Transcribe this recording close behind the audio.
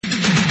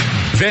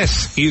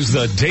This is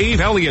the Dave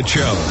Elliott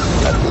Show.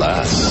 At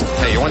last.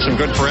 Hey, you want some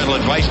good parental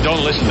advice?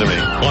 Don't listen to me.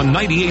 On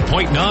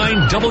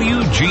 98.9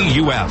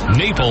 WGUF,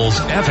 Naples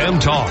FM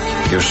Talk.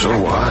 You're so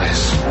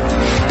wise.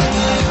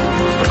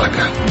 Like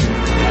a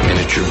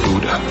miniature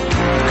Buddha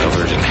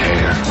covered in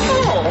hair.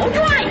 Oh,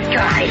 right,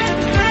 guys.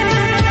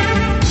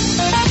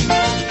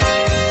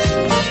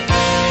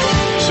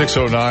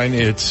 6:09,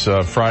 it's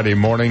Friday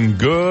morning.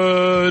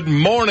 Good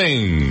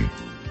morning.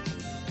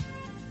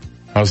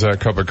 How's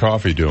that cup of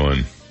coffee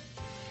doing?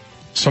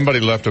 Somebody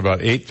left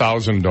about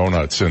 8,000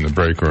 donuts in the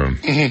break room.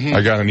 I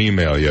got an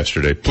email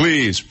yesterday.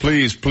 Please,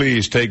 please,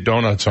 please take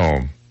donuts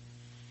home.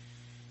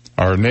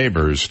 Our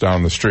neighbors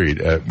down the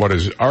street at what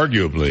is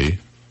arguably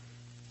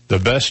the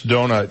best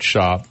donut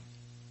shop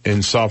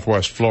in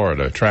Southwest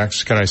Florida.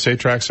 Can I say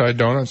Trackside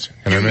Donuts?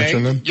 Can I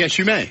mention them? Yes,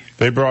 you may.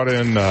 They brought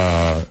in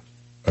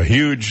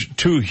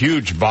two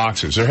huge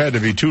boxes. There had to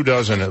be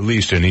 24 at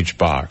least in each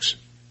box,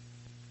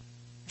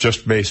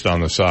 just based on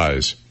the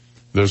size.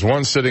 There's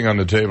one sitting on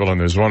the table and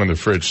there's one in the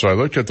fridge. So I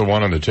looked at the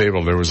one on the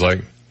table. There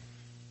were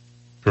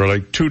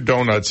like 2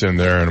 donuts in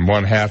there and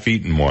one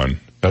half-eaten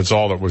one. That's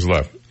all that was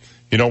left.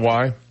 You know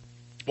why?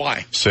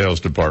 Why? Sales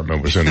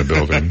department was in the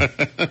building.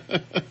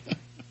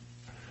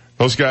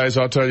 Those guys,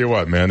 I'll tell you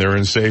what, man, they're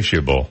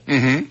insatiable.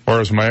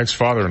 Or as my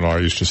ex-father-in-law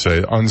used to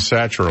say,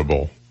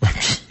 unsaturable.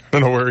 I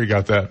don't know where he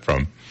got that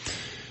from.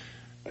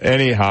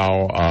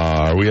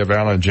 Anyhow, we have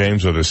Alan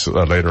James with us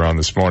later on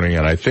this morning,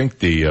 and I think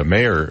the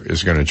mayor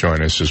is going to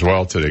join us as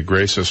well today,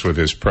 grace us with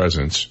his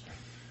presence.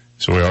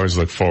 So we always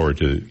look forward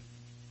to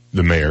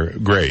the mayor,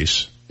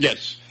 Grace.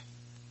 Yes.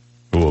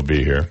 Who will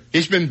be here.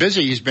 He's been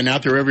busy. He's been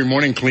out there every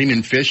morning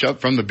cleaning fish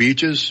up from the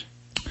beaches.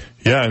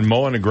 Yeah, and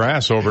mowing the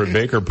grass over at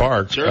Baker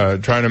Park, Sure.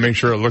 Trying to make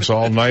sure it looks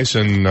all nice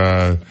and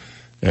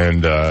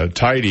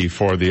tidy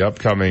for the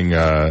upcoming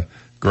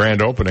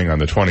grand opening on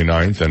the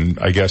 29th, and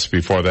I guess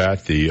before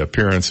that, the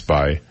appearance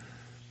by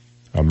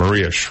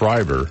Maria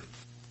Shriver.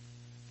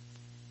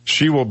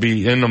 She will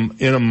be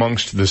in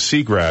amongst the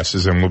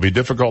seagrasses and will be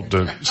difficult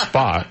to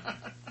spot.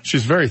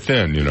 She's very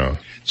thin, you know.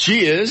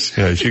 She is.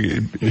 Yeah,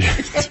 get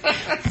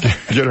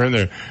her in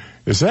there.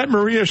 Is that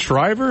Maria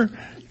Shriver?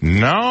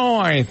 No,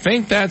 I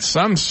think that's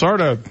some sort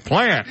of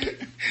plant.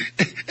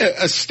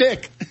 A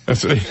stick.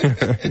 It's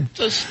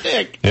a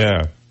stick.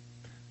 Yeah.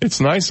 It's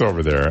nice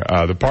over there.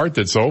 The part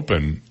that's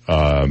open,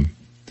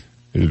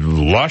 is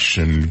lush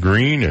and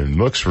green and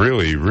looks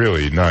really,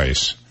 really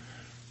nice.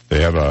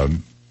 They have a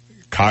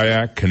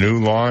kayak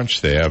canoe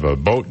launch. They have a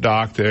boat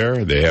dock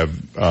there. They have,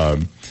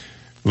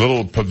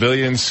 little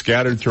pavilions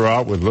scattered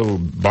throughout with little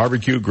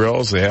barbecue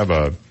grills. They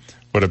have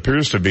what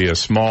appears to be a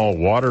small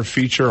water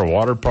feature, a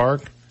water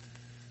park.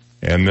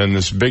 And then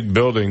this big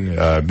building,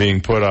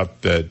 being put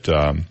up that,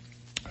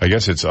 I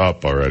guess it's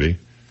up already.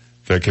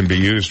 That can be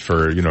used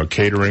for,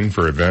 catering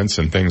for events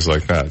and things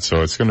like that.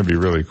 So it's going to be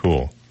really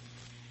cool.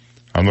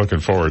 I'm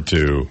looking forward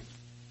to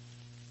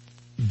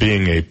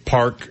being a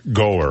park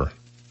goer,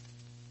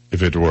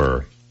 if it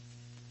were.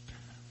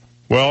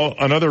 Well,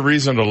 another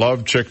reason to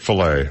love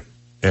Chick-fil-A,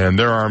 and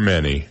there are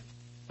many,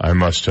 I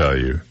must tell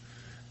you.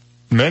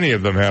 Many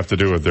of them have to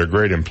do with their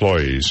great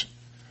employees.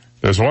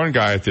 There's one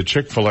guy at the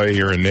Chick-fil-A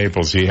here in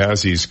Naples. He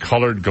has these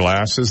colored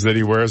glasses that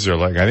he wears.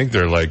 I think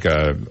they're like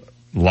a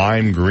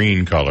lime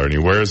green color, and he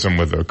wears them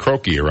with a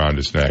croaky around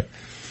his neck.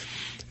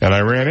 And I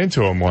ran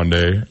into him one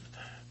day.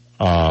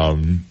 I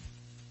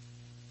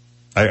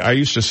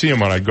used to see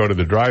him when I'd go to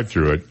the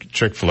drive-thru at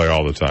Chick-fil-A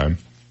all the time.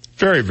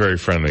 Very, very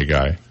friendly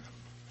guy.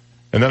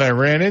 And then I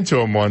ran into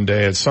him one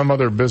day at some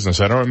other business.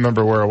 I don't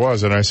remember where it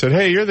was. And I said,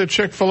 hey, you're the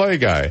Chick-fil-A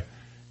guy.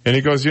 And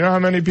he goes, you know how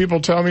many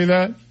people tell me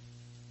that?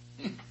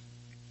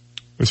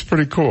 It's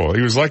pretty cool.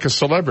 He was like a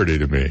celebrity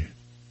to me.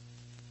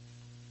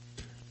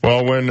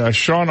 Well, when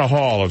Shauna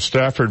Hall of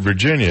Stafford,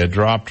 Virginia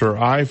dropped her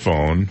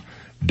iPhone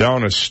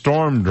down a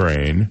storm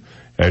drain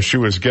as she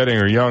was getting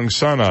her young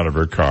son out of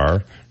her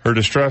car, her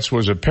distress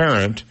was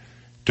apparent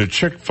to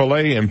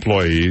Chick-fil-A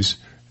employees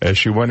as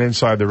she went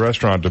inside the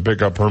restaurant to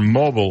pick up her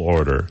mobile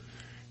order.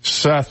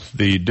 Seth,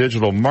 the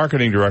digital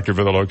marketing director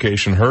for the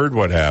location, heard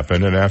what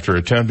happened, and after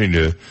attempting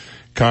to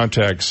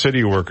contact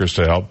city workers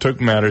to help,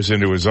 took matters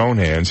into his own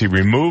hands. He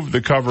removed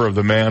the cover of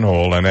the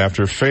manhole, and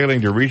after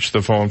failing to reach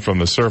the phone from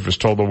the surface,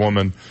 told the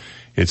woman,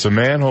 it's a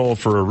manhole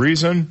for a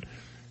reason,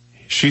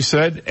 she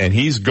said, and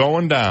he's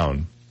going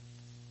down.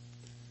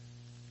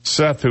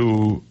 Seth,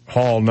 who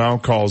Hall now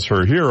calls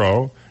her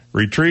hero,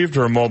 retrieved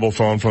her mobile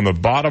phone from the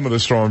bottom of the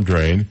storm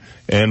drain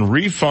and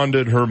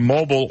refunded her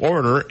mobile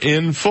order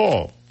in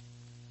full.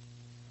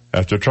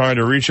 After trying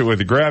to reach it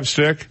with a grab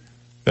stick,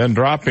 then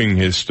dropping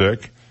his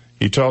stick,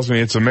 he tells me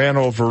it's a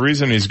manhole for a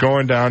reason. He's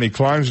going down. He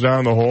climbs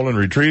down the hole and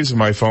retrieves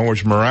my phone,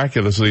 which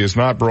miraculously is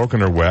not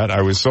broken or wet.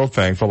 I was so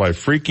thankful. I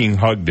freaking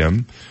hugged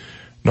him.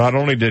 Not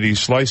only did he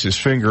slice his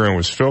finger and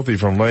was filthy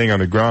from laying on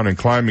the ground and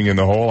climbing in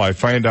the hole, I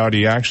find out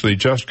he actually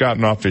just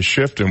gotten off his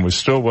shift and was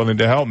still willing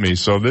to help me.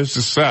 So this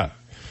is Seth.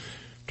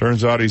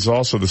 Turns out he's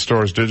also the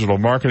store's digital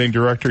marketing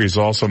director. He's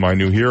also my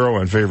new hero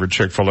and favorite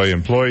Chick-fil-A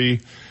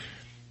employee.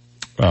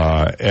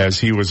 As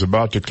he was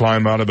about to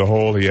climb out of the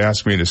hole, he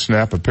asked me to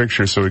snap a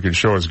picture so he could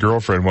show his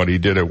girlfriend what he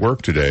did at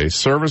work today.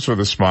 Service with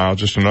a smile,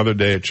 just another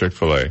day at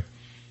Chick-fil-A.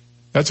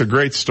 That's a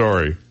great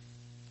story.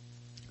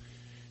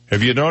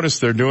 Have you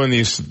noticed they're doing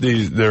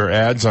their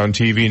ads on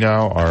TV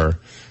now are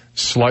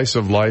slice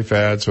of life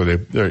ads where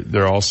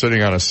they're all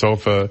sitting on a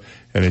sofa,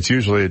 and it's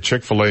usually a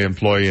Chick-fil-A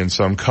employee and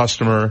some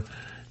customer,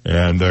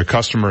 and the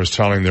customer is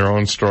telling their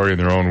own story in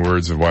their own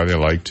words of why they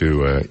like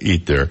to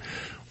eat there.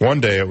 One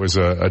day it was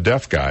a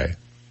deaf guy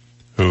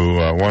who,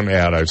 one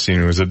ad I've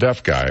seen was a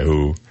deaf guy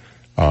who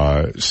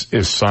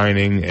is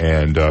signing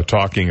and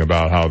talking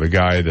about how the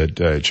guy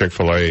that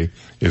Chick-fil-A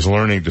is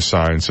learning to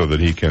sign so that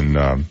he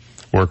can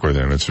work with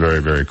him. It's very,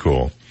 very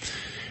cool.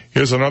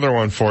 Here's another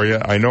one for you.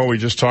 I know we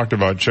just talked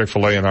about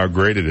Chick-fil-A and how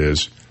great it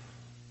is,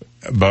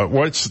 but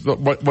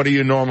what do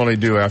you normally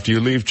do after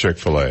you leave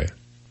Chick-fil-A?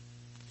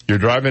 You're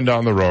driving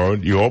down the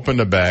road, you open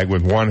the bag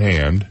with one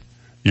hand,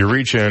 you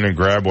reach in and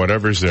grab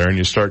whatever's there and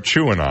you start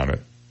chewing on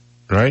it,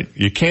 right?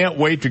 You can't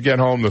wait to get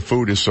home, the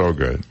food is so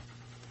good.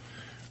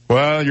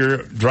 Well, you're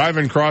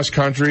driving cross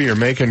country, you're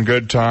making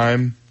good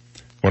time,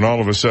 when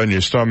all of a sudden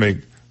your stomach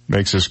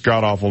makes this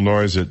god-awful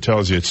noise that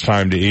tells you it's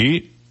time to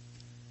eat.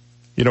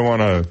 You don't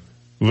want to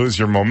lose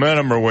your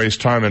momentum or waste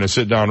time in a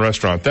sit-down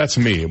restaurant. That's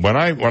me. When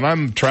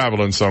I'm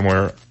traveling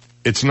somewhere,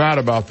 it's not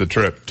about the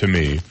trip to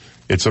me.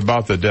 It's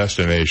about the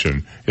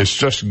destination. It's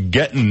just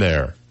getting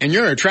there. And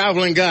you're a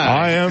traveling guy.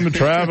 I am a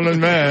traveling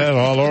man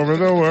all over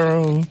the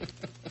world.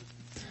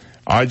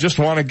 I just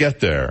want to get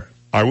there.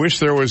 I wish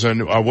there was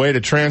a way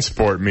to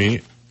transport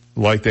me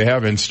like they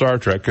have in Star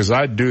Trek, because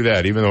I'd do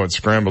that, even though it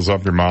scrambles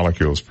up your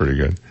molecules pretty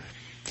good.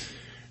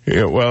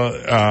 Yeah,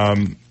 well,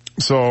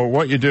 so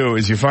what you do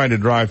is you find a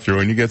drive-thru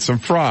and you get some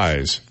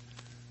fries.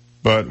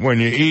 But when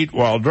you eat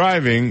while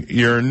driving,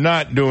 you're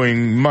not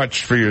doing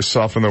much for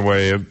yourself in the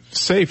way of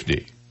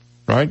safety,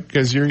 right?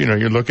 Because you're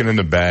looking in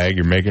the bag,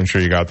 you're making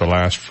sure you got the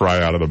last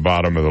fry out of the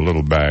bottom of the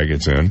little bag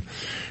it's in.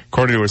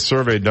 According to a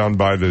survey done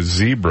by the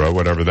Zebra,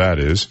 whatever that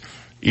is,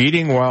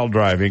 eating while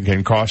driving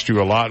can cost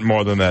you a lot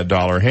more than that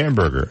 $1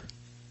 hamburger.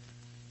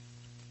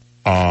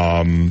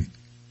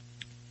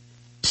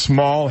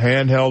 Small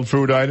handheld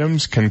food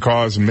items can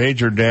cause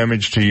major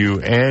damage to you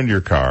and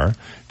your car.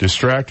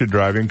 Distracted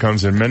driving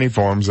comes in many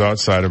forms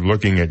outside of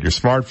looking at your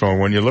smartphone.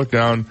 When you look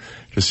down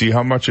to see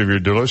how much of your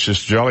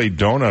delicious jelly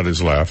donut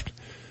is left,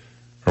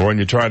 or when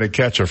you try to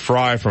catch a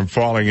fry from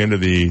falling into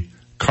the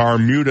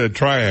Carmuda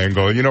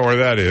triangle, you know where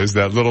that is,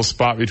 that little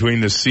spot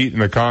between the seat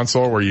and the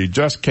console where you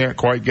just can't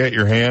quite get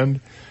your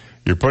hand,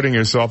 you're putting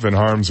yourself in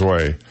harm's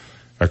way.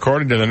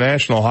 According to the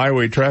National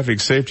Highway Traffic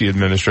Safety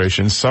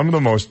Administration, some of the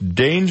most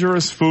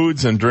dangerous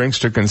foods and drinks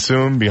to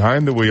consume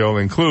behind the wheel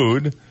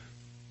include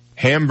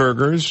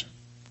hamburgers,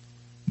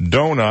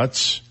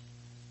 donuts,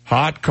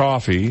 hot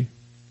coffee,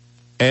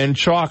 and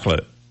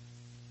chocolate.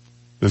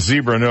 The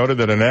Zebra noted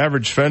that an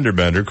average fender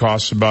bender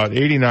costs about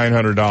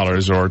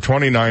 $8,900 or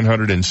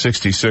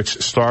 2,966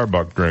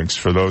 Starbucks drinks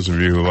for those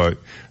of you who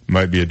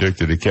might be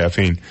addicted to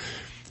caffeine.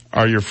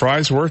 Are your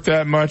fries worth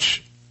that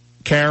much,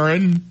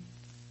 Karen?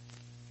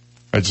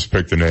 I just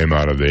picked the name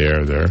out of the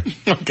air there.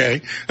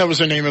 Okay. That was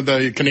the name of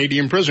the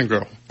Canadian prison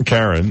girl.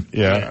 Karen,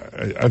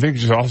 yeah. I think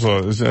she's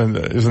also, isn't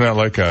that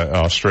like an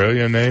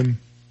Australian name?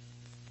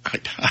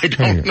 I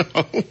don't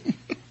know.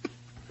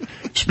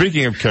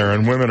 Speaking of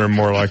Karen, women are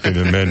more likely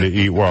than men to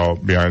eat while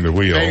behind the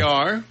wheel. They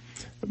are.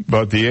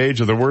 But the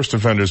age of the worst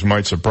offenders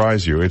might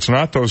surprise you. It's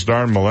not those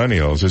darn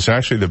millennials. It's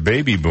actually the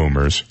baby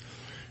boomers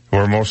who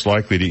are most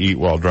likely to eat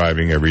while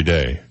driving every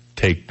day.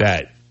 Take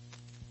that,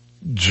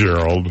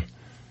 Gerald.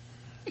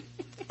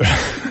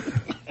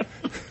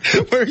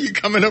 Where are you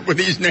coming up with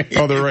these names?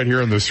 Oh, they're right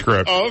here in the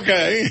script. Oh,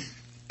 okay.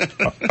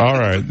 All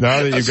right.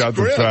 Now that you've got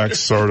the facts,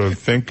 sort of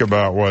think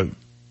about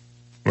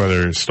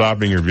whether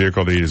stopping your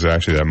vehicle to eat is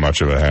actually that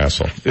much of a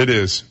hassle. It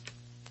is.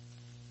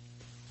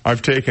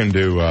 I've taken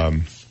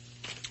to,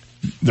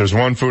 there's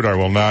one food I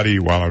will not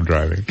eat while I'm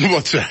driving.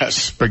 What's that?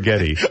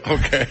 Spaghetti.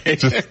 Okay.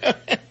 Just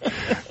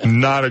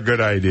not a good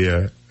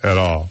idea at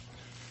all.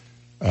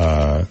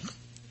 I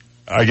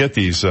get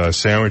these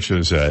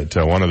sandwiches at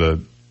one of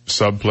the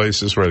sub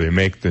places where they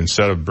make,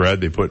 instead of bread,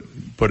 they put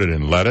it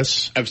in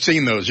lettuce. I've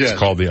seen those, yes. It's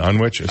called the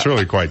Unwich. It's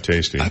really quite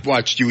tasty. I've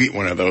watched you eat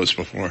one of those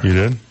before. You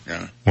did?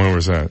 Yeah. When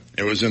was that?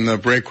 It was in the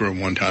break room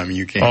one time and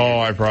you came. Oh,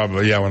 I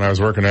probably, yeah, when I was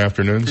working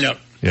afternoons? Yep.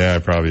 Yeah, I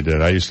probably did.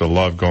 I used to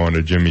love going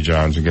to Jimmy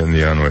John's and getting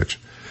the Unwich.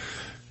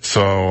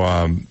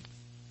 So,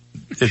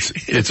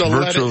 it's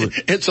virtually...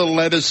 It's a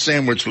lettuce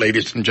sandwich,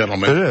 ladies and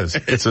gentlemen. It is.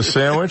 It's a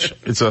sandwich.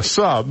 It's a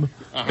sub.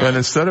 And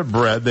instead of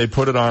bread, they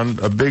put it on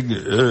a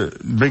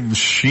big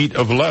sheet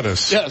of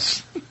lettuce.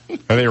 Yes. And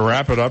they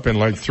wrap it up in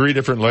like 3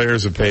 different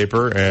layers of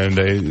paper and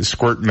they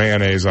squirt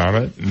mayonnaise on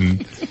it. And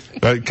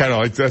that kind of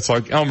like, that's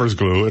like Elmer's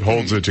glue. It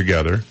holds it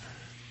together.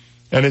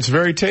 And it's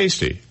very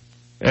tasty.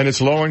 And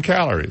it's low in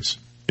calories.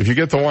 If you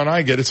get the one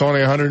I get, it's only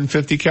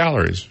 150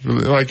 calories,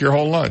 like your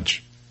whole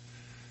lunch.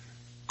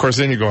 course,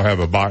 then you go have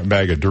a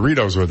bag of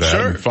Doritos with that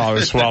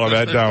and swallow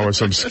that down with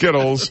some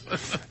Skittles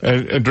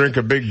and drink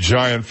a big,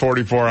 giant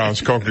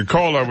 44-ounce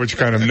Coca-Cola, which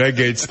kind of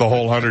negates the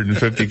whole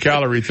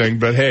 150-calorie thing.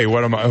 But hey, who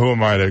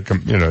am I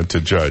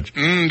to judge?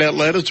 That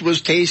lettuce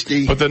was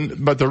tasty.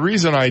 But the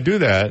reason I do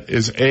that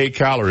is A,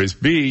 calories.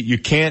 B, you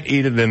can't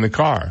eat it in the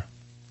car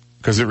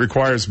because it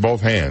requires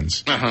both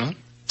hands. Uh-huh.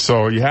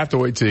 So you have to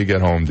wait till you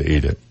get home to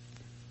eat it.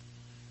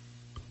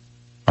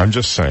 I'm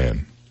just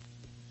saying.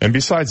 And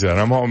besides that,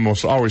 I'm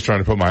almost always trying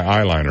to put my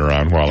eyeliner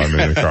on while I'm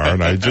in the car,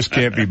 and I just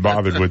can't be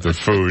bothered with the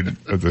food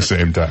at the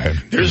same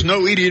time. There's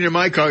no eating in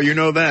my car, you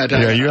know that.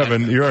 Yeah,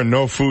 you're a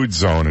no food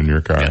zone in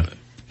your car. Yeah.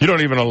 You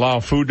don't even allow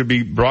food to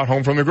be brought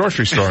home from the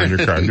grocery store in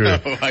your car, do you?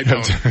 No, I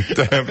don't.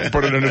 to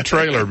put it in a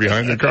trailer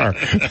behind the car.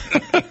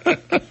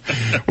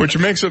 Which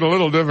makes it a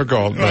little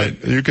difficult,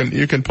 but you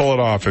can pull it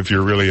off if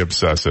you're really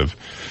obsessive.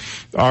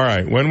 All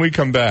right, when we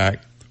come back,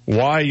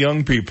 why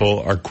young people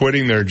are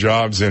quitting their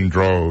jobs in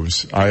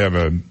droves. I have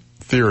a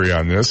theory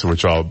on this,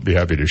 which I'll be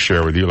happy to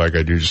share with you like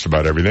I do just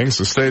about everything.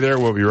 So stay there.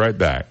 We'll be right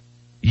back.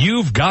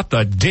 You've got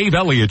the Dave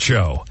Elliott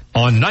Show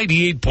on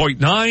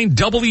 98.9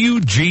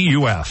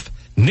 WGUF,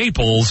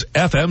 Naples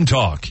FM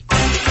Talk.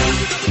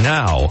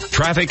 Now,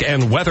 traffic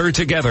and weather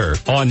together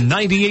on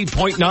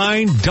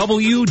 98.9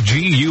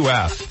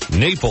 WGUF,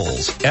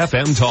 Naples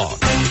FM Talk.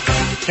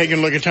 Taking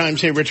a look at time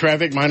saver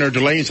traffic, minor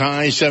delays,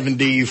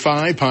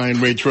 I-75, Pine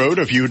Ridge Road,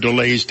 a few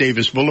delays,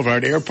 Davis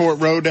Boulevard,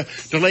 Airport Road,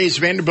 delays,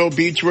 Vanderbilt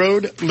Beach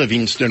Road,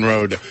 Livingston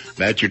Road.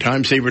 That's your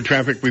time saver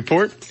traffic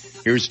report.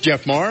 Here's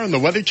Jeff Marr on the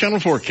Weather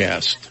Channel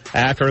forecast.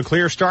 After a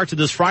clear start to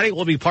this Friday, it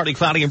will be partly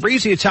cloudy and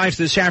breezy at times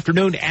this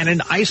afternoon, and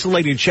an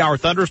isolated shower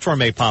thunderstorm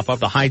may pop up.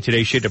 The high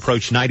today should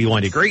approach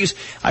 91 degrees.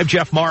 I'm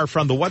Jeff Marr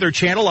from the Weather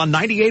Channel on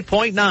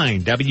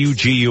 98.9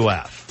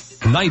 WGUF.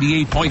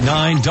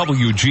 98.9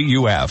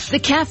 WGUF. The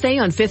Cafe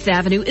on Fifth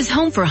Avenue is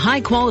home for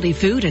high-quality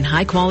food and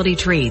high-quality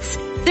treats.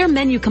 Their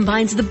menu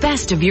combines the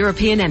best of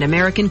European and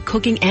American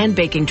cooking and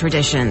baking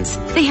traditions.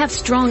 They have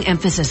strong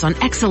emphasis on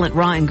excellent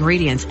raw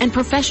ingredients and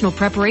professional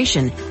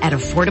preparation at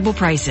affordable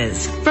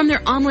prices. From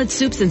their omelet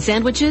soups and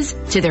sandwiches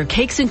to their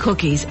cakes and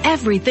cookies,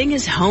 everything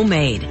is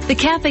homemade. The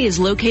Cafe is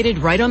located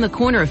right on the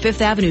corner of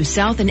Fifth Avenue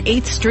South and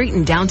 8th Street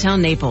in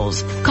downtown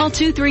Naples. Call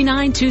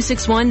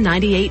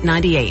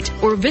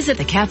 239-261-9898 or visit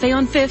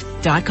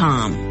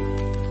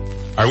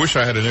thecafeonfifth.com. I wish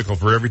I had a nickel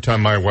for every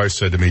time my wife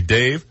said to me,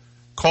 Dave,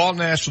 call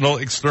National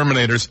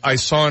Exterminators. I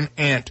saw an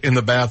ant in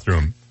the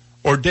bathroom.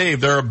 Or,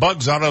 Dave, there are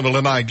bugs out on the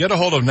lanai. Get a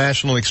hold of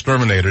National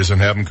Exterminators and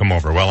have them come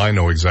over. Well, I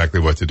know exactly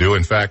what to do.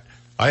 In fact,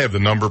 I have the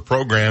number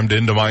programmed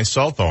into my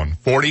cell phone,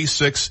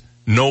 46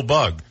 no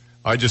bug.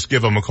 I just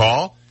give them a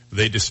call.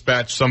 They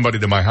dispatch somebody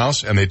to my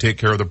house and they take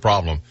care of the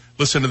problem.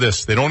 Listen to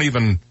this. They don't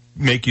even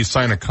make you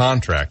sign a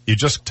contract. You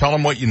just tell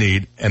them what you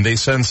need and they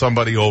send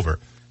somebody over.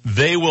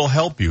 They will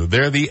help you.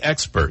 They're the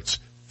experts.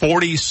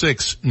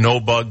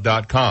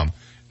 46nobug.com.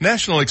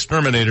 National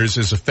Exterminators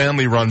is a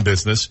family-run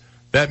business.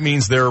 That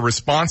means they're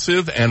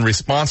responsive and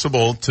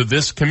responsible to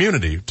this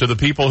community, to the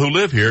people who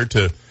live here,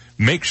 to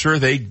make sure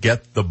they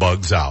get the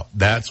bugs out.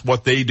 That's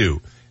what they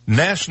do.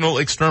 National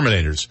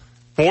Exterminators,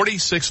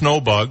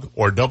 46nobug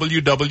or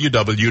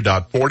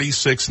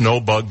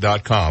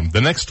www.46nobug.com.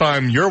 The next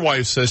time your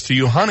wife says to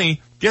you, honey,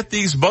 get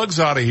these bugs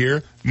out of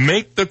here,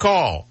 make the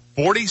call.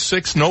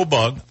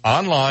 46nobug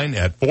online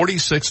at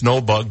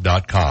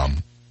 46nobug.com.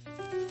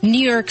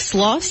 New York's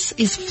loss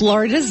is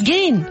Florida's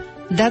gain.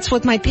 That's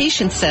what my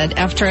patient said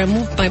after I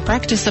moved my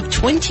practice of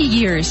 20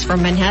 years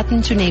from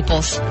Manhattan to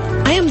Naples.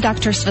 I am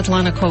Dr.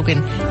 Svetlana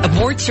Kogan, a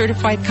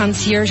board-certified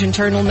concierge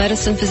internal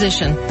medicine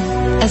physician.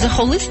 As a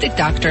holistic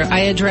doctor,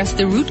 I address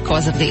the root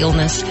cause of the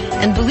illness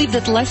and believe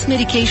that less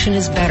medication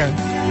is better.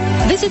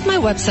 Visit my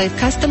website,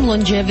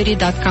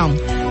 customlongevity.com.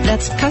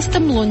 That's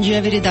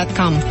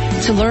customlongevity.com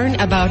to learn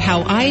about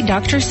how I,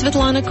 Dr.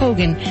 Svetlana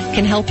Kogan,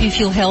 can help you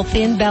feel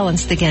healthy and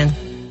balanced again.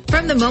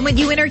 From the moment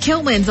you enter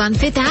Kilwin's on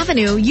Fifth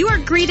Avenue, you are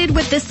greeted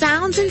with the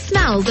sounds and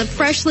smells of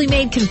freshly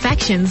made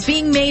confections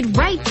being made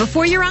right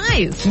before your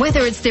eyes.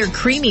 Whether it's their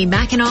creamy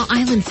Mackinac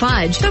Island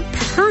fudge, the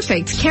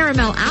perfect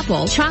caramel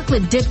apple,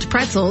 chocolate-dipped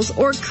pretzels,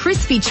 or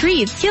crispy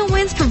treats,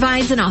 Kilwin's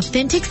provides an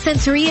authentic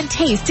sensory and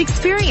taste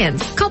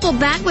experience. Coupled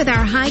that with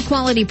our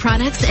high-quality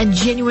products and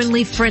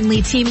genuinely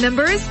friendly team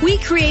members, we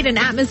create an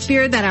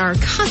atmosphere that our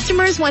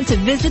customers want to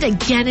visit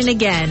again and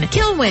again.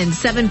 Kilwin's,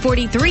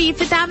 743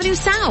 Fifth Avenue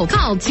South.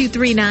 Call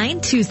 239-261-9898.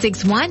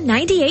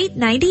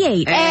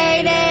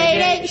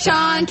 888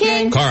 Sean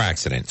King. Car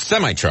accident,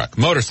 semi-truck,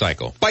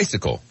 motorcycle,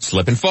 bicycle,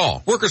 slip and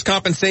fall, workers'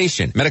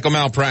 compensation, medical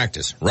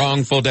malpractice,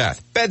 wrongful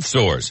death, bed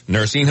sores,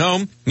 nursing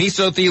home,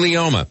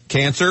 mesothelioma,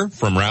 cancer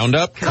from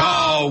Roundup.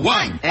 Call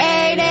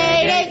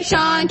 1-888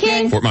 Sean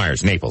King. Fort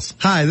Myers, Naples.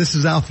 Hi, this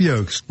is Alfie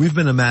Oakes. We've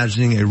been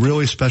imagining a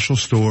really special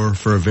store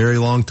for a very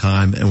long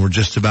time, and we're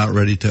just about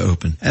ready to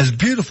open. As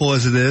beautiful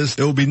as it is,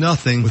 it will be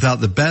nothing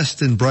without the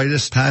best and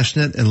brightest,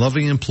 passionate, and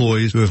loving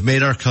employees who who have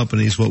made our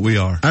companies what we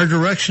are. Our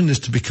direction is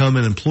to become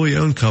an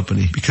employee-owned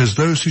company because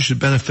those who should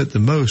benefit the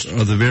most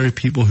are the very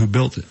people who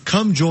built it.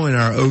 Come join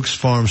our Oaks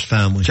Farms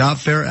family. Job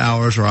fair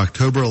hours are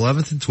October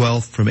 11th and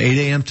 12th from 8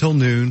 a.m. till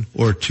noon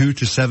or 2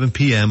 to 7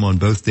 p.m. on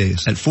both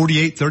days at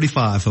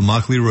 4835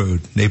 Immokalee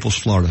Road, Naples,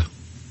 Florida.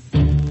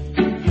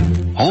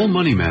 All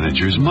money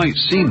managers might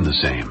seem the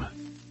same,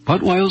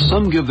 but while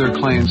some give their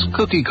clients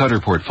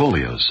cookie-cutter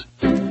portfolios,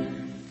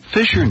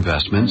 Fisher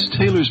Investments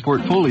tailors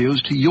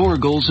portfolios to your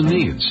goals and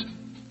needs.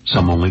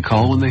 Some only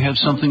call when they have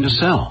something to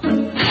sell.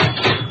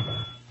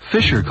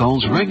 Fisher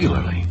calls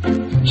regularly,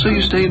 so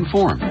you stay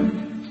informed.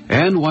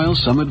 And while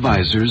some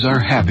advisors are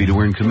happy to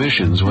earn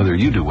commissions whether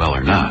you do well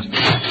or not,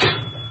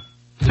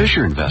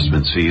 Fisher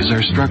Investments fees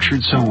are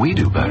structured so we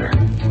do better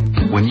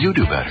when you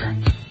do better.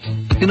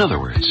 In other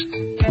words,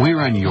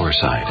 we're on your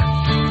side.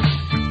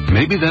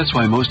 Maybe that's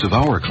why most of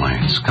our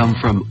clients come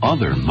from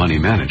other money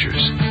managers.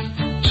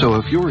 So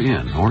if you're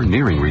in or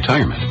nearing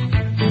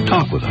retirement,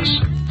 talk with us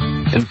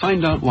and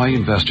find out why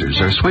investors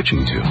are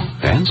switching to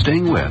and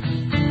staying with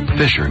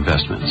Fisher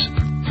Investments.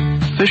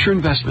 Fisher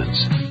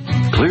Investments.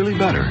 Clearly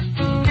better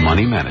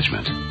money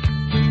management.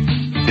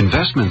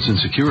 Investments in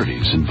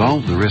securities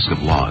involve the risk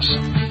of loss.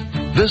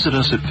 Visit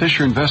us at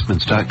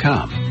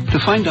FisherInvestments.com to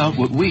find out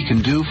what we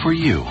can do for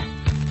you.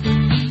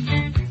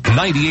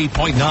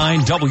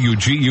 98.9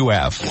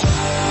 WGUF.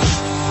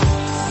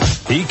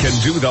 He can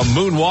do the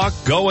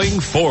moonwalk going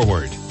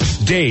forward.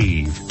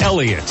 Dave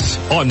Elliott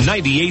on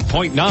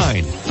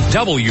 98.9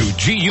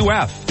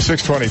 WGUF.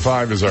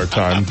 6:25 is our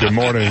time. Good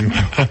morning.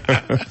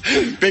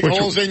 Big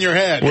holes in your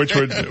head. Which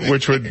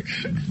would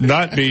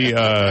not be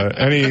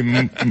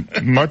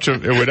much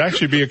of. It would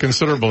actually be a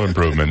considerable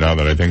improvement now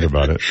that I think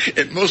about it.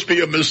 It must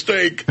be a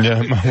mistake.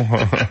 Yeah.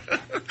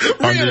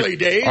 Really,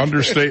 Dave?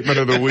 Understatement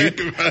of the week.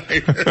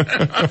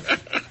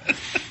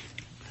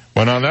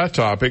 Well, on that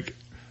topic,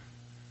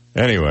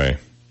 anyway.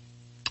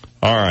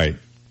 All right.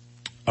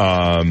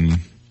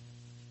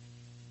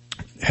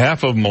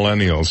 Half of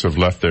millennials have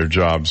left their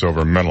jobs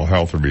over mental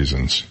health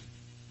reasons.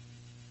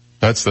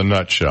 That's the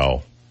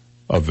nutshell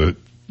of the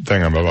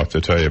thing I'm about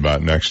to tell you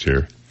about next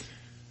here.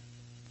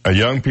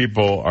 Young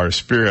people are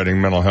spearheading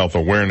mental health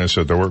awareness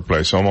at the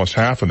workplace, almost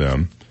half of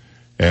them,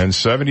 and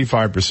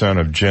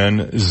 75% of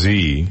Gen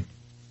Z,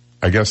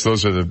 I guess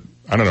those are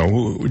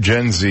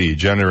Gen Z,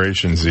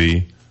 Generation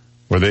Z,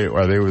 are they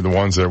the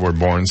ones that were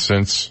born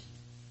since,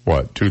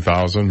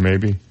 2000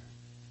 maybe?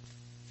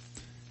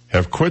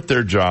 Have quit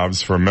their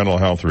jobs for mental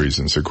health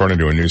reasons, according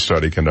to a new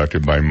study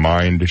conducted by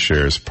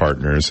MindShares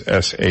Partners,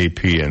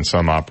 SAP, and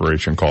some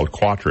operation called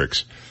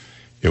Quatrix.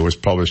 It was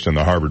published in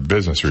the Harvard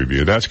Business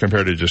Review. That's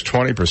compared to just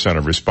 20%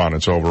 of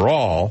respondents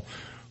overall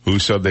who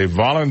said they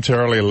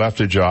voluntarily left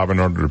a job in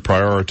order to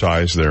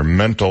prioritize their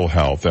mental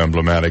health,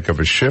 emblematic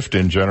of a shift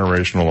in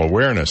generational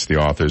awareness,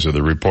 the authors of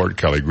the report,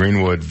 Kelly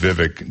Greenwood,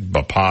 Vivek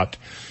Bapat,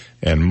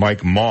 and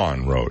Mike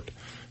Maughan wrote.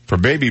 For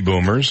baby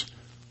boomers,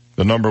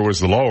 the number was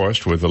the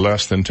lowest, with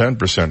less than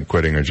 10%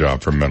 quitting a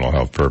job for mental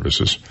health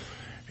purposes.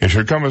 It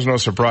should come as no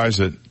surprise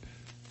that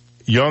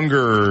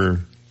younger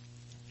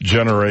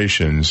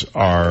generations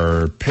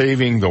are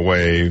paving the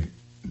way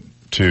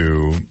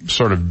to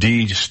sort of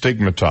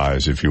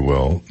destigmatize, if you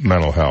will,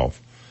 mental health.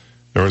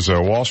 There was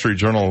a Wall Street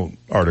Journal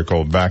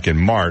article back in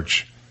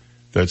March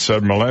that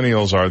said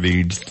millennials are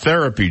the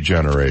therapy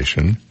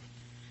generation,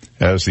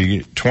 as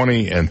the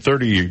 20 and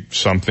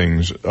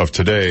 30-somethings of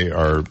today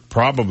are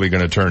probably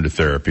going to turn to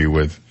therapy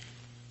with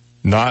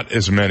not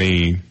as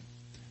many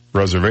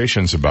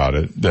reservations about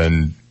it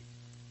than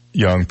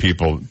young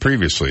people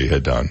previously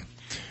had done.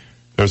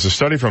 There's a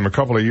study from a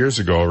couple of years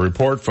ago, a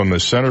report from the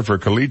Center for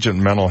Collegiate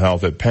Mental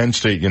Health at Penn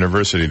State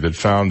University that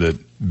found that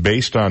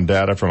based on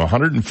data from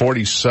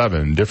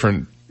 147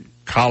 different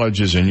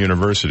colleges and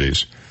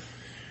universities,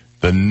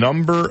 the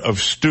number of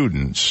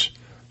students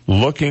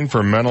looking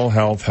for mental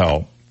health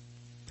help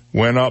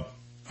went up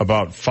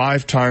about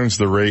 5 times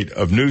the rate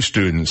of new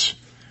students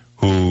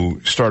who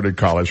started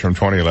college from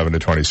 2011 to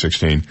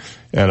 2016.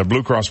 And a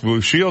Blue Cross Blue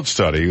Shield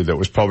study that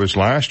was published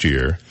last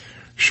year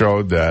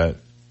showed that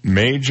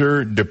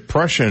major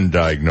depression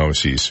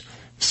diagnoses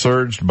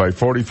surged by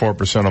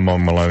 44%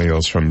 among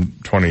millennials from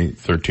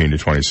 2013 to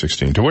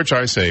 2016. To which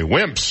I say,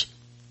 wimps.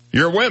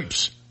 You're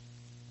wimps.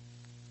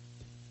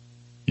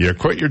 You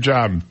quit your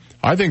job.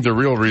 I think the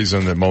real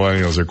reason that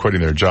millennials are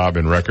quitting their job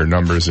in record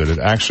numbers is that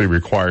it actually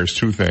requires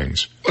 2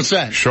 things. What's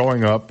that?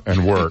 Showing up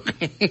and work.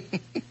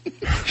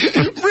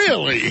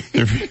 Really?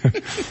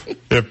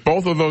 If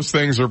both of those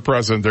things are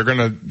present, they're going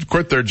to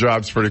quit their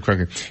jobs pretty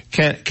quickly.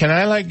 Can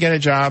I get a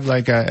job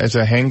as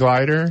a hang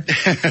glider?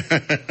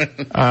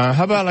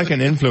 How about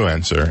an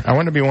influencer? I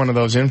want to be one of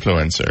those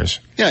influencers.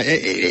 Yeah,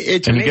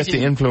 it's and amazing. You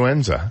get the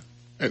influenza.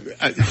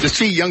 To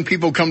see young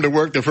people come to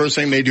work, the first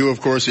thing they do,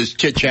 of course, is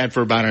chit-chat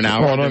for about an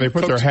hour. Well, no, they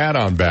put their hat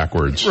on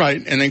backwards. Right,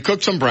 and then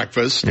cook some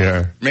breakfast.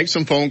 Yeah. Make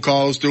some phone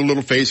calls, do a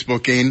little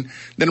Facebooking.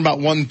 Then about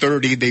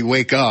 1:30, they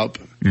wake up.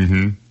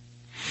 Mm-hmm.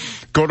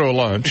 Go to a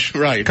lunch.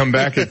 Right. Come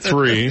back at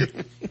 3.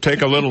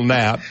 Take a little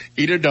nap.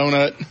 Eat a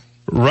donut.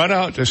 Run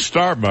out to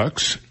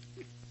Starbucks.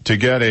 to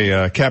get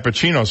a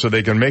cappuccino so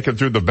they can make it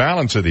through the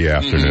balance of the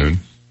afternoon.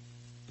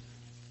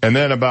 And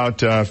then about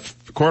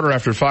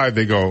 5:15,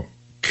 they go,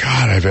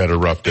 God, I've had a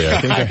rough day.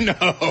 I know.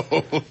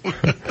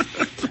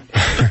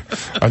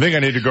 I think I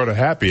need to go to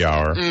happy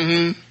hour.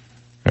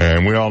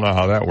 And we all know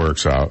how that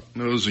works out.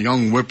 Those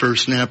young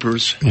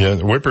whippersnappers. Yeah,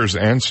 whippers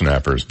and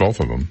snappers, both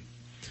of them.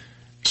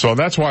 So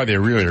that's why they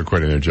really are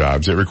quitting their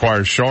jobs. It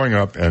requires showing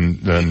up and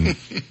then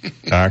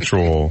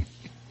actual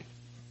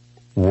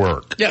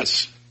work.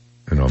 Yes.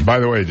 You know, by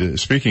the way,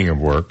 speaking of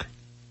work,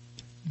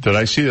 did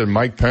I see that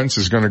Mike Pence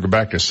is going to go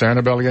back to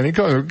Sanibel again? He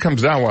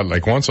comes down,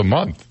 like once a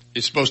month?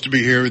 He's supposed to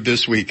be here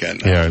this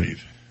weekend, I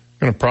believe.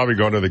 Going to probably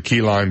go to the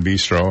Key Lime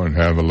Bistro and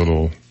have a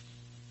little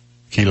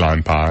key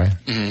lime pie.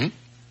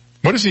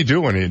 What does he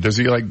do does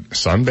he like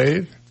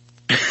sunbathe?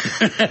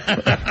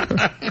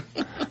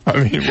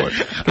 I mean, what?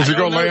 Does he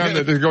go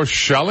does he go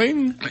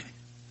shelling?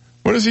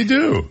 What does he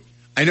do?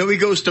 I know he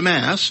goes to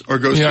mass or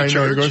goes to church.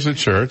 Yeah, I know he goes to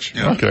church.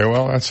 Yeah. Okay,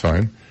 well, that's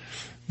fine.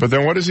 But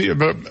then what does he,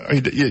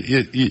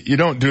 you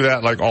don't do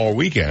that like all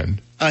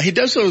weekend. He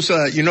does those,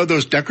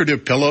 those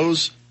decorative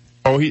pillows.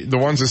 Oh, the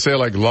ones that say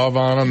like love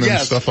on them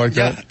and stuff like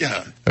that?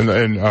 Yeah. And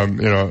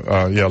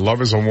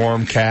love is a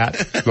warm cat,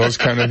 those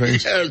kind of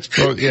things. Yes.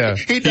 Well, yeah.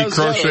 He does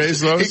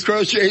crochets those? He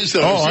crochets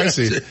those. Oh, I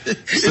see.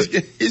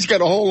 He's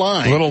got a whole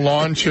line. Little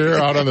lawn chair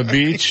out on the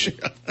beach,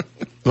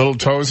 little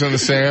toes in the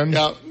sand,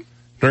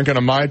 drinking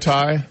a Mai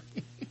Tai,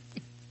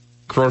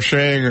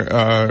 crocheting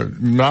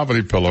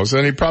novelty pillows,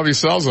 and he probably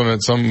sells them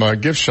at some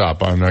gift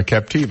shop on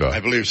Captiva. I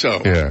believe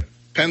so. Yeah.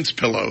 Pence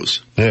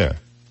pillows. Yeah.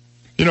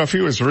 You know, if he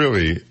was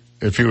really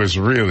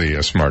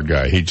a smart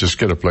guy, he'd just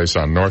get a place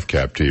on North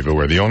Captiva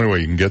where the only way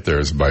you can get there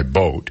is by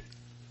boat.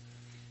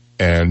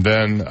 And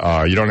then,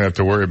 you don't have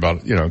to worry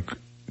about,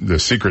 the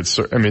Secret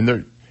Service. I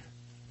mean,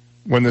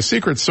 when the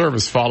Secret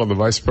Service followed the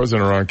Vice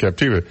President around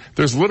Captiva,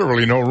 there's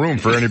literally no room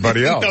for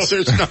anybody else. No,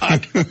 there's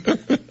not.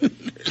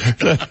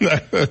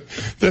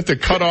 They have to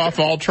cut off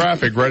all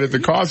traffic right at the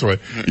causeway.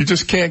 You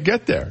just can't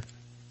get there.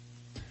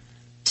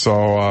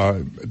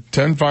 So,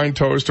 10 fine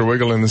toes to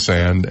wiggle in the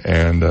sand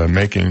and,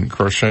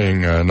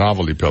 crocheting,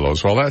 novelty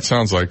pillows. Well, that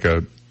sounds like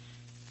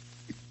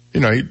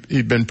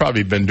he'd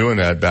probably been doing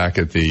that back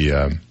at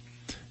the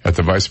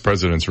Vice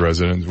President's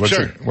residence.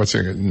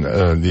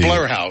 The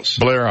Blair House.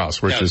 Blair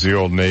House, which is the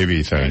old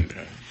Navy thing.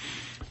 Right.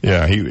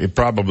 Yeah, he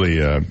probably,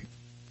 do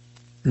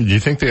you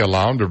think they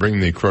allow him to bring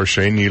the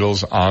crochet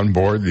needles on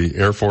board the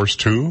Air Force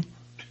Two?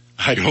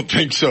 I don't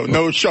think so.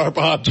 No sharp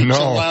objects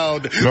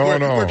allowed. No.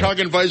 We're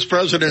talking vice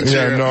presidents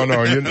here. No.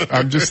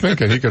 I'm just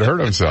thinking he could hurt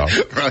himself.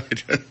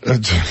 Right.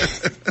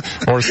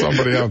 Or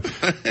somebody else.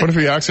 What if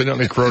he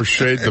accidentally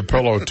crocheted the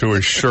pillow to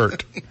his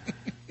shirt?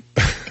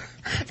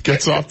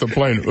 Gets off the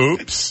plane.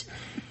 Oops.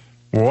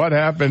 What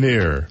happened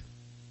here?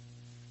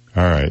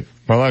 All right.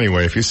 Well,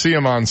 anyway, if you see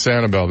him on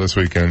Sanibel this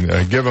weekend,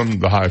 give him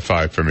the high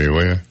five for me,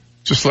 will you?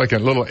 Just like a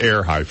little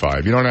air high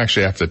five. You don't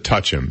actually have to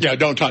touch him. Yeah,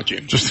 don't touch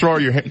him. Just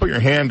put your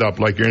hand up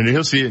like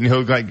he'll see it and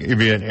he'll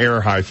give you an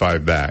air high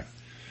five back.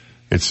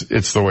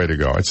 It's the way to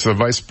go. It's the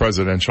vice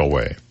presidential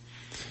way.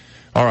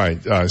 All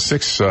right,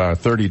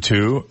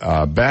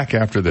 6:32. Back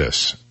after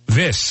this.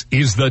 This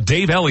is the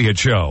Dave Elliott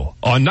Show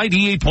on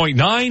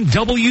 98.9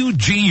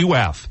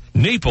 WGUF,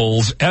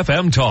 Naples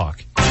FM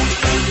Talk.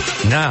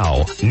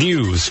 Now,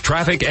 news,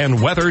 traffic,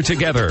 and weather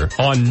together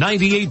on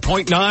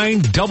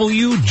 98.9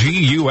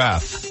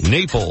 WGUF,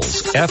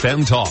 Naples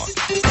FM Talk.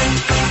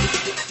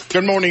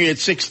 Good morning.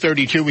 It's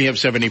 6:32. We have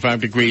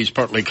 75 degrees,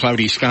 partly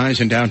cloudy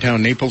skies in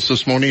downtown Naples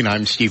this morning.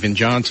 I'm Stephen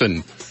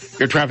Johnson.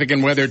 Your traffic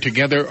and weather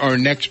together are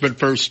next, but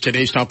first,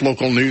 today's top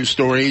local news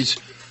stories.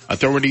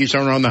 Authorities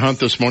are on the hunt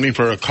this morning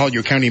for a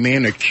Collier County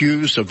man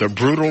accused of the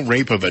brutal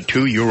rape of a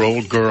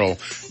 2-year-old girl.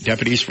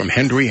 Deputies from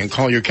Hendry and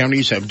Collier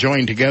counties have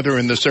joined together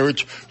in the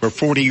search for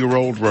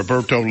 40-year-old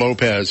Roberto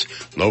Lopez.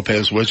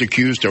 Lopez was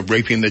accused of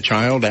raping the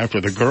child after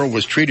the girl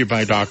was treated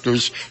by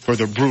doctors for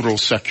the brutal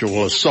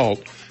sexual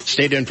assault.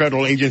 State and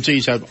federal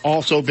agencies have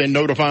also been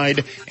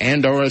notified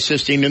and are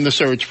assisting in the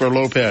search for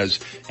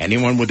Lopez.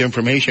 Anyone with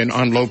information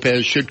on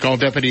Lopez should call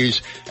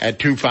deputies at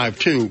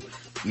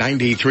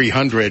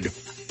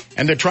 252-9300.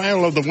 And the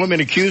trial of the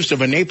woman accused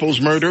of a Naples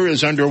murder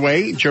is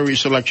underway. Jury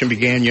selection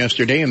began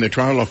yesterday in the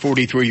trial of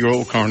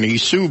 43-year-old Carney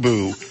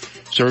Subu.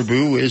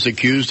 Serbu is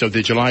accused of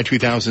the July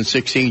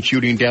 2016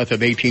 shooting death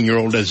of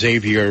 18-year-old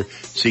Xavier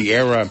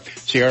Sierra.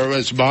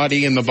 Sierra's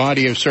body and the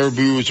body of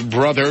Serbu's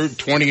brother,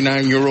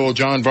 29-year-old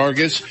John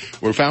Vargas,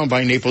 were found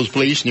by Naples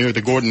police near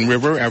the Gordon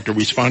River after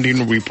responding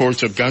to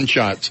reports of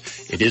gunshots.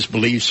 It is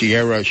believed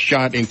Sierra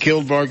shot and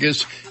killed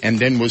Vargas and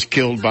then was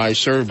killed by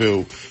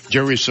Serbu.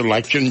 Jury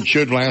selection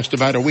should last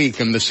about a week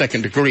in the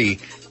second-degree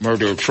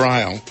murder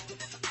trial.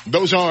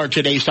 Those are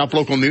today's top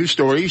local news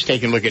stories.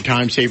 Taking a look at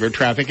time-saver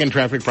traffic, and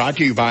traffic brought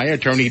to you by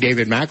Attorney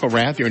David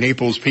McElrath, your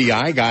Naples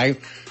PI guy.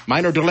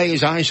 Minor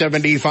delays,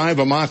 I-75,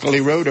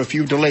 Immokalee Road. A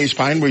few delays,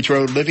 Pine Ridge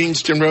Road,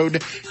 Livingston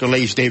Road.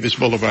 Delays, Davis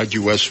Boulevard,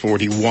 US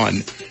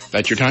 41.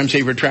 That's your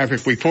time-saver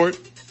traffic report.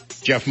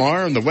 Jeff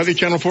Marr and the Weather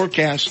Channel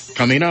forecast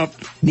coming up.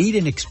 Need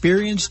an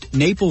experienced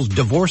Naples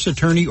divorce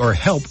attorney or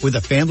help with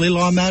a family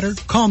law matter?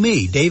 Call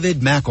me, David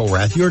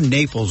McElrath, your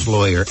Naples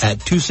lawyer at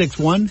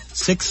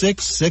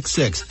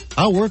 261-6666.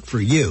 I'll work for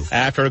you.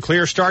 After a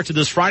clear start to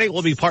this Friday, it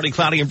will be partly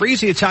cloudy and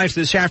breezy at times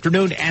this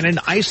afternoon, and an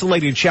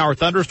isolated shower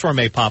thunderstorm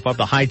may pop up.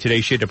 The high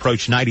today should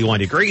approach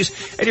 91 degrees.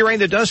 Any rain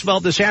that does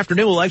melt this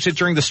afternoon will exit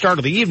during the start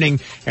of the evening,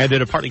 and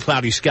then a partly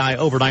cloudy sky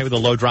overnight with a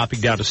low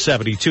dropping down to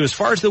 72. As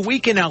far as the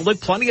weekend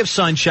outlook, plenty of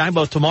sunshine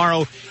both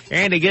tomorrow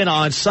and again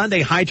on Sunday.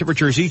 High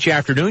temperatures each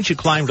afternoon should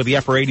climb to the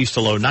upper 80s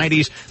to low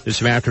 90s. There's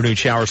some afternoon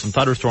showers and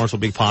thunderstorms will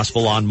be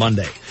possible on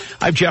Monday.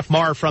 I'm Jeff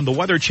Marr from the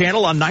Weather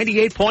Channel on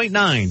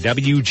 98.9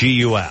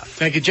 WGUF.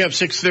 Thank you, Jeff.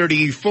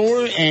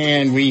 6:34,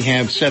 and we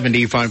have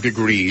 75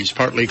 degrees.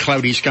 Partly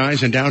cloudy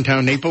skies in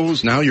downtown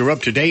Naples. Now you're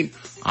up to date.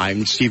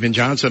 I'm Stephen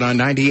Johnson on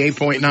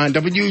 98.9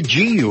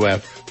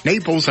 WGUF.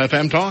 Naples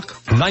FM Talk.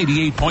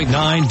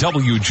 98.9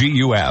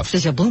 WGUF. This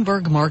is a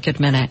Bloomberg Market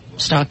Minute.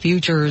 Stock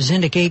futures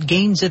indicate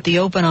gains at the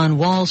open on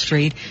Wall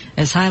Street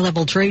as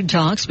high-level trade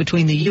talks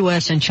between the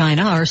U.S. and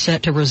China are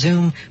set to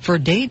resume for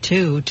day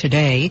 2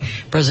 today.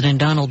 President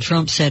Donald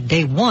Trump said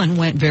day 1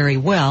 went very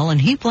well,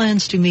 and he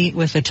plans to meet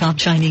with the top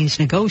Chinese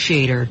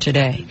negotiator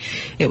today.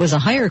 It was a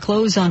higher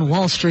close on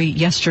Wall Street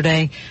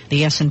yesterday,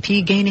 the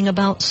S&P gaining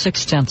about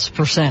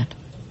 0.6%.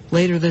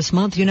 Later this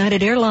month,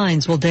 United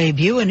Airlines will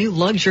debut a new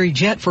luxury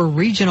jet for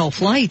regional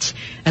flights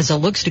as it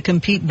looks to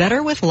compete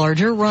better with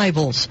larger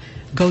rivals.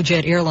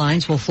 GoJet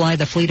Airlines will fly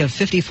the fleet of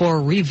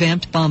 54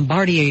 revamped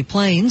Bombardier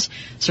planes,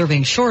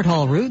 serving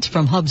short-haul routes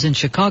from hubs in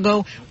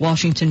Chicago,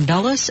 Washington,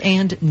 Dulles,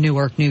 and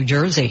Newark, New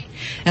Jersey.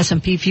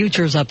 S&P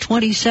futures up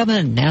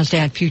 27,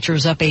 NASDAQ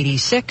futures up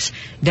 86,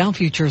 Dow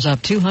futures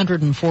up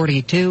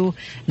 242,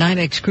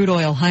 NYMEX crude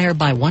oil higher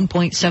by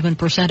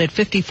 1.7% at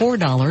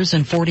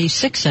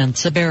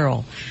 $54.46 a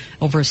barrel.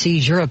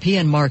 Overseas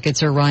European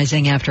markets are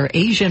rising after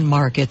Asian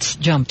markets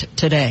jumped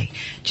today.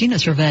 Gina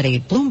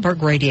Cervetti,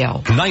 Bloomberg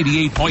Radio.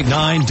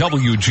 98.9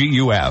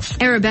 WGUF.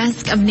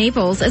 Arabesque of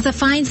Naples is a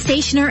fine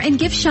stationer and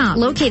gift shop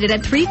located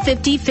at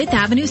 350 Fifth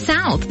Avenue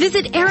South.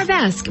 Visit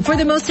Arabesque for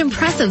the most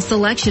impressive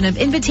selection of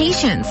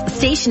invitations,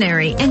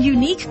 stationery, and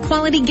unique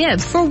quality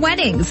gifts for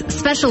weddings,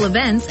 special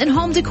events, and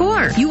home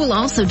decor. You will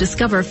also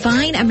discover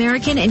fine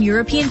American and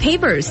European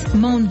papers,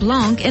 Mont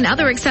Blanc, and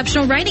other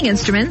exceptional writing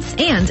instruments,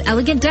 and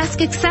elegant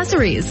desk accessories.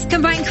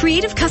 Combine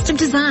creative custom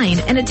design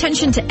and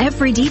attention to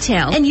every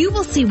detail, and you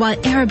will see why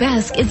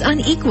Arabesque is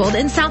unequaled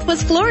in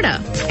Southwest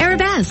Florida.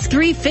 Arabesque,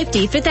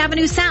 350 Fifth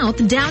Avenue South,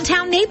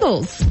 downtown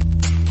Naples.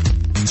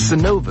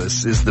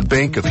 Synovus is the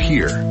bank of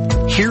here.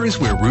 Here is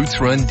where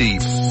roots run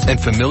deep and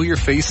familiar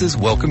faces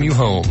welcome you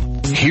home.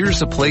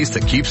 Here's a place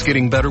that keeps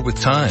getting better with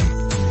time,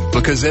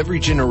 because every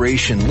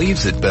generation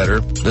leaves it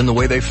better than the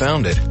way they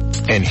found it.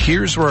 And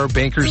here's where our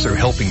bankers are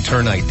helping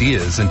turn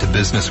ideas into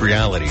business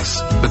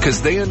realities,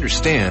 because they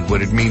understand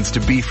what it means to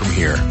be from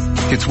here.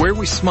 It's where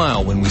we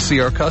smile when we see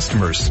our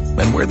customers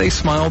and where they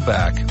smile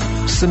back.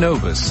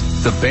 Synovus,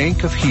 the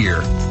bank of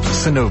here.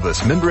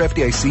 Synovus, member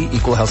FDIC,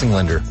 equal housing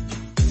lender.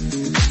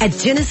 At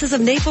Genesis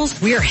of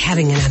Naples, we are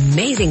having an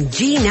amazing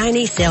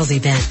G90 sales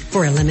event.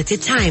 For a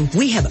limited time,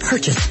 we have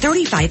purchased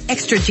 35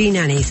 extra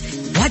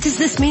G90s. What does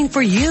this mean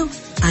for you?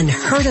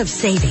 Unheard of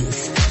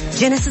savings.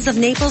 Genesis of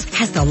Naples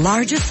has the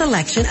largest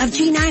selection of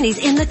G90s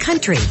in the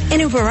country in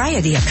a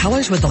variety of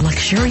colors with the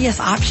luxurious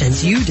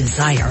options you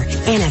desire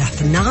and at a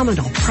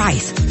phenomenal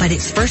price. But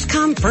it's first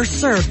come, first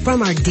served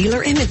from our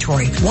dealer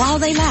inventory while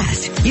they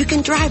last. You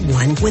can drive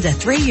one with a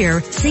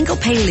 3-year single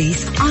pay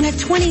lease on a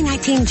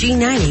 2019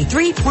 G90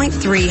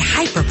 3.3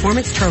 high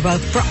performance turbo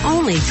for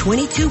only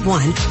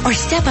 $22,100 or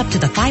step up to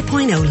the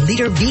 5.0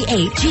 liter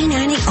V8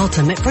 G90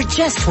 Ultimate for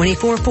just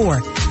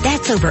 $24,400.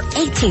 That's over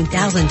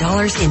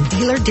 $18,000 in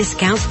dealer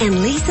discounts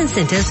and lease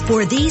incentives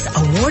for these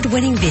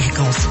award-winning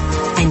vehicles.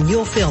 And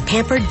you'll feel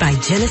pampered by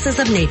Genesis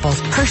of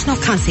Naples, personal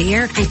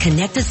concierge and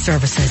connected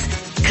services.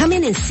 Come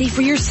in and see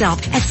for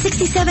yourself at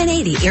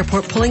 6780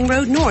 Airport Pulling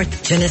Road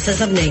North, Genesis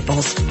of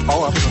Naples.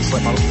 All offers on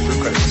select models through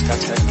credit,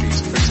 tax,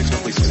 fees,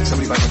 36-month leases,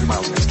 7,500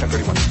 miles, and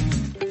 1031.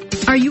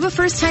 Are you a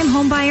first-time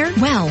home buyer?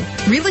 Well,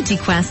 Realty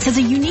Quest has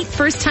a unique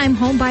first-time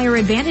home buyer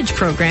advantage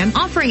program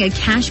offering a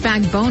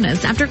cashback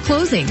bonus after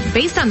closing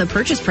based on the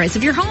purchase price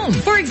of your home.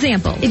 For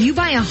example, if you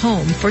buy a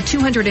home for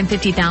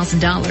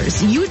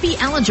 $250,000, you would be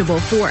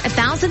eligible for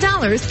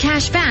 $1,000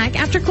 cash back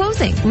after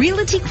closing.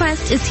 Realty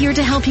Quest is here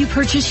to help you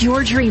purchase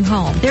your dream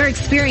home. Their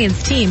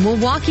experienced team will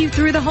walk you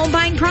through the home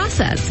buying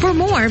process. For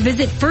more,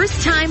 visit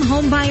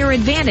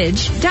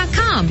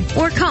firsttimehomebuyeradvantage.com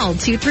or call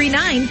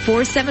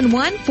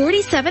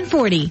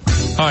 239-471-4740.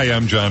 Hi,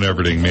 I'm John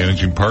Everding,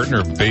 managing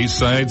partner of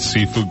Bayside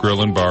Seafood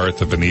Grill and Bar at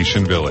the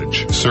Venetian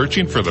Village.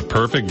 Searching for the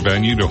perfect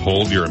venue to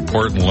hold your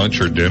important lunch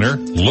or dinner?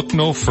 Look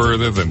no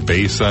further than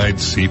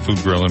Bayside Seafood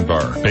Grill and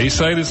Bar.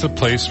 Bayside is a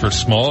place for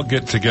small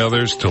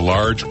get-togethers to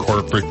large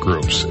corporate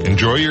groups.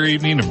 Enjoy your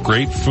evening of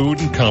great food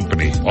and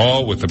company,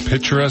 all with a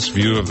picturesque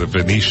view of the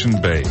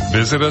Venetian Bay.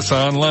 Visit us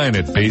online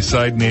at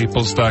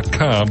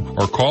BaysideNaples.com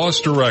or call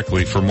us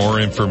directly for more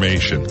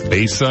information.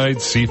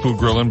 Bayside Seafood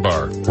Grill and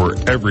Bar, where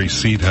every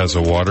seat has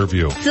a water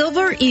view.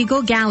 Silver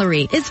Eagle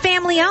Gallery is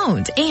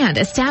family-owned and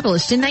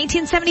established in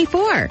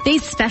 1974. They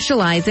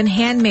specialize in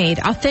handmade,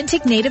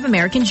 authentic Native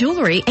American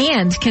jewelry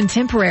and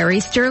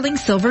contemporary sterling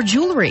silver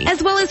jewelry,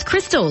 as well as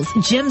crystals,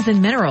 gems,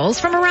 and minerals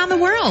from around the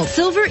world.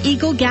 Silver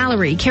Eagle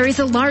Gallery carries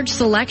a large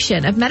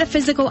selection of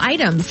metaphysical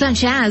items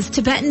such as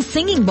Tibetan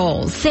singing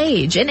bowls,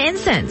 sage, and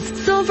incense.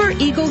 Silver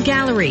Eagle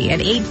Gallery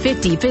at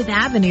 850 Fifth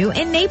Avenue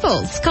in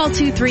Naples. Call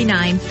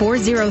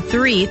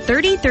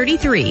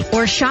 239-403-3033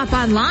 or shop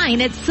online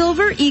at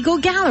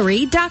silvereaglegallery.com.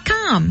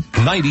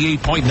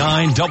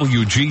 98.9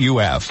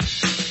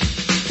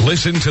 WGUF.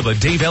 Listen to the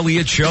Dave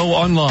Elliott Show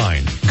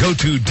online. Go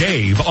to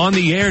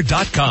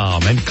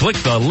DaveOnTheAir.com and click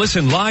the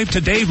Listen Live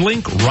to Dave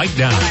link right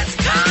now.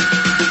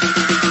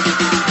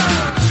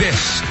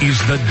 This is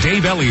the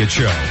Dave Elliott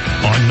Show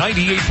on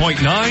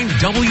 98.9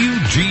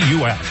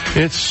 WGUF.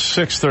 It's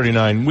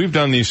 6:39. We've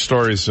done these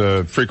stories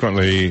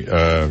frequently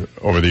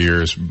over the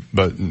years,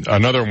 but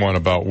another one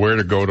about where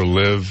to go to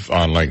live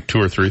on like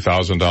 $2,000 or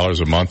 $3,000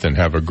 a month and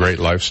have a great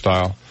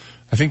lifestyle.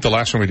 I think the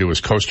last one we did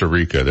was Costa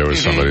Rica. There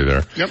was somebody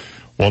there. Yep.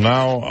 Well,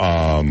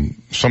 now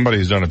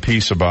somebody's done a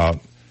piece about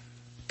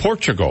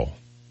Portugal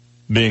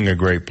being a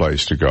great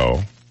place to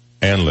go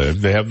and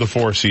live. They have the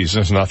Four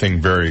Seasons,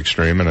 nothing very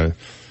extreme, and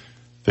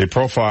they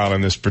profile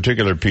in this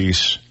particular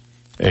piece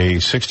a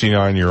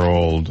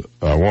 69-year-old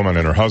woman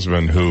and her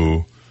husband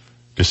who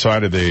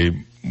decided they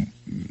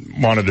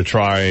wanted to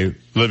try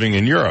living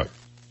in Europe.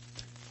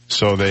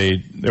 So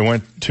they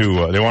went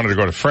to, they wanted to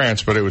go to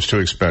France, but it was too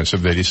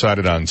expensive. They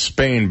decided on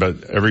Spain,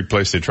 but every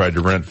place they tried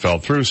to rent fell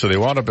through. So they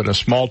wound up in a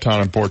small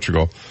town in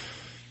Portugal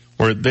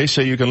where they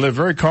say you can live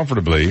very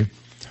comfortably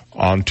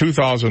on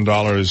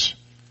 $2,000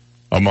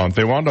 a month.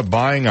 They wound up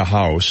buying a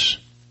house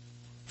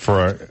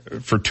for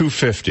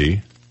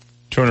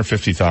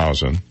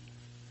 $250,000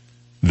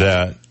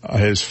 that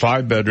has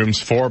 5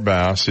 bedrooms, 4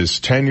 baths, is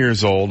 10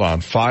 years old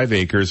on 5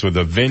 acres with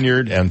a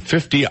vineyard and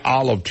 50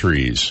 olive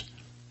trees.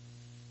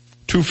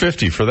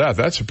 $250,000 for that.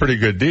 That's a pretty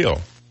good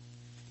deal.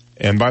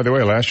 And by the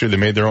way, last year they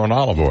made their own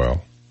olive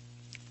oil.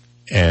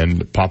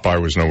 And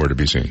Popeye was nowhere to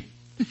be seen.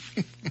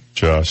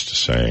 Just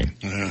saying.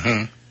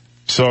 Uh-huh.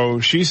 So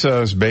she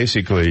says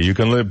basically you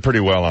can live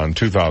pretty well on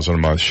 $2,000 a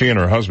month. She and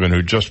her husband,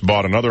 who just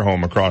bought another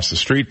home across the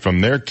street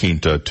from their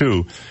quinta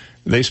too,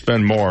 they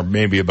spend more,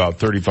 maybe about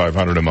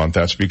 $3,500 a month.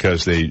 That's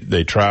because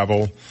they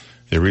travel.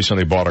 They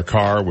recently bought a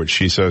car, which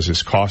she says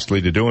is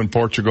costly to do in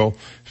Portugal.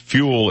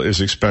 Fuel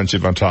is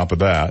expensive on top of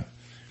that.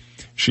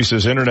 She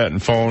says internet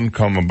and phone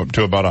come up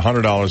to about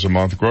 $100 a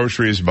month.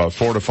 Groceries about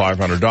 $400 to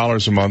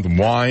 $500 a month.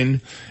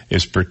 Wine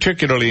is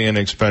particularly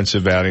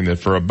inexpensive, adding that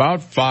for about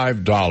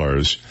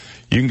 $5,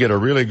 you can get a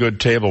really good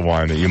table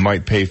wine that you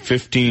might pay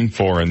 $15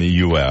 for in the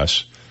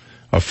U.S.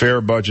 A fair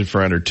budget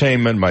for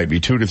entertainment might be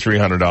 $200 to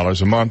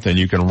 $300 a month, and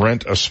you can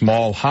rent a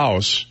small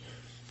house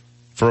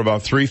for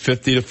about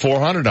 $350 to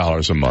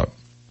 $400 a month.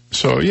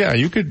 So yeah,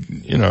 you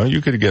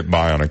could get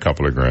by on a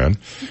couple of grand.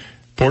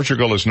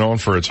 Portugal is known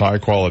for its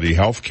high-quality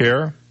health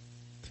care.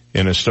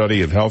 In a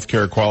study of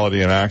healthcare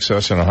quality and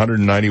access in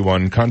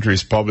 191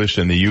 countries published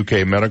in the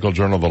UK medical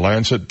journal The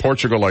Lancet,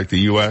 Portugal, like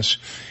the U.S.,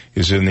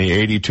 is in the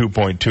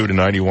 82.2 to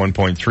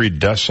 91.3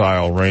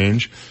 decile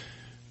range,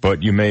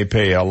 but you may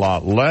pay a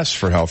lot less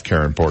for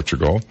healthcare in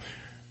Portugal.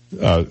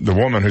 The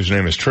woman, whose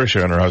name is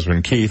Tricia, and her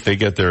husband Keith, they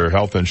get their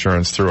health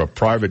insurance through a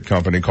private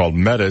company called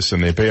Metis,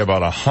 and they pay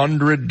about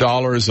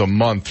 $100 a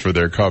month for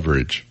their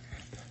coverage.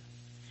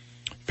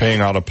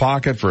 Paying out of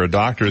pocket for a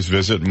doctor's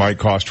visit might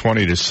cost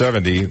 $20 to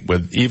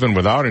 $70 even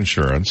without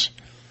insurance.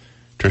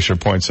 Tricia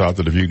points out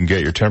that if you can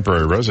get your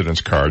temporary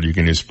residence card, you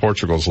can use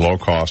Portugal's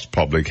low-cost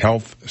public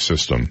health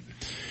system.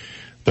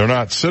 They're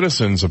not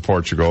citizens of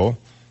Portugal,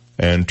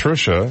 and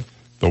Tricia,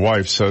 the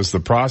wife, says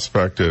the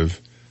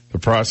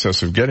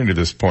process of getting to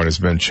this point has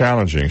been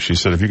challenging. She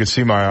said, if you could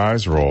see my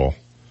eyes roll,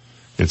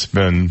 it's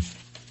been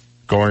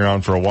going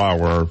on for a while.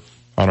 We're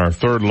on our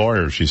third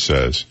lawyer, she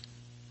says.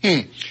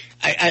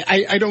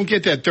 I don't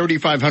get that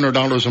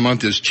 $3,500 a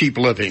month is cheap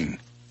living.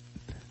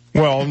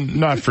 Well,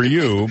 not for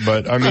you,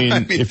 but I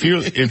mean, if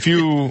you,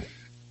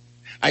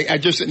 I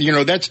just,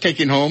 that's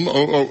taking home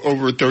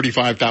over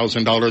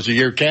 $35,000 a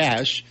year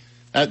cash.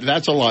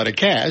 That's a lot of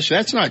cash.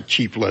 That's not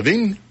cheap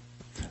living.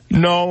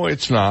 No,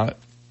 it's not.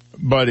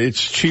 But it's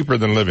cheaper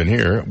than living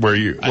here,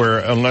 where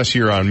unless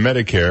you're on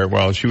Medicare,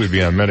 well, she would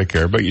be on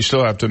Medicare, but you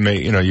still have to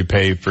make, you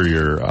pay for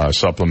your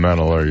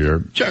supplemental or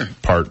your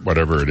part,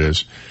 whatever it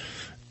is.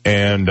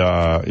 And,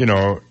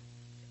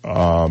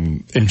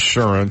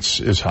 insurance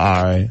is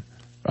high.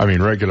 I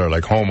mean, regular,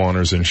 like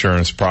homeowners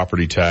insurance,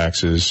 property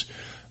taxes,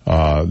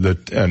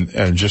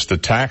 and just the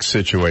tax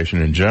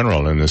situation in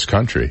general in this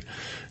country.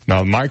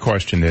 Now, my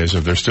question is,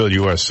 if they're still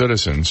U.S.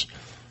 citizens,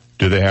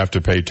 do they have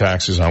to pay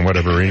taxes on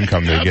whatever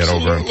income they get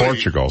over in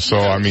Portugal? So,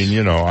 yes. I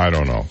mean, I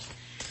don't know.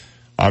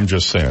 I'm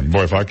just saying,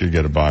 boy, if I could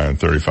get by on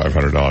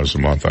 $3,500 a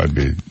month,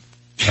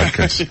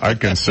 I'd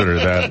consider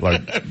that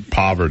like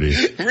poverty.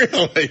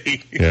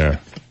 Really? Yeah.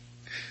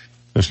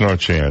 There's no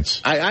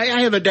chance.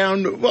 I have a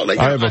down, well,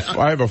 I have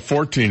a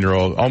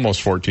 14-year-old,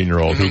 almost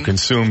 14-year-old who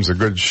consumes a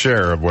good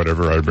share of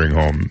whatever I bring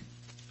home.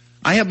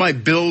 I have my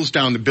bills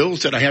down, the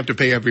bills that I have to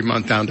pay every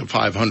month down to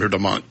 $500 a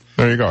month.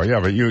 There you go. Yeah,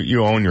 but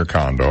you own your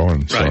condo.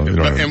 And so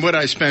right. And what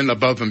I spend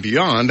above and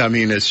beyond, I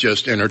mean, it's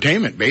just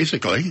entertainment,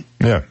 basically.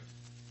 Yeah.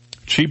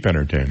 Cheap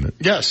entertainment.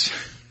 Yes.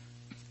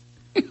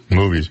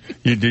 Movies.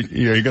 Are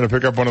you going to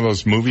pick up one of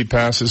those movie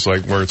passes,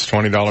 like where it's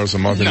 $20 a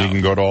month and you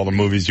can go to all the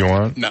movies you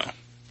want? No.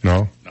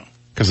 No? No.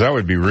 Because that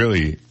would be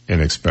really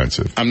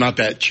inexpensive. I'm not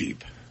that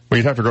cheap. Well,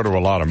 you'd have to go to a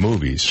lot of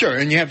movies. Sure,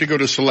 and you have to go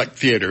to select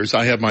theaters.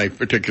 I have my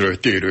particular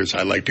theaters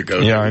I like to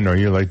go to. Yeah, I know.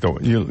 You like the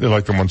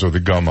ones with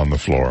the gum on the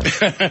floor.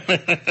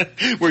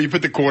 Where you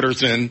put the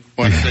quarters in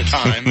one at a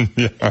time.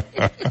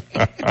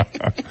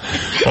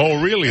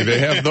 Oh, really? They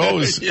have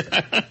those?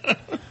 Yeah.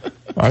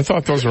 I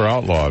thought those were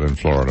outlawed in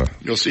Florida.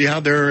 You'll see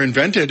how they're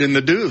invented in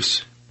the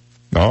Deuce.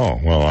 Oh,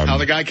 well, how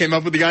the guy came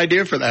up with the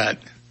idea for that.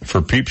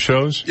 For peep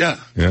shows? Yeah.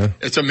 Yeah.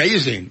 It's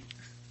amazing.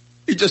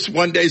 He just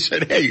one day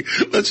said, hey,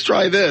 let's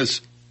try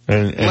this.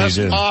 And less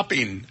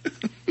popping.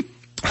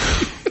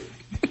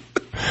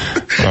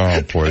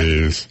 Oh,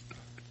 please.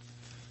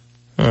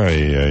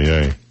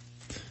 Ay.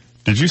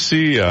 Did you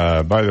see,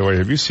 by the way,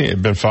 have you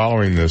been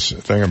following this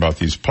thing about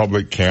these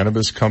public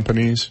cannabis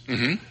companies?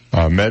 Mm-hmm.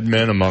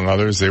 MedMen, among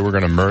others, they were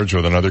going to merge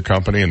with another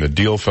company, and the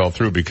deal fell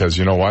through because,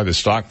 you know why? The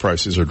stock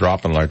prices are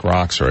dropping like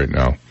rocks right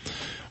now.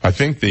 I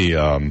think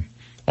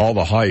all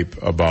the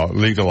hype about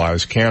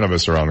legalized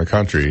cannabis around the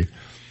country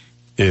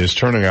is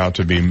turning out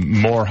to be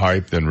more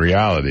hype than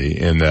reality,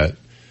 in that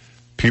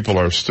people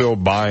are still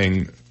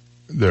buying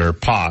their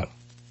pot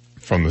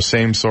from the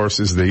same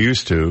sources they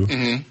used to.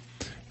 Mm-hmm.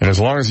 And as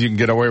long as you can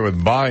get away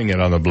with buying it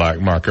on the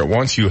black market,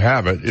 once you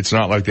have it, it's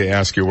not like they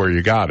ask you where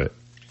you got it,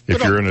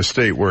 if you're in a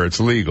state where it's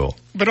legal.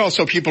 But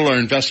also people are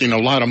investing a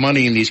lot of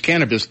money in these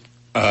cannabis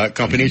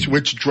companies,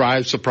 which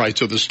drives the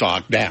price of the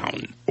stock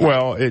down.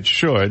 Well, it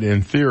should,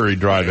 in theory,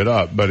 drive it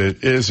up, but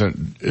it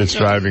isn't. It's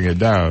driving it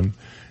down.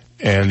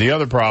 And the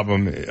other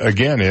problem,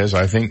 again, is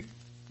I think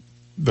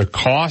the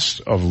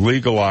cost of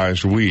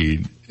legalized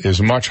weed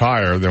is much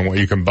higher than what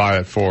you can buy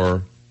it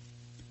for,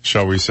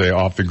 shall we say,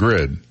 off the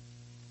grid.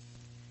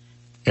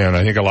 And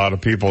I think a lot of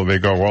people, they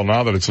go, well,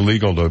 now that it's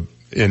legal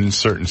in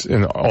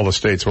all the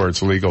states where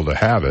it's legal to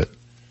have it,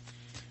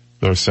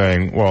 they're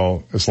saying,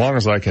 well, as long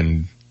as I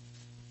can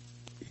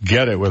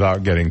get it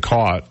without getting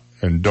caught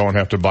and don't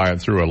have to buy it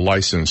through a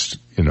licensed,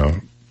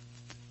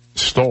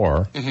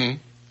 store, mm-hmm.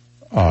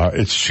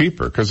 It's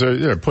cheaper, because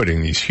they're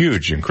putting these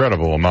huge,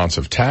 incredible amounts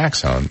of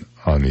tax on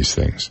these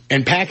things.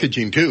 And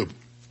packaging too.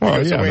 Well,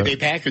 because the way they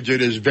package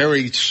it is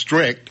very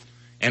strict.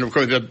 And of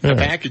course the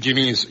packaging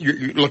means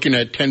you're looking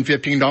at $10,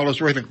 $15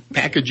 worth of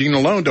packaging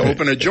alone to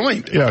open a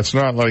joint. Yeah, it's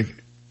not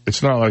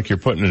like you're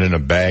putting it in a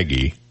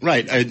baggie.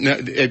 Right.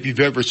 If you've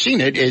ever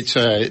seen it, it's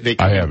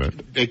I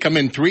haven't. They come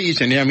in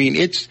threes, and I mean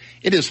it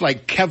is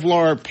like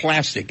Kevlar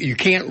plastic. You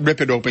can't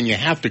rip it open; you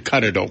have to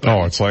cut it open.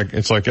 Oh, it's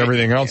like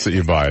everything else that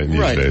you buy these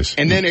days.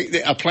 And then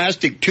a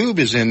plastic tube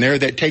is in there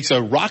that takes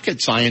a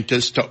rocket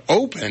scientist to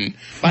open.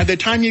 By the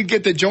time you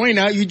get the joint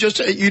out, you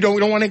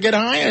don't want to get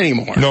high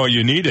anymore. No,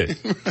 you need it.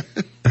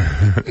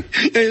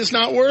 It's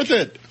not worth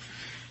it.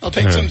 I'll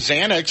take some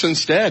Xanax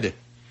instead.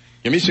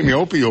 Give me some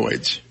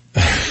opioids.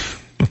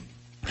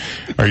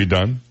 Are you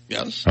done?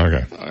 Yes.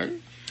 Okay. All right.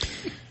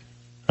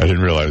 I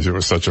didn't realize it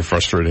was such a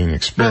frustrating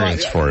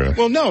experience for you.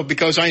 Well, no,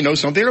 because I know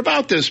something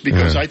about this,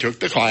 because I took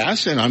the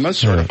class and I'm a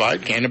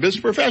certified cannabis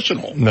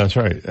professional. That's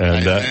right.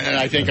 And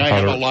I think I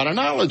have a lot of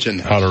knowledge in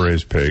that. How to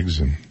raise pigs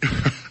and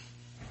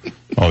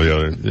all the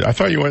other. I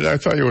thought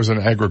you was an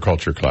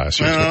agriculture class.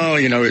 Well,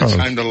 it's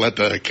time to let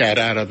the cat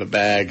out of the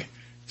bag.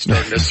 It's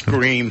starting to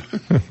scream.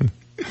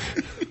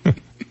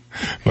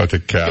 Let the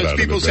cat out of the bag. Because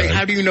people say,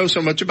 how do you know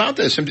so much about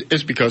this? And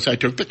it's because I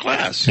took the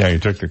class. Yeah, you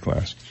took the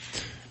class.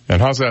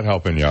 And how's that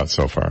helping you out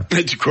so far?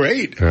 It's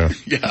great. Yeah.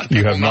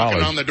 You have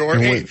knowledge. On the door.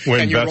 Hey,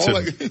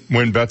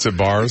 win bets at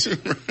bars.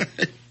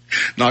 Right.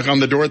 Knock on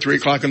the door at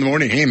 3:00 in the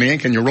morning. Hey man,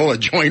 can you roll a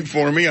joint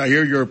for me? I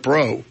hear you're a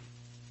pro.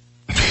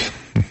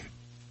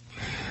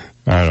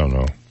 I don't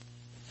know.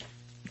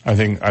 I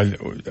think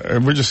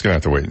we're just going to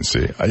have to wait and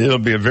see. It'll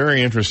be a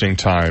very interesting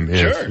time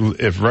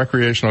if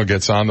recreational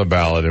gets on the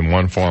ballot in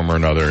one form or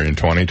another in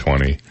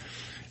 2020,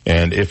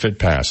 and if it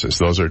passes.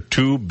 Those are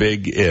two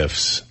big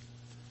ifs.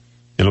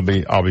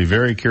 I'll be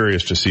very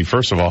curious to see,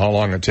 first of all, how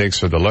long it takes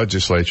for the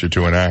legislature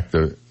to enact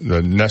the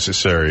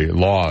necessary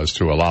laws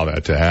to allow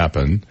that to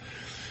happen.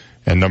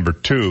 And number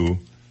two,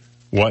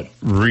 what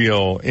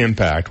real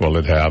impact will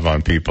it have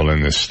on people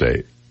in this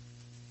state?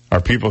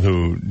 Are people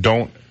who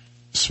don't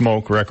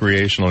smoke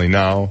recreationally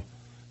now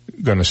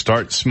going to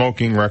start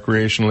smoking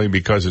recreationally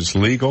because it's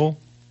legal,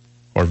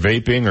 or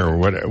vaping, or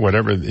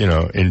whatever,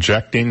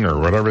 injecting, or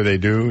whatever they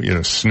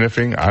do,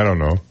 sniffing? I don't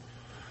know.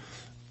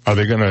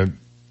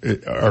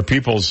 Are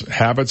people's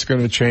habits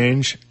going to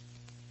change?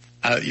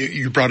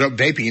 You brought up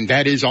vaping.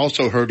 That is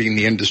also hurting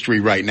the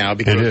industry right now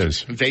because it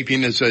is.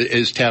 Vaping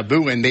is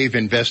taboo, and they've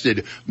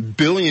invested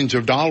billions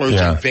of dollars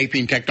in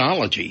vaping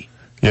technology.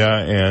 Yeah,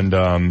 and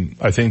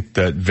I think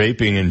that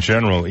vaping in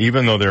general,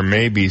 even though there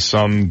may be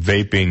some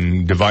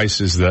vaping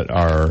devices that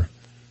are,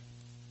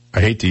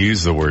 I hate to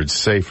use the word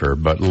safer,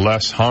 but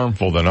less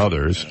harmful than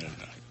others,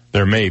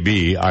 there may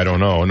be, I don't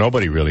know.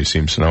 Nobody really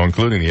seems to know,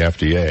 including the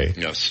FDA.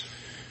 Yes.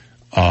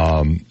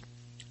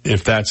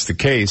 If that's the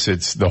case,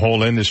 the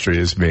whole industry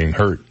is being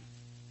hurt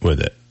with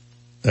it,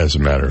 as a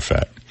matter of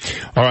fact.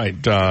 All right,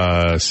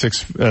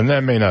 and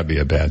that may not be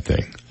a bad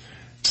thing.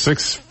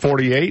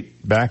 6:48,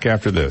 back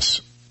after this.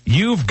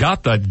 You've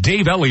got the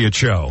Dave Elliott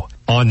Show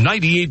on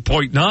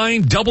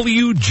 98.9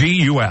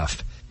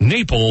 WGUF,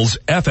 Naples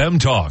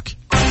FM Talk.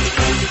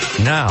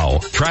 Now,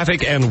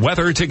 traffic and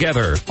weather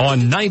together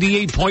on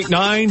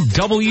 98.9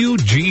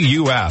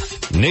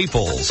 WGUF,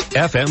 Naples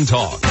FM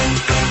Talk.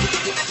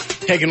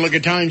 Taking a look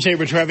at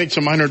time-saver traffic,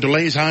 some minor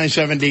delays, high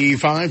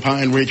 75,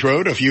 Pine Ridge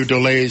Road, a few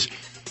delays,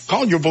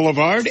 Collier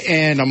Boulevard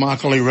and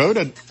Immokalee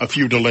Road, a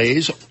few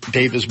delays,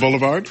 Davis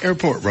Boulevard,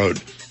 Airport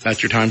Road.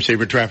 That's your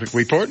time-saver traffic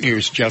report. And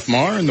here's Jeff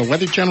Marr and the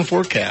Weather Channel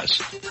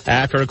forecast.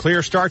 After a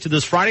clear start to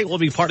this Friday, it will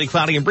be partly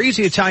cloudy and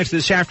breezy at times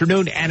this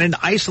afternoon, and an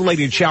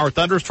isolated shower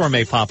thunderstorm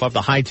may pop up.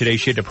 The high today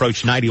should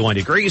approach 91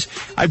 degrees.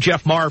 I'm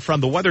Jeff Marr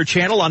from the Weather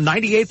Channel on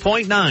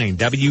 98.9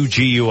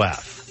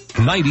 WGUF.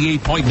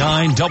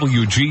 98.9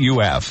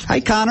 WGUF. Hi,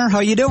 Connor.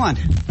 How you doing?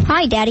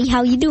 Hi, Daddy.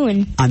 How you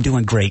doing? I'm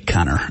doing great,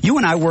 Connor. You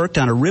and I worked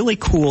on a really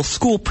cool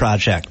school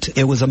project.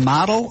 It was a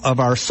model of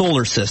our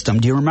solar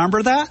system. Do you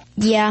remember that?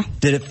 Yeah.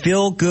 Did it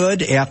feel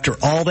good after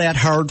all that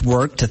hard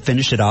work to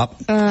finish it up?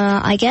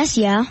 I guess,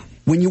 yeah.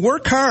 When you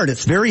work hard,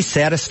 it's very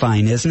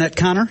satisfying, isn't it,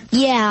 Connor?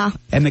 Yeah.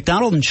 At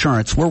McDonald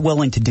Insurance, we're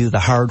willing to do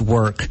the hard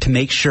work to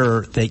make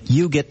sure that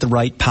you get the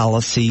right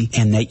policy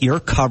and that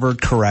you're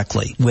covered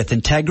correctly. With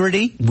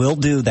integrity, we'll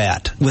do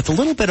that. With a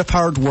little bit of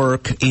hard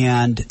work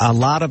and a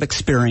lot of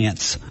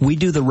experience, we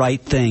do the right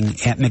thing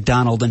at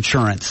McDonald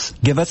Insurance.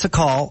 Give us a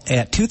call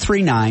at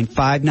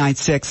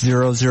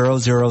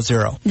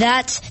 239-596-0000.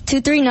 That's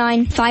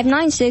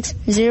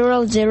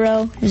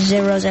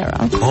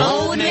 239-596-0000.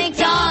 Old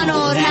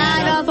MacDonald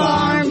had a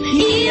farm,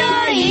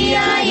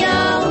 E-I-E-I-O.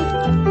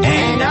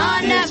 And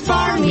on that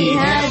farm he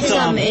had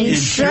some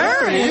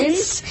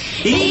insurance,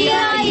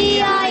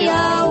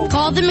 E-I-E-I-O.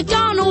 Call the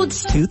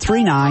McDonald's.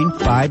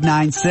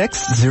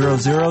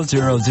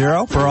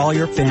 239-596-0000 for all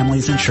your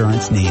family's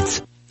insurance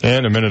needs.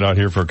 And a minute out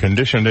here for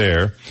Conditioned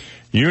Air.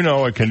 You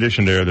know, at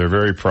Conditioned Air, they're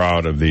very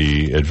proud of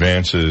the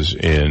advances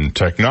in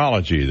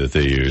technology that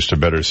they use to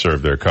better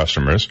serve their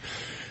customers.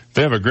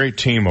 They have a great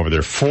team over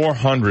there,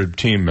 400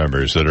 team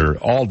members that are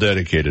all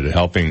dedicated to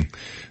helping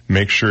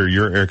make sure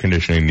your air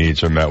conditioning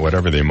needs are met,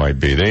 whatever they might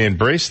be. They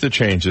embrace the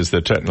changes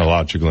that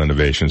technological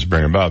innovations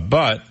bring about.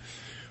 But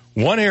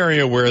one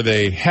area where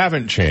they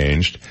haven't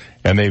changed,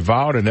 and they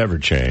vow to never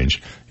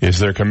change, is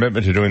their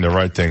commitment to doing the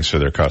right things for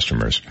their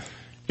customers.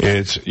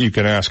 You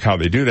can ask how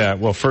they do that.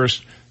 Well,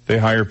 first, they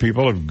hire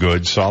people of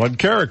good, solid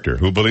character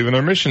who believe in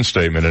their mission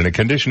statement. And at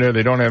Conditioned Air,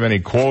 they don't have any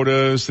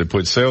quotas. They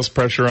put sales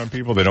pressure on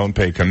people. They don't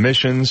pay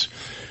commissions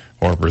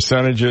or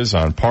percentages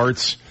on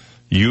parts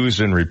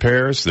used in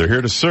repairs. They're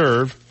here to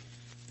serve.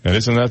 And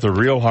isn't that the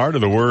real heart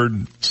of the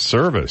word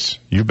service?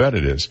 You bet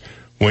it is.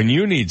 When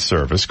you need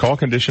service, call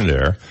Conditioned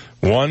Air,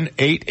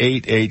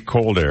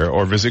 1-888-COLD-AIR,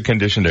 or visit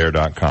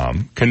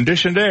ConditionedAir.com.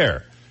 Conditioned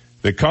Air.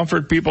 The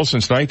comfort people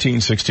since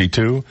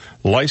 1962,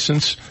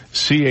 license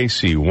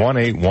CAC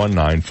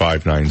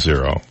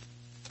 1819590.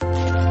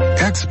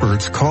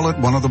 Experts call it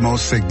one of the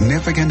most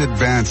significant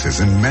advances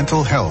in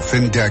mental health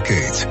in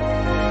decades.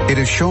 It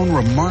has shown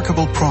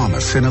remarkable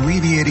promise in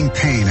alleviating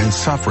pain and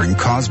suffering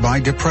caused by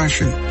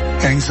depression,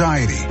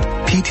 anxiety,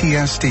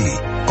 PTSD,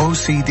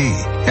 OCD,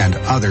 and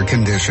other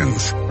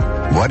conditions.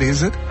 What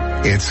is it?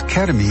 It's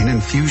ketamine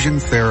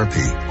infusion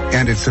therapy,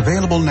 and it's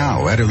available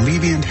now at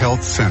Alleviant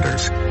Health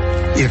Centers.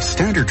 If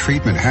standard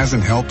treatment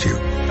hasn't helped you,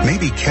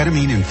 maybe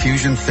ketamine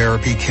infusion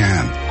therapy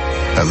can.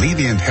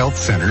 Alleviant Health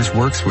Centers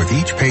works with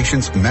each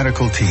patient's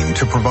medical team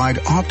to provide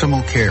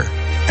optimal care,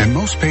 and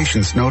most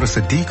patients notice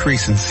a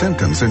decrease in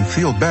symptoms and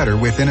feel better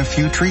within a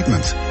few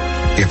treatments.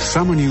 If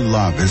someone you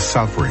love is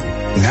suffering,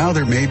 now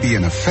there may be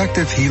an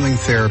effective healing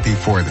therapy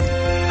for them.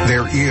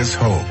 There is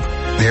hope.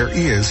 There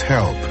is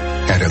help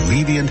at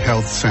Alleviant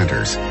Health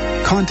Centers.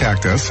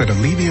 Contact us at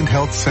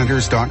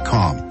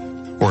AlleviantHealthCenters.com.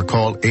 or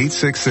call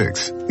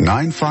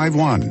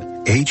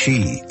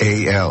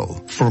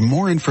 866-951-HEAL for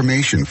more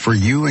information for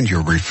you and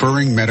your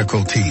referring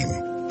medical team.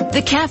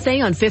 The Cafe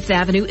on Fifth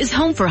Avenue is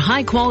home for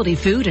high-quality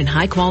food and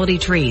high-quality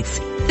treats.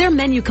 Their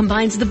menu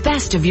combines the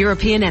best of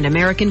European and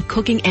American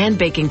cooking and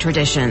baking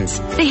traditions.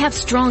 They have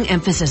strong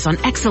emphasis on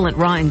excellent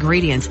raw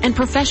ingredients and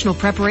professional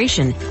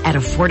preparation at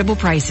affordable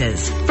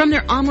prices. From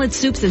their omelet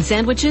soups and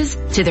sandwiches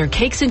to their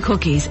cakes and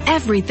cookies,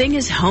 everything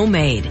is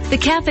homemade. The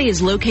Cafe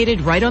is located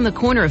right on the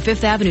corner of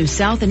Fifth Avenue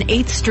South and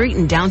 8th Street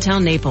in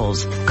downtown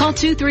Naples. Call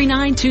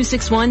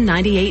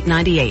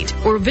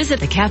 239-261-9898 or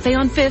visit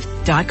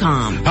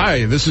thecafeonfifth.com.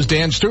 Hi, this is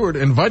Dan Stewart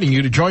inviting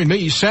you to join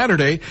me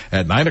Saturday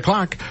at 9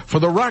 o'clock for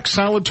the Rock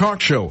Solid Talk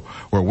Show,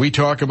 where we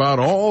talk about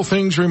all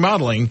things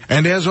remodeling.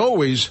 And as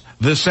always,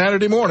 this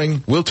Saturday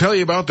morning, we'll tell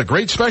you about the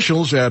great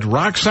specials at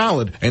Rock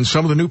Solid and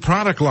some of the new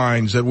product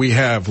lines that we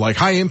have, like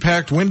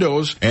high-impact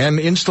windows and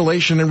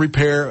installation and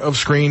repair of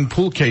screen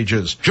pool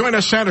cages. Join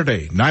us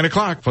Saturday, 9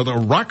 o'clock for the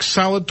Rock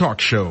Solid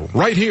Talk Show,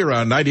 right here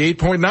on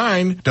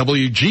 98.9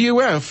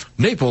 WGUF,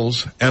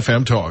 Naples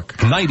FM Talk.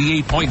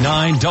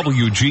 98.9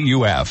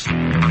 WGUF.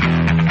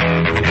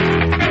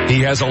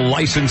 He has a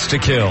license to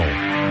kill,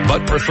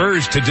 but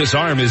prefers to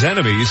disarm his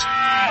enemies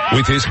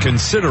with his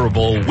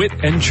considerable wit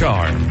and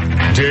charm.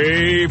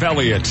 Dave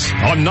Elliott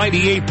on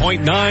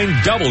 98.9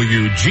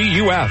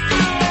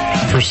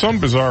 WGUF. For some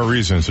bizarre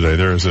reason today,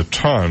 there is a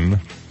ton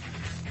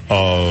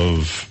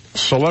of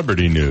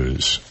celebrity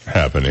news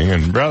happening,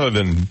 and rather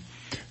than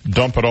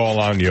dump it all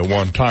on you at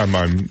one time,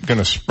 I'm going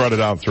to spread it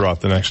out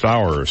throughout the next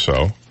hour or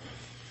so.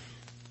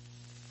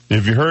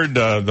 Have you heard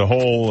the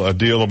whole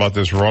deal about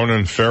this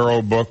Ronan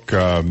Farrow book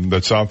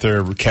that's out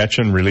there, Catch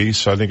and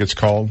Release, I think it's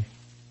called?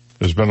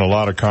 There's been a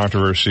lot of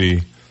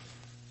controversy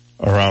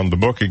around the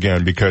book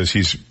again because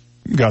he's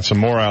got some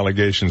more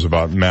allegations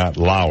about Matt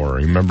Lauer.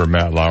 Remember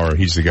Matt Lauer?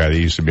 He's the guy that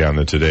used to be on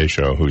the Today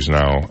Show, who's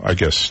now, I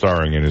guess,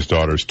 starring in his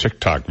daughter's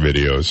TikTok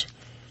videos.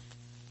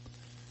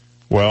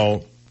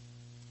 Well,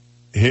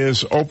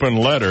 his open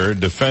letter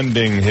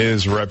defending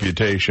his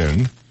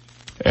reputation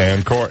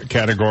and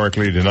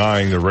categorically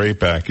denying the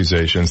rape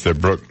accusations that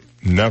Brooke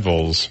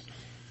Neville's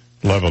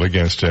leveled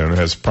against him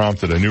has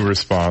prompted a new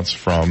response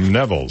from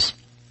Neville's.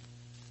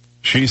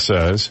 She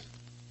says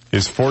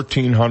his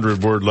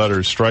 1,400-word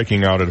letter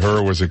striking out at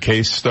her was a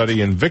case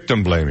study in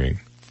victim blaming.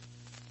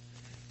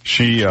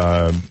 She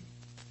said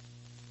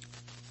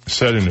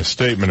in a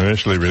statement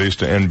initially released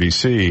to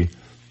NBC,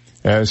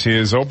 as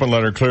his open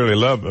letter clearly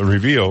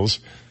reveals,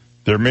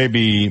 there may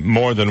be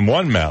more than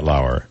one Matt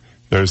Lauer.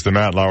 There's the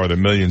Matt Lauer that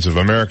millions of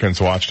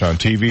Americans watched on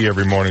TV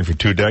every morning for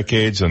 2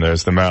 decades, and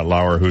there's the Matt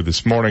Lauer who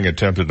this morning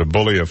attempted to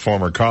bully a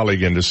former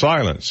colleague into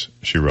silence,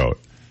 she wrote.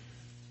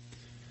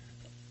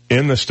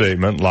 In the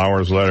statement,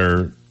 Lauer's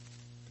letter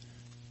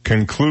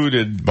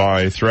concluded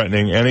by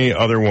threatening any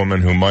other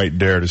woman who might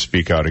dare to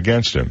speak out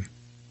against him.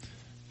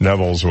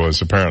 Neville's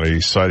was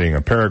apparently citing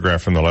a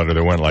paragraph from the letter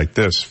that went like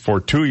this: for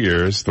 2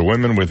 years, the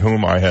women with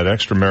whom I had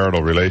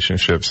extramarital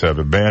relationships have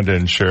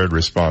abandoned shared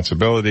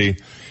responsibility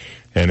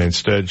and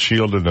instead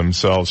shielded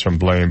themselves from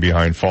blame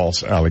behind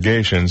false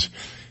allegations.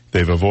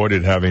 They've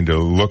avoided having to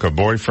look a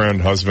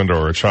boyfriend, husband,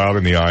 or a child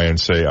in the eye and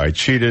say, I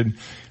cheated.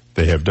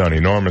 They have done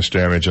enormous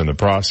damage in the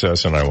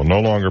process, and I will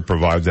no longer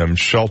provide them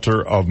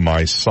shelter of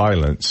my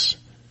silence.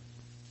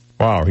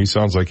 Wow, he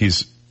sounds like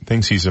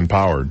thinks he's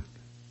empowered.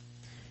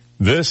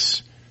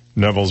 This,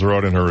 Neville's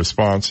wrote in her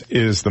response,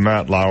 is the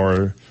Matt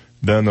Lauer,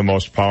 then the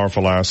most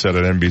powerful asset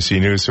at NBC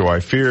News, who I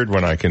feared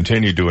when I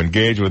continued to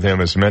engage with him,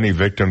 as many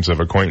victims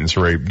of acquaintance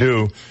rape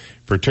do,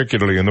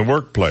 particularly in the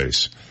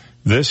workplace.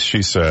 This,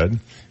 she said,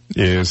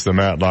 is the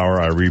Matt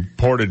Lauer I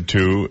reported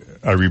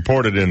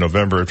in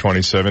November of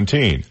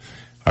 2017.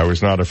 I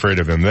was not afraid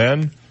of him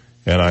then,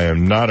 and I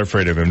am not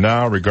afraid of him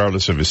now,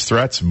 regardless of his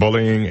threats,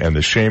 bullying, and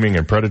the shaming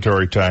and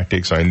predatory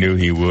tactics I knew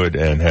he would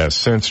and has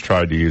since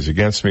tried to use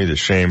against me. The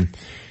shame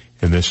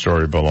in this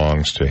story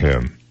belongs to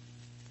him.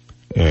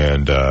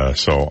 And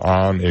so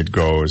on it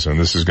goes, and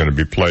this is going to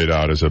be played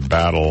out as a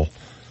battle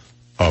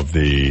of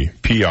the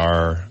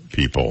PR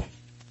people.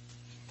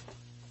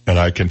 And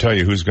I can tell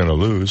you who's going to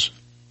lose.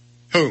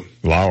 Who?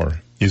 Lauer.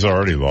 He's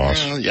already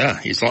lost. Yeah,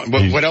 he's lost.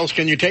 What else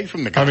can you take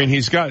from the guy? I mean,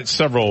 he's got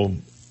several $1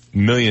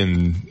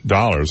 million.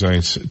 I mean,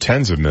 it's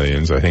tens of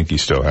millions I think he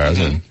still has.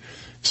 Mm-hmm. And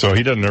so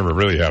he doesn't ever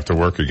really have to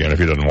work again if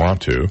he doesn't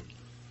want to.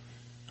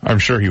 I'm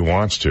sure he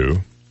wants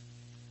to,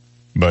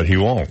 but he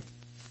won't.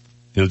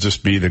 He'll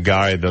just be the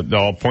guy that they'll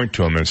all point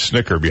to him and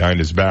snicker behind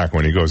his back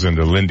when he goes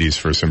into Lindy's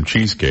for some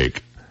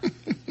cheesecake.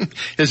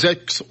 His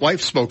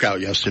ex-wife spoke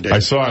out yesterday. I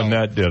saw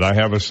Annette did. I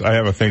have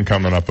a thing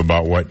coming up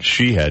about what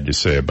she had to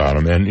say about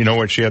him. And you know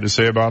what she had to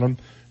say about him?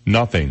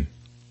 Nothing.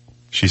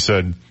 She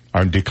said,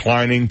 I'm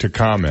declining to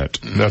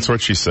comment. Mm-hmm. That's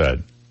what she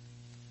said.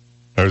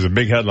 There was a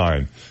big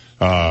headline.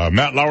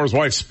 Matt Lauer's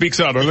wife speaks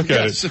out. Or look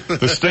at it.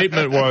 The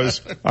statement was,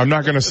 I'm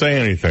not going to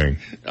say anything.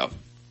 Yep.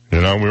 You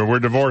know, we're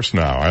divorced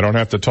now. I don't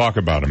have to talk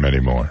about him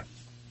anymore.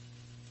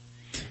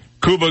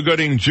 Cuba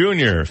Gooding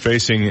Jr.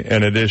 facing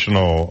an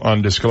additional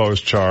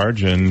undisclosed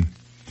charge in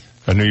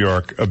a New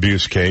York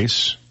abuse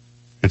case.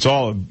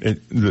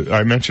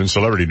 I mentioned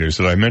celebrity news.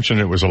 Did I mention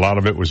a lot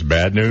of it was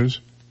bad news?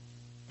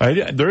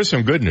 There is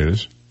some good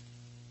news,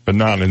 but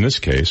not in this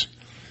case.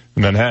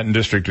 The Manhattan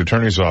District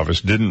Attorney's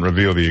Office didn't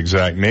reveal the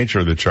exact nature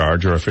of the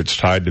charge or if it's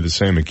tied to the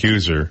same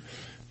accuser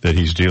that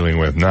he's dealing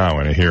with now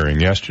in a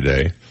hearing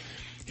yesterday.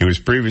 He was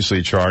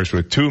previously charged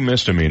with 2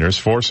 misdemeanors,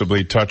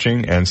 forcibly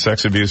touching and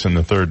sex abuse in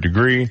the 3rd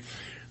degree,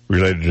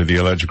 related to the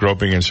alleged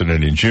groping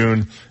incident in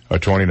June. A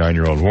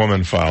 29-year-old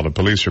woman filed a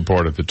police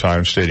report at the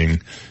time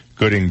stating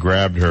Gooding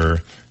grabbed her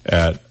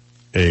at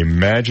a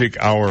Magic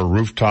Hour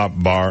rooftop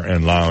bar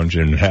and lounge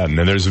in Manhattan.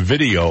 And there's a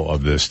video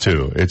of this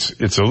too.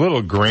 It's a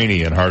little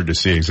grainy and hard to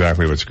see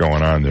exactly what's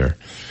going on there.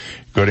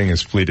 Gooding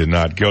has pleaded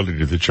not guilty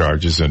to the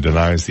charges and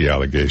denies the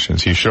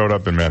allegations. He showed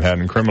up in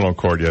Manhattan criminal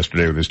court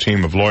yesterday with his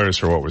team of lawyers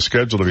for what was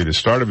scheduled to be the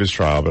start of his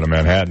trial, but a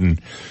Manhattan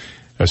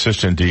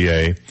Assistant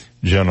DA,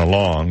 Jenna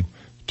Long,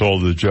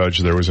 told the judge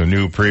there was a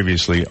new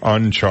previously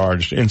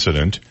uncharged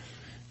incident.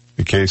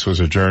 The case was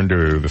adjourned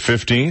to the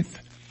 15th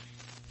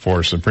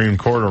for Supreme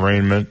Court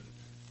arraignment.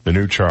 The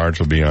new charge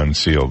will be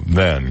unsealed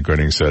then.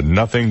 Gooding said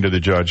nothing to the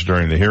judge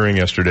during the hearing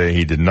yesterday.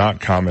 He did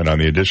not comment on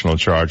the additional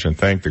charge and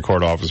thanked the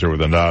court officer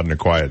with a nod and a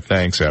quiet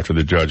thanks after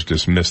the judge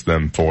dismissed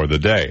them for the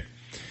day.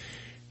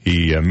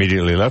 He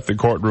immediately left the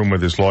courtroom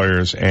with his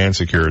lawyers and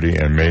security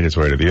and made his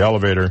way to the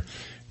elevator.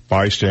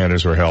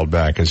 Bystanders were held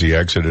back as he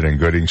exited, and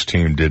Gooding's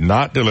team did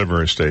not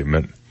deliver a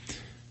statement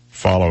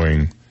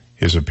following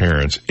his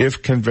appearance.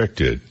 If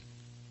convicted,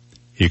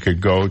 he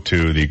could go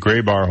to the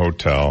Gray Bar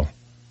Hotel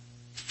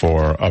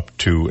for up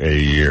to a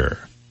year.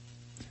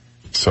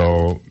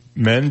 So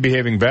men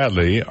behaving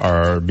badly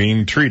are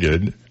being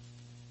treated,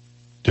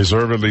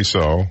 deservedly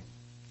so,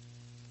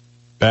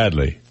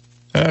 badly.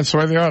 And that's the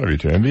way they ought to be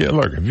treated.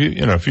 Look,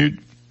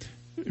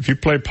 if you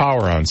play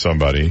power on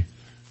somebody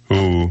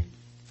who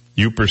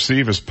you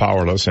perceive as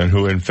powerless and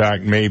who in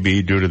fact may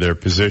be due to their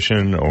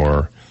position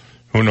or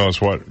who knows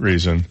what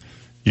reason,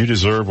 you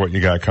deserve what you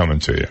got coming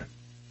to you.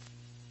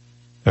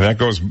 And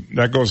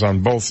that goes on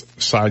both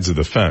sides of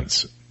the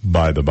fence,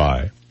 by the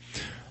by.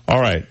 All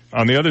right.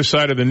 On the other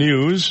side of the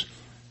news,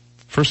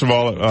 first of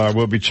all,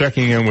 we'll be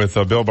checking in with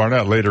Bill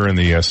Barnett later in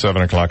the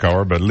 7 o'clock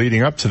hour. But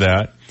leading up to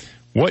that,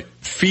 what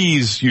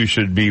fees you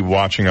should be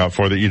watching out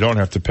for that you don't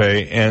have to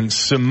pay. And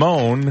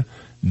Simone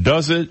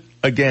does it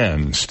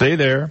again. Stay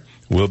there.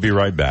 We'll be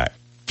right back.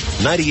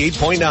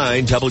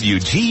 98.9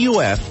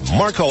 WGUF,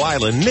 Marco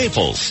Island,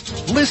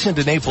 Naples. Listen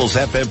to Naples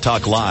FM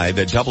Talk live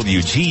at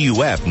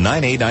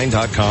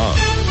WGUF989.com.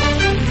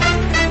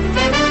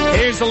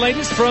 Here's the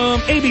latest from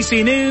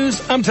ABC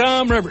News. I'm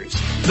Tom Rivers.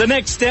 The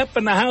next step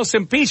in the House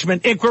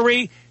impeachment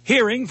inquiry,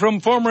 hearing from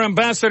former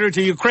ambassador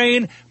to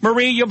Ukraine,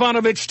 Marie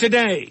Yovanovitch,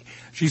 today.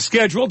 She's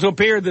scheduled to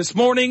appear this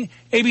morning.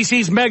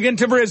 ABC's Megan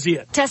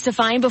Tavrizia.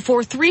 Testifying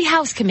before 3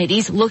 House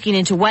committees looking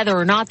into whether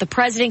or not the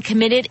president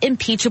committed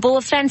impeachable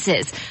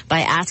offenses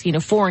by asking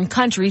a foreign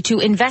country to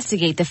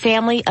investigate the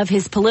family of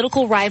his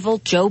political rival,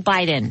 Joe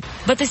Biden.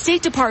 But the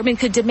State Department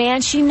could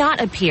demand she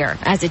not appear,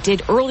 as it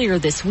did earlier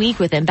this week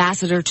with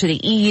Ambassador to the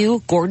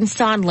EU, Gordon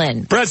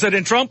Sondland.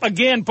 President Trump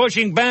again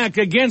pushing back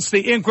against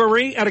the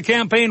inquiry at a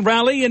campaign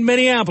rally in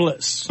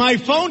Minneapolis. My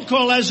phone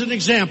call, as an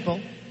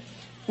example,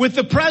 with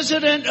the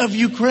president of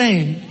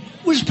Ukraine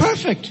was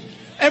perfect.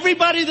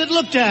 Everybody that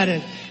looked at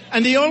it.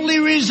 And the only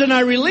reason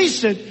I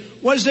released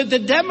it was that the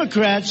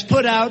Democrats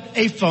put out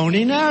a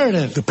phony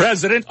narrative. The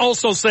president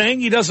also saying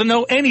he doesn't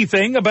know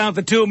anything about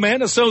the 2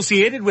 men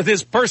associated with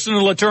his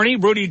personal attorney,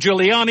 Rudy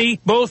Giuliani,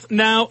 both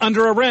now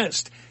under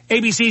arrest.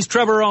 ABC's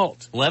Trevor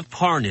Ault. Lev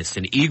Parnas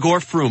and Igor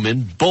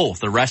Fruman,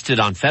 both arrested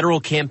on federal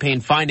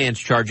campaign finance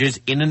charges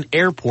in an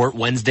airport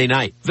Wednesday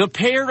night. The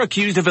pair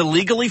accused of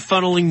illegally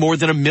funneling more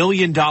than $1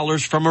 million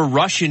from a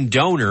Russian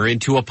donor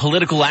into a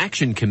political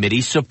action committee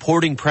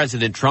supporting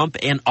President Trump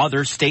and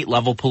other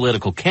state-level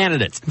political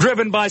candidates.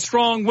 Driven by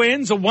strong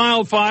winds, a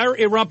wildfire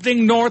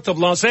erupting north of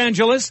Los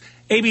Angeles.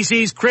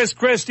 ABC's Chris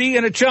Christie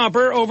in a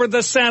chopper over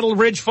the Saddle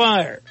Ridge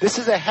fire. This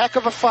is a heck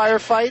of a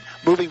firefight,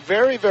 moving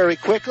very, very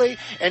quickly.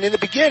 And in the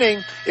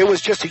beginning, it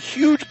was just a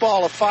huge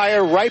ball of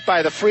fire right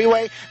by the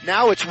freeway.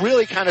 Now it's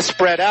really kind of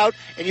spread out,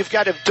 and you've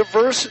got a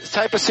diverse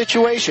type of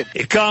situation.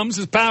 It comes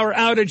as power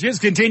outages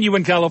continue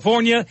in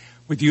California,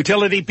 with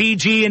utility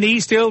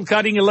PG&E still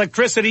cutting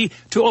electricity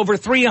to over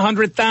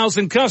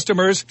 300,000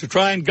 customers to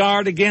try and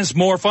guard against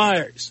more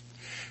fires.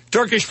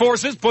 Turkish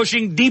forces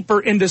pushing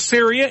deeper into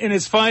Syria in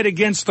its fight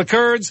against the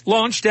Kurds,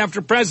 launched after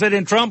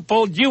President Trump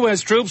pulled U.S.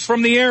 troops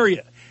from the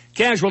area.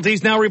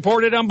 Casualties now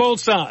reported on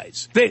both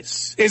sides.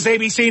 This is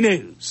ABC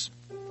News.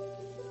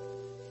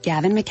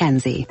 Gavin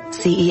McKenzie,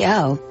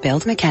 CEO,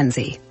 Build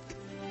McKenzie.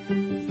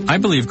 I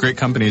believe great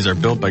companies are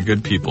built by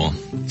good people.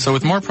 So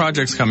with more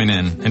projects coming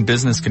in and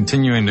business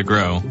continuing to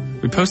grow,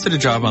 we posted a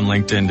job on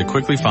LinkedIn to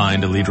quickly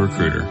find a lead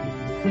recruiter.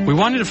 We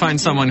wanted to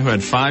find someone who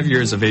had 5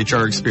 years of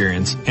HR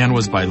experience and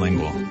was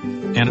bilingual.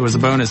 And it was a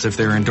bonus if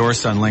they were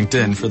endorsed on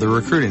LinkedIn for their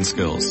recruiting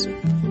skills.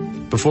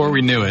 Before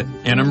we knew it,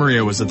 Anna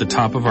Maria was at the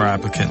top of our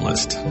applicant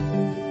list.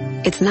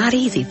 It's not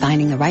easy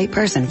finding the right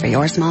person for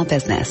your small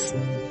business.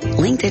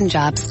 LinkedIn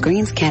Jobs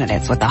screens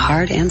candidates with the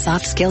hard and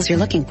soft skills you're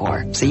looking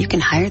for, so you can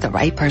hire the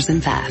right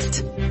person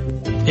fast.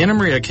 Anna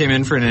Maria came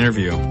in for an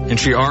interview, and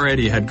she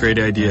already had great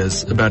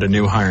ideas about a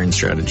new hiring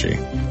strategy.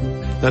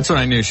 That's when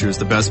I knew she was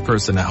the best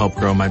person to help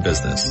grow my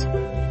business.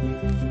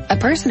 A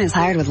person is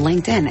hired with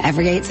LinkedIn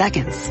every 8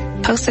 seconds.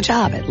 Post a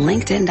job at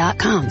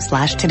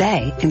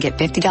linkedin.com/today and get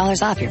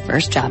 $50 off your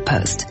first job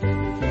post.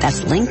 That's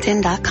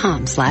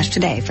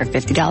linkedin.com/today for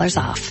 $50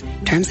 off.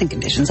 Terms and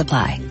conditions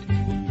apply.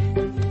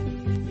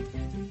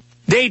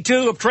 Day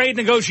 2 of trade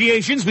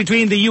negotiations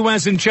between the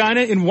U.S. and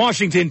China in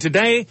Washington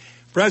today.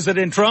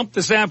 President Trump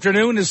this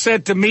afternoon is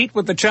set to meet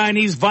with the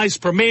Chinese vice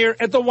premier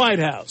at the White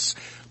House.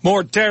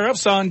 More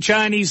tariffs on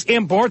Chinese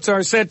imports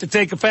are set to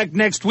take effect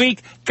next week.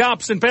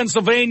 Cops in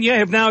Pennsylvania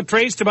have now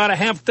traced about a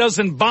half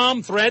dozen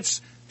bomb threats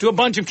to a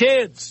bunch of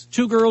kids.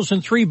 2 girls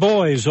and 3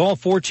 boys, all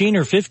 14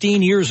 or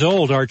 15 years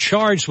old, are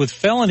charged with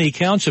felony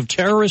counts of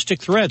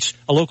terroristic threats.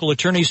 A local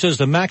attorney says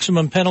the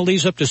maximum penalty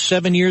is up to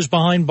 7 years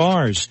behind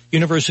bars.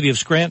 University of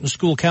Scranton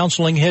School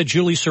Counseling head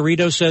Julie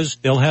Cerrito says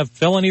they'll have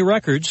felony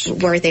records,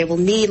 where they will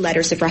need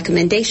letters of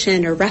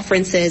recommendation or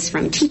references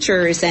from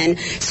teachers and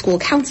school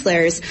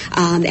counselors,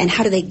 and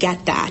how do they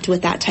get that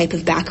with that type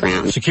of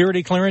background?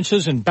 Security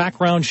clearances and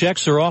background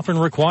checks are often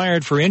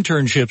required for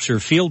internships or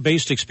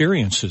field-based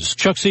experiences.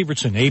 Chuck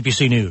Sievertson,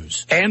 ABC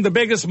News. And the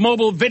biggest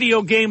mobile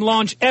video game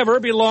launch ever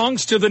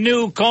belongs to the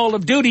new Call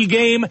of Duty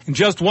game. In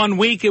just 1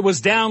 week, it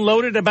was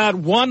downloaded about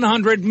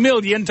 100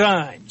 million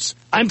times.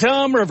 I'm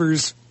Tom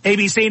Rivers,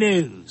 ABC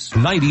News.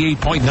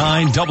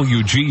 98.9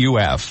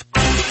 WGUF.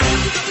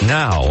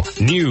 Now,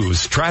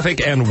 news,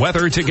 traffic, and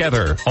weather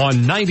together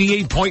on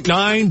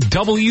 98.9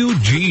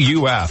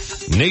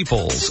 WGUF,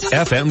 Naples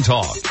FM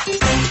Talk.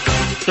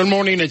 Good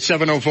morning at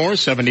 7:04,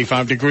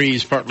 75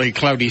 degrees, partly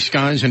cloudy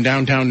skies in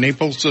downtown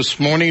Naples this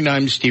morning.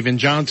 I'm Stephen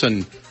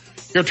Johnson.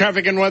 Your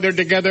traffic and weather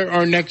together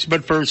are next,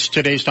 but first,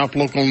 today's top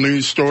local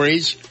news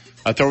stories.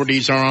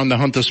 Authorities are on the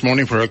hunt this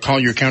morning for a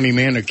Collier County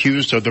man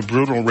accused of the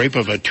brutal rape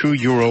of a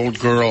 2-year-old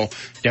girl.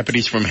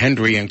 Deputies from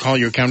Hendry and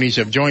Collier counties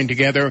have joined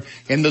together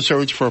in the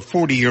search for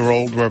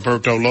 40-year-old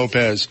Roberto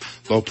Lopez.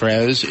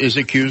 Lopez is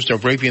accused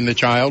of raping the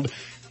child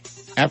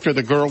after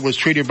the girl was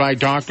treated by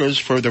doctors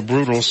for the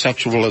brutal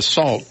sexual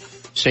assault.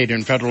 State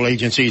and federal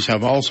agencies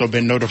have also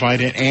been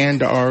notified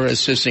and are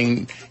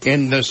assisting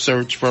in the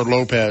search for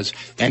Lopez.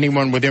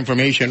 Anyone with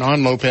information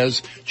on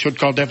Lopez should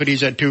call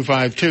deputies at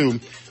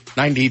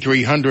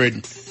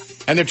 252-9300.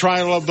 And the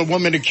trial of the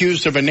woman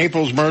accused of a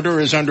Naples murder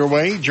is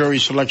underway. Jury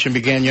selection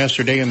began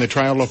yesterday in the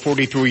trial of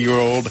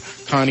 43-year-old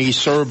Connie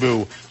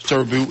Serbu.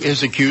 Serbu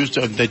is accused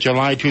of the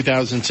July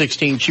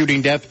 2016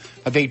 shooting death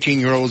of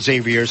 18-year-old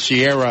Xavier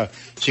Sierra.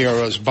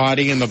 Sierra's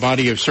body and the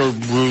body of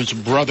Serbu's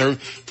brother,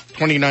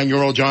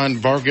 29-year-old John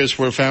Vargas,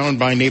 were found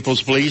by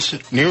Naples police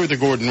near the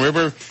Gordon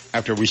River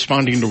after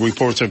responding to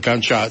reports of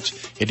gunshots.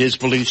 It is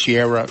believed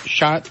Sierra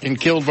shot and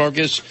killed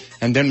Vargas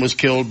and then was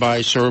killed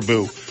by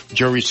Serbu.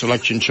 Jury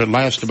selection should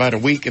last about a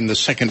week in the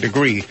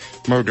second-degree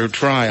murder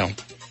trial.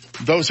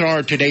 Those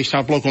are today's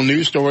top local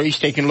news stories.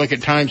 Taking a look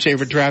at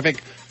time-saver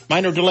traffic.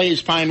 Minor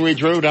delays, Pine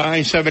Ridge Road,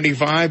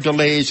 I-75.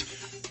 Delays,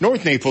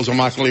 North Naples,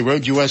 Immokalee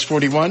Road, US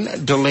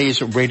 41.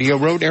 Delays, Radio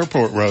Road,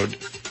 Airport Road.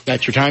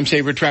 That's your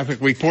time-saver traffic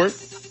report.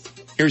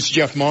 Here's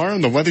Jeff Marr on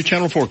the Weather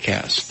Channel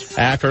forecast.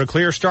 After a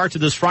clear start to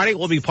this Friday, it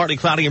will be partly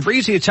cloudy and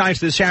breezy at times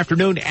this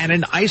afternoon, and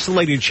an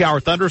isolated shower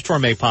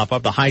thunderstorm may pop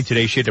up. The high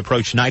today should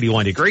approach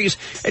 91 degrees.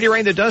 Any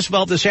rain that does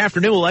develop this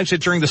afternoon will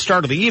exit during the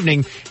start of the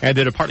evening, and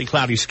then a partly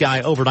cloudy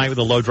sky overnight with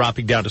a low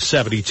dropping down to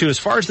 72. As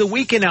far as the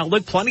weekend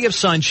outlook, plenty of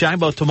sunshine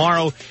both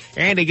tomorrow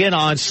and again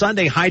on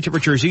Sunday. High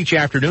temperatures each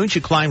afternoon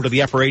should climb to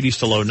the upper 80s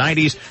to low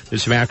 90s.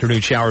 There's some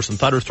afternoon showers and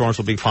thunderstorms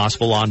will be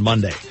possible on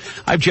Monday.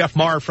 I'm Jeff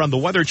Marr from the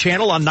Weather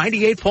Channel on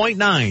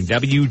 98.9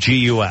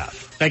 WGUF.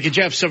 Thank you,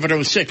 Jeff.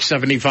 7:06,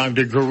 75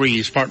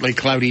 degrees, partly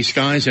cloudy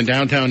skies in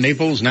downtown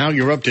Naples. Now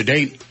you're up to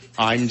date.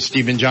 I'm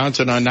Stephen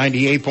Johnson on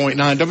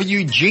 98.9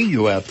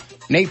 WGUF.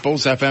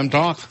 Naples FM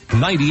Talk.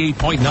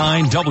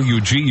 98.9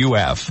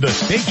 WGUF. The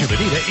Stage of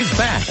Anita is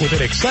back with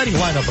an exciting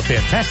lineup of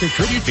fantastic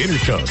tribute dinner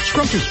shows,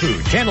 scrumptious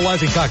food,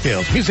 tantalizing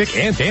cocktails, music,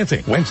 and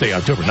dancing. Wednesday,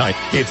 October 9th,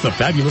 it's the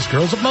Fabulous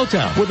Girls of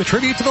Motown with a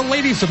tribute to the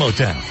ladies of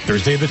Motown.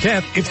 Thursday the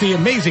 10th, it's the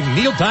amazing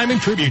Neil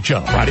Diamond Tribute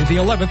Show. Friday the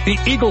 11th, the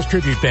Eagles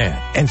Tribute Band.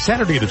 And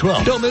Saturday the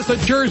 12th, don't miss the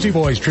Jersey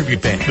Boys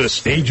Tribute Band. The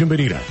Stage of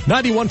Bonita.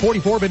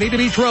 9144 Bonita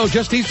Beach Road,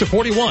 just east of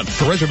 41.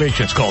 For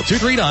reservations, call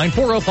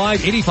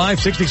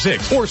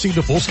 239-405-8566 or see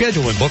the full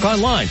schedule and book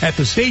online at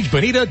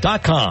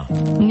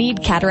thestagebonita.com.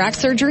 Need cataract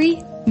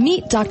surgery?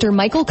 Meet Dr.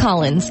 Michael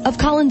Collins of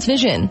Collins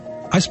Vision.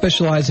 I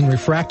specialize in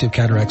refractive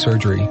cataract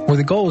surgery, where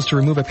the goal is to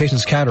remove a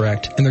patient's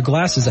cataract and their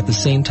glasses at the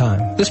same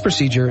time. This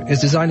procedure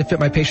is designed to fit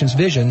my patient's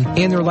vision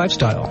and their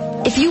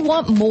lifestyle. If you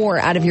want more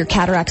out of your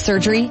cataract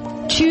surgery,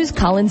 choose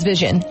Collins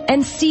Vision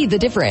and see the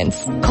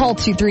difference. Call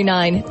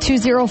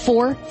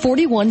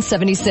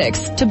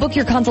 239-204-4176 to book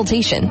your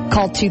consultation.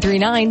 Call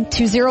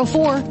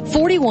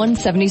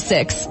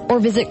 239-204-4176 or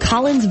visit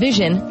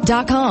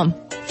collinsvision.com.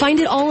 Find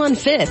it all on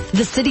 5th,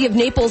 the city of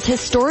Naples'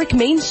 historic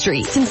Main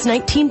Street since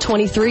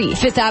 1923.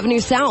 5th Avenue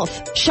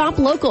South. Shop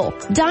local.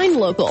 Dine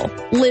local.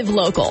 Live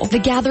local. The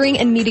gathering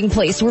and meeting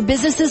place where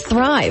businesses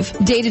thrive.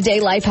 Day-to-day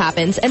life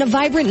happens and a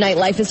vibrant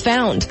nightlife is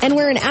found. And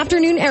where an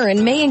afternoon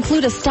errand may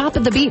include a stop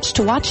at the beach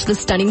to watch the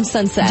stunning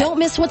sunset. Don't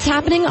miss what's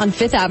happening on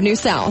 5th Avenue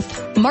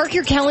South. Mark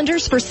your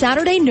calendars for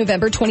Saturday,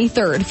 November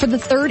 23rd for the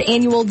 3rd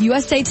annual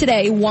USA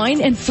Today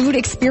Wine and Food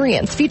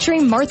Experience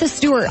featuring Martha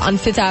Stewart on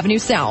 5th Avenue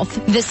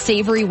South. This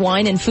savory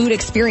wine and food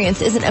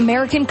experience is an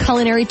American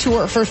culinary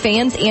tour for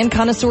fans and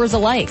connoisseurs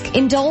alike.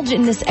 Indulge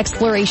in this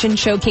exploration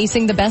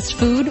showcasing the best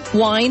food,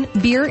 wine,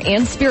 beer,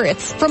 and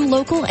spirits from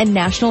local and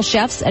national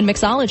chefs and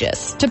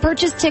mixologists. To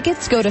purchase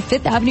tickets, go to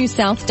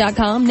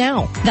FifthAvenueSouth.com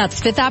now.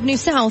 That's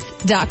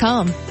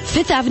FifthAvenueSouth.com.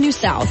 5th Avenue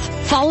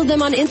South. Follow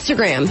them on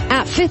Instagram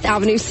at 5th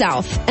Avenue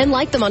South and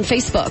like them on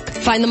Facebook.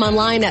 Find them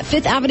online at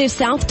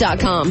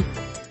FifthAvenueSouth.com.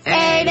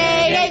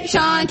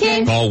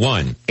 888-SEAN-KING. Call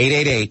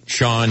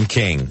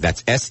 1-888-SEAN-KING.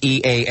 That's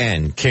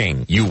SEAN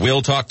King. You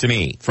will talk to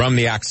me from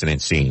the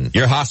accident scene.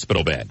 Your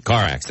hospital bed,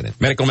 car accident,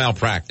 medical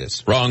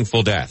malpractice,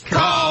 wrongful death.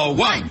 Call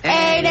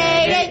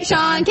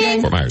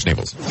 1-888-SEAN-KING. Fort Myers,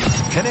 Naples.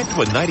 Connect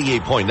with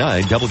 98.9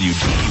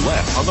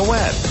 WGUF on the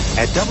web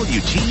at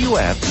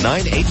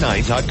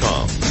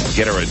WGUF989.com.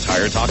 Get our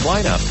entire talk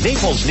lineup,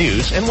 Naples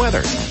news and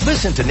weather.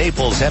 Listen to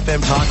Naples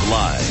FM Talk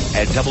live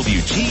at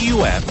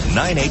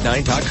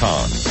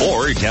WGUF989.com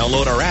or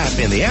download our app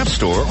in the App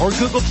Store or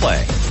Google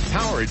Play.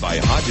 Powered by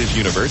Hodges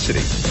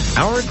University.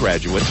 Our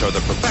graduates are the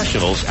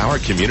professionals our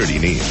community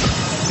needs.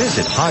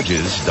 Visit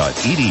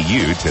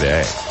hodges.edu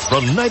today.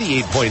 From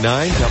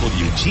 98.9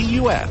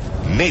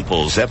 WGUF,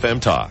 Naples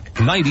FM Talk.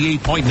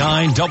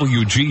 98.9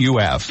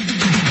 WGUF.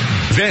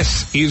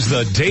 This is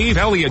the Dave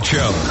Elliott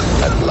Show.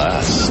 At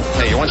last.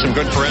 Hey, you want some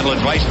good parental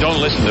advice?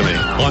 Don't listen to me.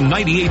 On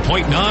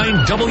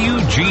 98.9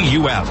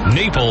 WGUF,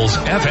 Naples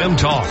FM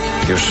Talk.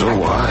 You're so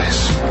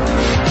wise.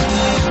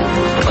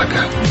 Like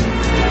a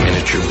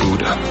miniature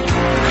Buddha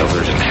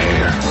covered in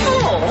hair.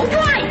 Oh,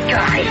 right,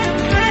 guy.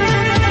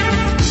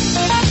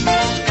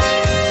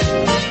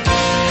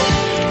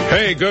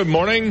 Hey, good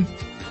morning.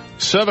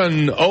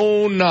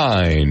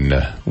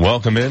 7:09.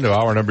 Welcome into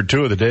hour number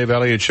 2 of the Dave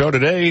Elliott Show.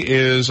 Today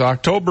is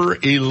October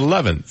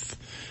 11th.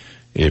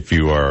 If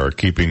you are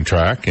keeping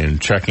track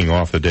and checking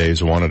off the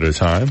days one at a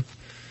time.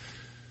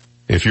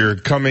 If you're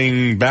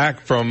coming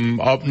back from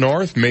up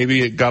north,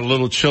 maybe it got a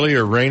little chilly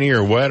or rainy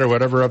or wet or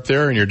whatever up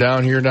there, and you're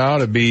down here now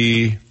to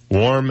be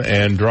warm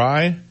and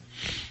dry.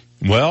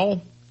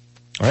 Well,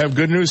 I have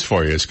good news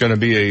for you. It's going to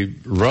be a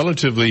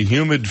relatively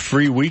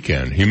humidity-free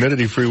weekend,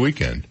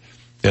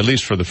 at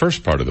least for the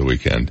first part of the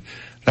weekend.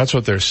 That's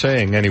what they're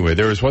saying anyway.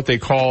 There is what they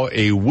call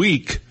a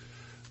weak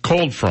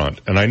cold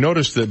front, and I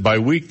noticed that by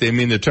weak they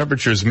mean the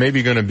temperature is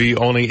maybe going to be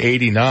only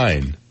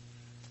 89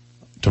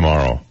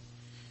 tomorrow.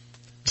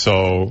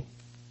 So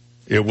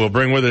it will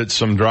bring with it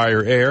some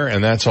drier air,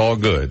 and that's all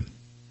good.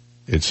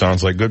 It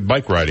sounds like good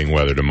bike riding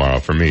weather tomorrow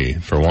for me,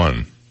 for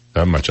one.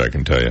 That much I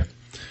can tell you.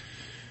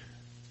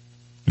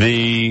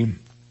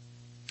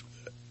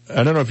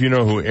 I don't know if you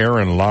know who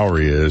Erin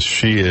Lowry is.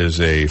 She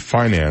is a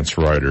finance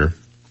writer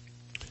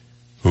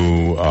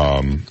who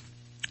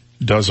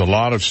does a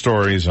lot of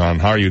stories on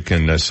how you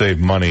can save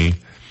money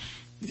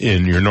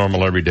in your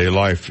normal everyday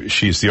life.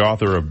 She's the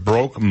author of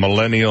Broke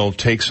Millennial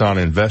Takes on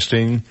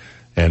Investing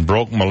and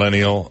Broke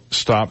Millennial,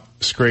 Stop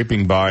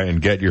Scraping By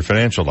and Get Your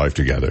Financial Life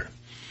Together.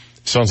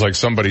 Sounds like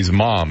somebody's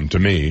mom to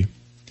me.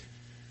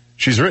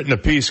 She's written a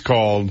piece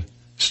called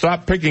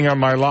Stop Picking on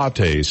My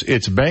Lattes.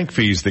 It's bank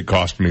fees that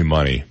cost me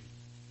money.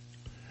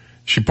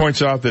 She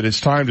points out that it's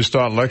time to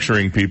start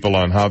lecturing people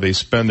on how they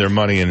spend their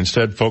money and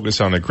instead focus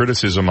on the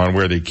criticism on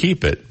where they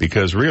keep it,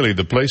 because really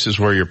the places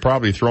where you're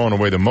probably throwing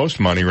away the most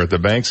money are at the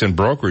banks and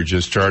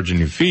brokerages charging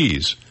you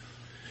fees.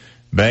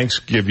 Banks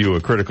give you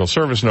a critical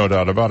service, no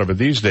doubt about it, but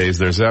these days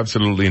there's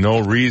absolutely no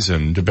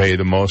reason to pay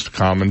the most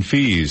common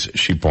fees,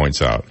 she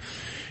points out.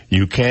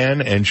 You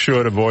can and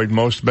should avoid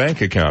most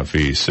bank account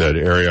fees, said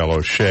Ariel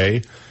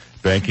O'Shea,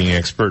 banking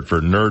expert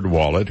for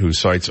NerdWallet, who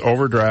cites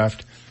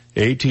overdraft,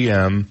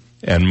 ATM,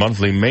 and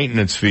monthly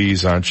maintenance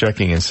fees on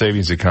checking and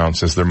savings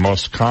accounts as their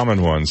most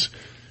common ones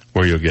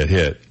where you'll get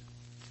hit.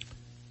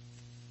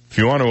 If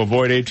you want to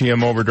avoid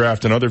ATM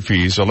overdraft and other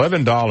fees,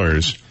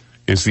 $11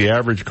 is the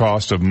average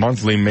cost of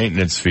monthly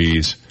maintenance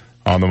fees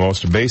on the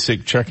most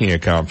basic checking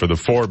account for the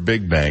 4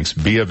 big banks,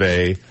 B of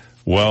A,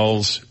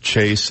 Wells,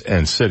 Chase,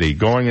 and Citi.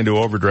 Going into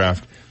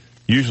overdraft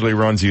usually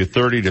runs you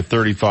 $30 to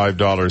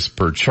 $35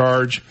 per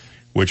charge,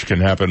 which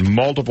can happen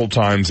multiple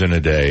times in a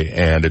day,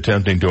 and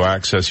attempting to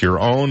access your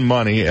own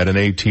money at an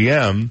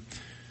ATM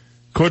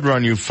could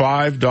run you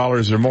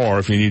 $5 or more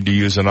if you need to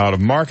use an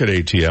out-of-market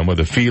ATM with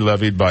a fee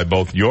levied by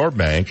both your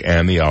bank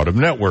and the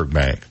out-of-network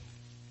bank.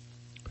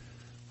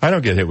 I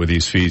don't get hit with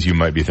these fees, you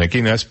might be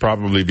thinking. That's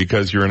probably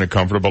because you're in a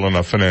comfortable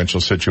enough financial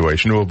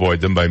situation to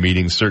avoid them by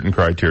meeting certain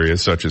criteria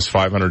such as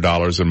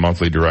 $500 in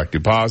monthly direct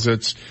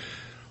deposits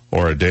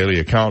or a daily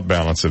account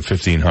balance of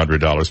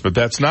 $1,500. But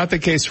that's not the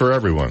case for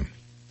everyone.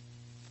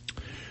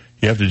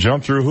 You have to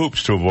jump through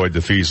hoops to avoid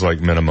the fees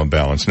like minimum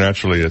balance.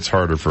 Naturally, it's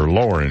harder for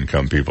lower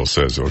income people,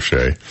 says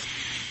O'Shea.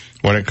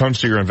 When it comes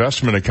to your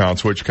investment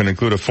accounts, which can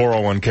include a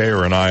 401k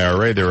or an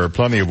IRA, there are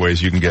plenty of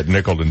ways you can get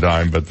nickeled and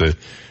dimed, but the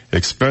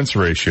expense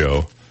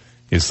ratio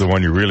is the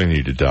one you really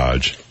need to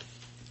dodge.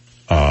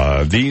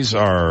 These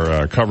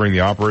are covering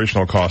the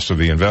operational cost of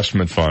the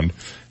investment fund.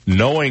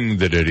 Knowing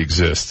that it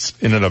exists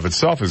in and of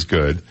itself is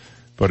good,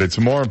 but it's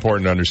more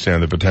important to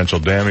understand the potential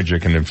damage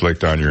it can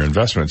inflict on your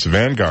investments.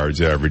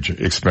 Vanguard's average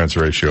expense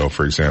ratio,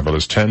 for example,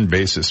 is 10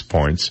 basis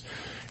points,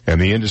 and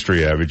the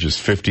industry average is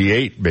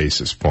 58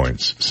 basis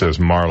points, says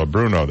Marla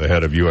Bruno, the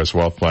head of U.S.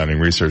 Wealth Planning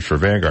Research for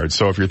Vanguard.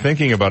 So if you're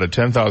thinking about a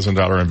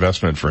 $10,000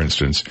 investment, for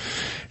instance,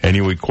 and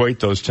you equate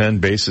those 10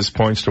 basis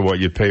points to what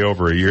you pay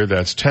over a year,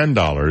 that's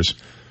 $10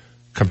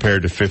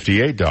 compared to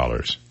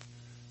 $58.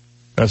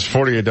 That's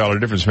 $48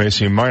 difference. May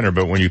seem minor,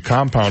 but when you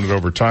compound it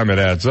over time, it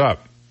adds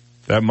up.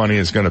 That money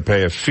is going to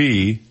pay a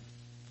fee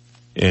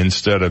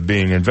instead of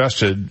being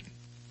invested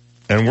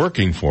and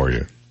working for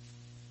you.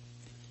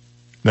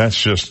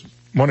 That's just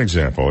one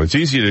example. It's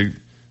easy to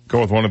go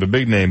with one of the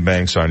big name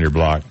banks on your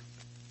block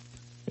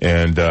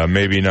and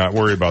maybe not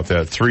worry about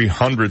that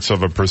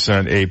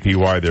 0.03%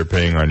 APY they're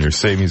paying on your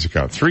savings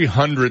account.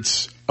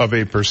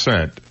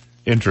 0.03%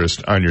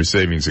 interest on your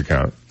savings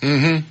account.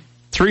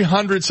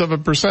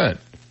 0.03%.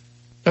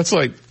 That's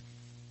like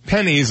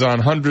pennies on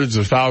hundreds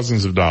of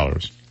thousands of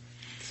dollars.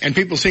 And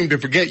people seem to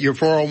forget your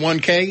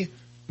 401k.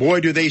 Boy,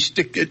 do they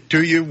stick it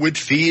to you with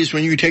fees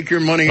when you take your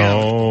money out.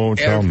 Oh,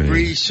 tell me.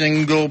 Every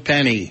single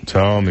penny.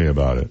 Tell me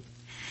about it.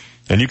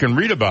 And you can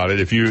read about it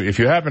if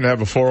you happen to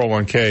have a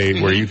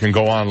 401k where you can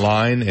go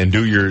online and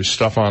do your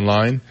stuff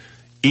online.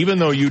 Even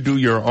though you do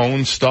your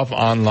own stuff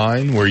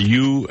online where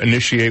you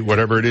initiate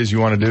whatever it is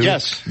you want to do.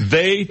 Yes.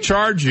 They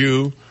charge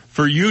you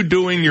for you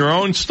doing your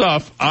own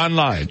stuff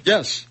online.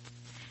 Yes.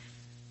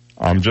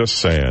 I'm just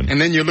saying. And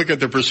then you look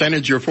at the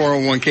percentage your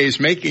 401k is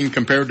making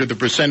compared to the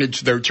percentage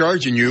they're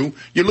charging you,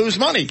 you lose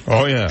money.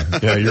 Oh yeah.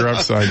 Yeah, you're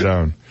upside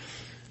down.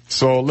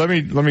 So let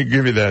me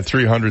give you that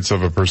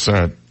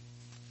 0.03%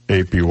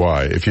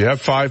 APY. If you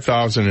have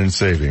 $5,000 in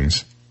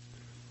savings,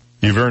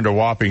 you've earned a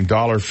whopping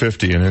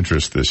 $1.50 in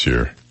interest this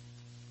year.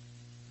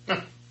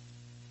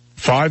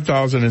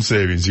 $5,000 in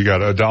savings, you got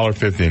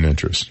 $1.50 in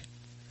interest.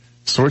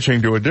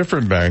 Switching to a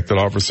different bank that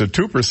offers a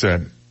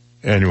 2%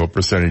 annual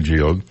percentage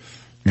yield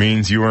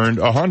means you earned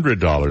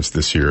 $100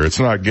 this year. It's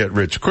not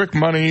get-rich-quick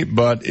money,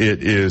 but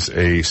it is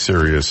a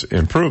serious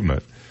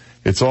improvement.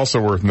 It's also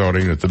worth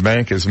noting that the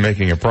bank is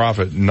making a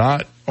profit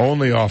not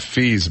only off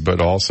fees, but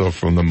also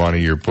from the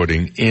money you're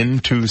putting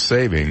into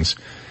savings.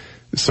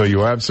 So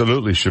you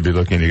absolutely should be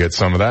looking to get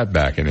some of that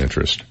back in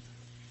interest.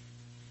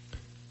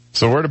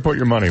 So where to put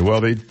your money?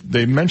 Well,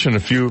 they mention a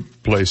few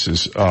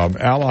places.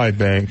 Ally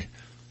Bank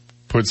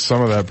puts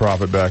some of that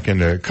profit back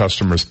into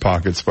customers'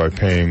 pockets by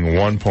paying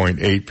 1.8%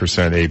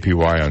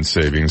 APY on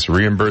savings,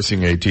 reimbursing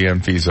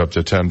ATM fees up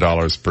to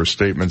 $10 per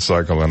statement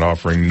cycle, and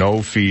offering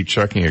no-fee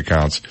checking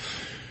accounts.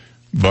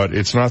 But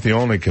it's not the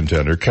only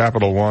contender.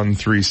 Capital One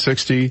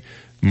 360,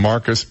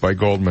 Marcus by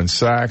Goldman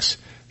Sachs,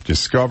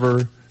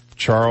 Discover,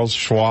 Charles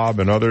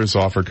Schwab, and others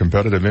offer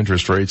competitive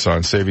interest rates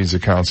on savings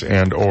accounts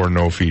and or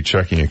no-fee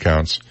checking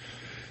accounts.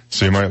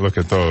 So you might look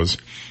at those.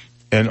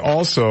 And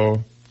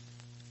also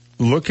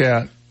look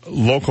at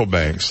local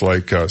banks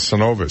like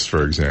Synovus,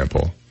 for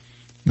example.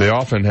 They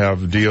often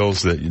have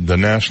deals that the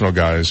national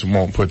guys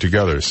won't put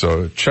together.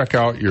 So check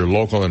out your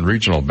local and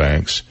regional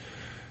banks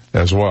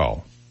as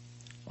well.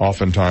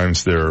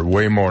 Oftentimes they're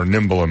way more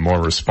nimble and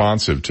more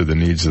responsive to the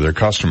needs of their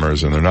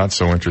customers, and they're not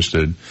so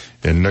interested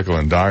in nickel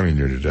and diming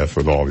you to death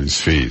with all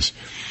these fees.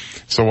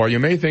 So while you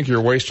may think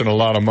you're wasting a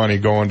lot of money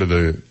going to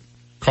the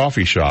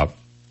coffee shop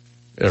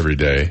every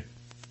day,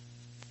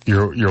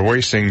 you're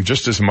wasting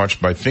just as much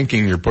by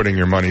thinking you're putting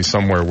your money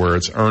somewhere where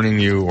it's earning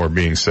you or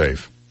being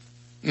safe.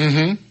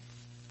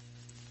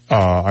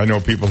 I know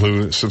people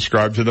who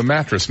subscribe to the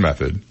mattress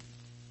method.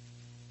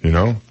 You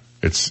know,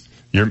 it's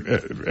for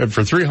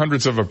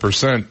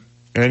 0.03%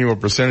 annual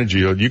percentage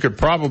yield, you could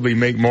probably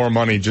make more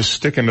money just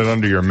sticking it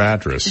under your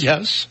mattress.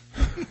 Yes.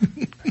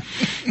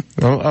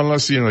 Well,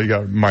 unless, you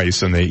got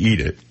mice and they eat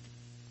it.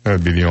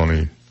 That'd be the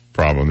only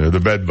problem there. The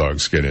bed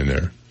bugs get in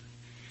there.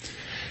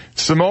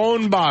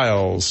 Simone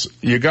Biles,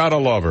 you gotta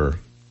love her.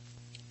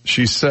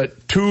 She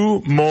set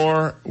 2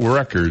 more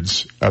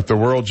records at the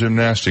World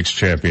Gymnastics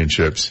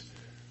Championships,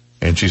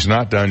 and she's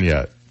not done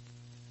yet.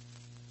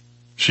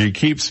 She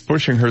keeps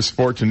pushing her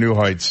sport to new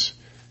heights.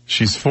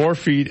 She's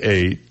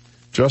 4'8",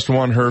 just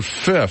won her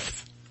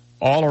 5th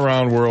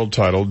all-around world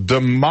title,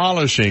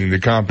 demolishing the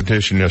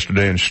competition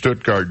yesterday in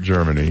Stuttgart,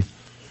 Germany.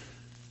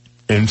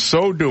 In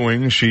so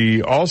doing,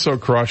 she also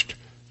crushed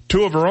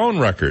 2 of her own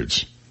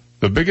records.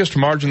 The biggest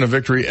margin of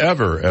victory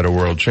ever at a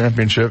world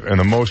championship and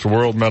the most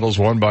world medals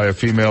won by a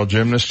female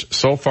gymnast.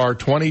 So far,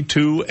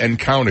 22 and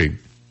counting.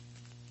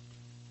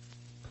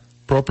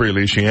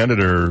 Appropriately, she ended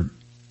her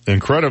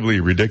incredibly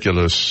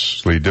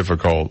ridiculously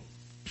difficult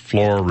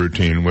floor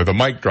routine with a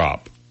mic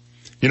drop.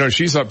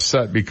 She's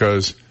upset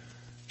because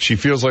she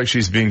feels like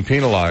she's being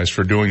penalized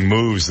for doing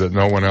moves that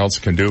no one else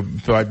can do.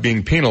 By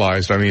being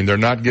penalized, I mean they're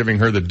not giving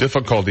her the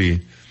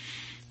difficulty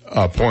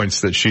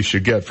points that she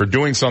should get for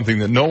doing something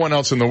that no one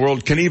else in the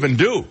world can even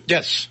do.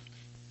 Yes.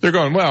 They're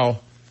going,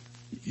 well,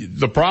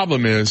 the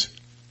problem is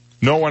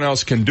no one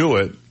else can do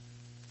it,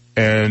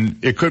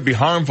 and it could be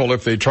harmful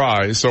if they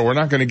try, so we're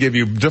not going to give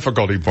you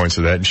difficulty points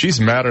of that. And she's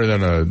madder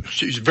than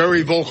She's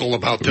very vocal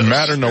about this.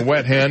 Madder than a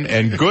wet hen,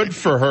 and good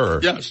for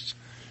her. Yes.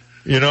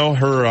 You know,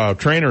 her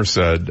trainer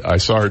said, I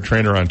saw her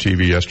trainer on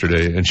TV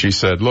yesterday, and she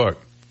said, look,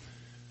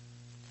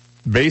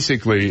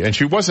 basically, and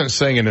she wasn't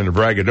saying it in a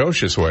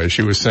braggadocious way,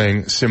 she was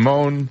saying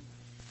Simone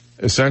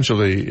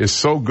essentially is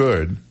so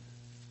good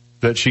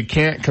that she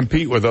can't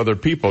compete with other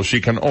people.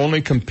 She can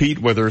only compete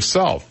with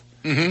herself.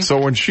 Mm-hmm.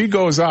 So when she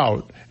goes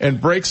out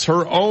and breaks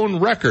her own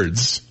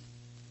records,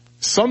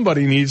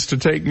 somebody needs to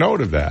take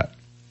note of that.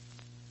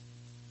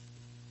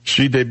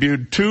 She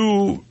debuted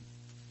 2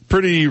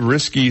 pretty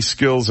risky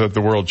skills at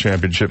the World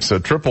Championships, a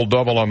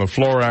triple-double on the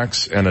floor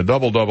axe and a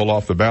double-double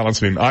off the balance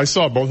beam. I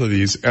saw both of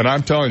these, and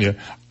I'm telling you,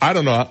 I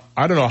don't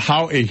know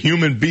how a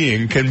human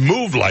being can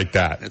move like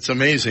that. It's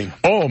amazing.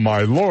 Oh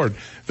my Lord.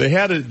 They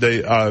had it, they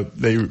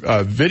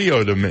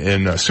videoed them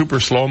in super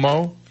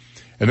slow-mo,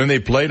 and then they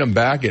played them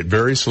back at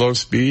very slow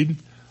speed.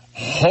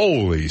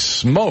 Holy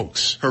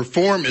smokes. Her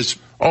form is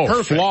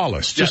perfect.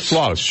 Flawless. Just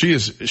flawless. She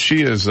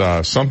is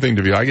something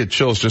to be, I get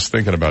chills just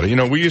thinking about it. You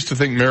know, we used to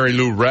think Mary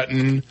Lou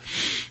Retton,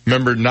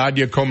 remember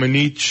Nadia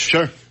Comaneci?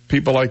 Sure.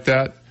 People like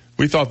that.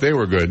 We thought they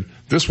were good.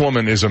 This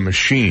woman is a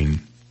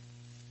machine.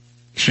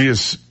 She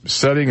is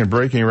setting and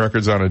breaking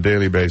records on a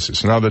daily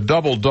basis. Now the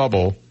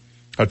double-double,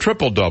 a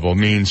triple-double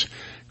means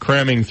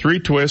cramming 3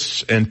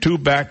 twists and 2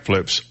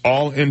 backflips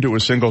all into a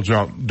single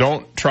jump.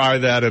 Don't try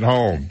that at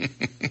home.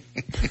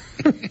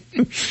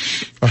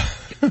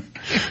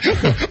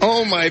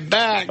 Oh, my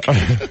back.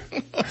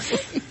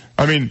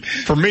 I mean,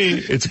 for me,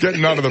 it's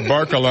getting out of the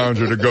Barca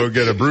Lounger to go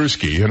get a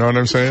brewski. You know what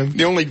I'm saying?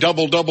 The only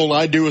double-double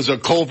I do is a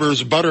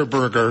Culver's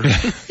Butterburger.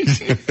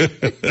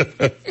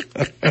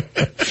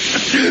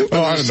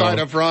 Well, I don't side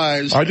know. of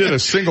fries. I did a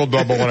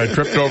single-double when I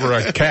tripped over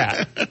a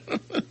cat.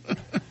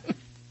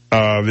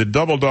 The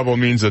double-double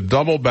means a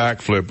double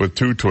backflip with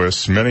 2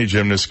 twists. Many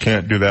gymnasts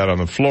can't do that on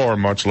the floor,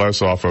 much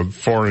less off a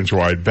 4-inch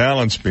wide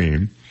balance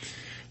beam.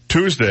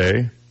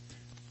 Tuesday,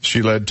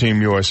 she led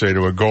Team USA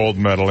to a gold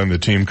medal in the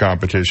team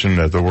competition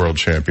at the World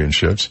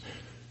Championships.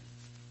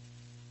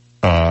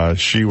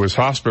 She was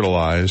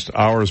hospitalized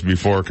hours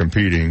before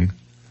competing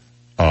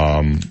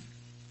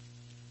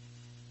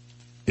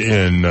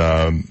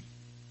in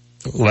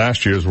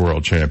last year's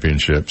World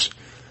Championships.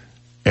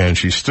 And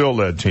she still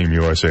led Team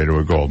USA to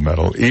a gold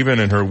medal. Even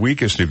in her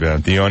weakest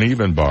event, the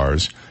uneven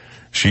bars,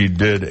 she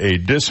did a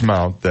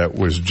dismount that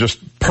was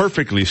just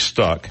perfectly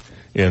stuck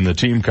in the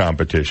team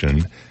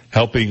competition,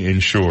 helping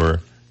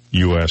ensure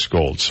U.S.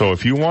 gold. So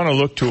if you want to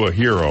look to a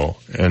hero,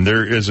 and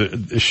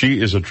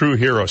she is a true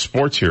hero,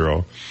 sports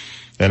hero,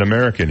 an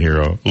American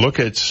hero,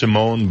 look at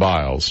Simone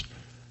Biles.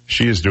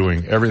 She is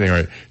doing everything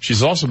right.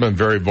 She's also been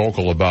very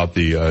vocal about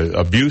the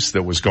abuse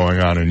that was going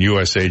on in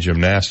USA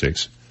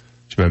Gymnastics.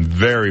 She's been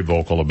very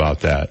vocal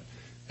about that.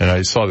 And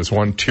I saw this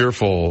one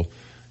tearful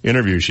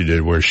interview she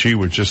did where she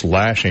was just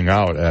lashing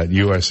out at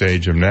USA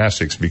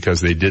Gymnastics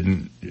because they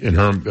didn't, in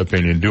her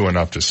opinion, do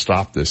enough to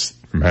stop this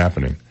from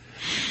happening.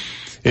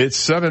 It's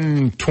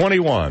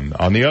 7:21.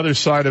 On the other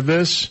side of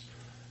this,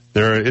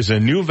 there is a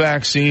new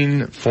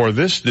vaccine for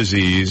this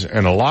disease,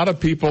 and a lot of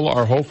people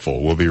are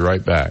hopeful. We'll be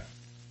right back.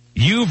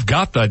 You've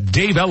got the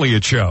Dave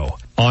Elliott Show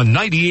on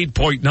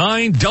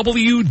 98.9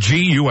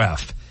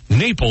 WGUF.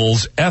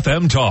 Naples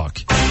FM Talk.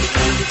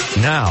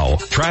 Now,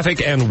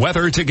 traffic and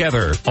weather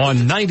together on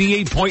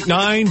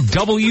 98.9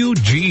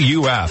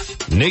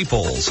 WGUF.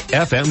 Naples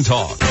FM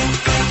Talk.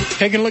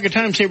 Taking a look at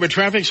time saver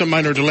traffic, some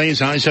minor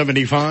delays,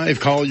 I-75,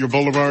 Collier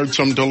Boulevard,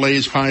 some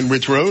delays, Pine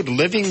Ridge Road,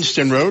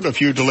 Livingston Road, a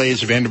few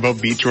delays,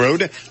 Vanderbilt Beach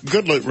Road,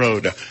 Goodlet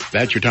Road.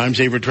 That's your time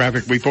saver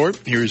traffic report.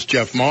 Here's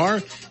Jeff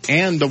Marr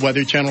and the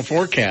Weather Channel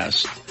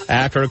forecast.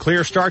 After a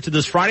clear start to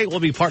this Friday, it will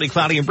be partly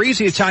cloudy and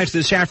breezy at times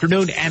this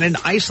afternoon, and an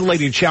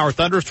isolated shower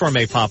thunderstorm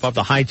may pop up.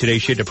 The high today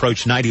should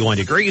approach 91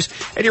 degrees.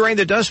 Any rain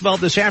that does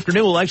develop this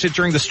afternoon will exit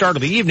during the start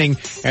of the evening,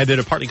 and then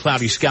a partly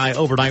cloudy sky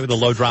overnight with a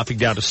low dropping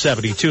down to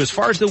 72. As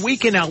far as the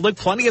weekend outlook,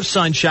 plenty of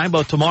sunshine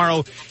both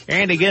tomorrow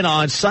and again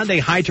on Sunday.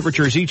 High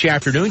temperatures each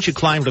afternoon should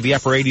climb to the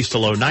upper 80s to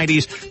low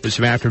 90s. With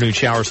some afternoon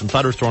showers and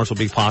thunderstorms will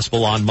be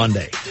possible on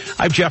Monday.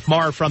 I'm Jeff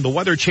Marr from the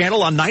Weather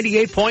Channel on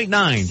 98.9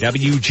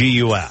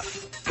 WGUF.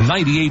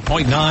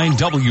 98.9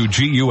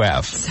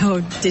 WGUF.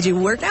 So, did you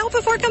work out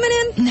before coming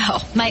in? No,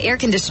 my air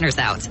conditioner's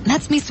out.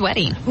 That's me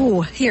sweating.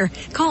 Ooh, here,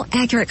 call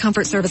Accurate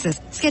Comfort Services.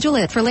 Schedule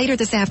it for later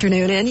this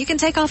afternoon and you can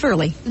take off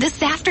early.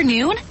 This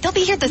afternoon? They'll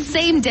be here the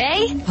same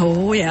day?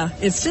 Oh yeah,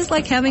 it's just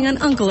like having an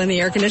uncle in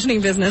the air conditioning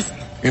business.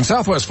 In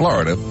Southwest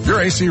Florida, your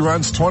AC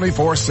runs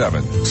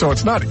 24/7. So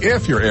it's not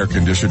if your air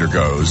conditioner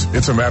goes,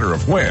 it's a matter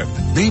of when.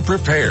 Be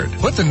prepared.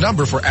 Put the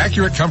number for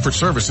Accurate Comfort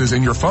Services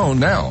in your phone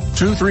now.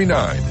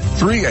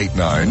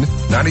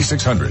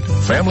 239-389-9600.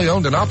 Family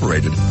owned and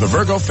operated, the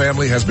Virgo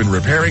family has been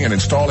repairing and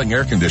installing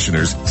air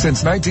conditioners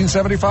since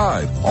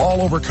 1975,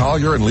 all over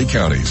Collier and Lee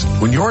counties.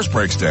 When yours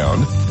breaks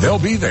down, they'll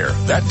be there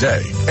that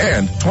day.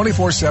 And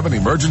 24/7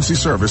 emergency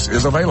service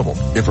is available.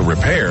 If a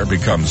repair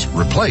becomes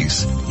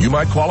replace, you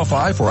might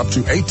qualify for up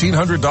to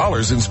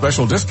 $1,800 in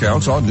special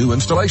discounts on new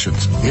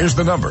installations. Here's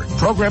the number.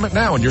 Program it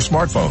now on your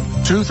smartphone.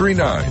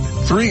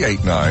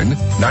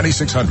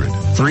 239-389-9600.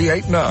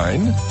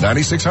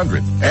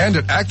 389-9600. And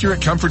at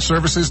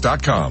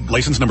AccurateComfortServices.com.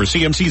 License number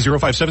CMC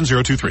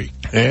 057023.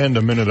 And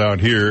a minute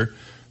out here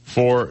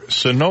for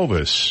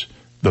Synovus,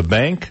 the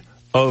Bank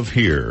of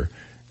Here.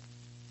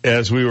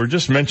 As we were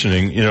just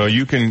mentioning,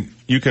 you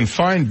can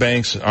find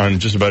banks on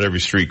just about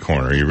every street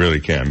corner. You really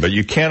can. But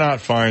you cannot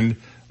find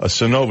a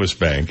Synovus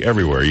bank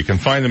everywhere. You can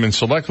find them in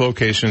select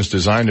locations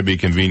designed to be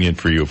convenient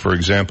for you. For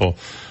example,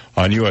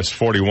 on US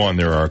 41,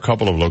 there are a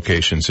couple of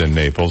locations in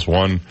Naples,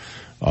 one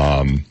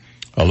a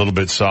little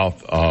bit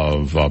south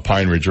of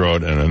Pine Ridge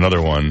Road and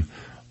another one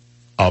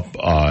up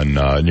on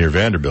near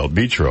Vanderbilt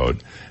Beach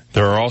Road.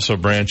 There are also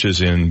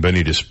branches in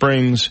Bonita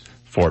Springs,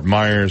 Fort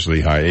Myers,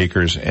 Lehigh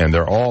Acres, and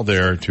they're all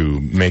there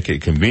to make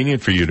it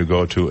convenient for you to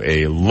go to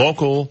a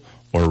local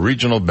or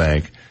regional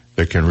bank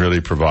that can really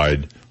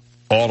provide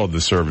all of the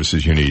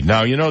services you need.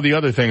 Now, the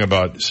other thing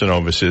about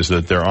Synovus is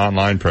that their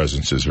online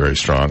presence is very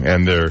strong,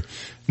 and their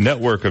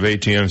network of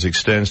ATMs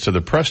extends to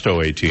the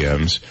Presto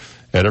ATMs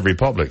at every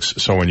Publix.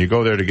 So when you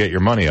go there to get your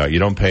money out, you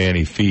don't pay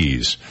any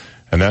fees.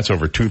 And that's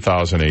over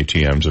 2,000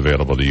 ATMs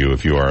available to you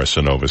if you are a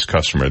Synovus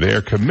customer. They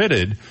are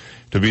committed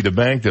to be the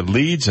bank that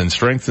leads and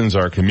strengthens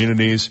our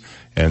communities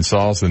and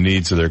solves the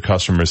needs of their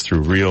customers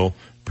through real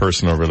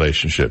personal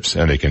relationships.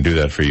 And they can do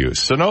that for you.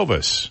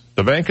 Synovus,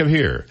 the Bank of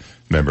Here.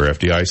 Member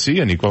FDIC,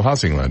 an equal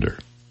housing lender.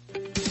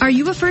 Are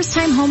you a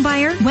first-time home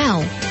buyer?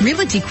 Well,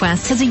 Realty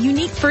Quest has a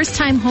unique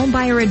first-time home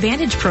buyer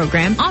advantage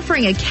program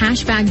offering a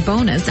cashback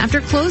bonus after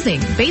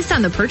closing based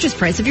on the purchase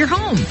price of your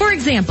home. For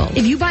example,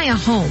 if you buy a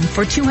home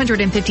for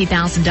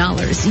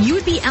 $250,000, you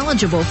would be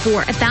eligible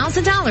for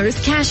 $1,000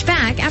 cash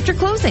back after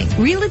closing.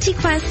 Realty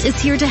Quest is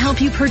here to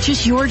help you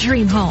purchase your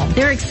dream home.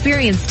 Their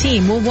experienced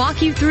team will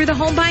walk you through the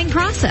home buying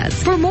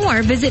process. For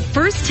more, visit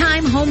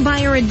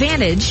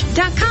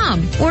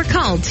firsttimehomebuyeradvantage.com or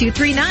call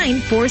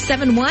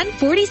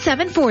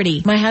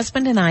 239-471-4740. My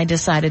husband and I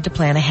decided to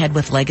plan ahead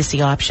with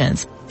Legacy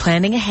Options.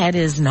 Planning ahead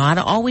is not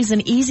always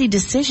an easy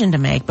decision to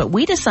make, but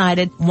we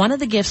decided one of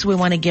the gifts we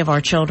want to give our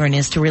children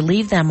is to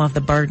relieve them of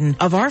the burden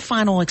of our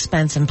final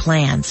expense and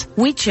plans.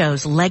 We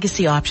chose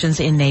Legacy Options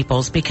in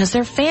Naples because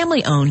they're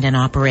family owned and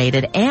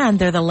operated, and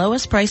they're the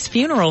lowest priced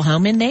funeral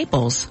home in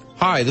Naples.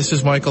 Hi, this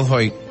is Michael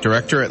Hoyt,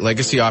 Director at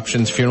Legacy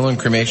Options Funeral and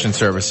Cremation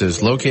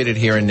Services, located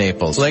here in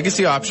Naples.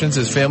 Legacy Options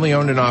is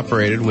family-owned and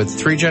operated with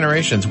 3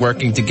 generations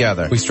working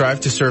together. We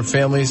strive to serve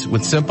families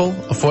with simple,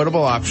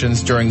 affordable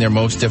options during their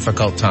most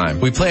difficult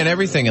time. We plan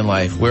everything in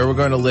life, where we're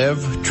going to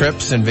live,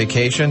 trips and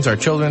vacations, our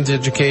children's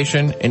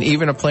education, and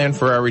even a plan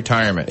for our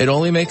retirement. It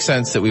only makes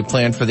sense that we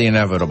plan for the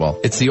inevitable.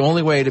 It's the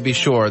only way to be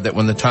sure that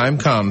when the time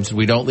comes,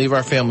 we don't leave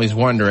our families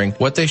wondering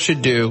what they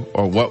should do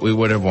or what we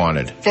would have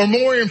wanted. For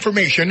more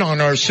information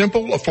on our simple,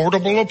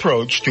 affordable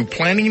approach to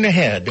planning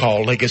ahead,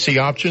 call Legacy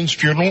Options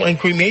Funeral and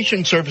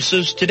Cremation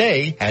Services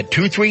today at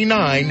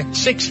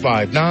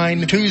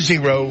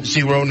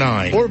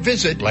 239-659-2009 or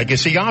visit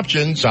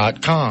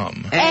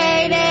legacyoptions.com.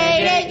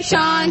 888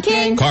 Sean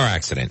King. Car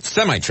accident,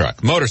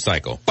 semi-truck,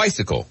 motorcycle,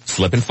 bicycle,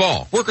 slip and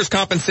fall, workers'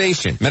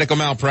 compensation, medical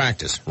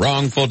malpractice,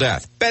 wrongful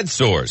death, bed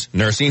sores,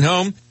 nursing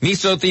home,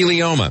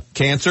 mesothelioma,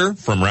 cancer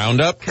from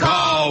Roundup.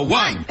 Call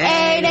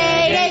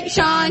 1-888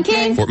 Sean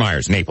King. Fort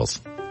Myers, Naples.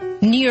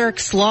 New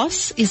York's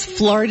loss is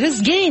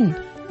Florida's gain.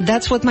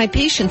 That's what my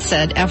patient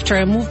said after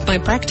I moved my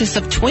practice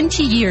of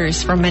 20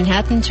 years from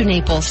Manhattan to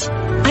Naples.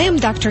 I am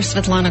Dr.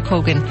 Svetlana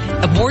Kogan,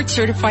 a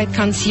board-certified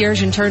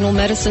concierge internal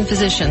medicine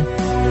physician.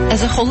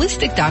 As a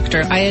holistic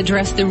doctor, I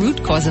address the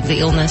root cause of the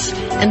illness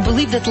and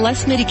believe that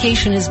less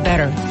medication is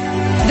better.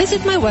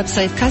 Visit my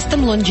website,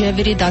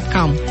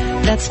 customlongevity.com.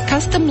 That's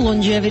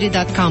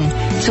customlongevity.com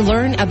to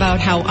learn about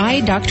how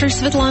I, Dr.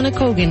 Svetlana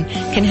Kogan,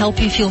 can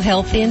help you feel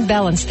healthy and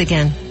balanced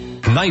again.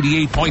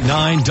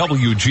 98.9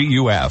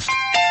 WGUF.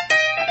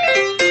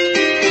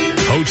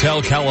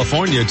 Hotel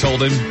California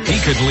told him he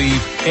could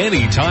leave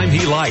anytime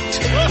he liked.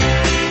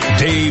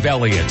 Dave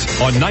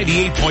Elliott on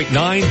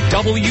 98.9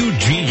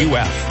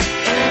 WGUF.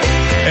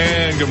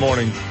 And good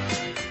morning.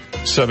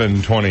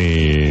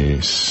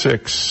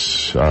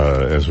 7:26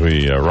 as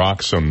we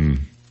rock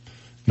some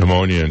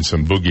pneumonia and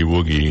some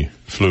boogie-woogie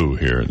flu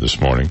here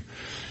this morning.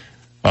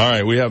 All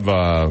right, we have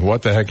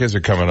What the Heck Is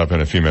It coming up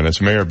in a few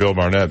minutes. Mayor Bill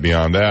Barnett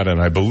beyond that,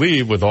 and I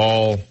believe with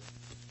all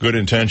good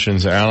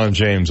intentions, Alan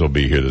James will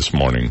be here this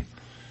morning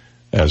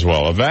as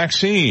well. A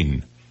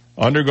vaccine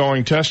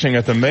undergoing testing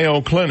at the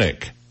Mayo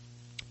Clinic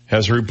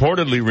has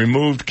reportedly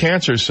removed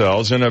cancer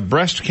cells in a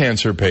breast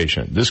cancer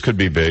patient. This could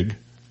be big.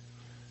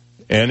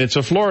 And it's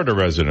a Florida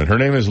resident. Her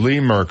name is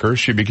Lee Merker.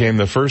 She became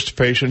the first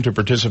patient to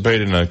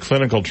participate in a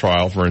clinical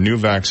trial for a new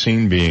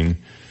vaccine being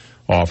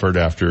offered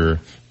after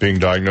being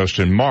diagnosed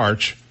in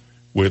March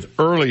with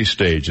early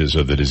stages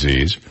of the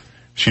disease.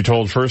 She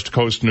told First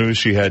Coast News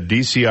she had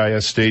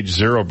DCIS stage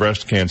 0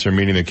 breast cancer,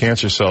 meaning the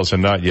cancer cells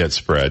had not yet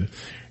spread.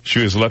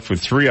 She was left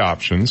with 3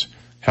 options: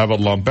 have a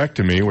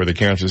lumpectomy where the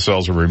cancer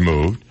cells are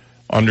removed,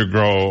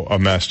 undergo a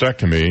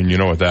mastectomy, and you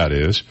know what that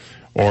is,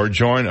 or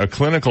join a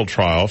clinical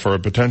trial for a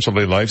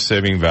potentially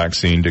life-saving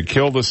vaccine to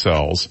kill the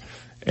cells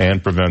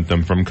and prevent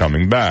them from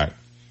coming back.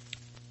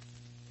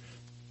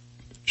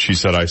 She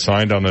said, I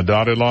signed on the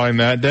dotted line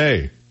that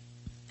day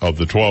of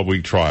the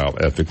 12-week trial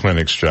at the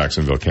clinic's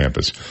Jacksonville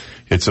campus.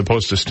 It's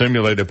supposed to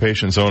stimulate a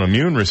patient's own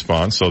immune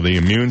response so the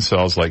immune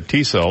cells, like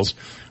T cells,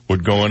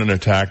 would go in and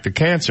attack the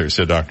cancer,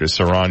 said Dr.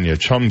 Saranya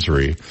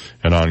Chumsri,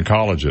 an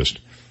oncologist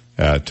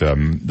at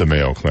the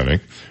Mayo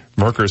Clinic.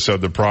 Merker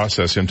said the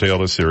process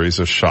entailed a series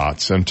of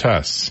shots and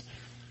tests.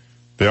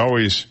 They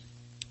always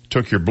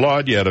took your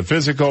blood, you had a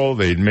physical,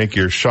 they'd make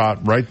your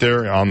shot right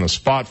there on the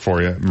spot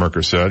for you,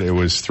 Merker said. It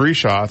was 3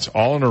 shots,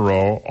 all in a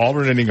row,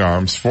 alternating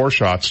arms, 4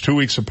 shots, 2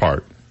 weeks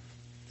apart.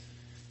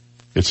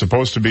 It's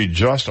supposed to be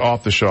just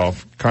off the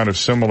shelf, kind of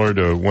similar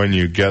to when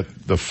you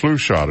get the flu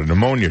shot, a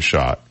pneumonia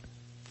shot,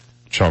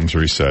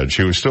 Chumsry said.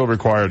 She was still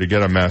required to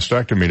get a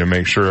mastectomy to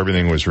make sure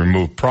everything was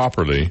removed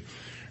properly.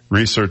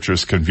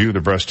 Researchers can view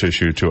the breast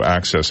tissue to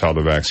access how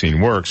the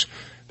vaccine works.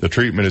 The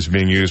treatment is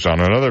being used on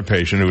another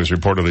patient who is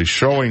reportedly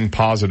showing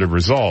positive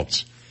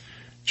results.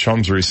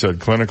 Chumsry said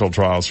clinical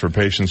trials for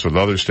patients with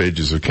other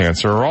stages of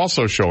cancer are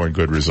also showing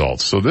good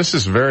results. So this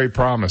is very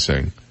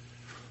promising.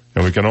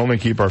 And we can only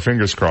keep our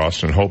fingers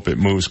crossed and hope it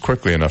moves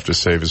quickly enough to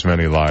save as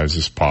many lives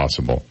as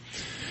possible.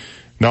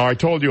 Now, I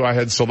told you I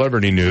had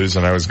celebrity news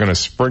and I was going to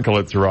sprinkle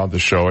it throughout the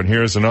show, and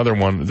here's another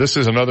one. This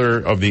is another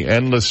of the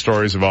endless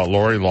stories about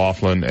Lori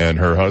Loughlin and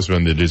her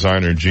husband, the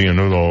designer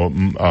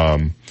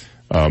Massimo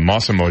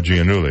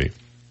Giannulli.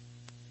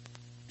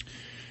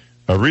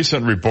 A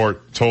recent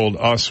report told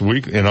Us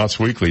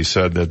Weekly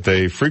said that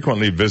they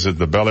frequently visit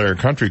the Bel Air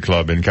Country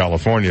Club in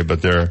California,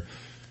 but their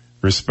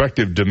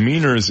respective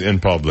demeanors in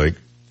public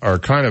are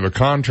kind of a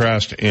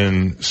contrast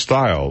in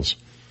styles.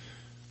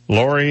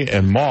 Lori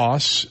and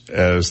Moss,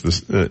 as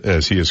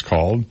he is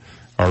called,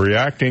 are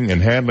reacting and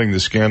handling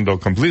the scandal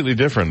completely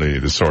differently,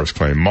 the source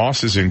claimed.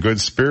 Moss is in good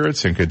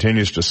spirits and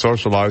continues to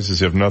socialize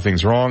as if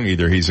nothing's wrong.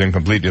 Either he's in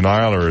complete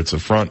denial or it's a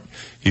front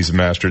he's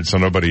mastered so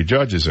nobody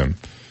judges him.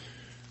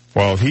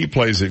 While he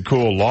plays it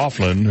cool,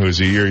 Loughlin, who is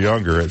a year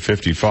younger at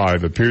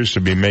 55, appears to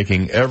be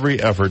making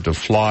every effort to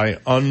fly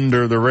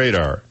under the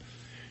radar.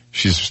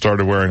 She's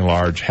started wearing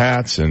large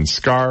hats and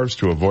scarves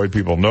to avoid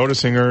people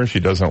noticing her. She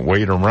doesn't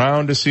wait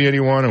around to see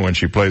anyone, and when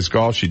she plays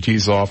golf, she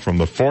tees off from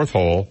the 4th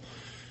hole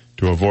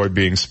to avoid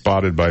being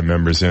spotted by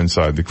members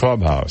inside the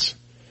clubhouse.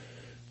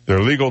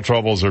 Their legal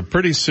troubles are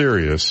pretty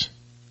serious.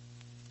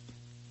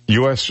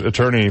 U.S.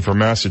 Attorney for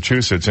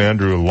Massachusetts,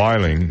 Andrew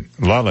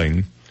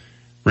Lulling,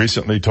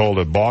 recently told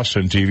a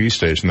Boston TV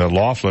station that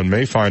Loughlin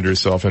may find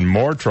herself in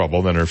more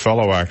trouble than her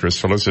fellow actress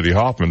Felicity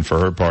Huffman for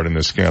her part in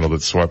this scandal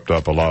that swept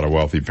up a lot of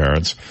wealthy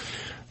parents.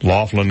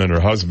 Loughlin and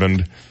her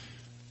husband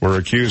were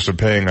accused of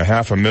paying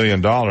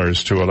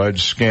 $500,000 to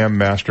alleged scam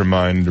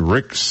mastermind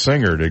Rick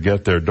Singer to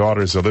get their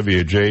daughters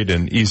Olivia Jade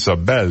and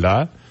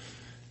Isabella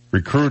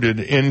recruited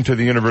into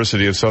the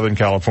University of Southern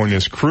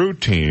California's crew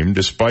team,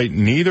 despite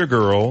neither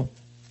girl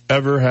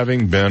ever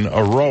having been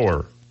a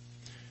rower.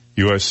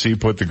 USC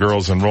put the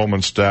girls'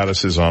 enrollment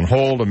statuses on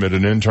hold amid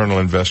an internal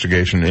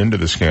investigation into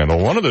the scandal.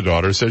 One of the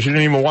daughters said she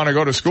didn't even want to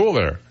go to school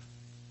there.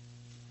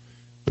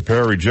 The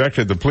pair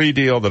rejected the plea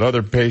deal that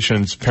other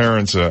patients'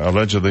 parents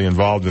allegedly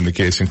involved in the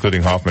case,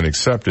 including Hoffman,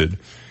 accepted.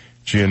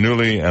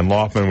 Giannulli and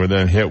Loughlin were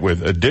then hit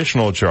with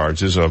additional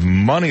charges of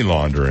money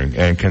laundering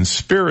and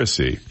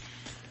conspiracy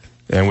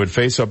and would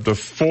face up to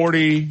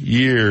 40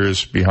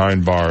 years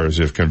behind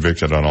bars if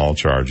convicted on all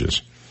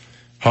charges.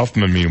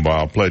 Huffman,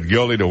 meanwhile, pled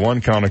guilty to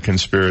 1 count of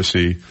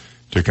conspiracy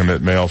to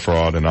commit mail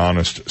fraud and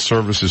honest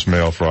services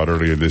mail fraud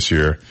earlier this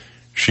year.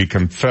 She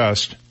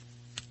confessed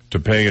to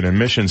paying an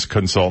admissions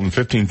consultant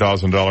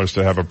 $15,000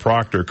 to have a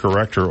proctor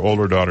correct her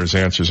older daughter's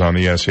answers on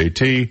the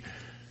SAT.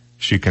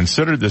 She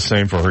considered the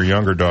same for her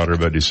younger daughter,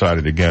 but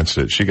decided against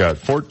it. She got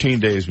 14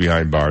 days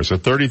behind bars, a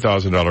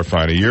 $30,000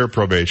 fine, a year of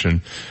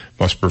probation,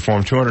 must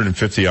perform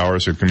 250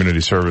 hours of community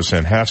service,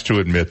 and has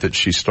to admit that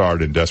she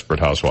starred in Desperate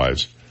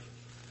Housewives,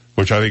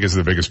 which I think is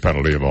the biggest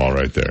penalty of all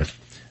right there.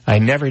 I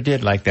never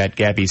did like that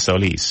Gabby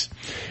Solis.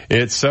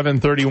 It's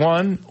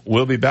 7:31.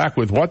 We'll be back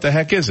with What the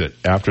Heck Is It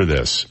after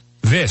this.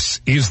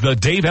 This is the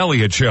Dave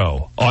Elliott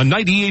Show on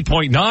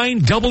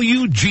 98.9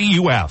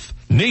 WGUF,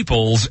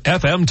 Naples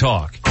FM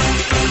Talk.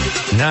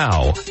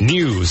 Now,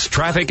 news,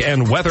 traffic,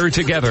 and weather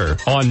together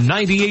on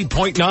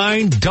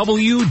 98.9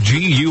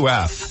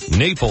 WGUF,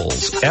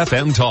 Naples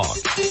FM Talk.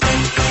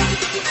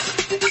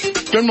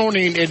 Good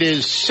morning. It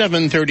is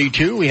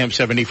 7:32. We have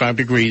 75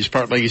 degrees,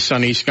 partly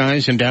sunny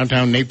skies in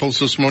downtown Naples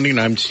this morning.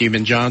 I'm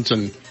Stephen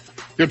Johnson.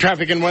 Your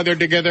traffic and weather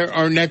together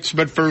are next,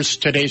 but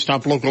first, today's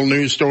top local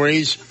news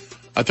stories.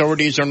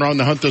 Authorities are on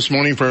the hunt this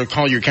morning for a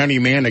Collier County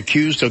man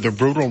accused of the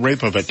brutal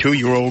rape of a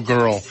 2-year-old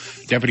girl.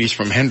 Deputies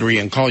from Hendry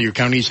and Collier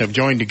counties have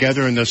joined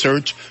together in the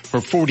search for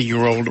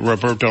 40-year-old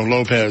Roberto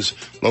Lopez.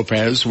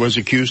 Lopez was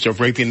accused of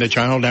raping the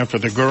child after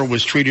the girl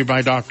was treated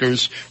by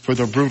doctors for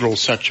the brutal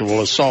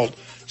sexual assault.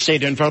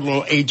 State and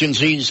federal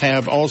agencies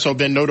have also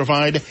been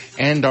notified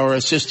and are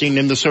assisting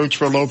in the search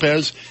for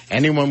Lopez.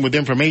 Anyone with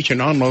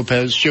information on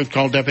Lopez should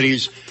call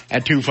deputies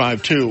at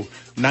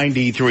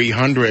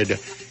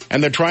 252-9300.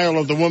 And the trial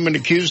of the woman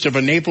accused of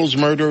a Naples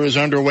murder is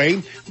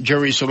underway.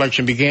 Jury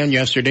selection began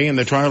yesterday in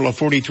the trial of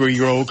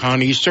 43-year-old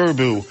Connie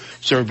Serbu.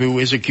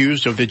 Serbu is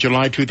accused of the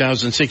July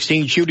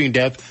 2016 shooting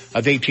death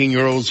of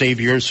 18-year-old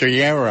Xavier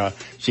Sierra.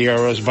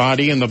 Sierra's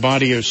body and the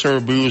body of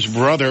Serbu's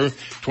brother,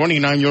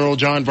 29-year-old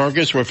John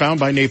Vargas, were found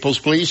by Naples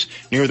police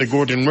near the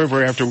Gordon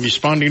River after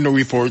responding to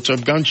reports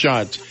of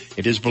gunshots.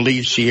 It is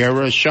believed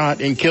Sierra shot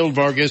and killed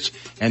Vargas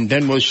and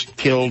then was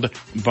killed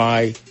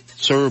by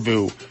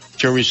Serbu.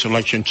 Jury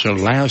selection shall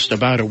last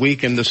about a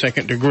week in the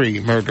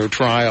second-degree murder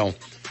trial.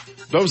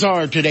 Those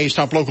are today's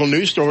top local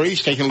news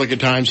stories. Taking a look at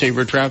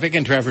time-saver traffic,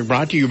 and traffic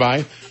brought to you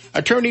by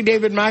Attorney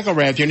David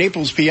McElrath, your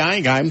Naples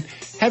PI guy.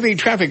 Heavy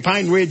traffic,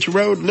 Pine Ridge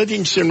Road,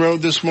 Livingston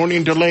Road this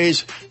morning.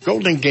 Delays,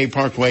 Golden Gate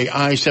Parkway,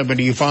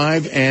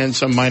 I-75, and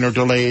some minor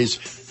delays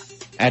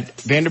at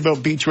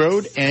Vanderbilt Beach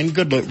Road and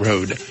Goodlet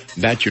Road.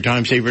 That's your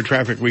time-saver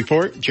traffic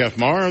report. Jeff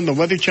Maher on the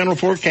Weather Channel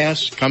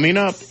forecast coming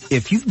up.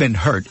 If you've been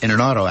hurt in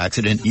an auto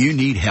accident, you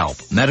need help,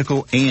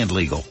 medical and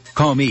legal.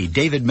 Call me,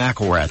 David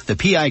McElrath, the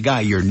PI guy,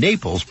 your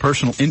Naples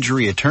personal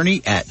injury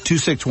attorney at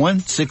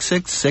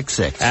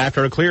 261-6666.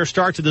 After a clear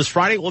start to this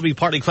Friday, it will be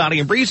partly cloudy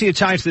and breezy at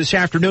times this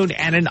afternoon,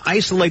 and an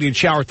isolated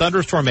shower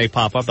thunderstorm may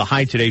pop up. The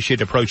high today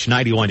should approach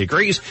 91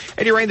 degrees.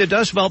 Any rain that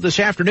does develop this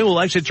afternoon will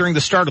exit during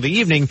the start of the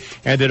evening,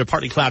 and then a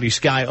partly cloudy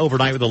sky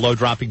overnight with a low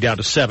dropping down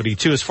to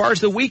 72. As far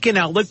as the weekend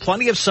outlook,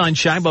 plenty of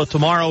sunshine both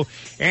tomorrow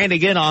and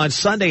again on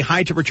Sunday.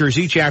 High temperatures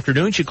each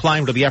afternoon should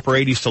climb to the upper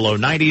 80s to low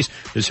 90s.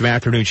 There's some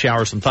afternoon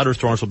showers and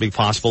thunderstorms will be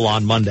possible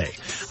on Monday.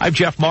 I'm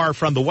Jeff Maher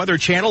from the Weather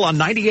Channel on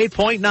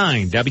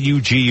 98.9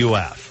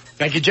 WGUF.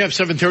 Thank you, Jeff.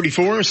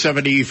 734,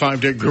 75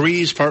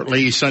 degrees,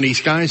 partly sunny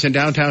skies in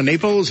downtown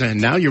Naples.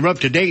 And now you're up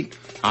to date.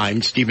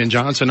 I'm Stephen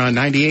Johnson on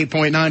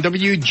 98.9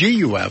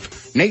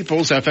 WGUF,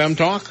 Naples FM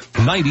Talk.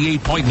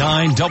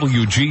 98.9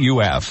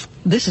 WGUF.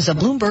 This is a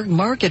Bloomberg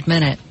Market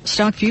Minute.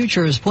 Stock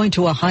futures point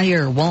to a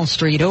higher Wall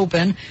Street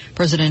open.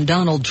 President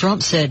Donald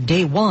Trump said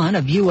day one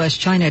of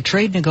U.S.-China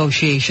trade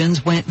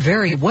negotiations went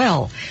very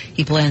well.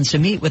 He plans to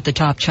meet with the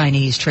top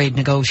Chinese trade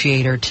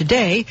negotiator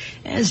today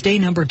as day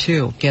number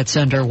 2 gets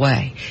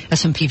underway.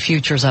 S&P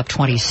futures up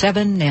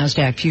 27,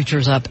 NASDAQ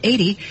futures up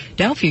 80,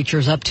 Dow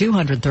futures up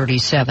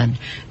 237.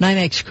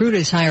 NYMEX crude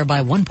is higher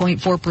by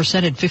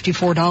 1.4% at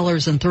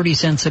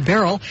 $54.30 a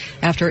barrel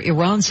after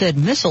Iran said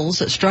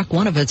missiles struck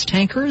one of its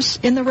tankers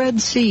in the Red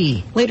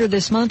Sea. Later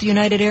this month,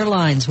 United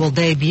Airlines will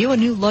debut a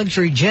new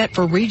luxury jet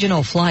for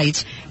regional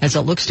flights as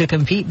it looks to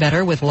compete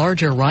better with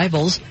larger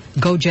rivals.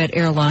 GoJet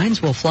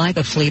Airlines will fly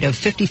the fleet of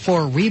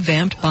 54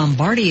 revamped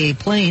Bombardier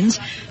planes,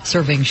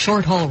 serving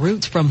short-haul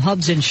routes from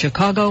hubs in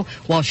Chicago,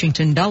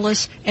 Washington,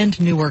 Dulles, and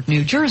Newark,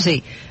 New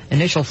Jersey.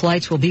 Initial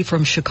flights will be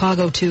from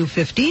Chicago to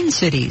 15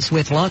 cities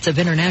with lots of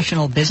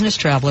international business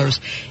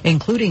travelers,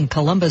 including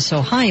Columbus,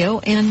 Ohio,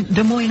 and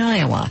Des Moines,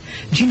 Iowa.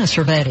 Gina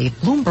Cervetti,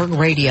 Bloomberg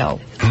Radio.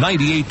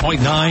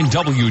 98.9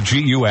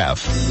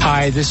 WGUF.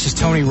 Hi, this is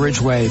Tony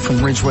Ridgway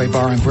from Ridgway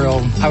Bar and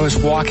Grill. I was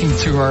walking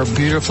through our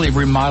beautifully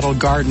remodeled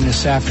garden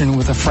this afternoon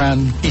with a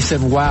friend. He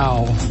said,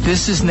 wow,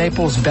 this is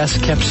Naples'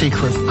 best kept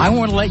secret. I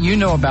want to let you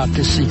know about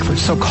this secret,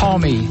 so call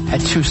me at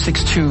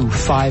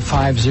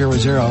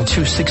 262-5500,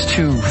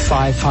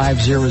 262-5500.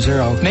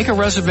 Make a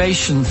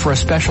reservation for a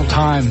special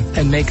time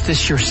and make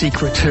this your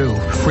secret too.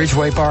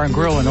 Ridgway Bar and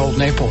Grill in Old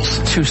Naples,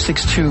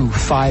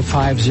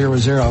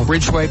 262-5500.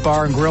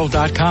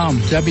 RidgwayBarandGrill.com,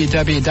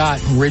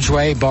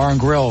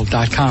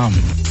 www.RidgwayBarandGrill.com.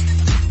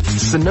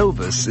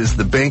 Synovus is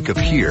the bank of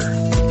here.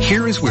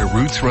 Here is where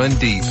roots run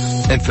deep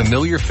and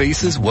familiar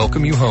faces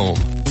welcome you home.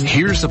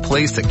 Here's a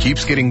place that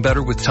keeps getting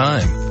better with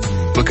time,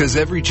 because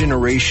every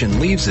generation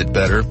leaves it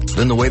better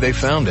than the way they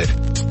found it.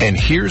 And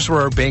here's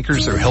where our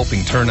bankers are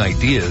helping turn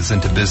ideas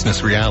into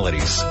business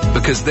realities,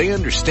 because they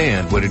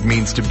understand what it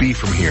means to be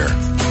from here.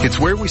 It's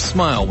where we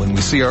smile when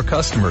we see our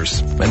customers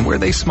and where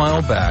they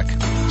smile back.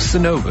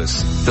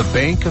 Synovus, the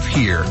bank of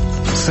here.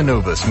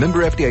 Synovus,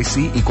 member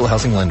FDIC, equal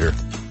housing lender.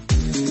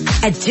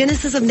 At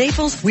Genesis of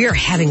Naples, we are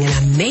having an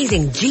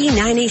amazing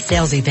G90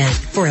 sales event.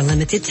 For a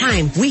limited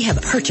time, we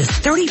have purchased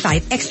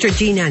 35 extra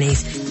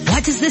G90s.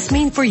 What does this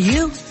mean for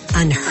you?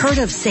 unheard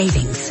of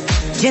savings.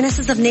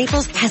 Genesis of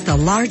Naples has the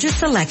largest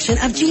selection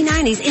of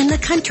G90s in the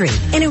country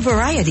in a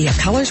variety of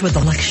colors with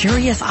the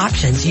luxurious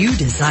options you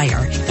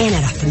desire and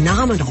at a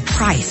phenomenal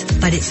price.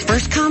 But it's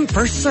first come,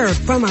 first served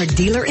from our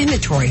dealer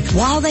inventory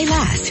while they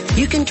last.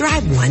 You can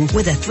drive one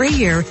with a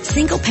 3-year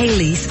single pay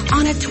lease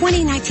on a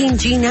 2019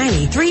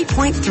 G90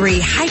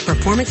 3.3 high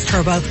performance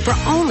turbo for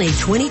only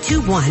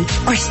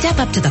 $22,100 or step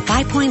up to the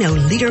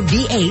 5.0 liter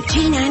V8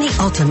 G90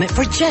 Ultimate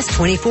for just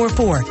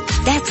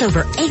 $24,400. That's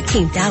over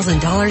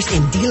 $18,000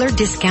 in dealer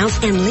discounts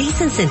and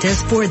lease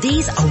incentives for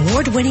these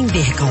award-winning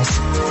vehicles.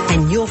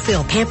 And you'll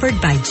feel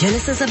pampered by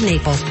Genesis of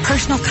Naples,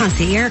 personal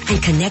concierge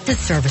and connected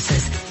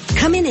services.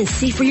 Come in and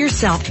see for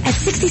yourself at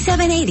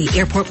 6780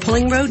 Airport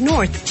Pulling Road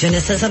North,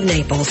 Genesis of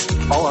Naples.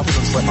 All offers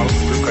on select models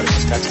with credit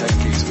plus tax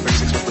and fees.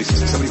 36-month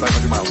leases,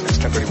 7,500 miles,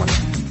 next 1031.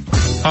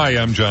 Hi,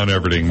 I'm John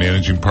Everding,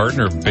 managing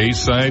partner of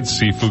Bayside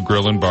Seafood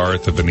Grill and Bar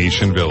at the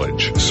Venetian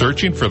Village.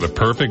 Searching for the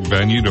perfect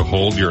venue to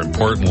hold your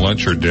important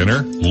lunch or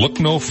dinner? Look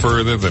no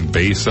further than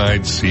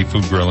Bayside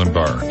Seafood Grill and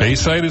Bar.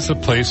 Bayside is a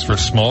place for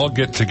small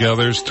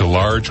get-togethers to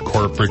large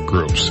corporate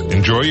groups.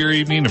 Enjoy your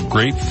evening of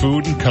great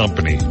food and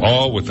company,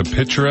 all with a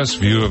picturesque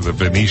view of the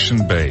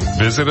Venetian Bay.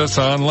 Visit us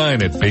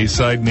online at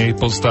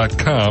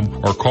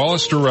BaysideNaples.com or call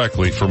us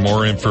directly for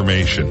more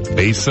information.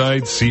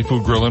 Bayside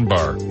Seafood Grill and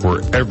Bar,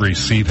 where every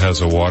seat has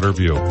a water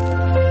view.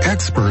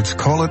 Experts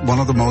call it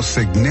one of the most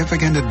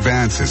significant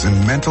advances in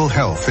mental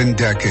health in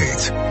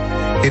decades.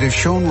 It has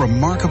shown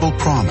remarkable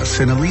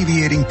promise in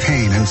alleviating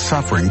pain and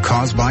suffering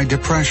caused by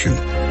depression,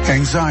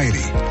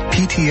 anxiety,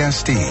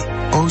 PTSD,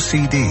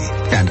 OCD,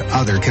 and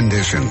other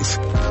conditions.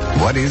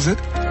 What is it?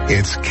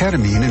 It's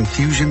ketamine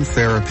infusion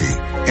therapy,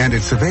 and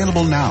it's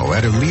available now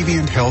at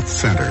Alleviant Health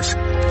Centers.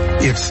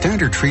 If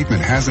standard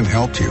treatment hasn't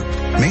helped you,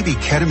 maybe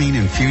ketamine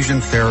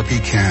infusion therapy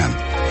can.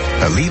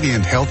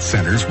 Alleviant Health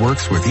Centers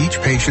works with each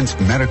patient's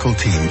medical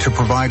team to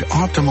provide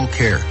optimal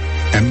care,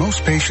 and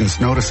most patients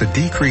notice a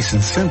decrease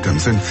in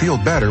symptoms and feel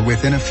better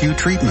within a few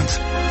treatments.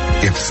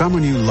 If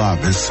someone you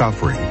love is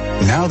suffering,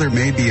 now there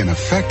may be an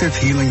effective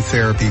healing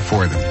therapy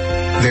for them.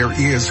 There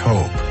is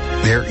hope.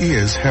 There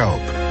is help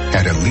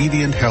at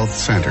Alleviant Health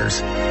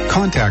Centers.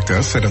 Contact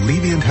us at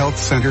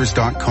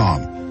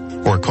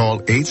AlleviantHealthCenters.com or call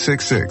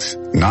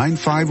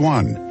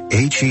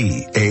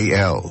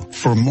 866-951-HEAL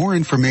for more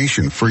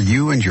information for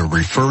you and your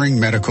referring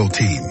medical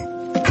team.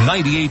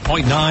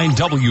 98.9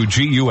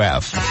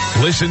 WGUF.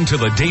 Listen to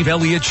the Dave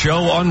Elliott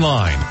Show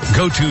online.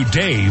 Go to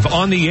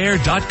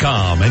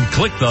DaveOnTheAir.com and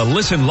click the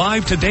Listen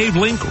Live to Dave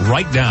link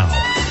right now.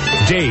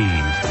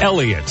 Dave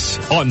Elliott's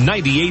on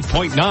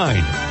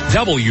 98.9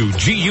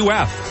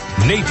 WGUF,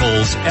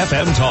 Naples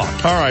FM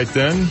Talk. All right,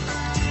 then.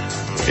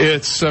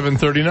 It's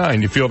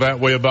 7:39. You feel that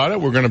way about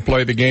it? We're going to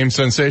play the game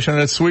sensation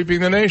that's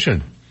sweeping the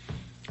nation.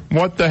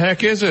 What the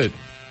heck is it?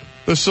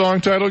 The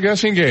song title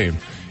guessing game.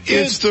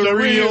 It's the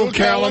real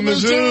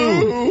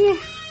Kalamazoo.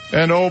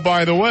 And oh,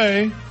 by the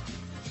way,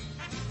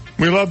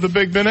 we love the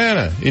big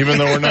banana, even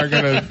though we're not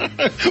going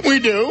to. We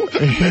do.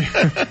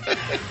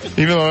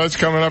 Even though that's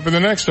coming up in the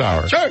next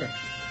hour. Sure.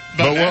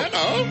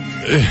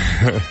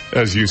 Banana.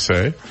 As you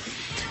say.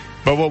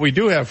 But what we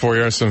do have for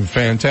you are some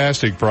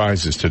fantastic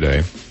prizes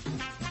today.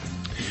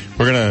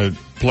 We're going to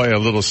play a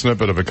little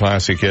snippet of a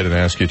classic hit and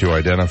ask you to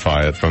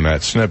identify it from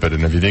that snippet.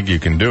 And if you think you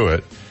can do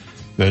it,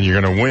 then you're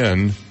going to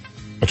win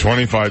a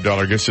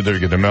 $25 gift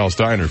certificate to Mel's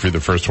Diner if you're the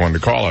first one to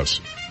call us.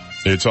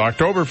 It's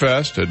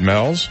Oktoberfest at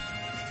Mel's.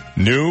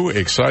 New,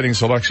 exciting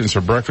selections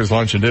for breakfast,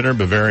 lunch, and dinner.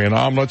 Bavarian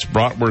omelets,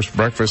 bratwurst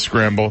breakfast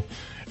scramble,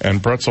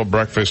 and pretzel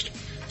breakfast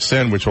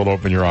sandwich will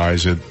open your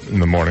eyes in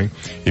the morning.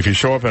 If you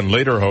show up in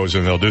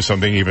Lederhosen, they'll do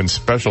something even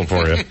special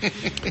for you.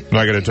 I'm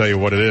not going to tell you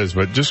what it is,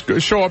 but just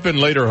show up in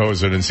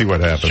Lederhosen and see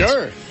what happens.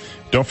 Sure.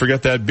 Don't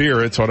forget that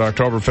beer. It's what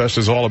Oktoberfest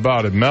is all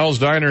about. At Mel's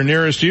Diner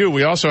nearest you,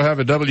 we also have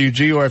a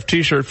WGUF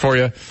t-shirt for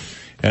you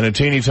and a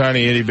teeny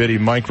tiny itty bitty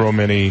micro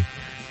mini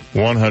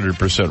 100%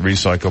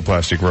 recycled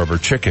plastic rubber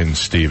chicken,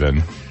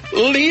 Stephen.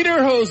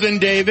 Lederhosen,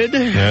 David.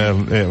 Yeah,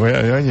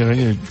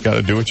 you got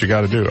to do what you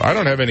got to do. I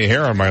don't have any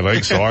hair on my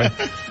legs, so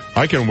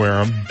I can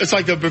wear them. It's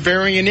like the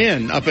Bavarian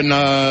Inn up in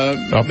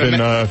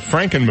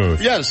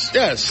Frankenmuth. Yes.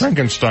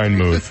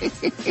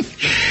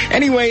 Frankensteinmuth.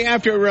 Anyway,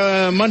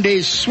 after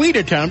Monday's sweet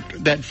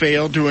attempt that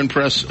failed to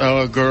impress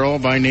a girl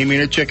by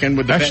naming a chicken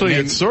with the pet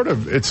name.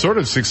 It sort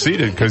of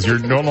succeeded because you're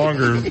no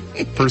longer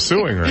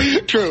pursuing her.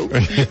 True.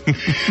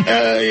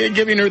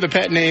 Giving her the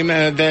pet name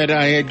that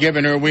I had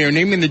given her. We are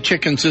naming the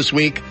chickens this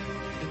week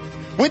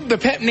with the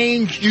pet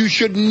names you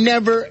should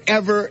never,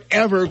 ever,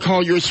 ever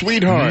call your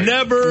sweetheart.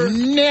 Never.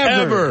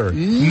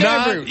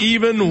 Not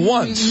even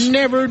once.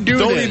 Never do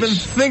Don't this. even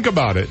think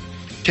about it.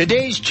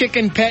 Today's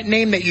chicken pet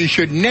name that you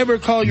should never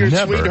call your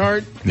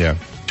sweetheart. Yeah.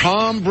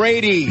 Tom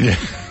Brady. Yeah.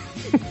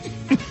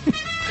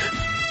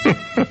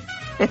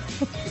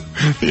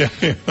 Yeah,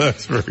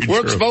 that's very true.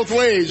 Works both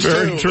ways,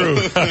 very too. True.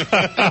 Right.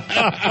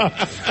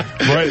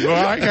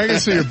 Well, I can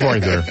see your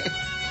point there.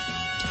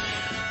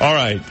 All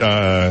right.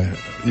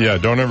 Yeah,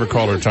 don't ever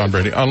call her Tom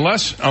Brady.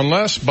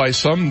 Unless by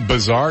some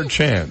bizarre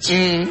chance,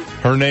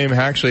 her name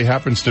actually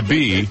happens to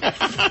be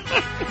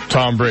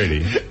Tom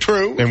Brady.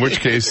 True. In which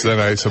case, then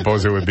I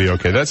suppose it would be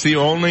okay. That's the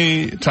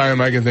only time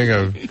I can think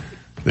of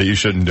that you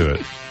shouldn't do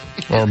it.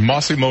 Or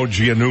Massimo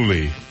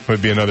Giannulli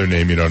would be another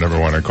name you don't ever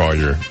want to call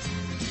your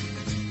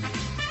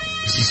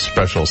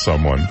special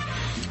someone.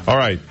 All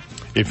right.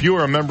 If you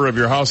or a member of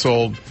your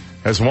household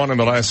has won in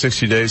the last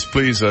 60 days,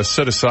 please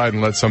sit aside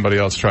and let somebody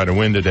else try to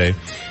win today.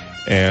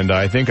 And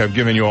I think I've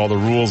given you all the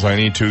rules I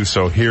need to,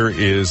 so here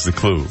is the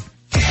clue.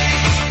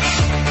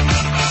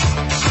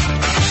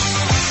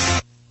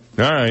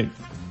 All right.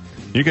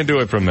 You can do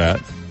it from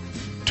that.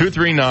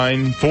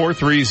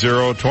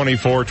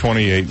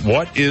 239-430-2428.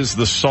 What is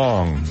the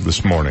song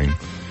this morning?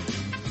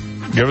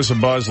 Give us a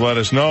buzz, let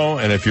us know,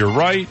 and if you're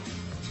right,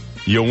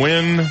 you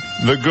win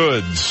the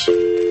goods.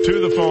 To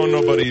the phone,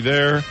 nobody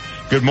there.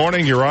 Good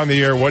morning, you're on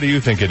the air. What do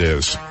you think it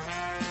is?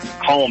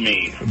 Call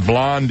Me.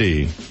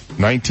 Blondie,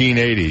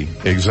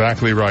 1980.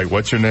 Exactly right.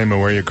 What's your name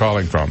and where are you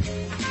calling from?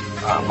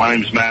 My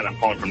name's Matt. I'm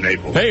calling from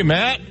Naples. Hey,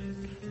 Matt.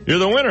 You're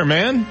the winner,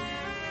 man.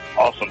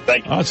 Awesome.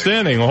 Thank you.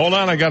 Outstanding. Well, hold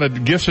on. I got a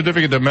gift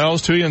certificate to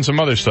Mel's to you and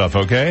some other stuff,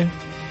 okay?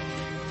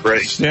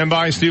 Great. Stand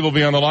by. Steve will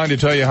be on the line to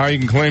tell you how you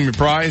can claim your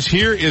prize.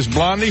 Here is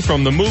Blondie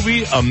from the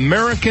movie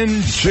American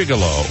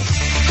Gigolo.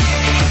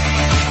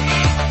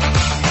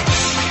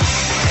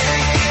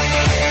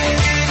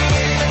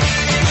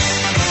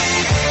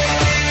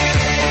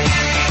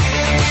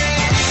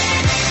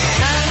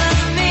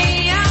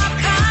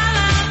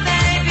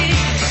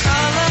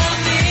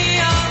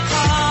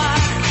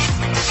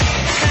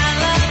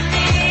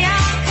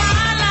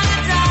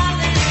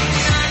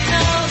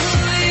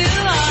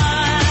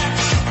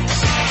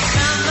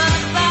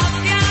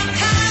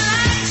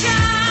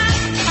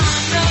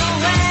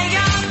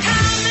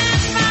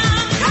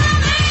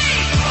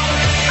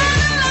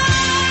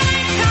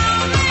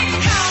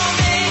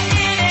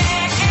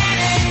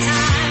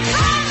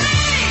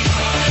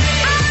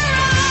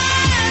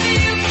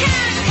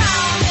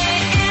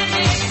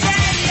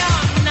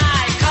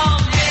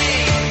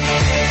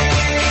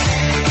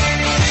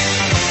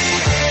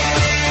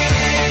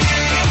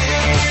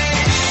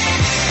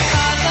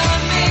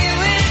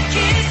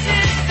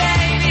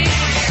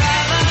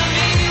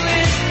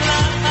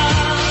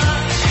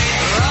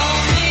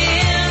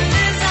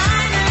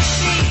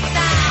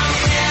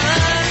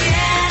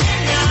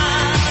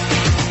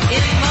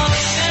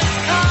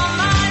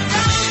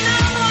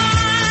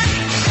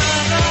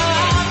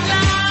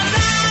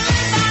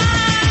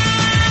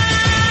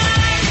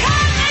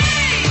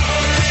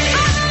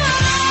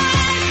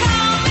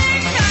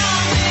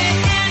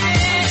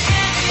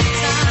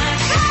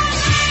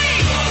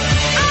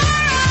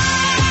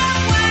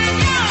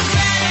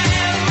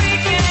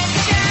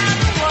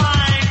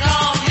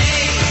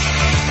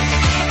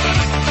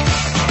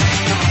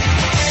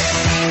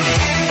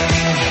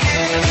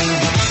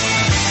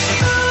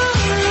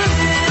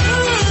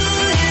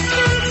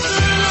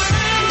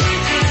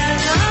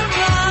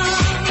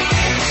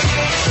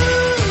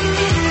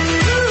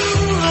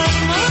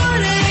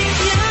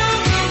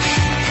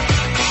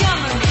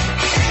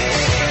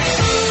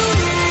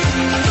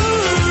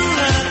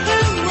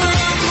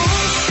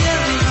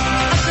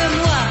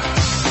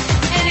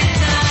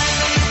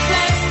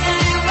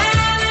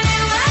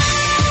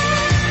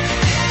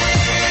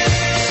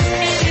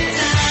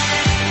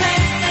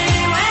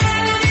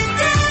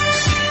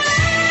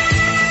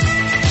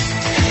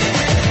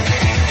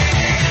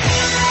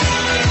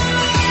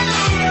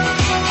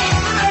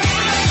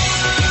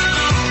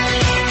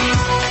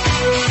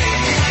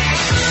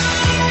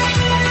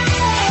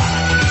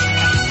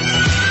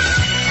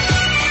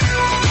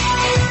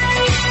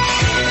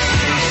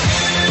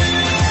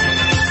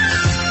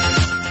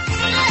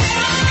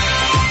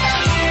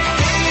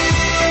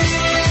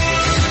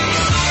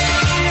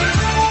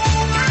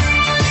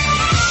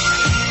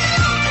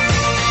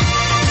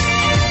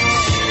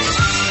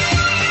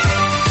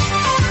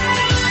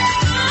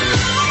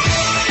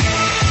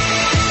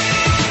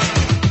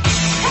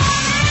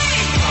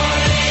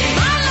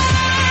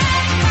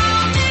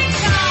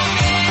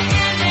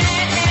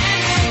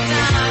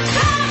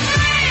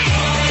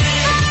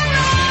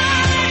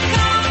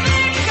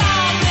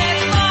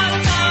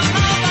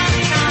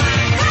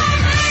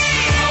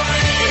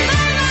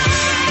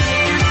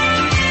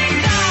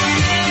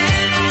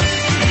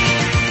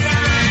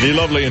 The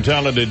lovely and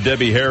talented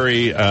Debbie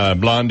Harry,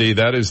 Blondie,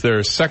 that is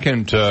their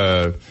second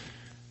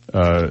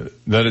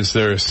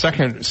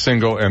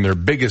single and their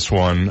biggest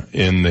one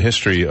in the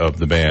history of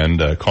the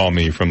band, Call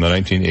Me, from the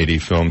 1980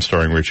 film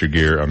starring Richard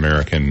Gere,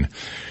 American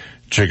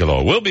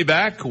Gigolo. We'll be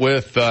back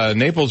with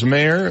Naples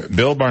Mayor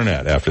Bill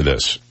Barnett after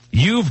this.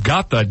 You've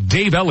got the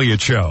Dave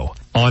Elliott Show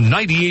on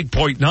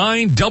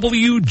 98.9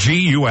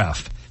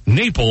 WGUF,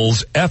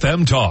 Naples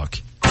FM Talk.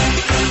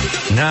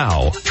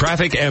 Now,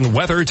 traffic and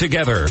weather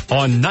together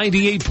on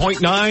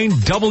 98.9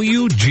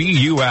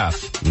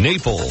 WGUF,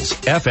 Naples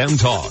FM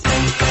Talk.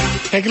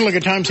 Taking a look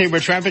at time saver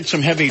traffic,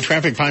 some heavy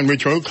traffic, Pine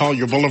Ridge Road,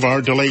 Collier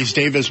Boulevard, delays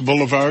Davis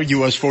Boulevard,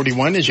 US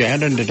 41 as you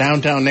head into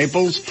downtown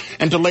Naples,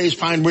 and delays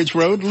Pine Ridge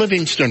Road,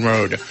 Livingston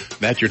Road.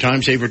 That's your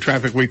time saver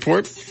traffic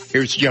report.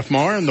 Here's Jeff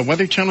Marr and the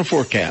Weather Channel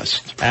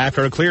forecast.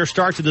 After a clear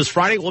start to this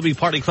Friday, it will be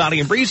partly cloudy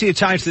and breezy at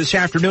times this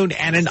afternoon,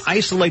 and an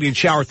isolated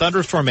shower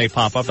thunderstorm may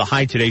pop up. The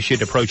high today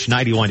should approach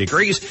 91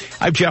 degrees.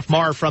 I'm Jeff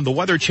Marr from the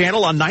Weather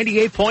Channel on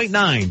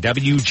 98.9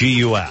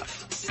 WGUF.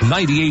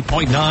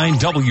 98.9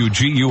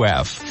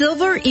 WGUF.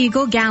 Silver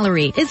Eagle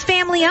Gallery is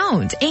family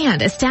owned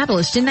and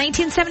established in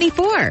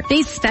 1974.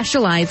 They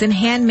specialize in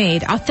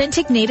handmade,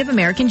 authentic Native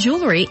American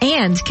jewelry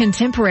and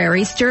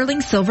contemporary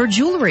sterling silver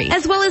jewelry,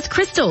 as well as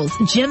crystals,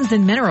 gems,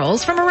 and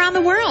minerals from around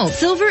the world.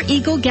 Silver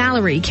Eagle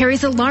Gallery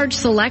carries a large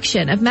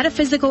selection of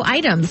metaphysical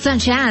items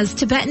such as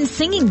Tibetan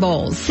singing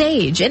bowls,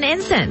 sage, and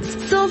incense.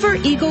 Silver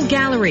Eagle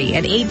Gallery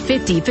at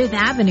 850 5th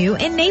Avenue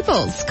in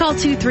Naples. Call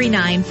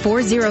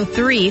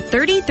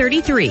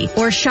 239-403-3033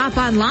 or shop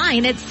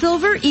online at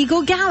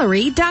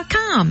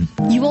silvereaglegallery.com.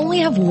 You only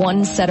have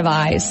one set of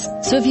eyes,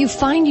 so if you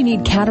find you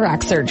need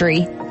cataract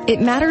surgery,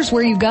 it matters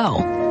where you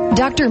go.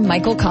 Dr.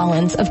 Michael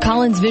Collins of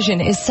Collins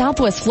Vision is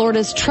Southwest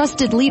Florida's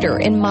trusted leader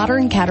in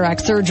modern cataract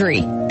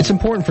surgery. It's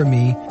important for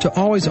me to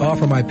always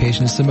offer my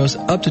patients the most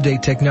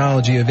up-to-date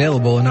technology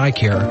available in eye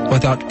care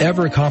without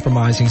ever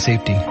compromising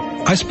safety.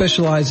 I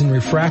specialize in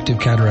refractive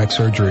cataract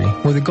surgery,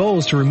 where the goal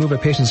is to remove a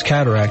patient's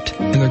cataract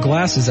and their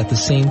glasses at the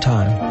same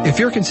time. If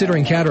you're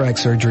considering cataract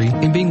surgery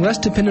and being less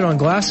dependent on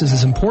glasses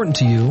is important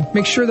to you,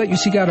 make sure that you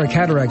seek out a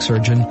cataract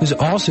surgeon who's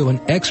also an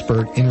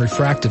expert in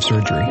refractive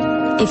surgery.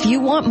 If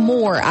you want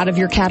more out of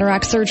your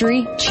cataract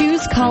surgery,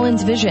 choose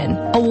Collins Vision.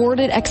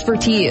 Awarded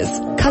expertise,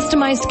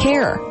 customized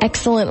care,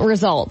 excellent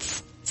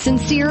results.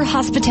 Sincere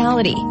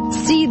hospitality.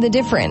 See the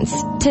difference.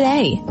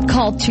 Today,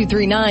 call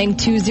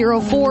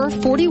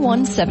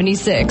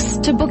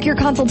 239-204-4176 to book your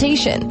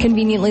consultation.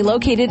 Conveniently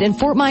located in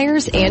Fort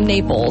Myers and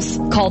Naples.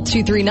 Call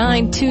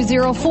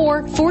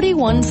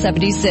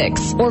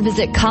 239-204-4176 or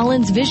visit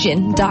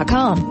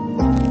collinsvision.com.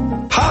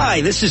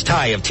 Hi, this is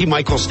Ty of T.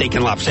 Michael's Steak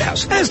and Lobster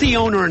House. As the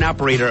owner and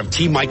operator of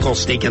T. Michael's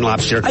Steak and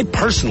Lobster, I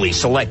personally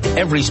select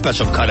every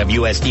special cut of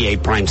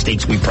USDA prime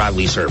steaks we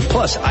proudly serve.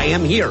 Plus, I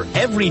am here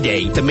every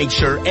day to make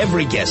sure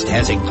every guest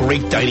has a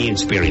great dining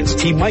experience.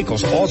 T.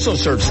 Michael's also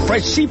serves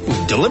fresh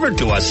seafood delivered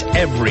to us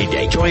every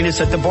day. Join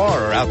us at the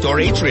bar or outdoor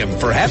atrium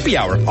for happy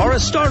hour or a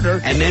starter,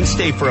 and then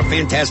stay for a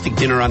fantastic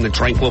dinner on the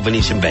tranquil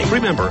Venetian Bay.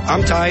 Remember,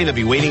 I'm Ty and I'll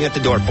be waiting at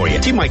the door for you.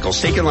 T. Michael's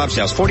Steak and Lobster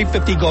House,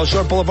 4050 Gulf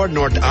Shore Boulevard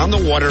North, on the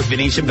water,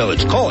 Venetian Village.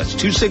 Call us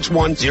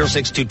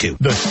 261-0622.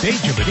 The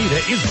Stage of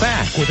Bonita is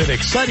back with an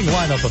exciting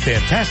lineup of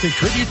fantastic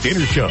tribute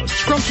dinner shows,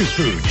 scrumptious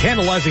food,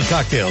 tantalizing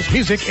cocktails,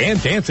 music, and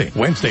dancing.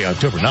 Wednesday,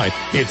 October 9th,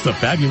 it's the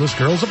Fabulous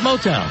Girls of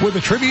Motown with a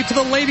tribute to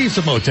the ladies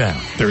of Motown.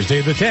 Thursday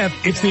the 10th,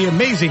 it's the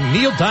amazing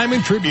Neil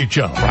Diamond Tribute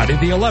Show. Friday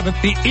the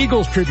 11th, the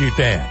Eagles Tribute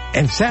Band.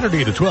 And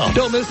Saturday the 12th,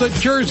 don't miss the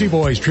Jersey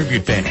Boys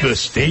Tribute Band. The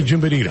Stage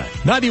in Bonita,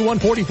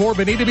 9144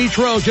 Bonita Beach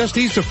Road, just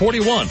east of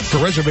 41. For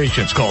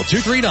reservations, call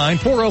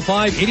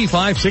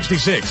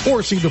 239-405-8566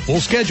 or see the full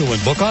schedule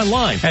and book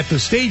online at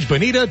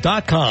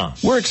thestagebonita.com.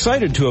 We're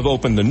excited to have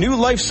opened the new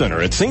Life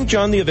Center at St.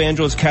 John the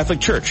Evangelist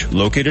Catholic Church,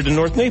 located in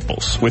North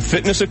Naples. With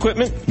fitness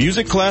equipment,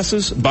 music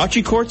classes,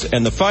 bocce courts,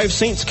 and the Five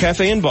Saints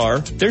Cafe and Bar,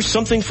 there's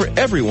something for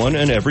everyone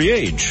and every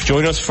age.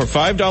 Join us for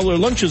 $5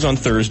 lunches on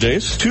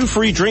Thursdays, 2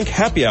 free drink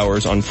happy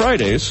hours on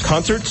Fridays,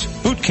 concerts,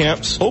 boot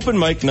camps, open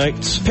mic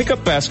nights,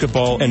 pickup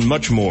basketball, and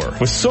much more.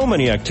 With so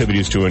many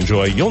activities to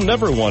enjoy, you'll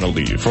never want to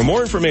leave. For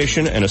more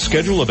information and a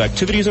schedule of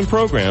activities and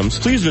programs,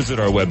 please visit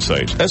our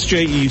website,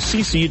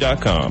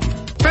 sjecc.com.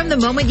 From the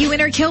moment you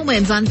enter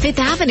Kilwins on 5th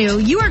Avenue,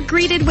 you are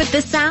greeted with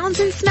the sounds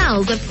and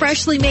smells of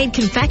freshly made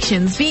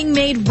confections being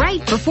made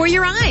right before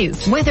your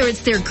eyes. Whether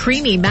it's their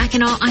creamy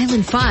Mackinac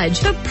Island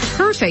fudge, the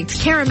perfect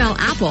caramel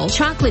apple,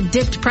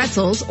 chocolate-dipped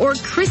pretzels, or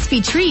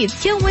crispy treats,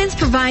 Kilwins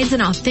provides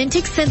an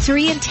authentic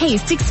sensory and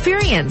taste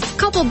experience.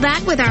 Couple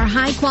that with our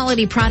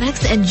high-quality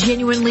products and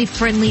genuinely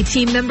friendly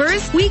team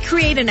members, we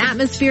create an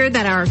atmosphere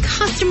that our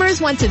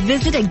customers want to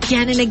visit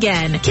again and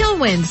again.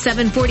 Kilwins,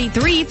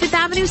 743 5th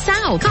Avenue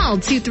South. Call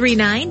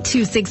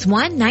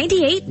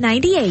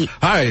 239-261-9898.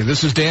 Hi,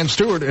 this is Dan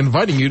Stewart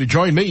inviting you to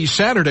join me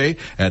Saturday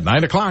at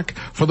 9 o'clock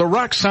for the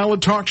Rock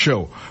Solid Talk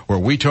Show, where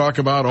we talk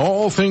about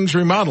all things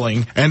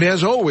remodeling. And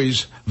as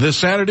always, this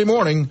Saturday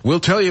morning, we'll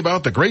tell you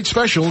about the great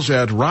specials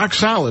at Rock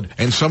Solid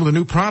and some of the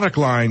new product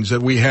lines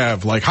that we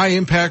have, like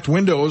high-impact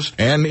windows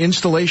and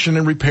installation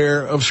and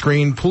repair of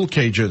screen pool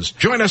cages.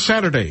 Join us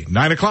Saturday,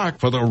 9 o'clock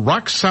for the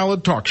Rock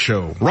Solid Talk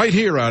Show, right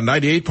here on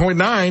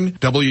 98.9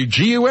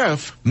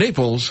 WGUF,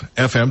 Naples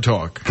FM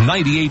Talk.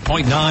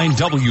 98.9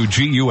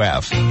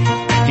 WGUF.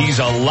 He's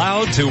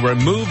allowed to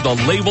remove the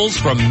labels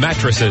from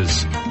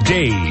mattresses.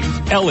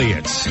 Dave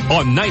Elliott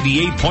on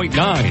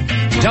 98.9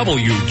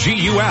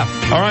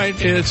 WGUF. All right,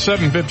 it's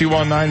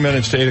 7:51, 9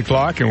 minutes to 8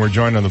 o'clock, and we're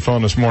joined on the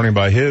phone this morning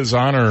by His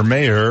Honor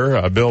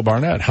Mayor Bill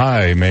Barnett.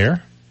 Hi,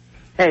 Mayor.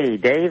 Hey,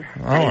 Dave.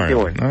 How you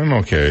doing? I'm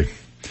okay.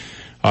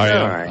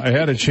 I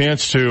had a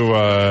chance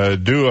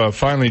to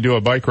finally do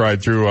a bike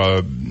ride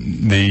through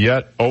the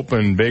yet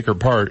open Baker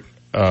Park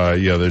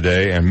the other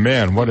day, and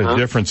man, what a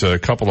difference a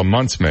couple of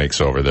months makes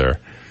over there.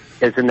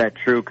 Isn't that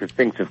true? Because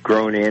things have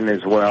grown in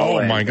as well.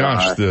 Oh my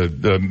gosh,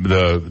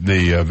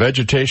 the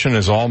vegetation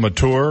is all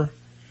mature.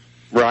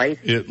 Right.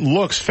 It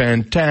looks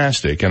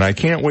fantastic, and I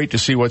can't wait to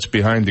see what's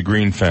behind the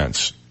green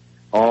fence.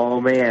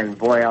 Oh man,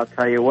 boy, I'll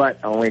tell you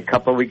what. Only a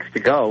couple of weeks to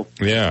go.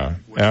 Yeah,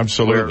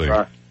 absolutely.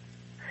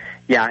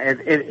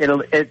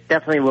 It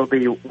definitely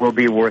will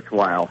be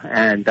worthwhile,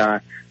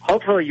 and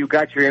hopefully you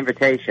got your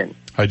invitation.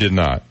 I did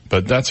not,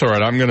 but that's all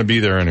right. I'm going to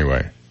be there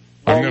anyway.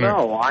 I'm going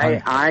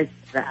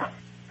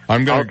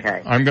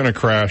to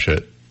crash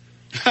it.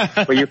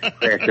 Well, you can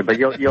crash it, but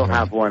you'll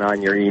have one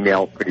on your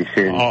email pretty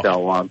soon.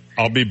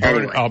 I'll be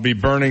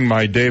burning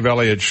my Dave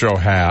Elliott Show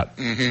hat.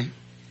 Mm-hmm.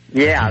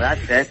 Yeah,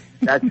 that's it.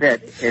 That's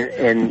it.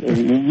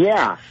 And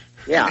yeah.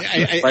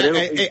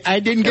 I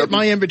didn't get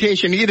my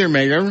invitation either,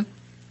 Mayor.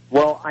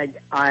 Well,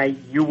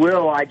 you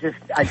will. I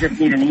just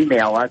need an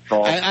email. That's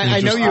all.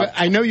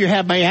 I know you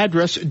have my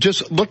address.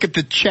 Just look at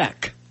the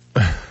check.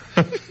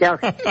 Yeah.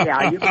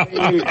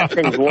 That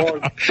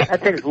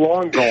thing's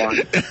long gone.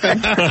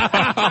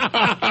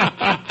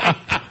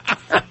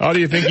 How do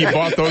you think you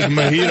bought those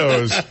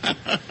mojitos?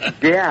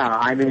 Yeah,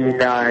 I mean,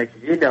 that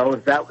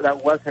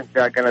wasn't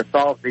going to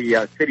solve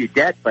the city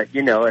debt, but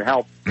it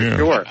helped for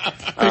sure.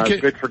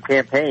 Good for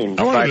campaigns.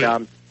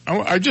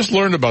 I just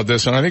learned about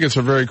this, and I think it's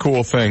a very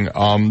cool thing.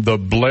 The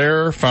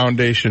Blair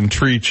Foundation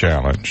Tree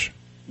Challenge.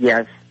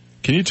 Yes.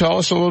 Can you tell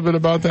us a little bit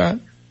about that?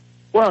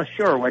 Well,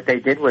 sure. What they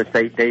did was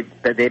they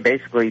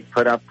basically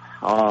put up.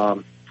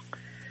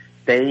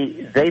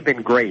 They've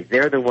been great.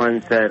 They're the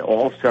ones that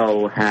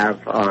also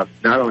have.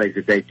 Not only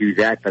did they do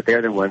that, but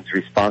they're the ones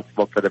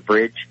responsible for the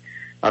bridge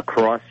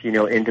across,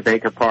 into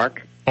Baker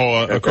Park.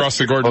 Oh, across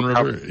the Gordon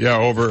River. Yeah,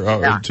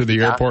 over to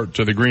the airport,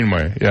 to the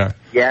Greenway. Yeah.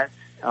 Yes.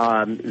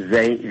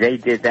 They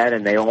did that,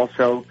 and they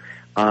also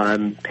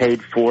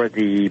paid for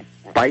the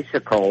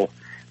bicycle,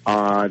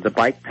 the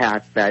bike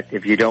path that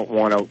if you don't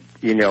want to,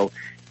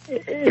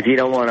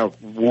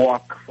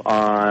 walk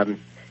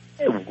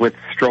with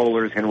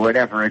strollers and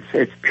whatever,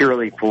 it's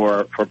purely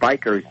for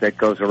bikers that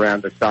goes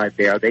around the side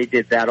there. They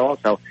did that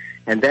also,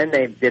 and then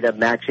they did a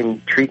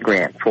matching tree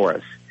grant for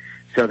us.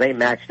 So they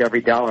matched every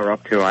dollar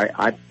up to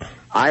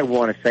I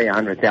want to say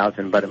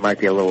 $100,000, but it might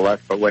be a little less,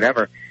 but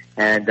whatever.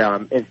 And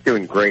it's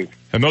doing great.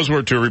 And those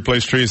were to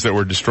replace trees that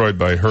were destroyed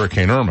by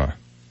Hurricane Irma.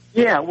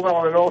 Yeah,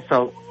 well, and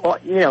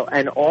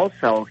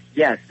also,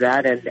 yes,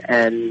 that,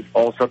 and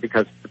also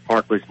because the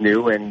park was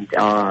new, and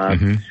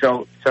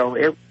so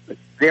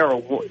they were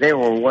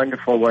a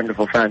wonderful,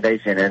 wonderful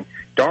foundation. And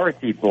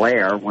Dorothy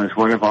Blair was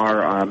one of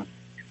our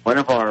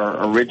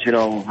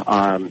original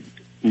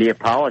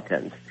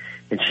Neapolitans.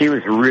 And she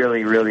was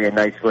really, really a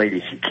nice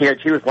lady. She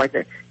cared. She was like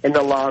in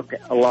the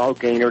log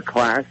gainer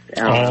class.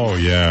 Oh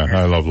yeah,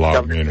 I love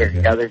log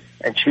gainer.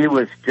 And she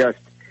was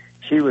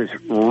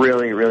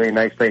really, really a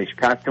nice lady. She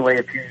passed away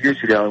a few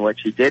years ago, and what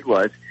she did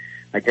was,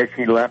 I guess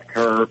she left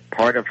her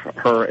part of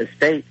her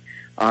estate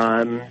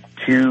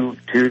to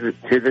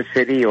the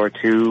city, or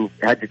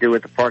had to do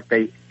with the park.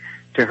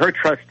 To her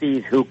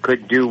trustees who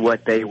could do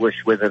what they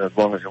wished with it, as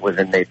long as it was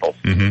in Naples.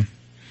 Mm-hmm.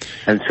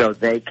 And so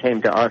they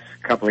came to us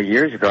a couple of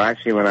years ago,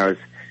 actually, when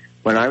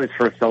I was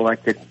first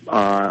elected,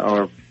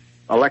 or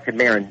elected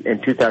mayor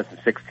in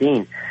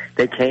 2016.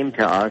 They came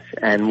to us,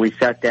 and we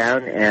sat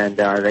down, and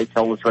they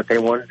told us what they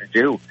wanted to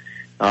do.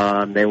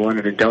 They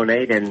wanted to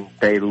donate, and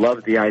they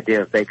loved the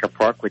idea of Baker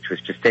Park, which was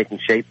just taking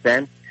shape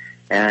then,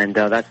 and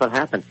that's what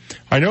happened.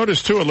 I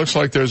noticed, too, it looks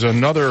like there's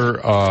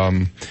another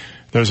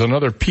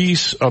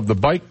piece of the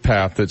bike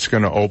path that's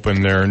going to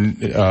open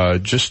there,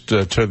 just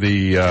to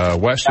the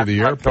west of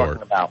the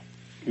airport.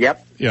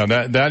 Yep. Yeah,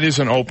 that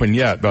isn't open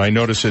yet, but I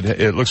notice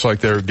it looks like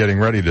they're getting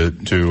ready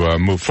to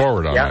move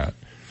forward on that.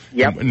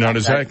 Yep. Now,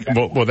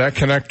 will that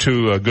connect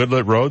to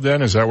Goodlet Road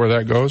then? Is that where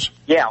that goes?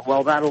 Yeah,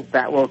 well,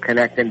 that will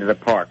connect into the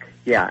park.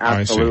 Yeah,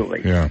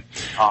 absolutely. I see. Yeah.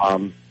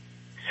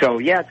 So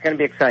yeah, it's going to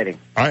be exciting.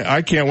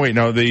 I can't wait.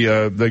 Now,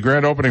 the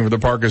grand opening for the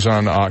park is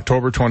on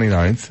October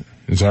 29th.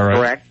 Is that right?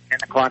 Correct. 10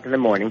 o'clock in the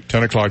morning.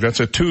 10 o'clock. That's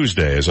a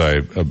Tuesday, as I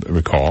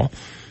recall.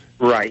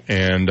 Right.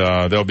 And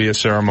there'll be a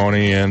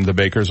ceremony, and the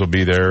bakers will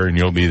be there, and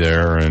you'll be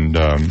there, and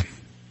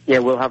yeah,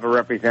 we'll have a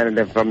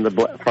representative from the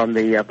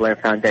Blair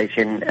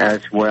Foundation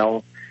as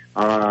well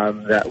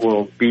that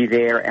will be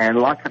there, and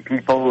lots of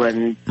people,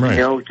 and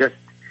just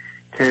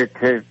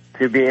to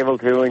be able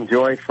to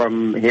enjoy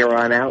from here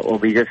on out will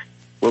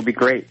be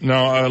great.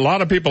 Now, a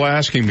lot of people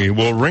asking me,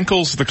 will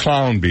Wrinkles the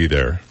Clown be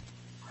there?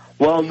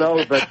 Well,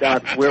 no, but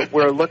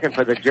we're looking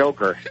for the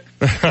Joker.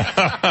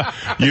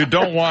 You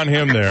don't want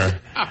him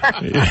there.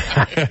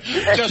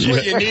 Just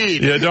what you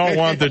need. You don't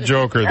want the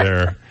Joker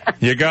there.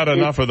 You got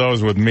enough of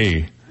those with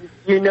me.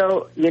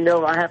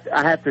 I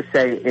have to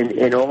say,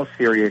 in all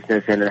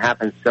seriousness, and it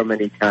happens so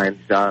many times.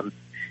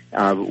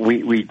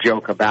 We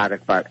joke about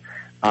it, but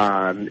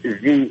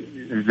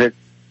the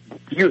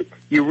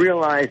you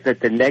realize that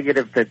the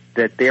negative,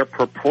 that their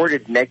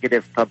purported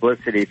negative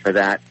publicity for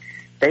that,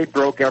 they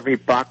broke every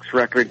box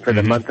record for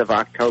the month of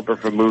October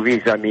for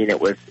movies. I mean, it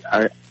was,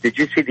 did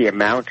you see the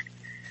amount?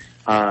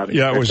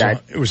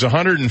 It was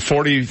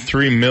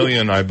 143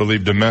 million, I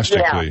believe,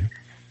 domestically.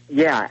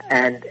 Yeah,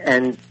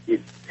 and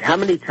how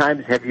many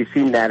times have you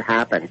seen that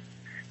happen?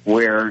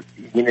 Where,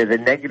 you know, the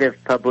negative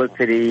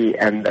publicity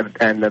and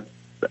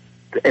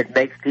it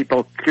makes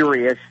people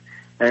curious,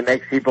 and it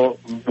makes people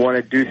want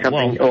to do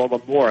something all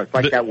the more. It's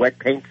like that wet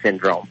paint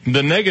syndrome.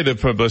 The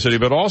negative publicity,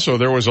 but also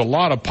there was a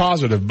lot of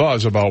positive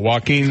buzz about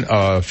Joaquin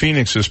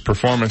Phoenix's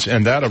performance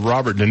and that of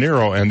Robert De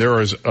Niro, and there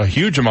is a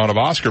huge amount of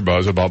Oscar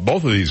buzz about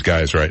both of these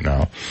guys right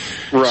now.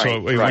 Right. So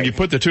when you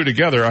put the two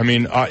together, I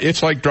mean,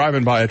 it's like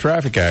driving by a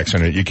traffic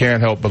accident. You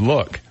can't help but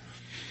look.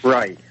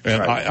 Right.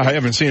 And I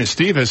haven't seen it.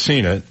 Steve has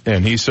seen it,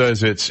 and he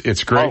says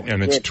it's great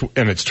and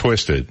it's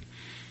twisted.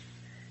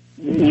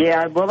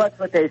 Yeah, well, that's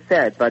what they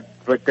said, but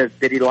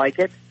did he like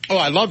it? Oh,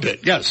 I loved it,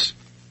 yes.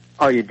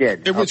 Oh, you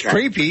did? It was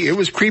creepy. It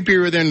was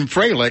creepier than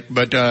Freilich,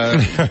 but...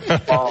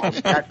 well,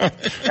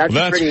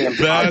 that's pretty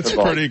impossible. That's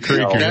pretty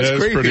creepy.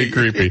 That's pretty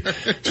creepy.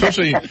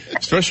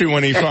 Especially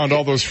when he found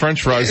all those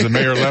French fries the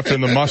mayor left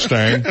in the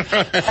Mustang.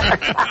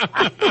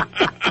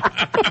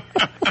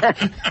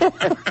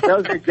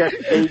 Those are just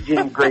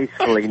aging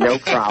gracefully, no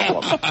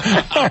problem.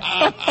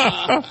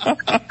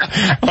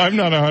 I'm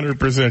not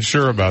 100%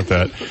 sure about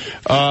that.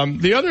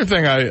 The other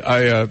thing,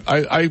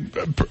 I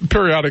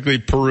periodically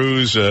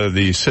peruse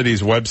the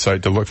city's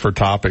website to look for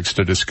topics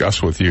to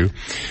discuss with you.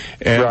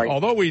 And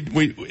although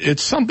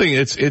it's something,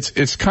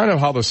 it's kind of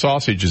how the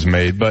sausage is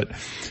made, but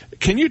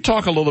can you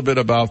talk a little bit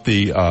about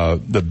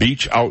the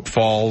beach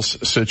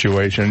outfalls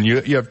situation?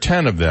 You have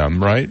 10 of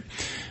them, right?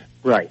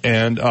 Right.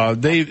 And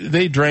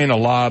they drain a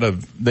lot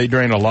of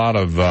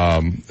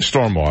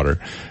stormwater.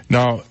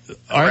 Now,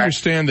 I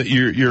understand that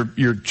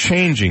you're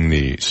changing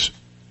these.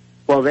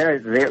 Well,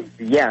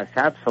 yes,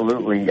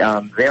 absolutely.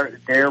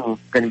 They're going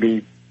to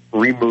be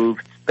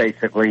removed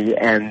basically,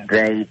 and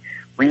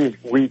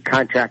we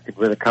contracted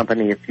with a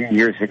company a few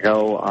years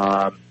ago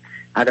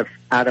out of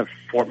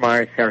Fort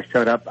Myers,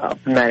 Sarasota, up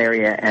in that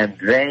area, and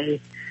they.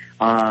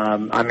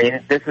 I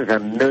mean, this is a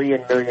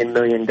 $1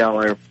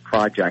 million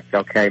project,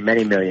 okay,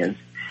 many millions.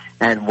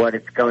 And what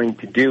it's going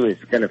to do is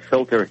it's going to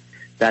filter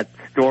that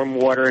storm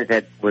water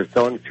that was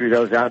going through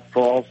those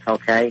outfalls,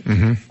 okay?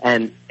 Mm-hmm.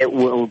 And it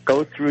will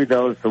go through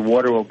those. The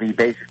water will be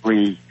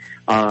basically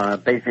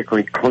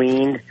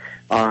cleaned,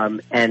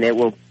 and it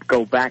will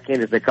go back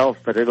into the Gulf,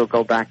 but it'll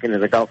go back into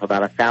the Gulf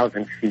about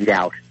 1,000 feet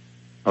out,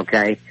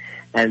 okay?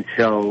 And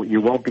so you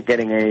won't be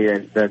getting any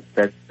of the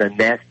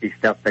nasty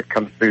stuff that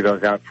comes through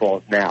those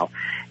outfalls now.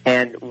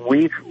 And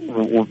we're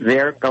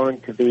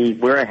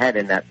ahead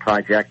in that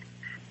project.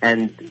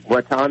 And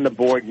what's on the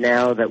board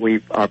now that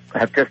we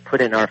have just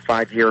put in our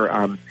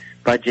 5-year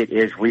budget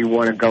is we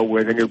want to go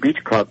where the new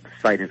beach club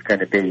site is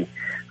going to be,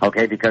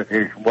 okay, because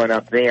there's one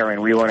up there,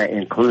 and we want to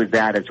include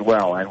that as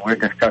well. And we're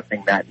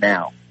discussing that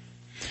now.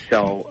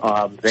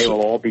 So they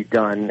will all be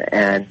done,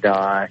 and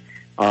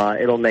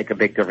it'll make a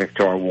big difference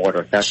to our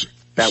water.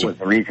 That was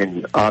the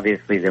reason,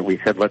 obviously, that we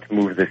said let's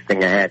move this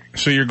thing ahead.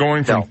 So you're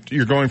going from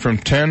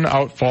 10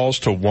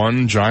 outfalls to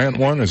one giant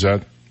one? Is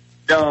that?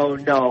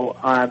 No.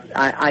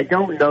 I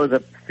don't know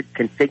the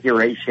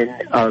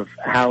configuration of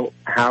how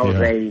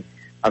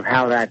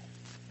the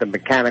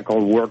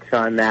mechanical works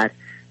on that,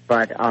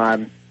 but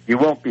you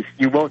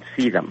won't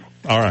see them.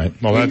 All right.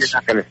 Well, you're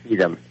not going to see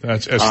them.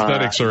 That's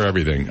aesthetics are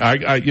everything.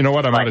 You know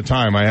what? I'm out of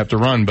time. I have to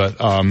run, but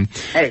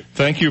hey,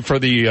 thank you for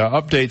the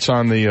updates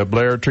on the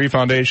Blair Tree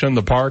Foundation,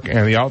 the park,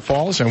 and the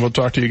outfalls, and we'll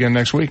talk to you again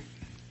next week.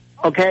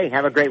 Okay.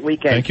 Have a great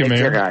weekend. Thank you, Take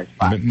Mayor. Care, guys.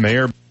 Bye.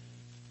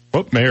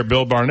 Mayor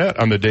Bill Barnett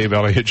on the Dave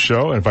Elliott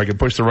Show, and if I can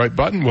push the right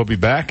button, we'll be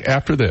back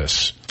after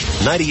this.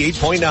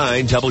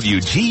 98.9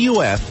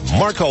 WGUF,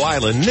 Marco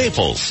Island,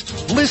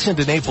 Naples. Listen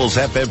to Naples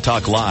FM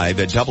Talk live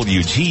at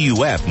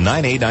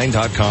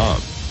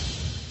WGUF989.com.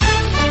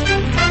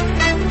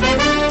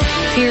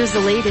 Here's the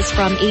latest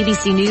from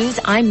ABC News.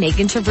 I'm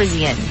Megan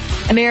Trevisan.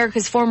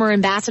 America's former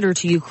ambassador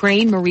to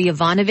Ukraine, Marie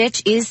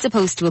Yovanovitch, is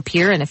supposed to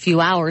appear in a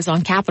few hours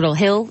on Capitol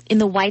Hill in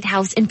the White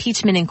House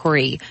impeachment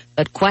inquiry.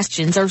 But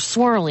questions are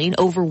swirling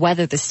over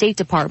whether the State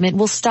Department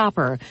will stop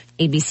her.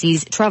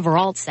 ABC's Trevor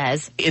Ault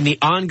says, in the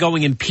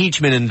ongoing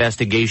impeachment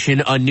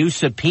investigation, a new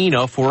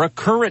subpoena for a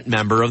current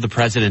member of the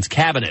president's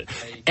cabinet.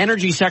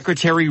 Energy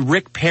Secretary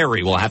Rick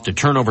Perry will have to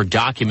turn over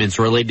documents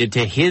related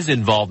to his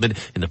involvement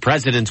in the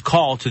president's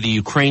call to the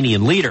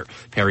Ukrainian leader.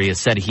 Perry has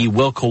said he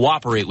will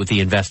cooperate with the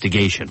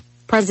investigation.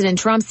 President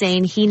Trump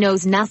saying he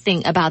knows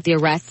nothing about the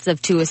arrests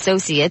of 2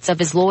 associates of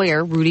his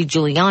lawyer, Rudy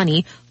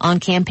Giuliani,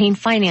 on campaign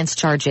finance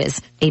charges.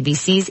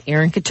 ABC's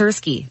Aaron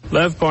Katursky.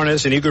 Lev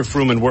Barnett and Igor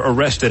Fruman were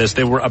arrested as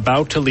they were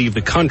about to leave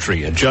the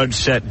country. A judge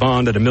set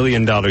bond at $1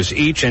 million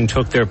each and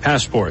took their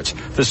passports.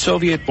 The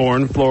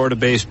Soviet-born,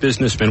 Florida-based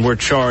businessmen were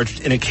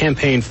charged in a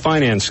campaign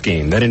finance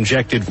scheme that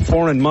injected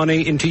foreign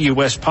money into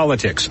U.S.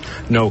 politics.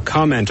 No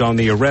comment on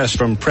the arrest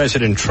from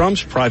President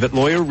Trump's private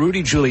lawyer,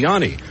 Rudy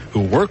Giuliani,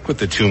 who worked with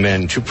the 2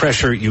 men to pressure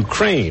enter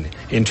Ukraine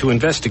into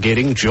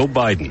investigating Joe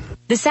Biden.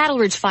 The Saddle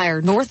Ridge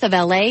fire north of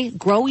L.A.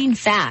 growing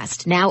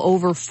fast. Now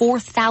over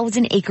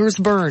 4,000 acres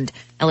burned.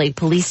 L.A.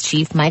 Police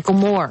Chief Michael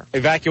Moore.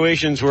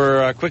 Evacuations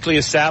were quickly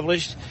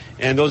established,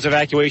 and those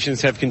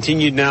evacuations have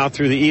continued now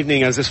through the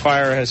evening as this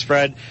fire has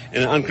spread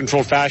in an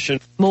uncontrolled fashion.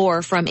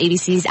 More from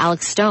ABC's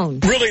Alex Stone.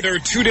 Really, there are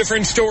two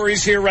different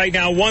stories here right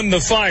now. One, the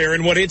fire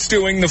and what it's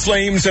doing, the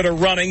flames that are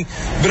running,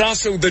 but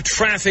also the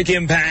traffic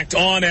impact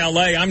on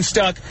L.A. I'm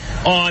stuck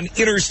on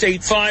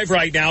Interstate 5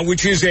 right now,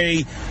 which is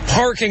a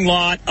parking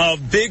lot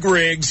of big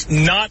rigs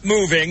not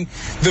moving.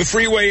 The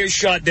freeway is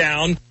shut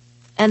down.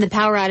 And the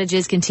power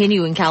outages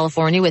continue in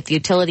California with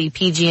utility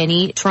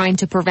PG&E trying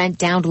to prevent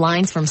downed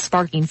lines from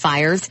sparking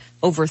fires.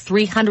 Over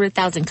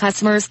 300,000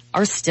 customers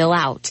are still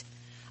out.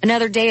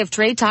 Another day of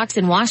trade talks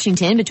in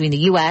Washington between the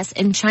U.S.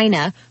 and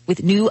China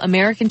with new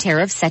American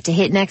tariffs set to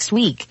hit next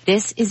week.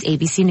 This is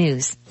ABC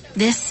News.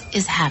 This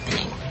is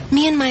happening.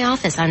 Me in my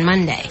office on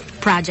Monday.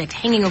 Project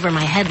hanging over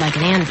my head like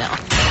an anvil.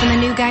 And the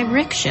new guy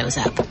Rick shows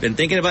up. Been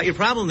thinking about your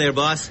problem there,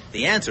 boss.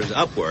 The answer's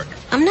Upwork.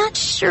 I'm not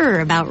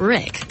sure about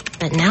Rick.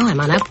 But now I'm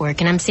on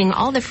Upwork and I'm seeing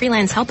all the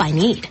freelance help I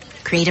need.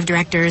 Creative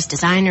directors,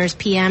 designers,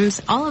 PMs,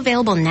 all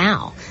available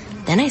now.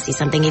 Then I see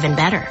something even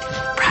better.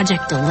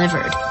 Project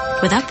delivered.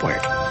 With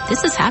Upwork.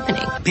 This is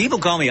happening. People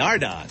call me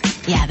R-Dog.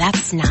 Yeah,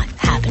 that's not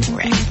happening,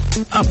 Rick.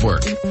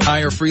 Upwork.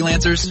 Hire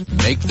freelancers.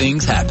 Make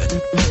things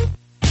happen.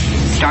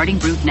 Starting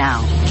route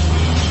now.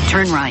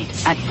 Turn right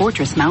at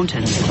Fortress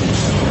Mountains.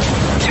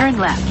 Turn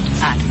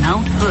left at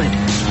Mount Hood.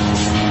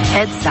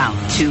 Head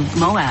south to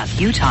Moab,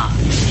 Utah.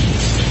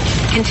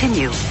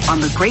 Continue on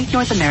the Great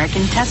North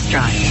American Test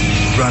Drive.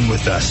 Run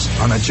with us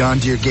on a John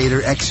Deere Gator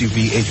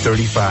XUV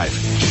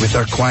 835 with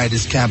our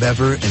quietest cab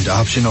ever and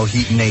optional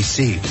heat and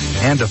AC.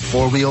 And a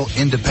four-wheel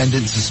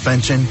independent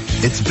suspension.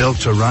 It's built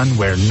to run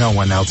where no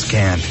one else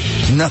can.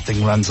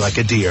 Nothing runs like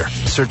a Deere.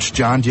 Search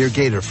John Deere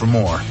Gator for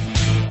more.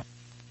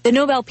 The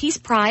Nobel Peace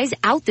Prize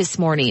out this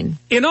morning.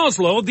 In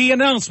Oslo, the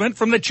announcement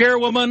from the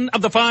chairwoman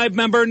of the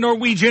 5-member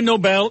Norwegian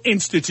Nobel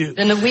Institute.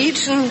 The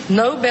Norwegian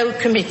Nobel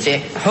Committee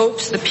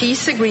hopes the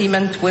peace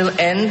agreement will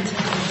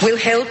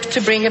help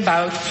to bring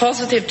about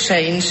positive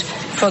change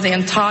for the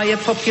entire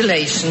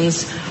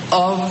populations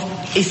of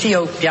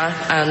Ethiopia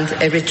and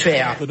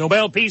Eritrea. The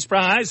Nobel Peace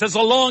Prize has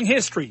a long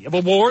history of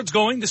awards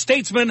going to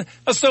statesmen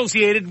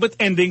associated with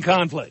ending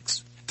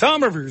conflicts.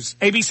 Tom Rivers,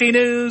 ABC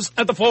News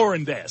at the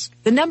Foreign Desk.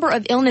 The number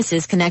of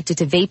illnesses connected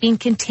to vaping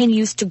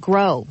continues to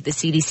grow. The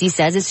CDC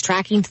says it's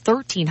tracking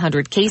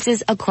 1,300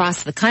 cases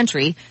across the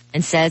country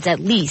and says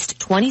at least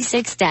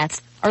 26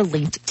 deaths are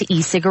linked to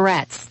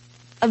e-cigarettes.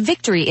 A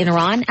victory in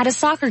Iran at a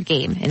soccer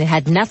game, and it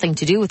had nothing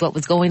to do with what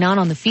was going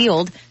on the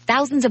field.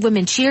 Thousands of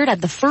women cheered at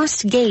the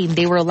first game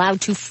they were allowed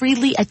to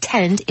freely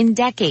attend in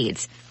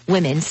decades.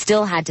 Women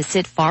still had to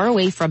sit far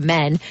away from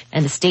men,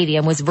 and the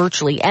stadium was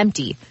virtually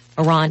empty.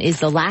 Iran is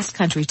the last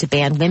country to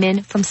ban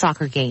women from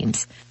soccer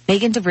games.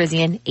 Megan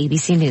Devrizian,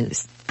 ABC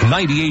News.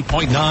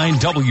 98.9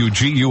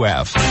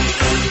 WGUF.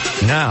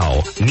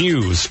 Now,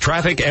 news,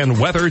 traffic, and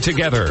weather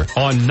together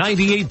on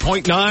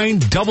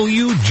 98.9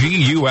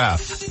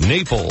 WGUF.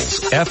 Naples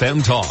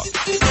FM Talk.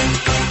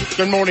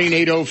 Good morning,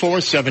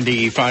 8:04,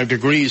 75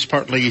 degrees,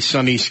 partly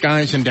sunny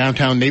skies in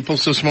downtown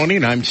Naples this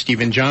morning. I'm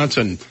Stephen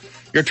Johnson.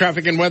 Your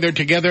traffic and weather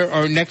together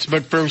are next,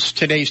 but first,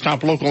 today's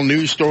top local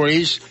news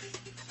stories.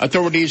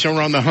 Authorities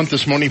are on the hunt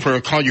this morning for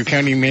a Collier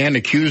County man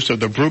accused of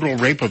the brutal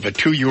rape of a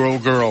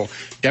 2-year-old girl.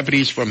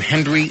 Deputies from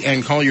Hendry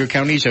and Collier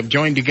counties have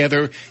joined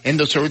together in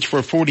the search for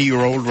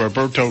 40-year-old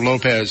Roberto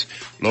Lopez.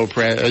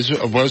 Lopez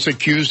was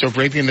accused of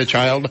raping the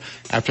child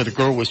after the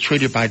girl was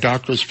treated by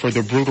doctors for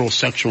the brutal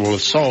sexual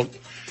assault.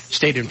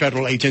 State and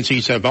federal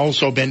agencies have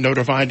also been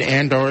notified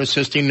and are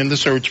assisting in the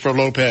search for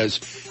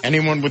Lopez.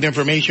 Anyone with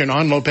information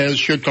on Lopez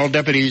should call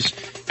deputies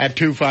at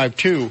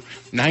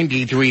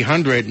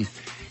 252-9300.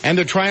 And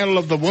the trial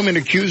of the woman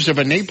accused of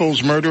a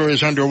Naples murder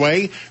is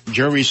underway.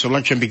 Jury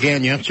selection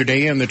began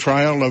yesterday in the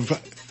trial of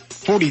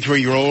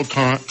 43-year-old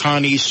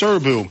Connie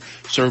Serbu.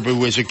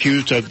 Serbu is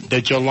accused of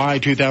the July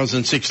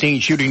 2016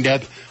 shooting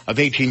death of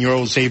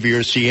 18-year-old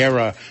Xavier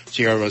Sierra.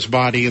 Sierra's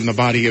body and the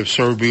body of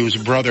Serbu's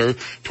brother,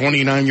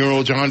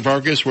 29-year-old John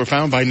Vargas, were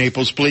found by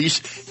Naples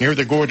police near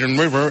the Gordon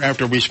River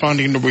after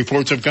responding to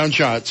reports of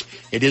gunshots.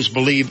 It is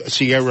believed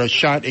Sierra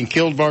shot and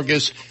killed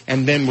Vargas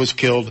and then was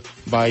killed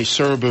by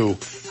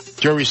Serbu.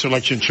 Jury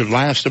selection should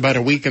last about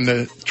a week in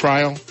the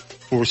trial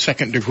for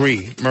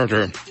second-degree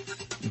murder.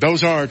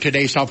 Those are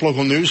today's top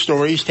local news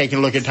stories. Taking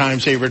a look at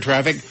time-saver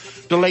traffic.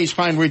 Delays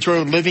Pine Ridge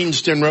Road,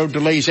 Livingston Road,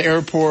 delays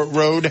Airport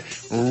Road,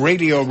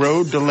 Radio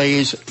Road,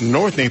 delays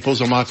North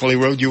Naples,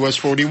 Immokalee Road, US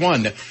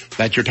 41.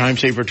 That's your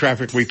time-saver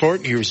traffic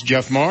report. Here's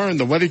Jeff Marr and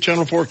the Weather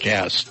Channel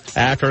forecast.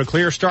 After a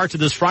clear start to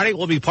this Friday, it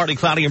will be partly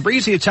cloudy and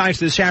breezy at times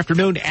this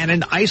afternoon, and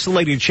an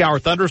isolated shower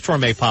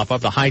thunderstorm may pop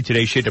up. The high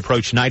today should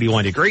approach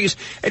 91 degrees.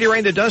 Any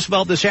rain that does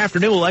develop this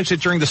afternoon will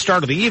exit during the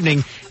start of the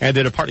evening, and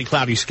then a partly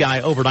cloudy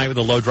sky overnight with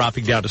a low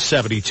dropping down to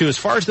 72. As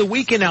far as the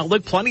weekend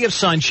outlook, plenty of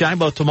sunshine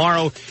both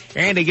tomorrow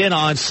and again on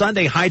on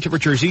Sunday. High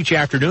temperatures each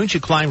afternoon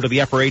should climb to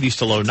the upper 80s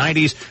to low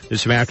 90s.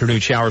 There's some afternoon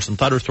showers and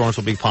thunderstorms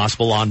will be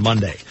possible on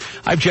Monday.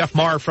 I'm Jeff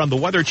Marr from the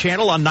Weather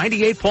Channel on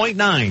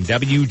 98.9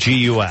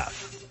 WGUF.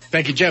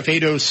 Thank you, Jeff.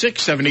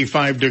 806,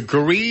 75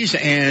 degrees,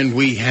 and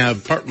we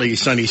have partly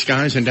sunny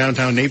skies in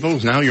downtown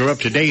Naples. Now you're up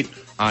to date.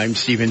 I'm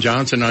Stephen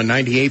Johnson on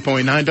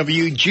 98.9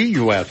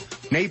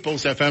 WGUF,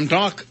 Naples FM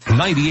Talk.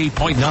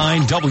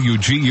 98.9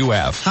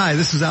 WGUF. Hi,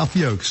 this is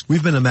Alfie Oakes.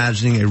 We've been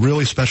imagining a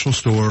really special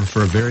store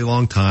for a very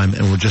long time,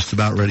 and we're just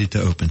about ready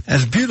to open.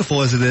 As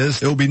beautiful as it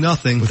is, it will be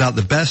nothing without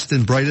the best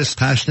and brightest,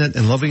 passionate,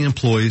 and loving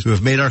employees who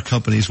have made our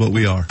companies what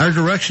we are. Our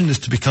direction is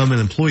to become an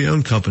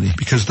employee-owned company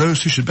because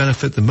those who should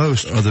benefit the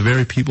most are the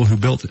very people who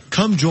built it.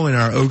 Come join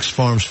our Oaks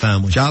Farms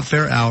family. Job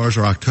fair hours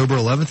are October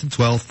 11th and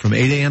 12th from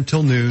 8 a.m.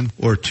 till noon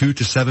or 2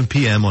 to 7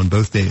 p.m. on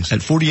both days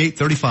at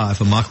 4835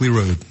 Immokalee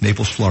Road,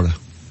 Naples, Florida.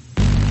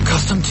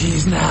 Custom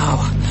tees now.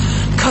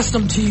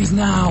 Custom tees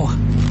now.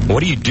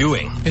 What are you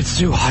doing? It's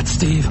too hot,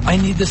 Steve. I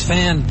need this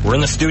fan. We're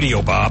in the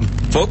studio, Bob.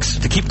 Folks,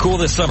 to keep cool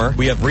this summer,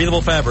 we have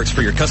breathable fabrics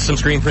for your custom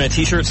screen printed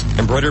t-shirts,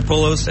 embroidered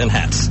polos, and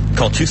hats.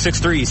 Call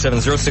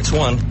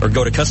 263-7061 or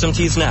go to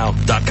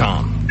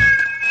CustomTeesNow.com.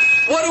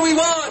 What do we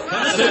want?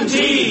 Custom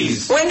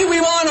tees. When do we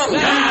want them?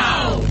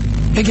 Now.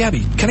 Hey,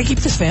 Gabby, can I keep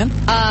this fan?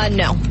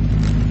 No.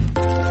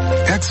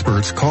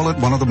 Experts call it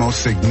one of the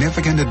most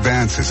significant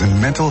advances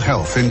in mental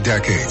health in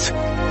decades.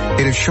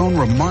 It has shown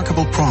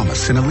remarkable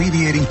promise in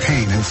alleviating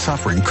pain and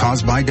suffering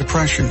caused by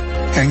depression,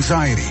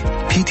 anxiety,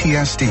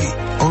 PTSD,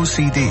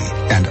 OCD,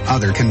 and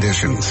other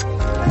conditions.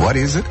 What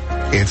is it?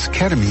 It's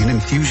ketamine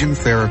infusion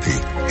therapy,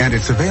 and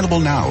it's available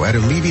now at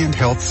Alleviant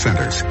Health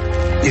Centers.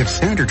 If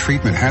standard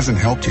treatment hasn't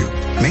helped you,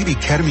 maybe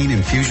ketamine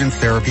infusion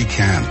therapy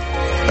can.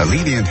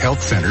 Alleviant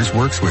Health Centers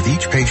works with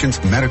each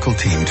patient's medical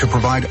team to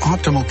provide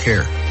optimal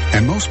care,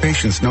 and most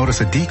patients notice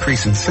a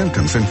decrease in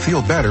symptoms and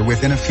feel better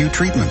within a few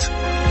treatments.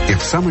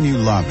 If someone you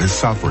love is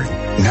suffering,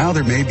 now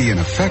there may be an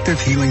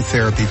effective healing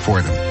therapy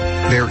for them.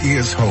 There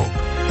is hope.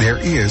 There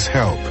is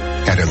help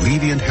at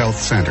Alleviant Health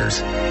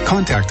Centers.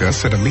 Contact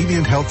us at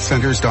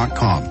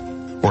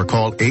AlleviantHealthCenters.com or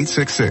call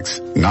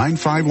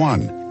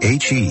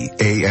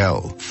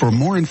 866-951-HEAL for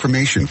more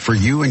information for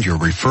you and your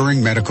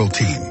referring medical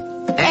team.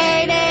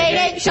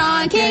 888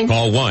 Sean King.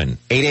 Call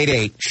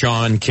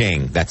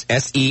 1-888-SEAN-KING. That's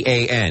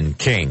S-E-A-N,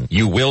 King.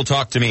 You will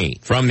talk to me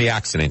from the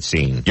accident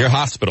scene. Your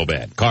hospital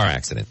bed, car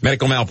accident,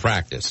 medical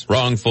malpractice,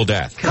 wrongful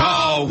death.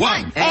 Call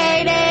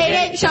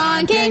 1-888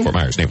 Sean King. Fort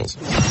Myers, Naples.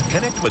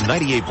 Connect with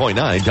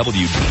 98.9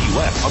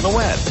 WGUF on the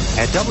web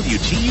at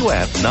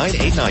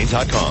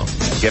WGUF989.com.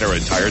 Get our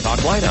entire talk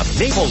lineup,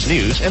 Naples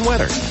news and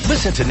weather.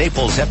 Listen to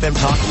Naples FM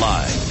Talk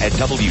live at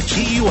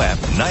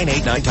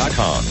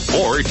WGUF989.com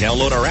or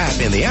download our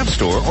app in the App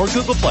Store or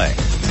Google Play.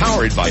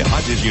 Powered by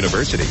Hodges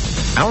University.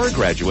 Our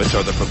graduates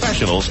are the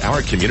professionals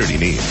our community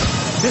needs.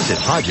 Visit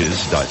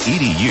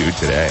Hodges.edu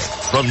today.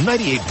 From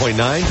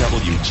 98.9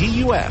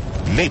 WGUF,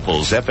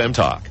 Naples FM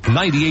Talk.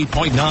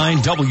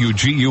 98.9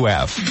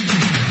 WGUF.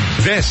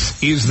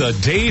 This is the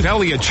Dave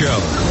Elliott Show.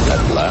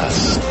 At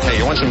last. Hey,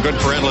 you want some good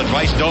parental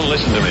advice? Don't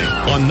listen to me.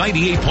 On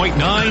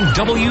 98.9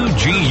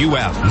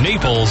 WGUF,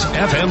 Naples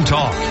FM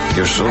Talk.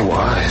 You're so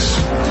wise.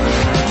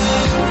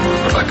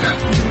 Like a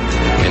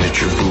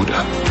miniature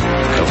Buddha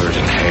covered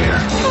in hair.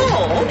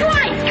 Oh,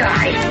 dry.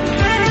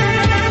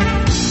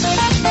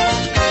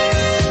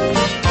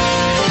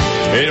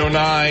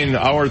 8:09,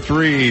 hour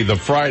 3, the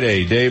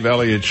Friday Dave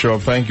Elliott Show.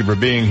 Thank you for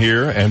being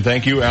here, and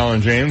thank you,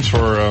 Alan James,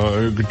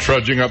 for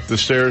trudging up the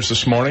stairs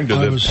this morning to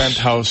the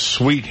penthouse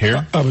suite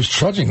here. I was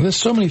trudging. There's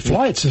so many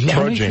flights.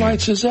 How many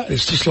flights is that?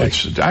 It's just like...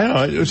 I don't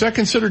know. Is that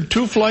considered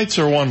 2 flights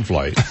or 1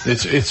 flight?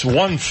 It's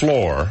 1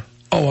 floor.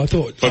 Oh, I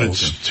thought... But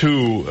it's 2,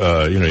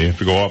 you have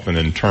to go up and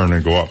then turn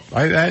and go up.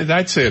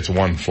 I'd say it's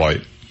 1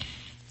 flight.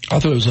 I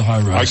thought it was a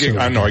high rise.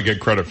 I get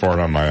credit for it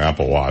on my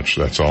Apple Watch.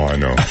 That's all I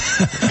know.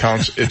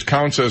 It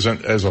counts as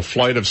a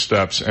flight of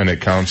steps, and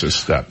it counts as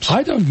steps.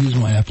 I don't use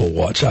my Apple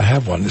Watch. I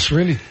have one. It's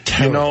really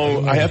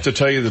terrible. I have to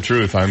tell you the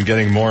truth. I'm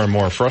getting more and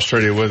more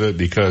frustrated with it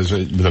because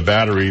the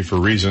battery, for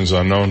reasons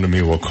unknown to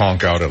me, will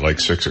conk out at like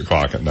 6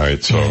 o'clock at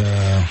night. So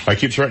I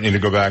keep threatening to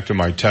go back to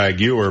my Tag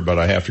Heuer, but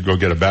I have to go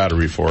get a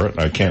battery for it,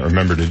 and I can't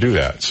remember to do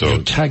that. So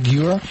your Tag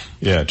Heuer?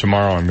 Yeah,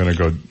 tomorrow I'm going to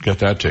go get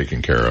that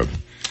taken care of.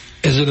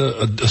 Is it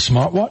a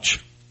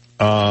smartwatch?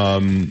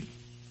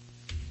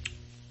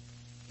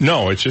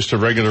 No, it's just a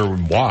regular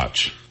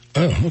watch.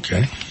 Oh,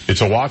 okay.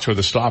 It's a watch with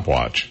a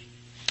stopwatch.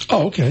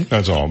 Oh, okay.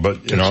 That's all.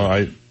 But,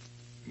 I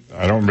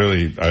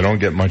don't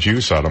get much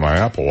use out of my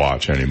Apple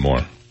Watch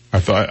anymore.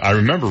 I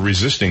remember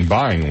resisting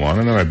buying one,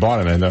 and then I bought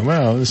it, and I thought,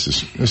 well, this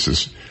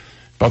is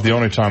about the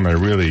only time I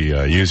really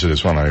use it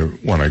is when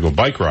I go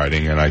bike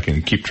riding, and I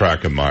can keep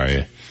track of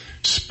my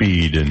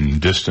speed and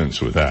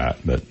distance with that.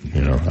 But,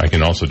 I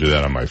can also do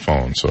that on my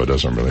phone, so it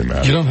doesn't really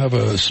matter. You don't have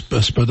a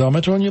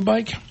speedometer on your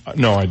bike?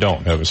 No, I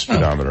don't have a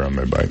speedometer on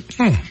my bike.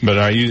 But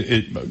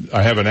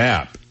I have an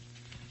app.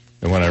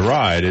 And when I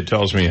ride, it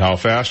tells me how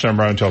fast I'm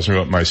riding, tells me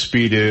what my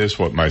speed is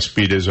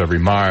every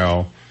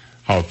mile,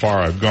 how far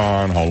I've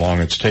gone, how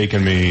long it's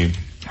taken me.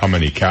 how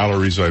many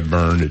calories I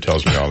burned. It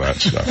tells me all that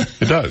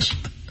stuff. It does.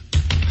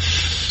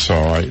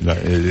 So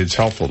it's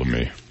helpful to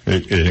me.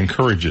 It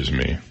encourages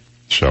me,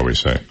 shall we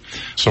say.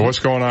 So what's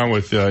going on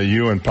with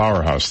you and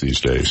Powerhouse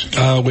these days?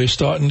 We're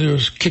starting to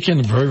kick in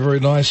a very, very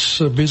nice,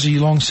 busy,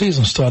 long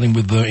season, starting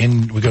with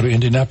we go to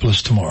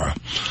Indianapolis tomorrow.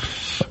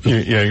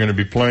 You're going to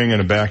be playing in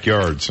a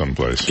backyard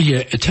someplace. Yeah,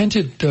 a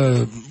tented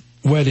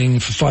wedding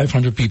for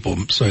 500 people.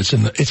 So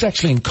it's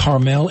actually in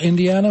Carmel,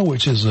 Indiana,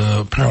 which is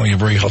apparently a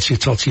very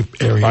healthy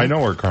area. I know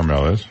where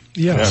Carmel is.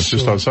 Yes, yeah, it's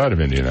just outside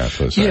of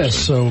Indianapolis. Actually. Yes,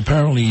 so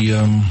apparently...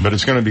 but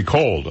it's going to be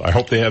cold. I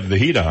hope they have the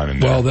heat on in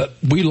there. Well,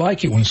 we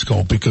like it when it's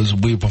cold because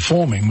we're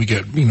performing. We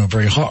get,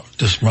 very hot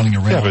just running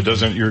around. Yeah,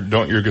 but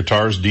don't your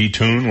guitars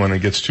detune when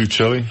it gets too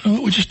chilly?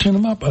 We just tune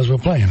them up as we're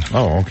playing.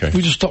 Oh, okay.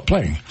 We just stop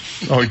playing.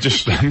 Oh, you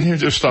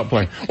just stop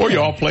playing. Or you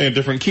all play in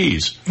different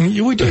keys.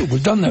 Yeah, we do.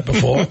 We've done that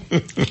before.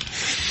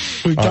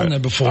 We've done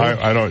that before.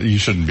 You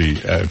shouldn't be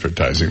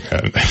advertising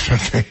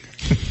that.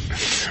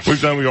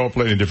 We all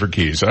play in different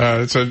keys.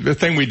 It's a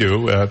thing we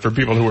do for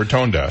people who are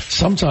tone deaf.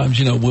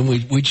 Sometimes, when we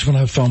just want to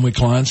have fun with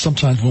clients,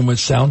 sometimes when we're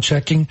sound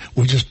checking,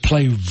 we just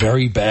play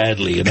very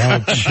badly and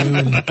out of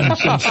tune.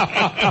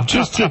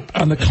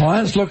 And the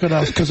clients look at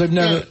us because they've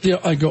never,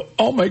 I go,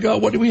 oh my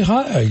God, what did we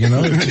hire?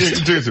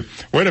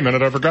 Wait a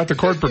minute, I forgot the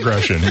chord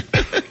progression.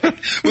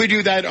 We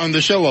do that on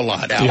the show a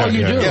lot, Al. Yeah,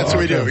 you do? Yes,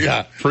 we do,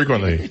 yeah.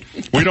 Frequently.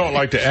 We don't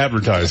like to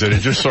advertise it. It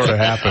just sort of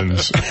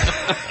happens.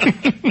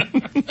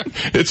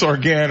 It's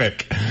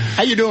organic.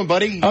 How you doing,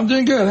 buddy? I'm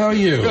doing good. How are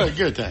you?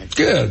 Good, thanks.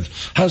 Good.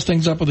 How's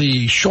things up with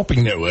the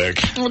shopping network?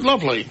 Oh,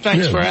 lovely.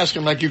 Thanks for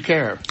asking like you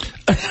care.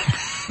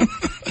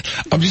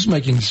 I'm just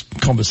making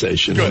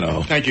conversation.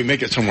 Good. Thank you.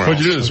 Make it somewhere else.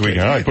 What'd you do this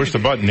weekend? I pushed the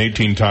button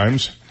 18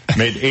 times,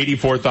 made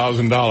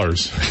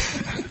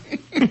 $84,000.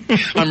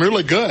 I'm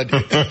really good.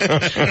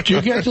 Do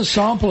you get to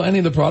sample any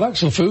of the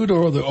products, the food,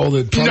 or the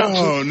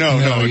products?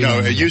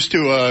 No. I used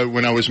to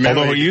when I was married.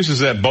 Although he uses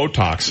that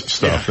Botox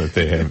stuff that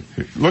they have.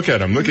 Look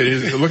at him. Look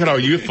at how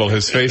youthful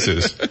his face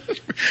is.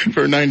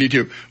 For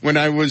 92. When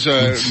I was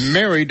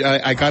married,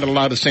 I got a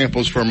lot of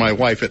samples for my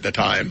wife at the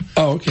time.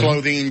 Oh, okay.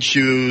 Clothing,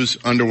 shoes,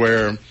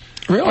 underwear.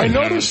 Really? I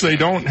noticed they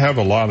don't have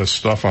a lot of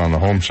stuff on the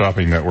Home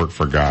Shopping Network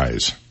for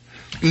guys.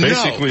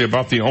 Basically,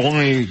 about the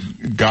only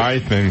guy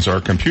things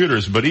are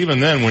computers. But even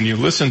then, when you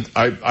listen,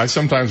 I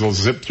sometimes will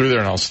zip through there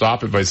and I'll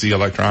stop if I see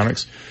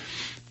electronics.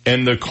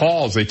 And the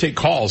calls, they take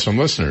calls from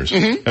listeners.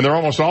 Mm-hmm. And they're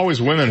almost always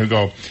women who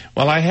go,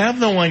 well, I have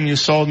the one you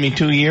sold me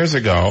 2 years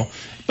ago,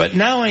 but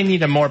now I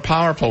need a more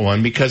powerful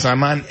one because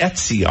I'm on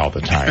Etsy all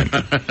the time.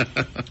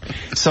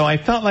 So I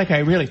felt like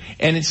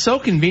and it's so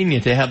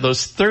convenient to have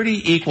those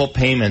 30 equal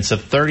payments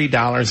of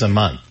 $30 a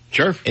month.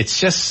 Sure. It's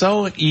just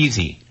so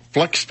easy.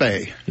 Flex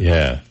pay.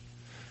 Yeah.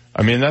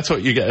 I mean, that's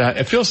what you get.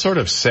 It feels sort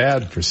of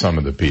sad for some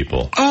of the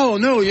people. Oh,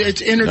 no,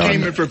 it's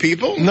entertainment for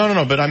people.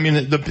 No, but I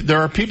mean,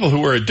 there are people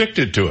who are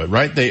addicted to it,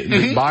 right?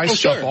 They buy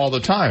stuff all the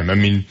time. I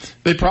mean,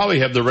 they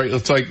probably have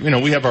it's like,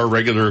 we have our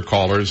regular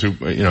callers who,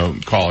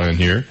 call in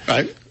here.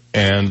 Right.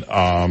 And,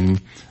 I'm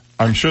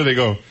sure they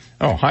go,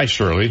 oh, hi,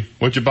 Shirley.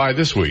 What'd you buy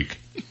this week?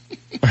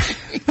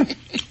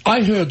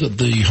 I heard that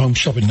the Home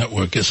Shopping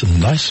Network gets a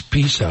nice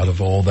piece out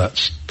of all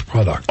that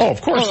product. Oh,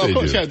 of course they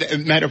do. Yeah.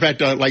 Matter of fact,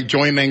 like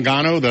Joy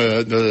Mangano,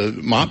 the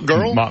mop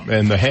girl.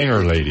 And the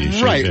hanger lady.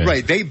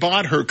 Right. They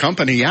bought her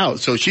company out,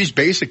 so she's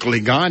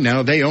basically gone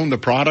now. They own the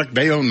product.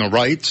 They own the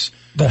rights.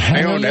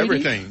 They own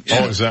everything.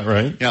 Yeah. Oh, is that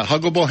right? Yeah,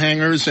 Huggable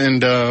Hangers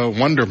and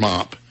Wonder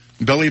Mop.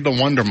 Billy the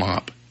Wonder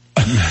Mop.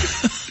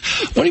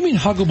 What do you mean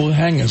huggable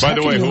hangers? By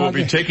the way, who will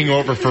be taking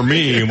over for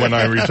me when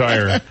I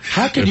retire?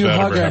 How can you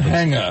hug a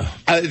hanger?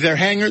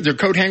 They're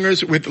coat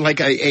hangers with like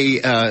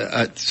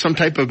some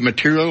type of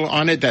material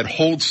on it that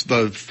holds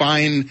the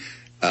fine,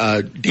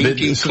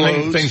 dainty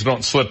clothes. Things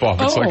don't slip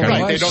off. It's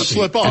they don't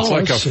slip off. It's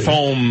like a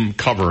foam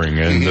covering,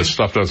 and the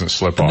stuff doesn't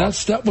slip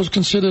off. That was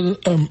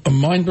considered a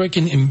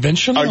mind-breaking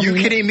invention? Are you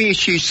kidding me?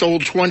 She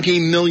sold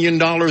 $20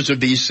 million of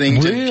these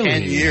things in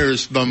 10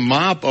 years. The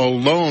mop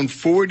alone,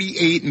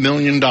 $48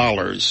 million.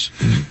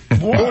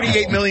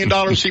 $48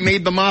 million she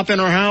made the mop in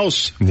her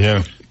house.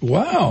 Yeah.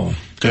 Wow.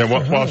 Yeah,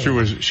 while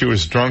she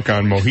was drunk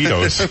on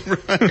mojitos.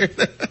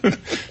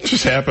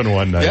 Just happened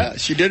one night. Yeah,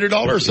 she did it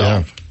all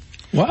herself.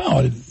 Yeah.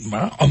 Wow.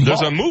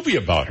 There's a movie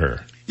about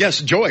her. Yes,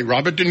 Joy,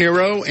 Robert De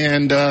Niro,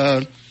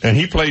 and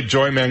he played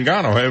Joy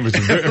Mangano. It was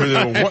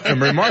a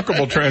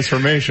remarkable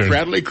transformation.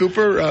 Bradley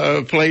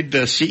Cooper played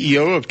the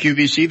CEO of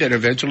QVC that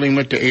eventually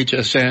went to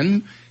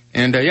HSN.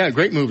 And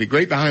great movie,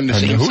 great behind the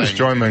scenes. Who's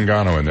Joy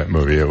Mangano in that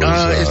movie? It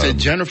was is it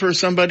Jennifer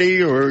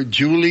somebody or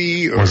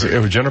Julie? Or was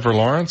it Jennifer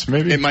Lawrence?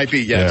 Maybe it might be.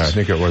 Yes, yeah, I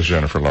think it was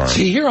Jennifer Lawrence.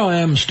 See, here I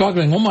am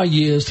struggling all my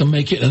years to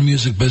make it in the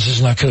music business,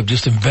 and I could have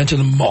just invented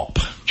a mop.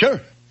 Sure.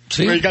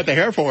 See? Well, you got the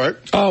hair for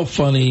it. Oh,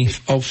 funny.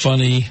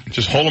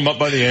 Just hold him up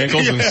by the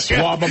ankles and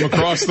swab him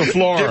across the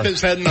floor. Dip his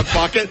head in the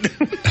pocket.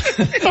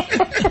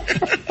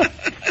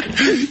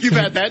 You've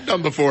had that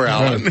done before,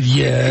 Alan.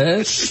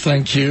 Yes,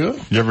 thank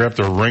you. You ever have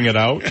to wring it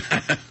out?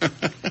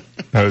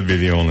 That would be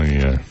the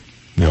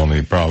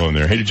only problem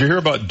there. Hey, did you hear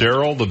about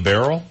Daryl the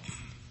Barrel?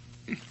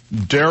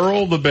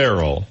 Daryl the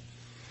Barrel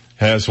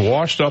has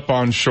washed up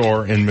on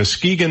shore in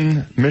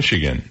Muskegon,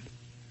 Michigan.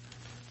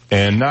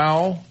 And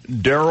now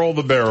Daryl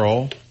the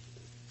Barrel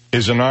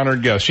is an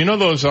honored guest. You know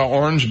those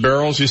orange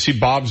barrels? You see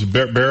Bob's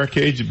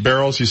barricade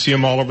barrels? You see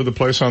them all over the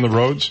place on the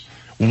roads?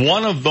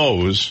 One of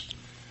those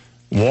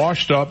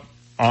washed up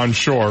on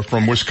shore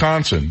from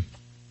Wisconsin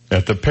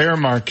at the Pere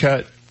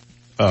Marquette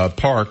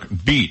Park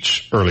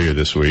Beach earlier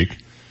this week.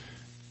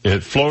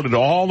 It floated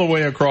all the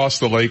way across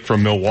the lake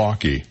from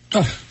Milwaukee.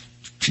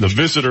 The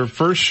visitor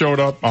first showed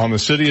up on the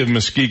City of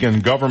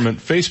Muskegon government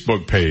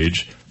Facebook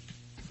page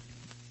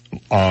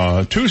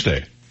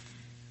Tuesday.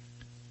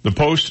 The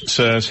post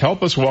says,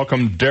 "Help us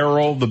welcome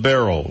Daryl the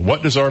Barrel.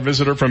 What does our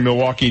visitor from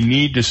Milwaukee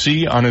need to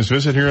see on his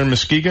visit here in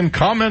Muskegon?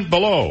 Comment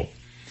below."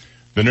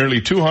 The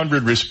nearly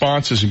 200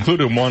 responses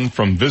included one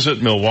from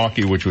Visit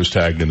Milwaukee, which was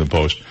tagged in the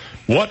post.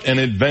 "What an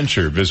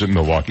adventure," Visit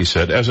Milwaukee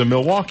said. "As a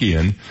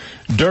Milwaukeean,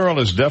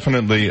 Daryl is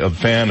definitely a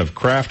fan of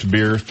craft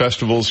beer,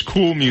 festivals,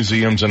 cool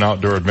museums, and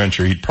outdoor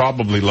adventure. He'd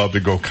probably love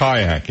to go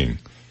kayaking."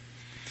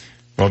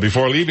 Well,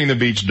 before leaving the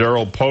beach,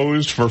 Daryl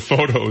posed for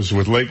photos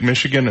with Lake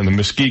Michigan and the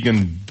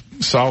Muskegon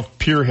South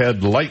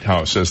Pierhead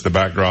Lighthouse as the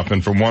backdrop,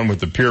 and for one with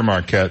the Pere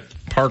Marquette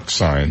Park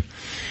sign.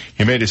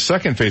 He made his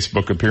second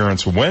Facebook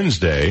appearance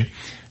Wednesday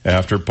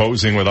after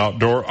posing with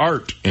outdoor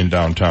art in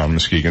downtown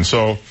Muskegon.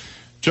 So,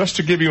 just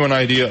to give you an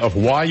idea of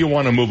why you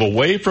want to move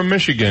away from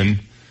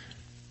Michigan,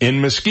 in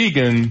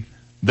Muskegon,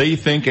 they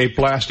think a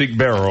plastic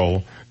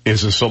barrel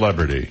is a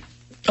celebrity.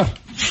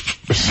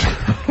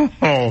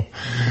 Oh,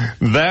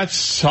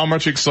 that's how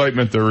much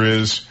excitement there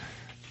is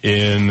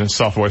in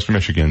Southwest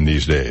Michigan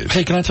these days.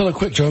 Hey, can I tell a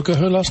quick joke I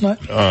heard last night?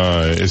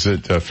 Is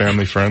it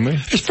family friendly?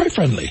 It's very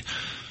friendly.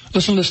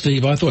 Listen to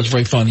Steve. I thought it was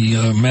very funny.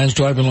 Man's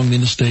driving along the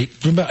interstate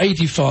from about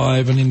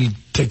 85, and then he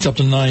takes up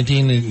to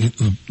 19, and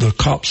the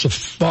cops are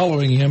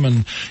following him,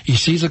 and he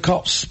sees the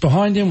cops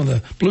behind him with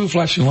the blue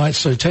flashing lights,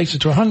 so he takes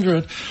it to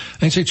 100, and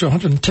he takes it to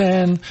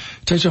 110,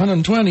 takes it to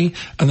 120,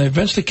 and they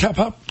eventually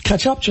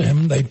catch up to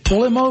him. They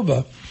pull him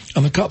over,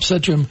 and the cop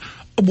said to him,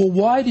 "Well,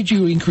 why did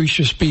you increase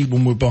your speed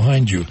when we're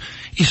behind you?"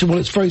 He said, "Well,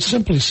 it's very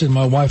simple." He said,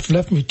 "My wife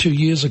left me 2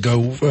 years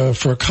ago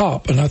for a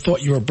cop, and I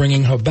thought you were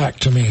bringing her back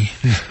to me."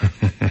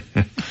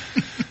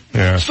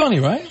 Yeah. It's funny,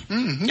 right?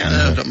 You're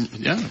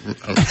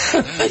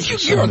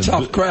a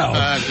tough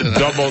crowd.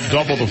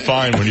 Double the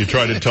fine when you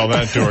try to tell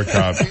that to a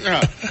cop.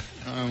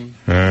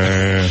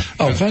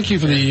 Thank you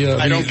for the...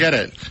 I don't get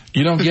it.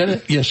 You don't get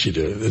it? Yes, you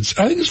do.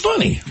 I think it's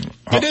funny.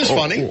 It is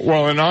funny.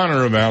 Well, in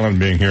honor of Alan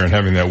being here and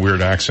having that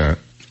weird accent.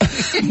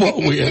 What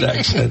weird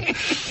accent?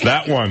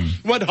 That one.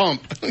 What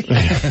hump?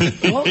 I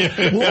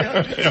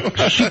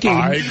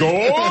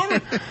go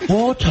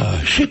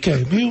water. She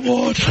gave me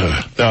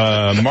water.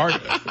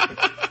 Mark.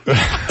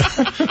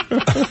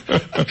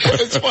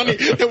 It's funny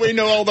that we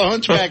know all the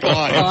Hunchback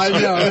lines. I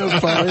know,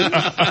 it's funny.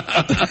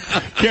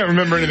 Can't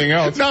remember anything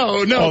else.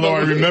 No. Although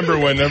I remember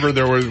whenever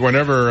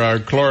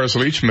Cloris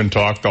Leachman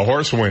talked, the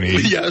horse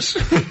whinnied. Yes.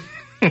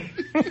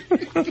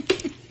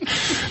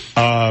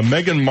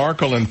 Meghan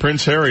Markle and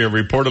Prince Harry are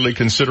reportedly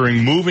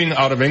considering moving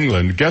out of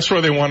England. Guess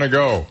where they want to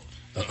go?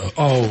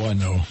 I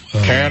know.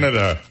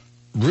 Canada.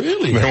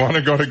 Really? They want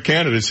to go to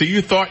Canada. See,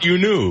 you thought you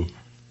knew.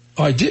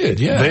 I did,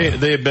 yeah.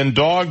 They have been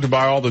dogged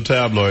by all the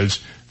tabloids.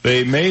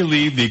 They may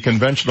leave the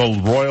conventional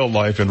royal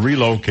life and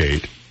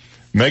relocate.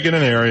 Meghan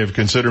and Harry have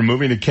considered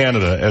moving to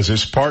Canada as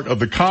is part of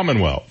the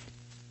Commonwealth,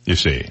 you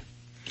see.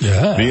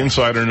 Yeah. The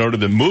insider noted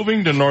that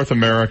moving to North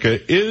America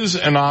is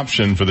an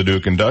option for the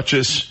Duke and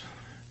Duchess,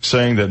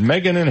 saying that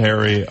Meghan and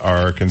Harry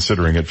are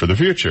considering it for the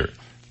future.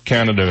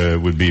 Canada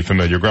would be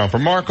familiar ground for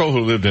Markle, who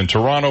lived in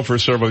Toronto for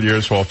several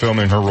years while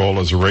filming her role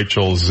as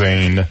Rachel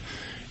Zane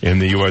in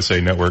the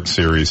USA Network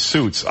series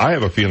Suits. I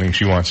have a feeling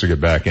she wants to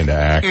get back into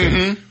acting.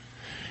 Mm-hmm.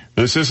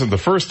 This isn't the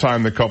first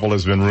time the couple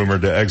has been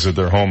rumored to exit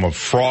their home of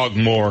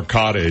Frogmore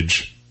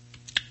Cottage.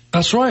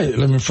 That's right.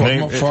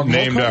 Frogmore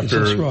named Cottage,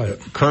 after that's right.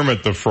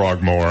 Kermit the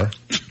Frogmore.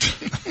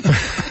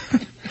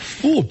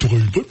 Oh,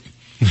 David.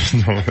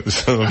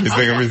 So let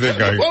me think.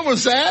 What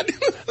was that?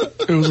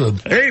 It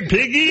was hey,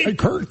 Piggy. Hey,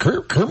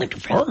 Kermit the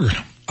Frog.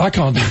 I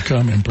can't do a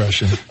Kermit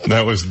impression.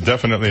 That was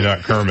definitely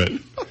not Kermit.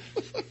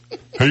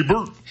 Hey,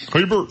 Bert.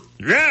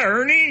 Yeah,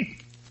 Ernie.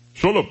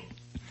 Shut up.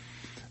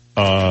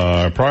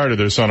 Prior to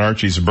their son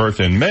Archie's birth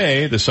in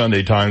May, the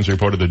Sunday Times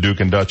reported the Duke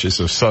and Duchess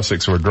of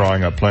Sussex were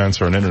drawing up plans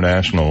for an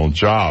international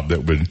job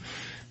that would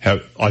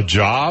have a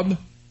job.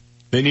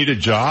 They need a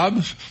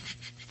job?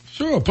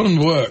 Sure, put them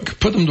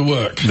to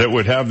work. That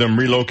would have them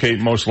relocate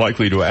most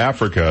likely to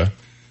Africa.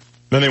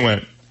 Then they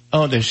went,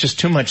 there's just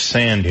too much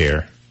sand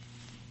here.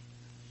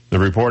 The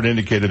report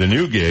indicated the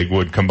new gig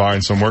would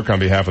combine some work on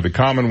behalf of the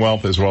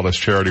Commonwealth as well as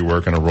charity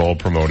work and a role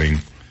promoting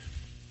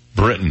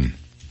Britain.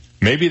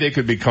 Maybe they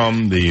could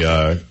become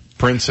the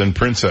Prince and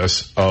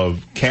Princess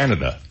of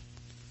Canada.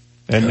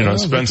 And,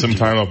 spend some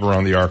time up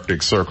around the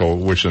Arctic Circle,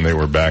 wishing they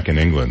were back in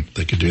England.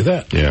 They could do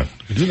that. Yeah.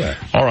 They could do that.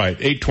 All right,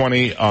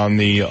 8:20 on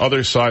the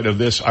other side of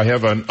this. I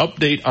have an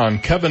update on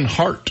Kevin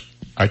Hart.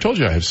 I told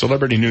you I have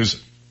celebrity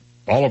news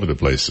all over the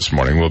place this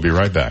morning. We'll be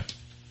right back.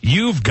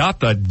 You've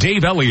got the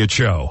Dave Elliott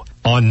Show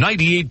on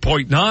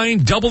 98.9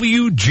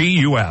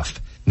 WGUF,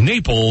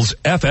 Naples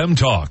FM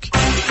Talk.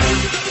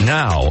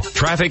 Now,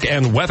 traffic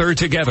and weather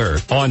together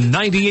on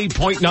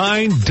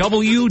 98.9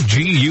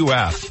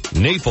 WGUF,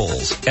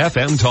 Naples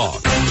FM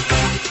Talk.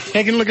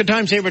 Taking a look at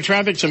time-saver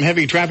traffic, some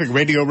heavy traffic,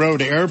 Radio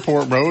Road,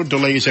 Airport Road,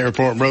 delays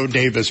Airport Road,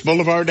 Davis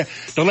Boulevard,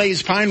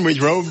 delays Pine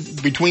Ridge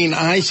Road between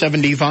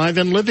I-75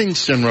 and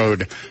Livingston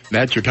Road.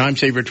 That's your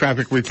time-saver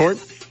traffic report.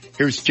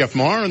 Here's Jeff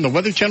Marr on the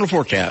Weather Channel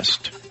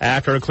forecast.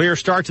 After a clear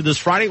start to this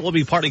Friday, it will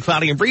be partly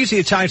cloudy and breezy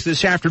at times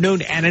this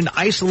afternoon, and an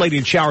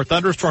isolated shower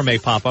thunderstorm may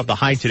pop up. The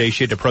high today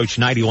should approach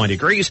 91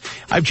 degrees.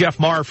 I'm Jeff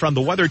Marr from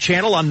the Weather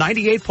Channel on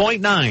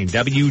 98.9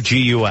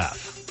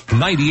 WGUF.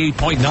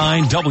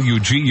 98.9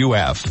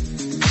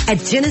 WGUF. At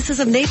Genesis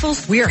of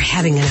Naples, we are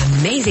having an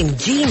amazing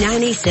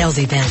G90 sales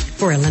event.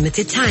 For a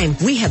limited time,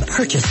 we have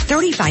purchased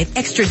 35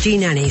 extra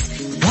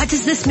G90s. What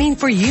does this mean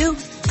for you?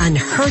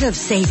 Unheard of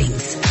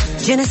savings.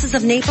 Genesis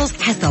of Naples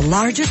has the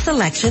largest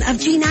selection of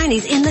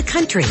G90s in the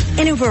country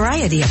in a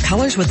variety of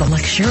colors with the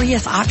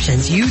luxurious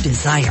options you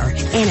desire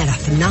and at a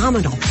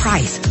phenomenal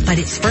price. But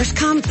it's first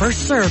come,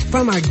 first served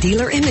from our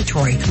dealer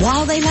inventory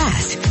while they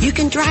last. You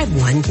can drive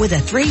one with a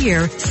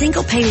 3-year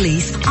single pay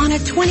lease on a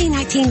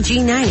 2019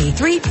 G90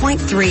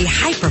 3.3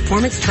 high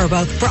performance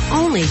turbo for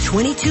only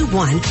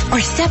 $22,100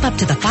 or step up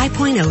to the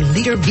 5.0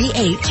 liter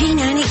V8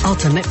 G90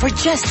 Ultimate for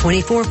just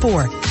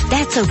 $24,400.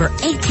 That's over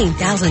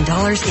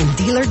 $18,000 in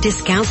dealer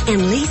discounts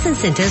and lease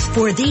incentives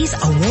for these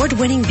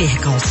award-winning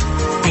vehicles.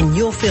 And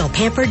you'll feel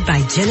pampered by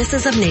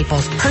Genesis of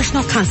Naples,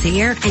 personal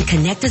concierge and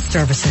connected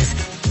services.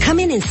 Come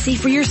in and see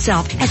for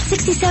yourself at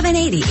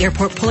 6780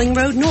 Airport Pulling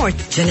Road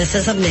North,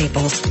 Genesis of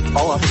Naples.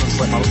 All offers on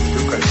select models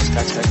through credit,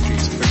 tax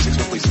fees, 36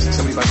 month leases,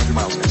 7,500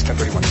 miles, next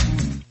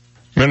 1031.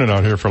 Minute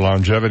out here for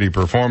Longevity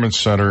Performance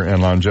Center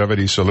and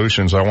Longevity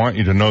Solutions. I want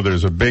you to know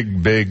there's a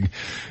big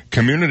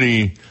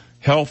community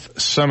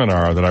health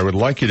seminar that I would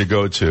like you to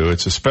go to.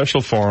 It's a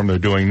special forum they're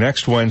doing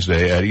next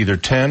Wednesday at either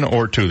 10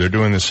 or 2. They're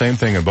doing the same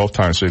thing at both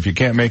times. So if you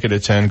can't make it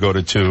at 10, go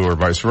to 2 or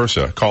vice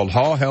versa. Called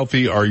How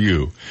Healthy Are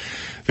You?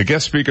 The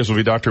guest speakers will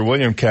be Dr.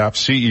 William Kapp,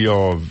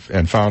 CEO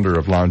and founder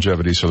of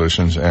Longevity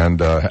Solutions,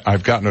 and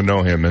I've gotten to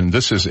know him, and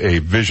this is a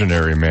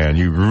visionary man.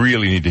 You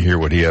really need to hear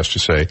what he has to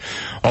say.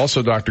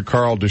 Also, Dr.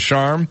 Carl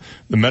Ducharme,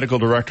 the medical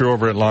director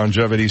over at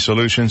Longevity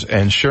Solutions,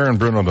 and Sharon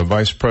Bruno, the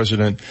vice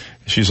president.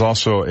 She's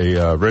also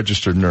a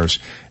registered nurse.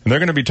 And they're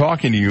going to be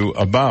talking to you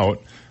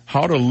about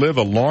how to live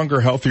a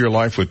longer, healthier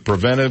life with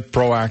preventive,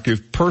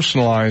 proactive,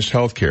 personalized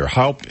health care,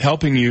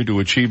 helping you to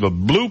achieve a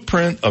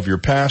blueprint of your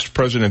past,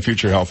 present, and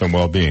future health and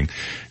well-being.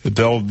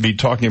 They'll be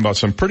talking about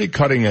some pretty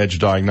cutting-edge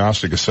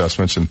diagnostic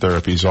assessments and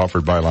therapies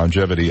offered by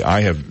Longevity.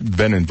 I have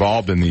been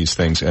involved in these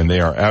things, and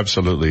they are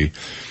absolutely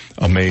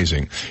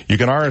amazing. You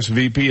can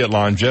RSVP at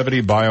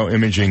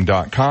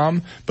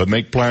longevitybioimaging.com, but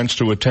make plans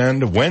to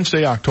attend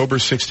Wednesday, October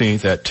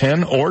 16th at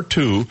 10 or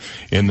 2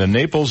 in the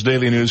Naples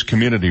Daily News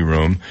Community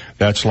Room.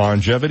 That's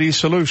Longevity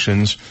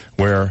Solutions,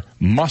 where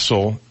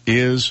muscle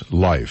is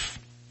life.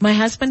 My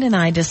husband and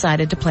I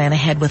decided to plan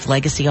ahead with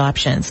Legacy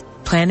Options.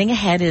 Planning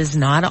ahead is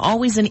not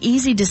always an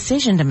easy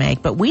decision to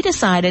make, but we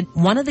decided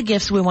one of the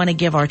gifts we want to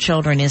give our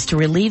children is to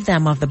relieve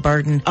them of the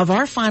burden of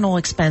our final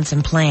expense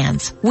and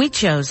plans. We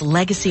chose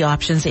Legacy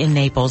Options in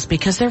Naples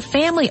because they're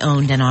family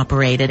owned and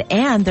operated,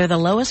 and they're the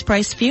lowest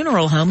priced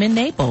funeral home in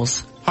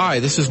Naples.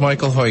 Hi, this is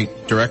Michael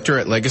Hoyt, Director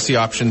at Legacy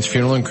Options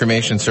Funeral and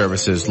Cremation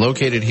Services,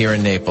 located here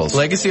in Naples.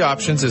 Legacy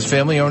Options is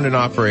family-owned and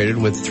operated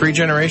with 3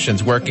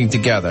 generations working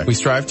together. We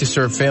strive to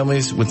serve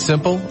families with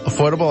simple,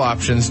 affordable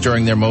options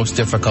during their most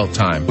difficult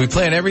time. We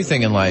plan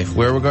everything in life,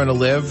 where we're going to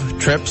live,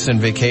 trips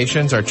and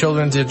vacations, our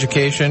children's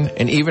education,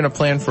 and even a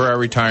plan for our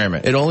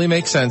retirement. It only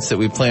makes sense that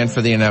we plan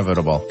for the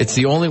inevitable. It's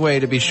the only way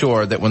to be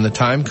sure that when the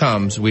time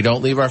comes, we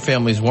don't leave our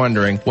families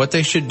wondering what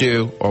they should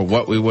do or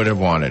what we would have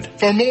wanted.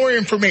 For more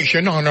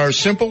information on our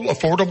simple,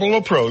 affordable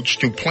approach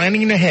to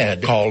planning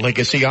ahead, call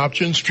Legacy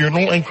Options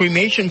Funeral and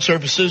Cremation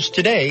Services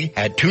today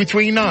at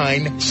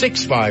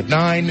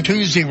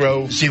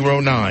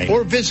 239-659-2009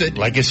 or visit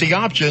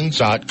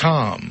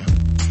legacyoptions.com.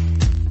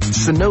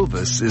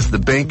 Synovus is the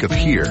bank of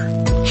here.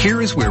 Here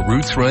is where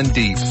roots run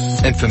deep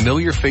and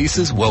familiar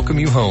faces welcome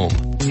you home.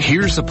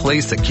 Here's a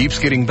place that keeps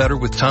getting better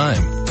with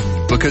time,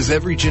 because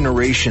every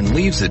generation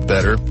leaves it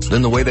better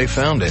than the way they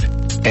found it.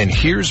 And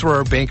here's where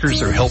our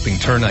bankers are helping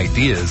turn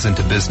ideas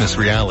into business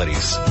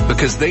realities,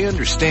 because they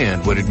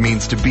understand what it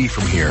means to be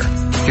from here.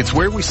 It's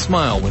where we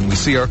smile when we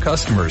see our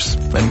customers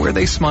and where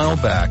they smile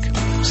back.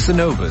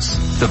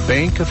 Synovus, the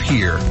bank of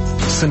here.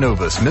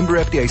 Synovus, member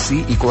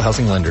FDIC, equal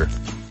housing lender.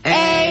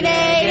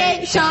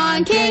 888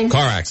 Sean King.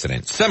 Car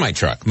accident,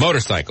 semi-truck,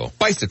 motorcycle,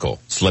 bicycle,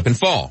 slip and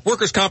fall,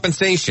 workers'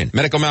 compensation,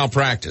 medical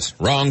malpractice,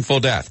 wrongful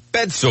death,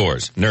 bed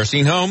sores,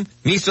 nursing home,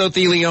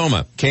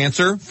 mesothelioma,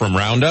 cancer from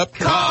Roundup.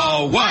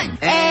 Call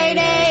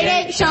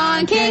 1-888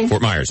 Sean King.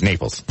 Fort Myers,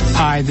 Naples.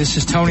 Hi, this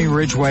is Tony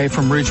Ridgway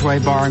from Ridgway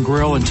Bar and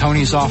Grill and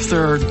Tony's off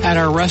 3rd. At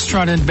our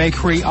restaurant and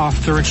bakery off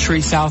 3rd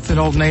Street South in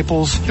Old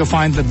Naples, you'll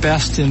find the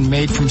best in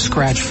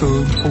made-from-scratch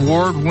food,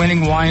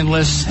 award-winning wine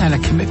lists, and a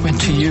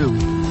commitment to you.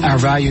 our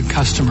valued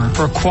customer.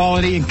 For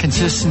quality and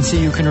consistency,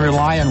 you can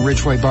rely on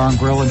Ridgeway Bar and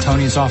Grill and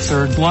Tony's off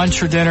 3rd.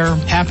 Lunch or dinner,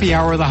 happy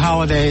hour of the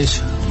holidays,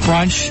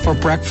 brunch or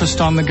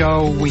breakfast on the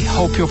go, we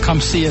hope you'll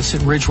come see us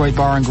at Ridgeway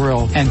Bar and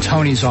Grill and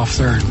Tony's off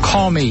 3rd.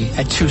 Call me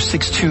at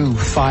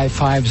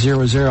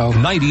 262-5500.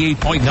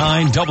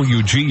 98.9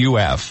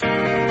 WGUF.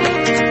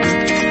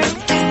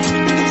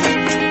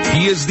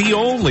 He is the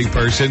only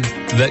person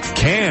that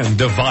can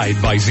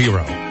divide by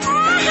zero.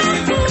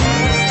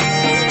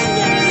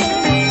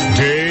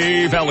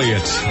 Dave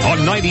Elliott on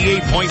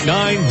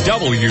 98.9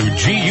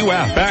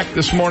 WGUF. Back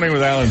this morning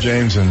with Alan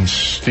James and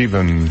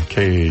Stephen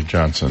K.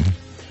 Johnson.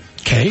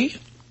 K?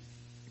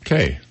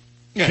 K.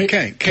 Yeah,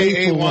 K.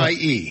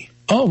 K-A-Y-E.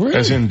 Oh, really?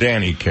 As in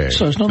Danny Kaye,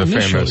 so it's not the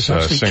famous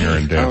singer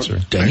and dancer.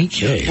 Oh, Danny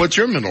Kaye. What's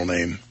your middle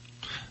name?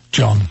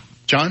 John.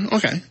 John?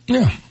 Okay.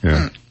 Yeah.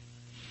 Yeah.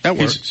 That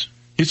works.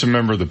 He's a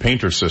member of the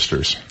Painter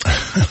Sisters.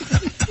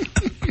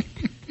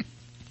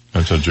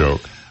 That's a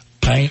joke.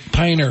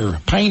 Painter.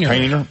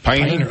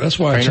 That's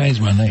why I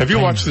changed my name. Have you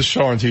watched this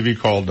show on TV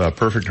called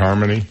Perfect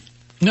Harmony?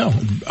 No.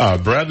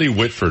 Bradley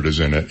Whitford is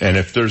in it, and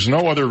if there's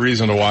no other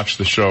reason to watch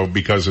the show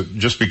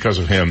just because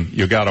of him,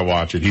 you gotta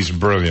watch it. He's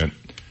brilliant.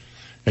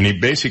 And he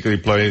basically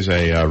plays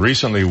a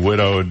recently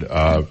widowed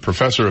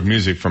professor of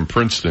music from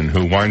Princeton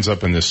who winds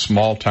up in this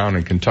small town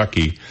in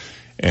Kentucky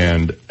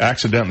and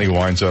accidentally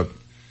winds up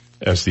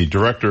as the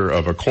director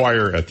of a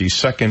choir at the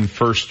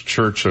First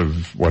Church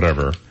of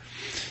whatever.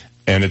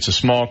 And it's a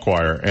small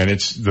choir, and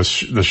it's the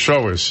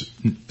show is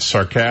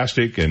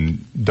sarcastic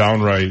and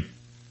downright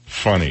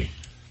funny.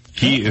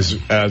 He is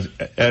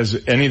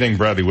as anything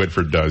Bradley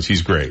Whitford does,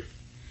 he's great.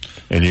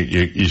 And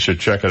you should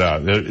check it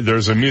out.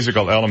 There's a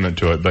musical element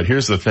to it, but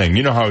here's the thing.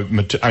 You know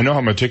I know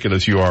how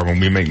meticulous you are when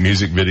we make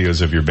music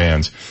videos of your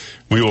bands.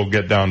 We will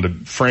get down to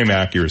frame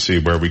accuracy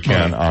where we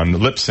can on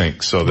lip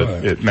sync so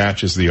that it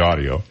matches the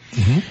audio.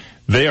 Mm-hmm.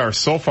 They are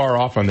so far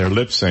off on their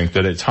lip sync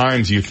that at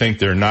times you think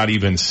they're not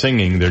even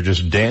singing, they're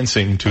just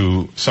dancing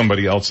to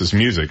somebody else's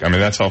music. I mean,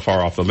 that's how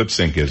far off the lip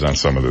sync is on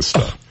some of this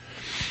stuff.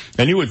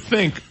 And you would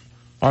think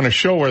on a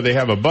show where they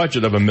have a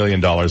budget of $1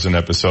 million an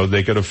episode,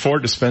 they could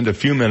afford to spend a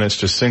few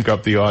minutes to sync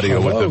up the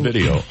audio with the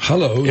video.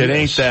 It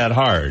ain't that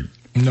hard.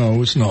 No,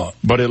 it's not.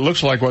 But it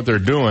looks like what they're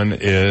doing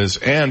is,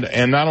 and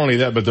not only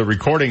that, but the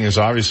recording is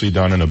obviously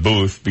done in a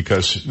booth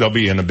because they'll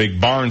be in a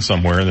big barn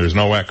somewhere and there's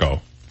no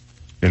echo.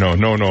 No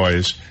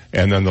noise,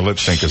 and then the lip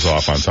sync is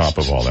off on top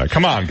of all that.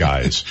 Come on,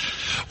 guys.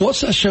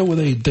 What's that show where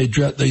they're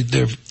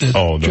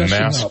The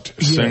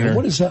Masked Singer? Yeah,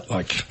 what is that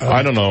like?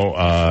 I don't know.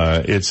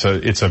 It's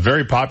a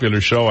very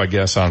popular show, I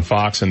guess, on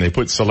Fox, and they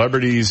put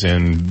celebrities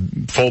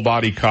in full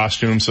body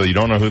costumes so you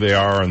don't know who they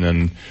are, and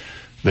then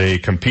they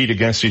compete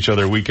against each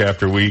other week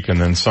after week, and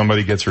then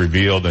somebody gets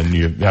revealed, and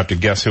you have to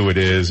guess who it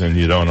is, and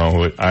you don't know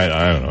who it.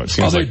 I don't know. It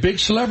seems Are they big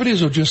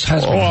celebrities or just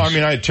has-beens? Well, I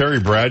mean, I had Terry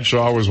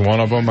Bradshaw was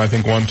one of them, I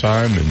think, one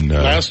time. And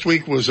last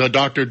week was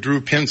Dr. Drew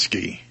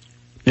Pinsky.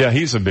 Yeah,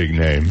 he's a big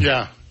name.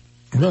 Yeah.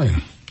 Really?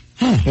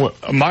 Well,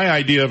 my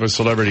idea of a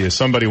celebrity is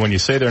somebody, when you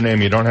say their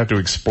name, you don't have to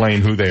explain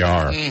who they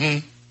are.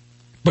 Mm-hmm.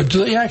 But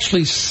do they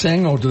actually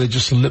sing or do they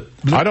just lip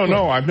I don't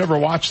know. I've never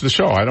watched the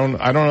show. I don't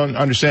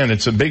understand.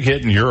 It's a big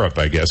hit in Europe,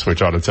 I guess,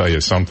 which ought to tell you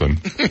something.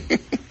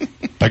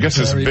 I guess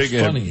it's big.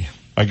 Funny.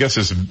 I guess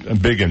it's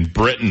big in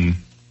Britain.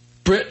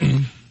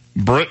 Britain.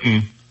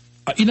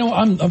 You know,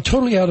 I'm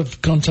totally out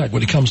of contact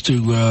when it comes to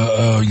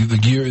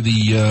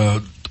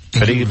the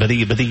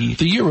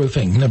Euro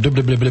thing.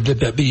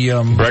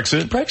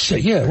 Brexit?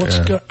 Brexit, yeah.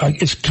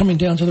 It's coming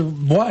down to the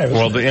wire.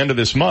 Well, the end of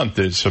this month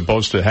it's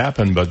supposed to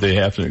happen, but they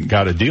haven't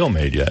got a deal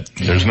made yet.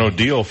 Yeah. There's no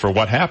deal for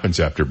what happens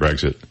after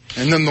Brexit.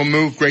 And then they'll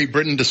move Great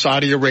Britain to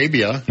Saudi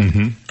Arabia.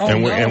 Mm-hmm.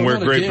 And where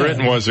Great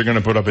Britain was, they're going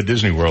to put up a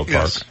Disney World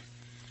park.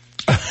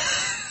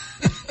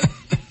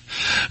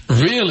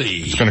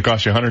 Really? It's going to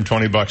cost you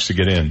 $120 to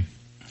get in.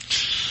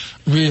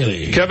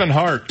 Really? Kevin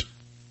Hart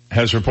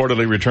has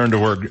reportedly returned to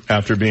work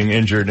after being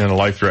injured in a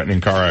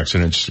life-threatening car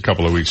accident just a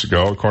couple of weeks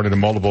ago. According to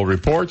multiple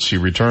reports, he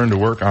returned to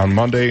work on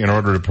Monday in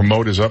order to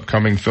promote his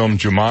upcoming film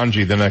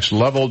Jumanji: The Next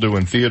Level, due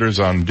in theaters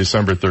on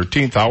December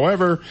 13th.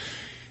 However,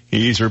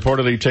 he's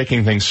reportedly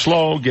taking things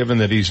slow, given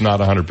that he's not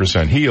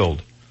 100%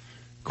 healed.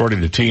 According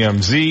to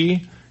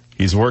TMZ,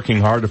 he's working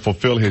hard to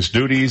fulfill his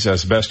duties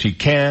as best he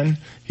can.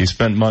 He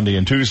spent Monday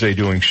and Tuesday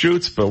doing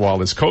shoots, but while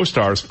his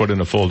co-stars put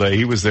in a full day,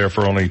 he was there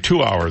for only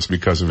 2 hours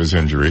because of his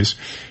injuries.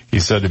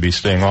 He's said to be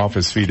staying off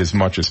his feet as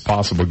much as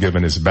possible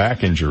given his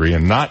back injury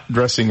and not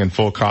dressing in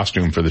full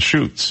costume for the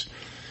shoots.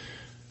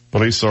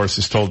 Police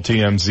sources told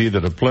TMZ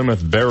that a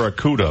Plymouth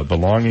Barracuda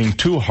belonging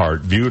to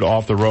Hart viewed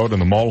off the road on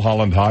the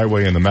Mulholland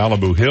Highway in the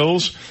Malibu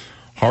Hills.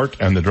 Hart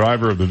and the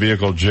driver of the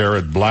vehicle,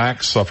 Jared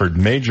Black, suffered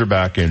major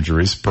back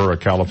injuries per a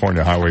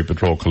California Highway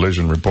Patrol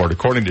collision report.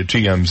 According to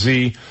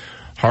TMZ,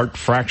 Hart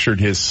fractured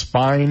his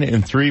spine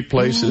in 3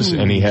 places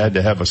and he had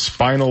to have a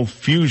spinal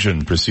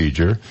fusion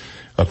procedure.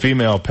 A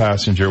female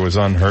passenger was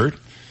unhurt.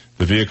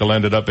 The vehicle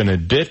ended up in a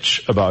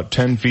ditch about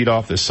 10 feet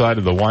off the side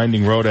of the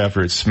winding road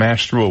after it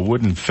smashed through a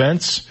wooden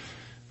fence.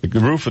 The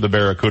roof of the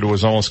Barracuda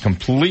was almost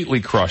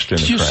completely crushed in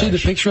the crash. Did you see the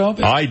picture of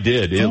it? I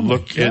did. It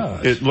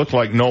looked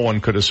like no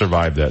one could have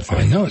survived that thing.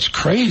 I know, it's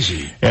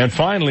crazy. And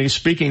finally,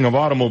 speaking of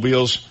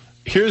automobiles,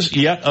 here's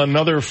yet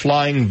another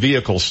flying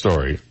vehicle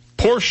story.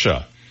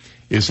 Porsche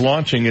is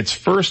launching its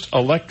first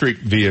electric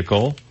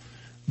vehicle,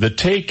 the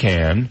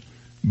Taycan,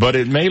 but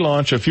it may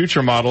launch a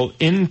future model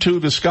into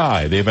the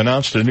sky. They've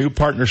announced a new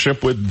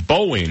partnership with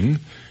Boeing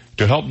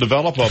to help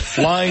develop a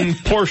flying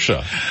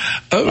Porsche.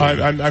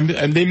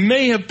 And they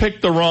may have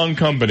picked the wrong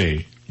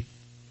company.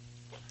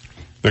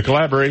 The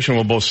collaboration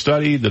will both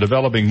study the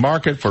developing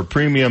market for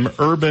premium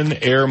urban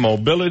air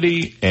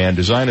mobility and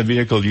design a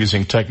vehicle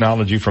using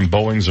technology from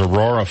Boeing's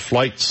Aurora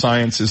Flight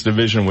Sciences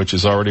division, which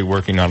is already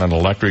working on an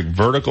electric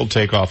vertical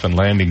takeoff and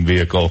landing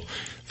vehicle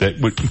that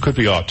could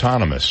be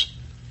autonomous.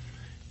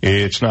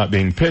 It's not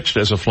being pitched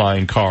as a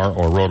flying car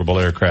or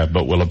roadable aircraft,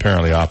 but will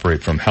apparently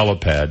operate from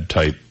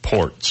helipad-type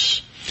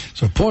ports.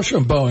 So Porsche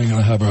and Boeing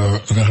are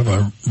going to have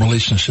a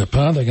relationship,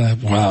 huh? They're going to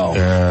have, wow.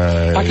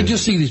 I can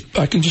just see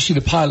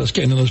the pilots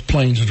getting in those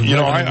planes and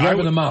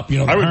revving them up.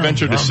 I would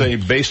venture to say,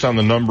 based on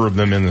the number of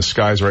them in the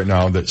skies right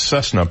now, that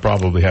Cessna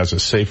probably has a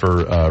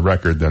safer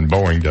record than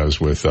Boeing does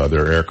with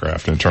their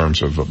aircraft in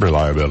terms of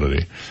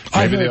reliability.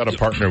 Maybe they ought to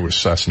partner with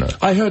Cessna.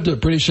 I heard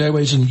that British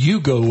Airways and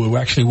Yugo were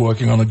actually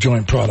working on a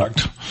joint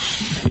product.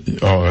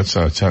 Oh,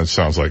 that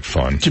sounds like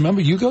fun. Do you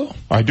remember Yugo?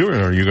 I do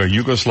remember Yugo.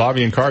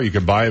 Yugoslavian car, you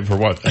could buy it for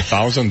what,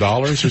 $1,000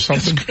 or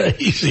something? That's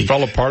crazy. It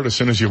fell apart as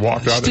soon as you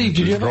walked out. Steve,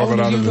 did you ever own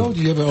a Yugo?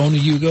 Did you ever own a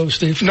Yugo,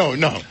 Steve? No,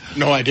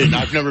 I didn't.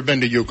 I've never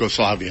been to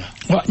Yugoslavia.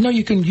 Well, no,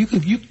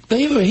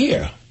 they were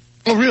here.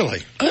 Oh, really?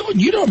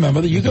 You don't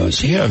remember the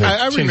Yugos? Yeah,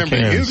 I remember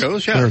cans. the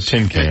Yugos, yes. They're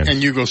tin cans.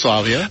 And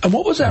Yugoslavia. And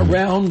what was that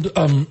round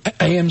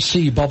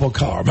AMC bubble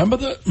car? Remember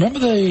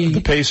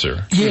the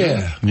Pacer.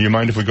 Yeah. Do you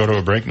mind if we go to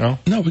a break now?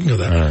 No, we can go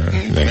there.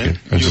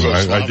 Thank you.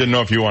 I didn't know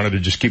if you wanted to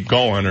just keep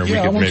going or we could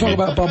maybe... I want to talk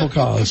about bubble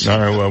cars. All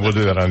right, well, we'll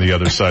do that on the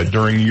other side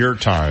during your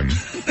time.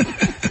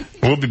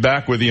 We'll be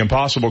back with the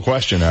impossible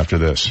question after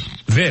this.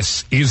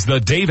 This is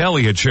the Dave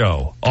Elliott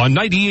Show on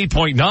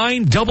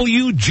 98.9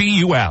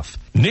 WGUF,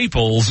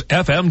 Naples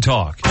FM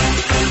Talk.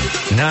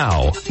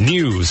 Now,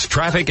 news,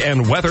 traffic,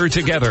 and weather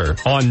together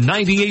on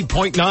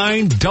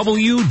 98.9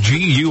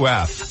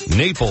 WGUF,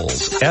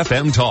 Naples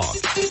FM Talk.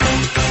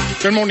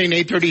 Good morning,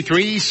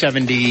 8:33,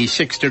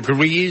 76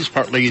 degrees,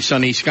 partly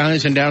sunny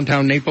skies in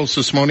downtown Naples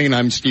this morning.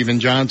 I'm Stephen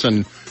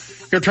Johnson.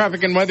 Your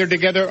traffic and weather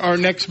together are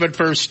next, but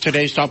first,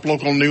 today's top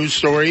local news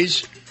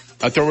stories.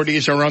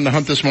 Authorities are on the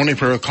hunt this morning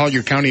for a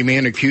Collier County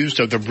man accused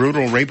of the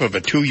brutal rape of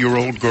a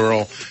 2-year-old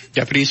girl.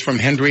 Deputies from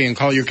Hendry and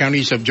Collier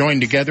counties have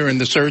joined together in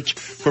the search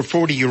for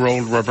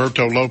 40-year-old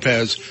Roberto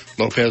Lopez.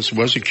 Lopez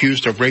was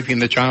accused of raping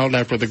the child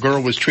after the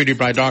girl was treated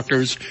by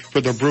doctors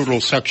for the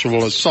brutal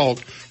sexual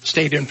assault.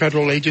 State and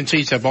federal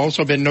agencies have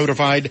also been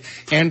notified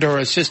and are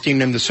assisting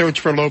in the search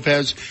for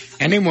Lopez.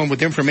 Anyone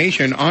with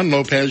information on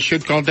Lopez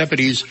should call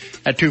deputies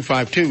at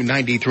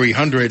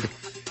 252-9300.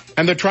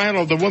 And the trial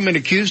of the woman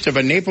accused of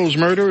a Naples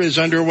murder is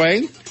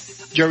underway.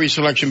 Jury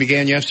selection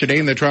began yesterday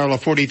in the trial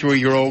of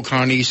 43-year-old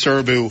Connie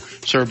Serbu.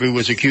 Serbu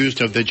was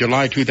accused of the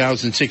July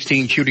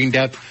 2016 shooting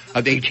death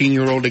of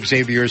 18-year-old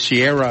Xavier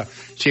Sierra.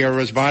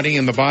 Sierra's body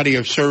and the body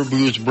of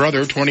Serbu's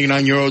brother,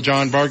 29-year-old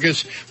John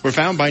Vargas, were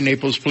found by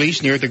Naples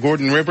police near the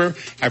Gordon River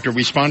after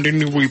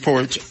responding to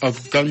reports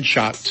of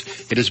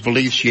gunshots. It is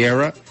believed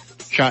Sierra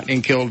shot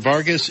and killed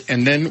Vargas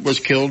and then was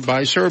killed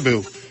by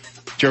Serbu.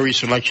 Jury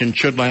selection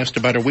should last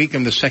about a week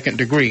in the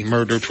second-degree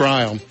murder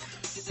trial.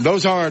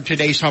 Those are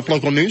today's top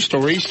local news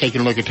stories.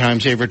 Taking a look at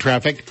time-saver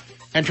traffic.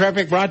 And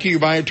traffic brought to you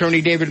by Attorney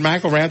David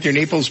McElrath, your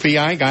Naples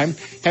PI guy.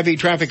 Heavy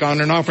traffic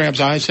on and off ramps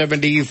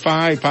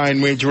I-75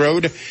 Pine Ridge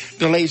Road.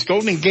 Delays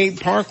Golden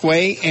Gate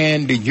Parkway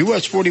and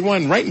US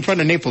 41 right in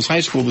front of Naples High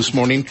School this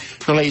morning.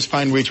 Delays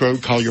Pine Ridge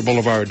Road, Collier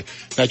Boulevard.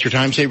 That's your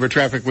time-saver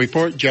traffic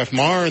report. Jeff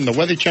Maher and the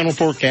Weather Channel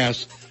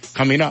forecast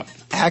coming up.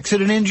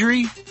 Accident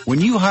injury? When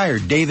you hire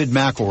David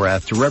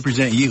McElrath to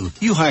represent you,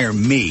 you hire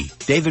me,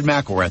 David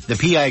McElrath, the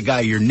PI guy,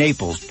 your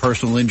Naples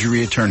personal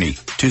injury attorney.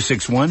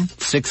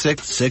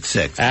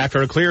 261-6666.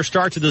 After a clear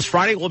start to this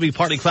Friday, it will be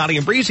partly cloudy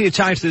and breezy at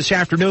times this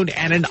afternoon,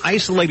 and an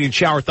isolated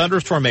shower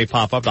thunderstorm may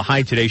pop up. The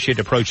high today should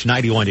approach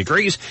 91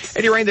 degrees.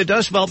 Any rain that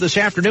does develop this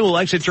afternoon will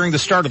exit during the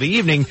start of the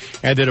evening,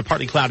 and then a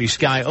partly cloudy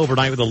sky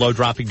overnight with a low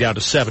dropping down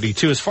to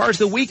 72. As far as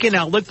the weekend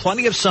outlook,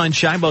 plenty of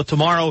sunshine both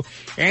tomorrow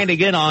and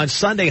again on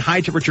Sunday.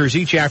 High temperatures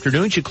each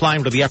afternoon should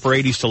climb to the upper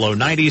 80s to low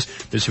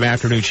 90s. There's some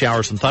afternoon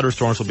showers and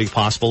thunderstorms will be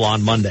possible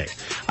on Monday.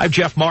 I'm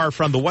Jeff Maher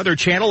from the Weather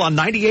Channel on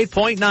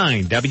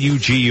 98.9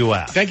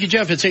 WGUF. Thank you,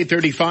 Jeff. It's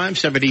 8:35,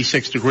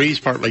 76 degrees,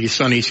 partly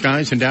sunny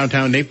skies in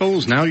downtown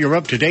Naples. Now you're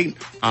up to date.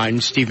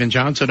 I'm Stephen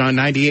Johnson on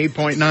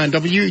 98.9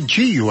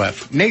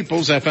 WGUF,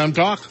 Naples FM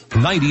Talk.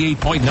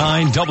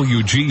 98.9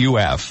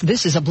 WGUF.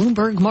 This is a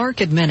Bloomberg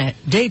Market Minute.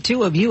 Day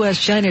 2 of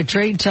U.S.-China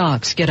trade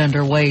talks get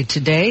underway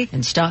today,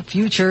 and stock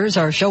futures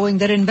are showing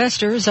that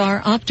investors are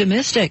are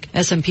optimistic.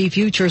 S&P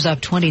futures up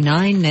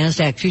 29,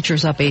 NASDAQ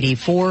futures up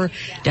 84,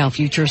 Dow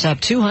futures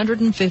up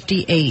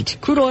 258.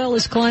 Crude oil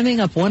is climbing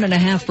up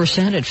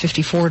 1.5% at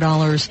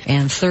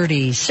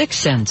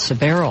 $54.36 a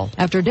barrel.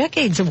 After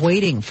decades of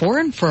waiting,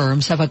 foreign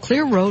firms have a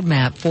clear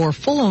roadmap for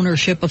full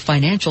ownership of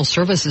financial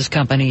services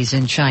companies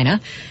in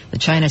China. The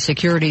China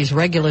Securities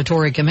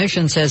Regulatory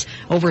Commission says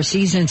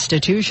overseas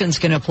institutions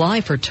can apply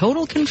for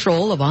total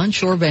control of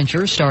onshore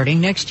ventures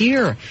starting next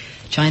year.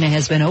 China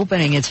has been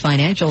opening its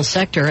financial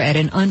sector at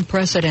an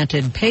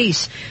unprecedented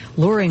pace,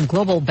 luring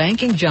global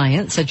banking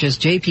giants such as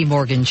J.P.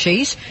 Morgan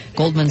Chase,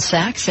 Goldman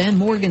Sachs, and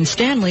Morgan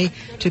Stanley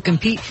to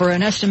compete for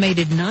an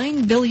estimated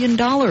 $9 billion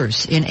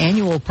in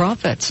annual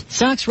profits.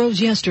 Stocks rose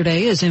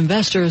yesterday as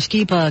investors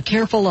keep a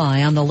careful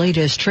eye on the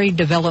latest trade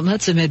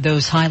developments amid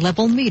those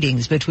high-level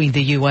meetings between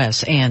the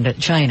U.S. and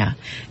China.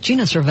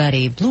 Gina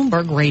Cervetti,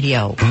 Bloomberg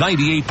Radio.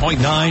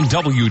 98.9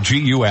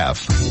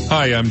 WGUF.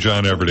 Hi, I'm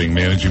John Everding,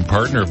 managing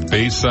partner of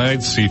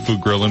Bayside Seafood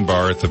Grill and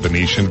Bar at the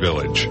Venetian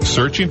Village.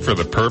 Searching for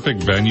the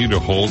perfect venue to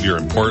hold your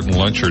important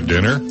lunch or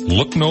dinner?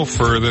 Look no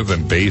further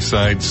than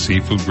Bayside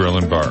Seafood Grill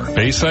and Bar.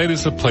 Bayside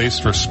is a place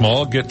for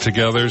small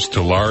get-togethers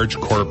to large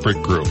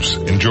corporate groups.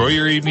 Enjoy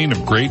your evening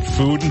of great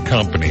food and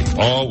company,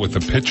 all with a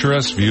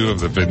picturesque view of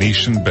the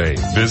Venetian Bay.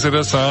 Visit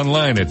us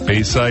online at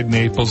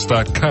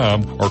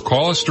BaysideNaples.com or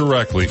call us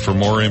directly for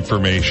more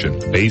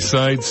information.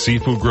 Bayside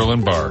Seafood Grill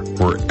and Bar,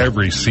 where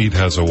every seat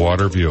has a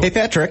water view. Hey,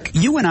 Patrick,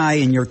 you and I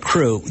and your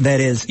crew,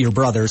 that is, your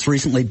brothers,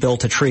 recently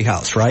built a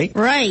treehouse, right?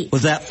 Right.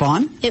 Was that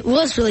fun? It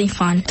was really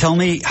fun. Tell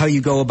me how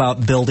you go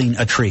about building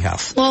a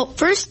treehouse. Well,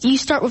 first you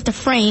start with the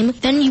frame,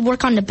 then you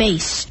work on the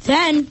base.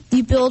 Then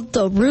you build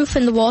the roof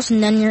and the walls,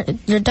 and then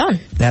you're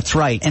done. That's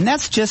right. And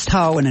that's just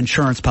how an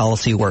insurance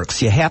policy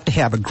works. You have to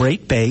have a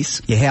great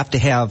base, you have to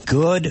have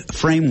good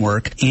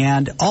framework,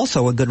 and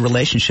also a good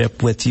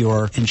relationship with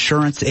your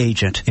insurance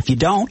agent. If you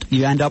don't,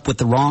 you end up with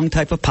the wrong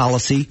type of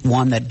policy,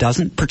 one that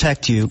doesn't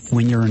protect you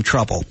when you're in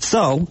trouble.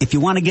 So, if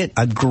you want to get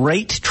a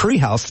great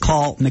treehouse,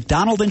 call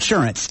McDonald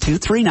Insurance,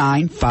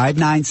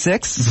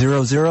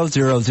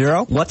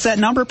 239-596-0000. What's that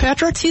number,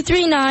 Patrick?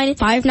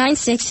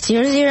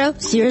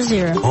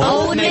 239-596-0000.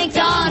 Old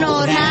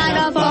MacDonald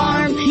had a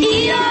farm,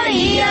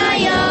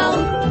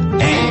 E-I-E-I-O.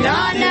 And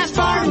on that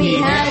farm he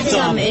had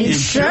some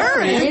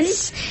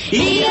insurance,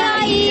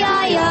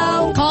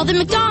 E-I-E-I-O. Call the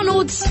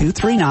McDonald's.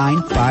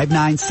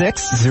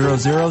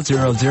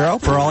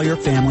 239-596-0000 for all your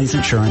family's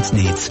insurance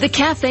needs. The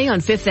Cafe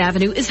on Fifth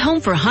Avenue is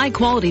home for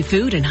high-quality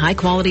food and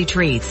high-quality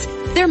treats.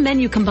 Their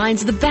menu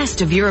combines the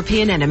best of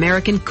European and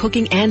American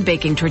cooking and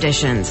baking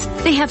traditions.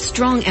 They have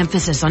strong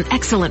emphasis on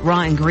excellent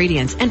raw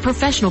ingredients and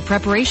professional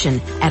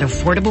preparation at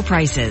affordable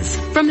prices.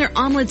 From their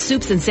omelet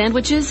soups and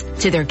sandwiches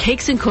to their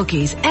cakes and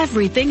cookies,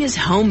 everything is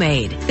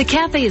homemade. The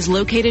Cafe is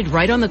located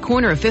right on the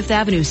corner of 5th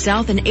Avenue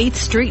South and 8th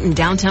Street in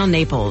downtown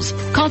Naples.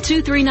 Call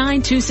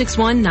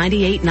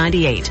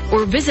 239-261-9898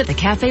 or visit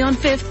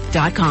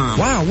thecafeonfifth.com.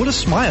 Wow, what a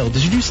smile.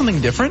 Did you do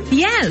something different?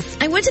 Yes,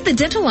 I went to the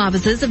dental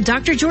offices of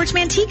Dr. George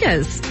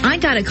Manticas.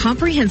 I got a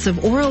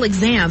comprehensive oral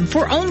exam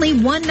for only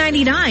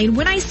 $199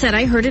 when I said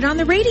I heard it on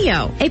the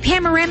radio. A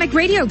panoramic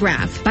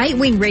radiograph, bite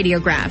wing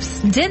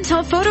radiographs,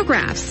 dental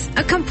photographs,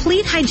 a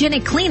complete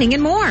hygienic cleaning,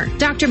 and more.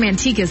 Dr.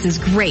 Manticas is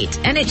great,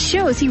 and it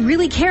shows he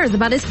really cares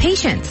about his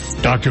patients.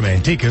 Dr.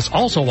 Manticas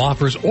also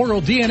offers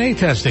oral DNA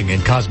testing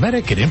and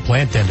cosmetic and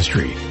implant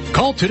dentistry.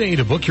 Call today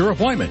to book your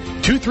appointment.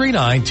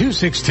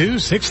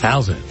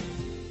 239-262-6000.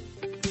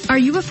 Are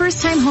you a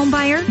first-time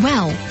homebuyer?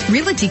 Well,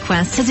 Realty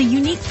Quest has a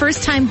unique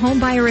first-time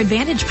homebuyer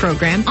advantage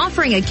program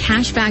offering a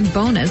cashback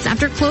bonus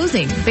after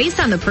closing based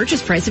on the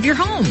purchase price of your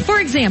home. For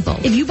example,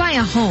 if you buy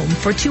a home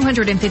for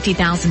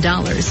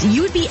 $250,000,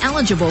 you would be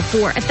eligible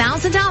for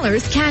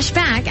 $1,000 cash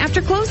back after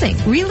closing.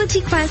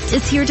 Realty Quest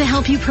is here to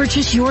help you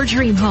purchase your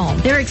dream home.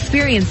 Their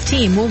experienced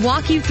team will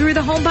walk you through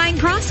the home buying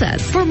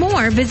process. For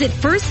more, visit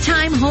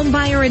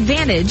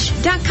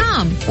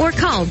firsttimehomebuyeradvantage.com or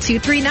call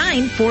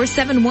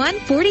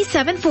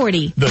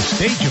 239-471-4740. The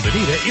Stage of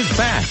Bonita is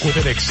back with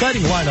an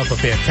exciting lineup of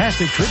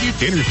fantastic tribute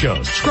dinner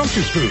shows,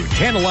 scrumptious food,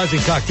 tantalizing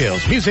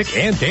cocktails, music,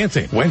 and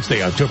dancing.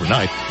 Wednesday, October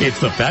 9th, it's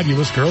the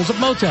Fabulous Girls of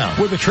Motown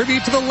with a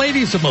tribute to the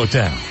ladies of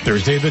Motown.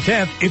 Thursday the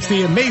 10th, it's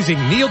the amazing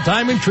Neil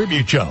Diamond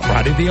Tribute Show.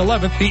 Friday the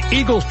 11th, the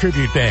Eagles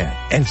Tribute Band.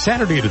 And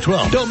Saturday the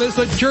 12th, don't miss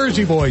the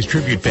Jersey Boys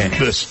Tribute Band.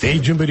 The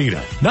Stage of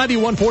Bonita,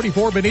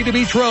 9144 Bonita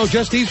Beach Road,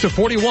 just east of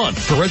 41.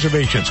 For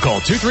reservations, call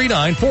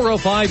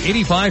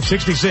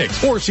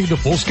 239-405-8566 or see the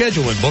full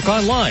schedule and book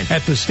online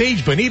at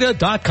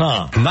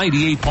thestagebonita.com.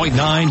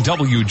 98.9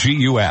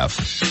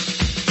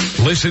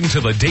 WGUF. Listen to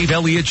the Dave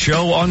Elliott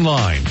Show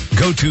online.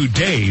 Go to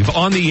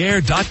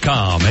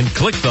DaveOnTheAir.com and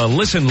click the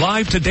Listen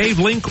Live to Dave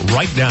link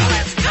right now.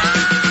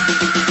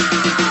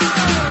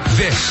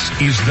 This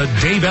is the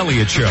Dave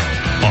Elliott Show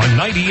on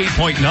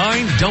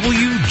 98.9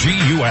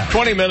 WGUF.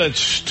 20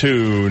 minutes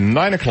to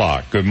 9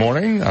 o'clock. Good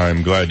morning.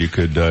 I'm glad you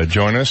could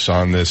join us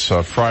on this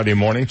Friday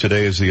morning.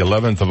 Today is the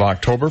 11th of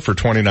October for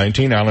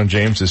 2019. Alan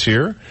James is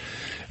here.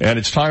 And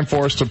it's time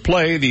for us to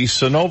play the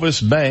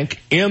Synovus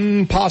Bank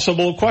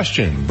Impossible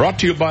Question. Brought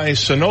to you by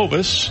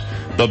Synovus,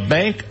 the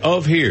bank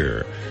of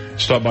here.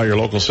 Stop by your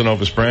local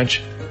Synovus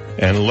branch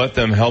and let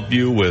them help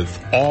you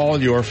with all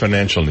your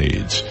financial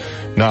needs.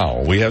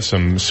 Now, we have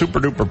some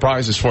super-duper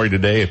prizes for you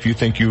today. If you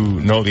think you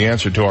know the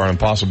answer to our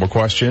impossible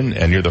question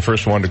and you're the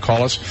first one to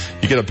call us,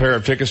 you get a pair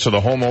of tickets to the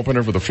home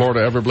opener for the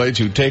Florida Everblades,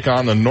 who take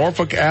on the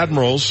Norfolk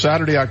Admirals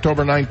Saturday,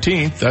 October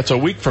 19th. That's a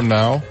week from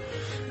now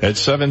at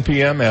 7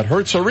 p.m. at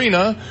Hertz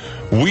Arena.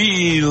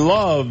 We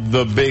love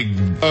the big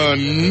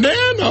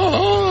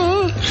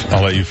banana.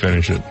 I'll let you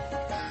finish it.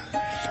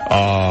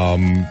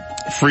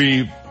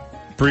 Free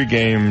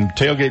pre-game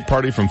tailgate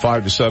party from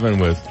 5 to 7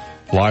 with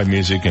live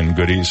music and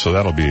goodies, so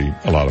that'll be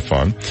a lot of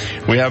fun.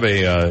 We have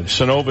a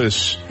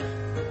Synovus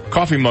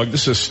coffee mug.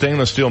 This is a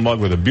stainless steel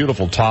mug with a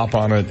beautiful top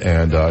on it,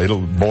 and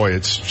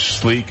it's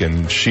sleek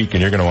and chic,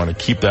 and you're going to want to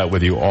keep that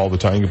with you all the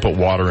time. You can put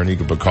water in it, you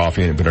can put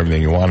coffee in it, put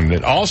everything you want in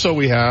it. Also,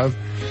 we have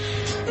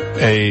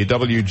a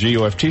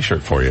WGUF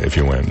t-shirt for you if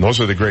you win. Those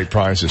are the great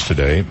prizes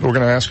today. We're going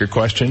to ask a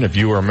question. If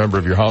you or a member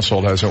of your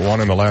household hasn't won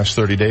in the last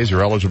 30 days,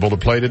 you're eligible to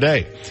play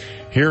today.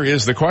 Here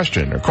is the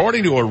question.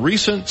 According to a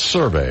recent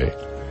survey,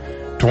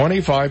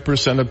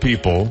 25% of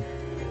people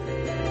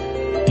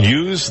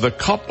use the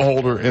cup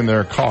holder in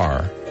their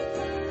car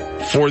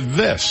for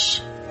this.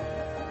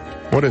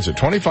 What is it?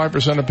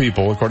 25% of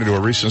people, according to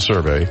a recent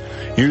survey,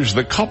 use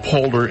the cup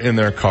holder in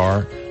their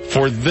car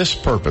for this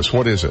purpose.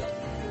 What is it?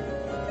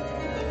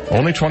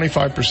 Only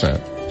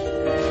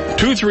 25%.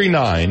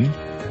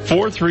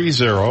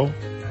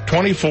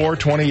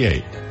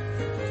 239-430-2428.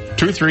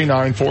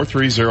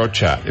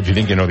 239-430-CHAT if you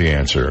think you know the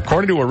answer.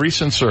 According to a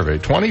recent survey,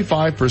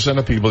 25%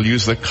 of people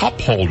use the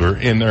cup holder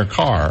in their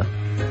car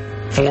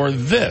for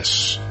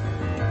this.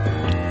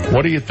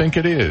 What do you think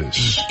it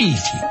is?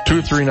 Easy.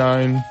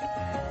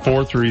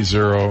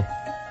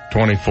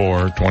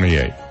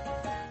 239-430-2428.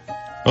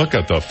 Look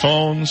at the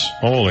phones.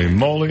 Holy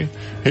moly.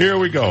 Here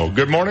we go.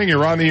 Good morning.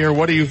 You're on the air.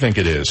 What do you think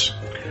it is?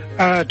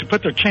 To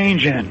put their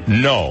change in.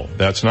 No,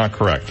 that's not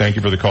correct. Thank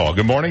you for the call.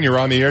 Good morning. You're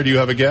on the air. Do you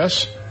have a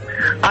guess?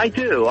 I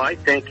do. I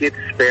think it's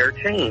spare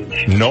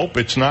change. Nope,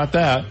 it's not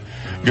that.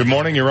 Good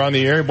morning. You're on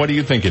the air. What do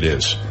you think it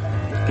is?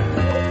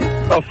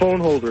 A phone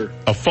holder.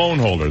 A phone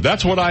holder.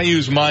 That's what I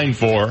use mine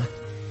for,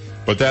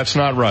 but that's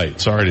not right.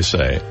 Sorry to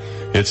say.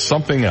 It's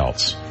something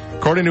else.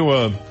 According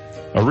to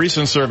a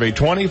recent survey,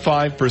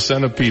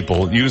 25% of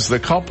people use the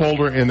cup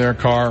holder in their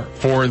car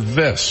for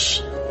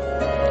this.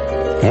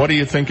 What do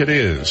you think it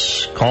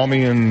is? Call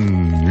me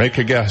and make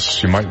a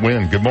guess. You might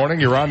win. Good morning.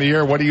 You're on the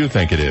air. What do you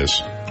think it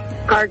is?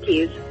 Car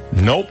keys.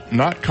 Nope,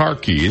 not car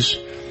keys.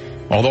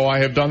 Although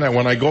I have done that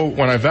when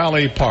I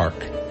valet park.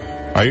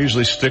 I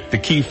usually stick the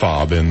key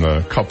fob in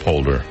the cup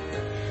holder.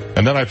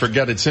 And then I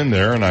forget it's in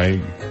there and I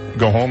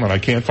go home and I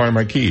can't find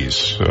my keys.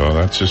 So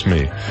that's just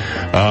me.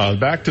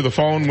 Back to the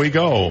phone we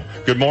go.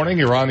 Good morning.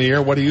 You're on the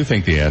air. What do you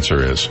think the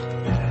answer is?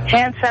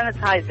 Hand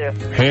sanitizer.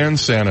 Hand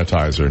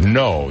sanitizer.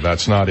 No,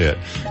 that's not it.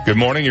 Good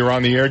morning. You're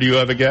on the air. Do you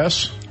have a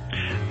guess?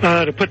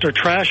 To put their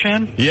trash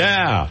in?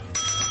 Yeah.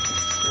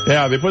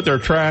 Yeah, they put their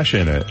trash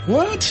in it.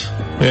 What?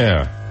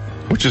 Yeah.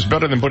 Which is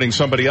better than putting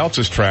somebody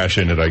else's trash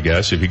in it, I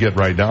guess, if you get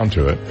right down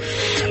to it.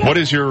 What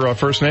is your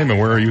first name and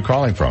where are you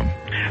calling from?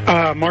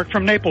 Mark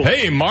from Naples.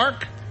 Hey,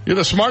 Mark. You're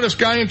the smartest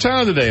guy in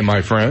town today,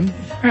 my friend.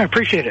 I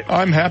appreciate it.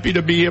 I'm happy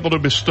to be able to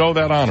bestow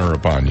that honor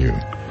upon you.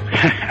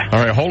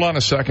 All right, hold on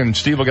a second.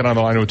 Steve will get on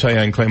the line and will tell you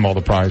how you can claim all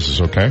the prizes,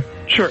 okay?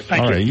 Sure,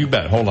 thank you. All right, you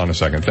bet. Hold on a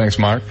second. Thanks,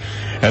 Mark.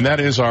 And that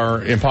is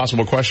our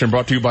impossible question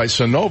brought to you by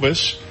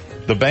Synovus,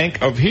 the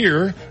bank of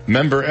here,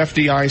 member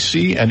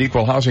FDIC and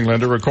equal housing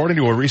lender. According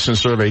to a recent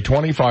survey,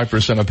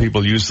 25% of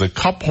people use the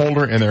cup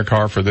holder in their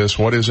car for this.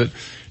 What is it?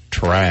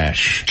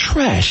 Trash.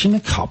 Trash in a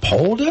cup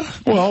holder?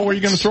 Well, where are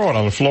you going to throw it?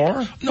 On the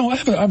floor? No, I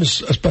have a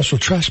special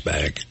trash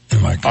bag in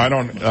my car. I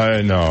don't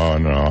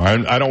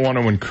want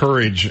to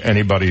encourage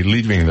anybody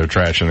leaving their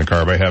trash in the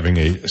car by having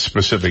a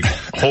specific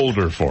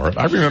holder for it.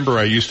 I remember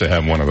I used to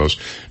have one of those.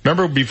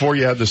 Remember before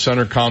you had the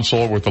center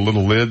console with the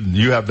little lid?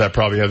 You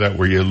probably have that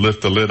where you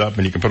lift the lid up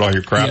and you can put all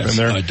your crap in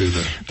there? Yes, I do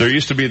that. There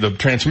used to be the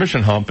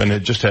transmission hump and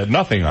it just had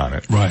nothing on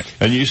it. Right.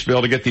 And you used to be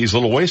able to get these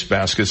little waste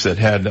baskets that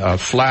had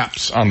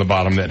flaps on the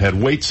bottom that had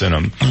weights in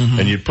them. Mm-hmm.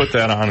 And you'd put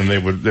that on and they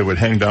would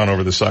hang down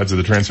over the sides of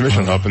the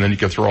transmission hump and then you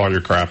could throw all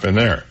your crap in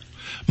there.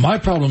 My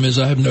problem is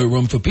I have no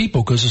room for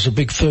people because it's a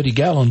big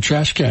 30-gallon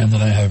trash can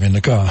that I have in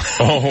the car.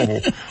 Oh,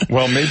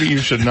 well, maybe you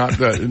should not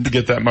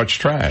get that much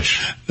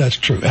trash. That's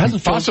true. It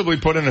hasn't possibly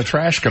put in a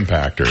trash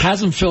compactor.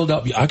 Hasn't filled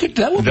up.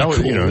 That would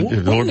be cool.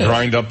 It'll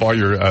grind up all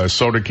your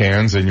soda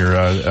cans and your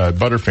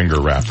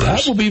Butterfinger wrappers.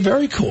 That will be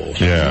very cool.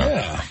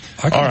 Yeah.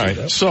 All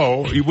right,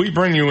 so we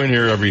bring you in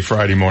here every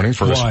Friday morning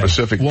for a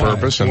specific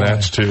purpose, and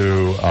that's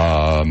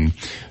to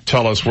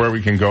tell us where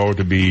we can go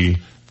to be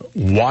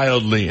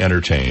wildly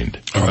entertained.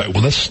 All right,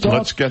 well,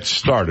 let's get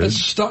started.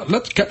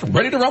 Let's get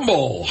ready to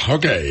rumble.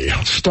 Okay,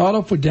 let's start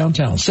off with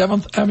downtown.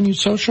 7th Avenue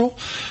Social,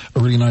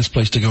 a really nice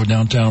place to go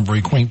downtown,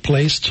 very quaint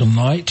place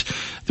tonight.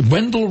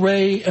 Wendell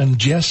Ray and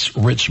Jess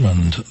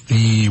Richmond,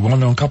 the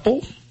well-known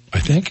couple, I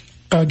think.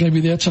 going to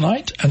be there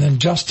tonight. And then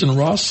Justin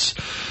Ross,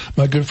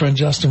 my good friend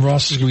Justin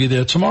Ross, is going to be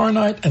there tomorrow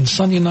night. And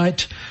Sunday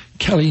night,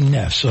 Kelly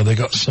Neff. So they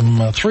got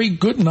some 3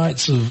 good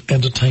nights of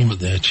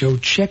entertainment there. So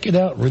check it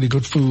out. Really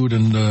good food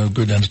and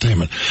good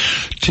entertainment.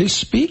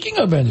 Speaking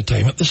of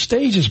entertainment, the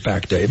stage is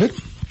back, David.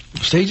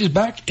 The stage is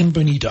back in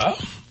Bonita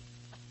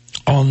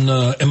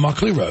in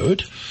Muckley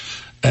Road.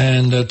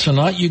 And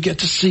tonight you get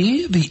to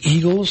see the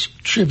Eagles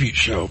tribute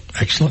show.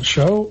 Excellent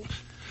show.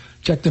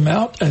 Check them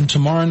out. And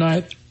tomorrow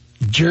night,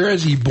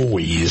 Jersey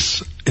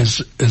Boys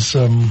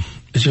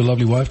is your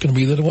lovely wife going to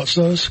be there to watch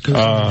those?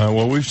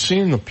 Well, we've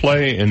seen the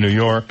play in New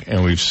York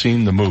and we've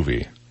seen the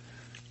movie.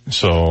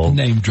 So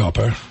name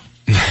dropper.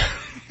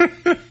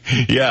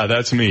 Yeah,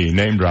 that's me,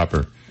 name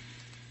dropper.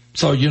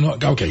 So you're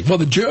not okay. Well,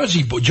 the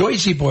Jersey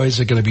Boys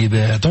are going to be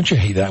there. Don't you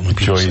hate that when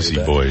people say that?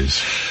 Jersey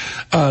Boys.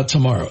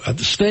 Tomorrow at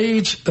the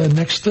stage.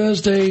 Next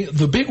Thursday,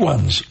 the big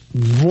ones: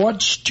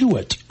 Rod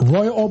Stewart,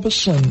 Roy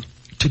Orbison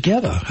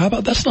together. How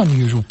about that's an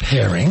unusual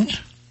pairing,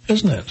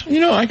 isn't it? You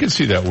know, I could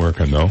see that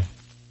working though.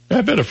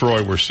 I bet if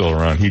Roy were still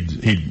around,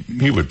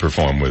 he would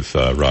perform with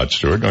Rod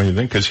Stewart, don't you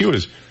think? Because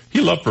he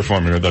loved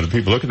performing with other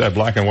people. Look at that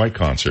black and white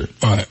concert.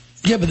 All right.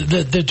 Yeah, but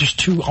they're just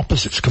two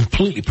opposites,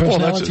 completely,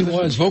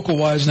 personality-wise,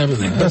 vocal-wise, and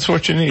everything. That's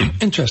what you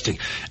need. Interesting.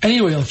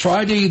 Anyway, on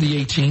Friday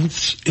the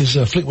 18th is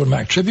a Fleetwood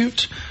Mac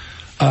tribute,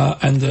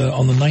 and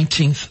on the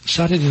 19th,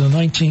 Saturday the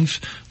 19th,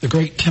 the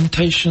Great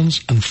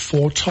Temptations and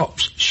Four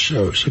Tops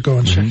show. So go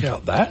and check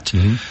out that.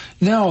 Mm-hmm.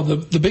 Now,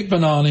 the big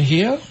banana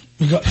here.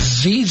 We got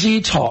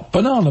ZZ Top.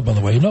 Banana, by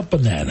the way, not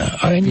banana.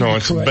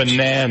 It's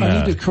banana.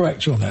 I need to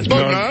correct you on that.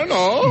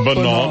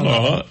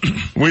 Banana.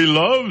 We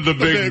love the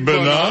big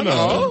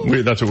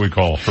banana. That's what we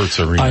call Hertz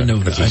Arena. I know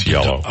that. It's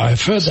yellow.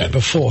 I've heard that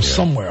before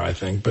somewhere, I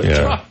think.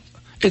 But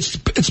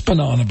it's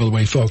banana, by the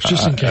way, folks,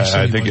 just in case.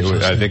 I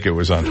think it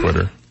was on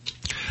Twitter.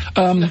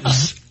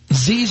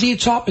 ZZ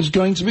Top is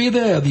going to be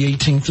there the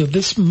 18th of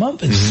this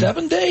month. In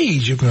 7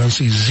 days, you're going to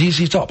see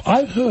ZZ Top.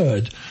 I've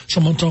heard,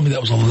 someone told me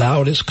that was the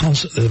loudest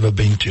concert they've ever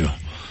been to.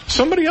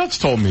 Somebody else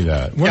told me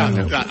that.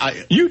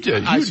 You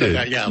did. I said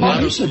that, yeah.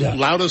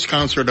 Loudest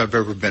concert I've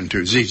ever been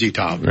to, ZZ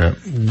Top. Yeah.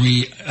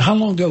 How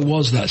long ago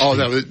was that, Steve? Oh,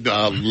 that was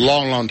a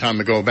long time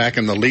ago, back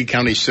in the Lee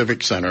County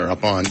Civic Center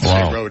up on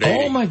State Road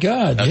 80. Oh, my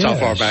God. That's how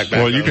far back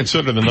Well, you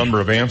consider the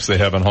number of amps they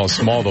have and how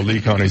small the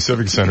Lee County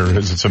Civic Center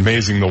is. It's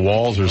amazing the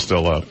walls are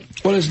still up.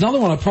 Well, there's another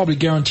one I probably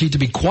guaranteed to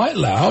be quite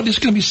loud. It's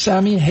going to be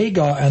Sammy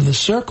Hagar and the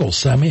Circle.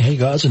 Sammy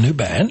Hagar is a new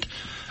band,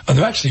 and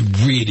they're actually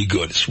really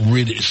good.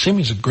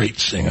 Sammy's a great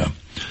singer.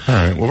 All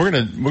right. Well, we're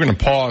gonna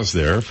pause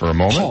there for a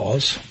moment.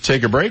 Pause.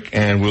 Take a break,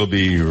 and we'll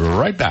be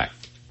right back.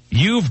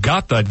 You've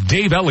got the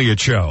Dave Elliott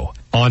Show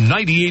on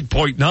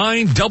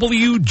 98.9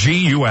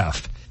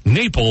 WGUF,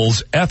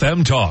 Naples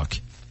FM Talk.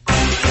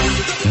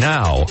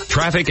 Now,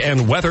 traffic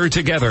and weather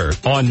together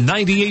on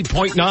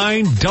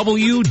 98.9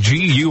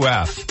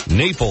 WGUF,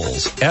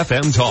 Naples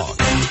FM Talk.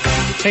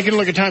 Taking a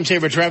look at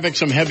time-saver traffic,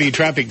 some heavy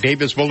traffic,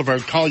 Davis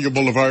Boulevard, Collier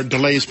Boulevard,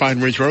 delays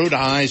Pine Ridge Road,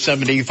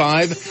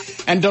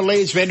 I-75, and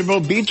delays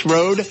Vanderbilt Beach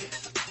Road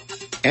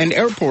and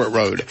Airport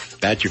Road.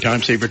 That's your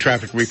time-saver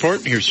traffic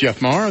report. Here's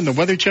Jeff Maher on the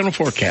Weather Channel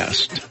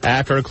forecast.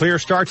 After a clear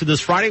start to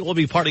this Friday, it will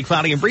be partly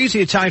cloudy and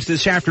breezy at times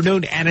this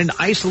afternoon, and an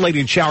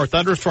isolated shower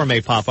thunderstorm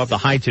may pop up. The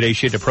high today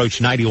should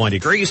approach 91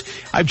 degrees.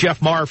 I'm Jeff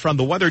Maher from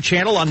the Weather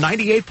Channel on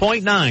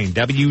 98.9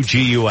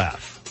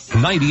 WGUF.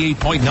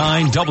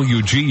 98.9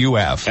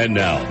 WGUF. And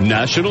now,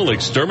 National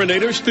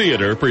Exterminators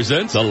Theater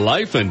presents The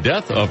Life and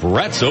Death of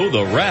Ratso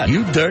the Rat.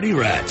 You dirty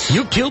rats.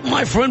 You killed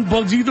my friend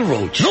Bugsy the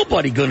Roach.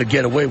 Nobody gonna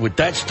get away with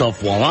that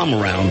stuff while I'm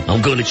around.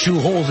 I'm gonna chew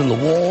holes in the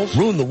walls,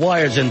 ruin the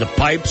wires in the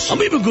pipes.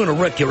 I'm even gonna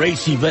wreck your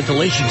AC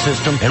ventilation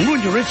system and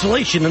ruin your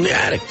insulation in the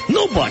attic.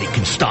 Nobody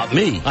can stop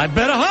me. I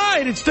better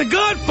hide. It's the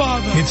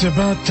Godfather. It's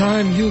about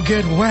time you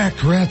get whacked,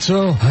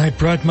 Ratso. I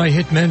brought my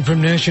hitmen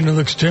from National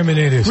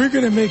Exterminators. We're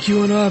gonna make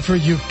you an offer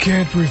you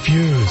can't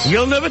refuse.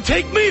 You'll never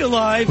take me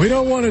alive. We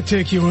don't want to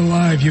take you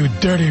alive, you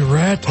dirty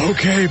rat.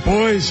 Okay,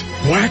 boys,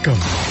 whack 'em.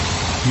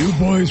 You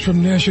boys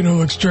from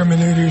National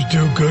Exterminators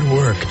do good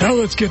work. Now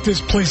let's get this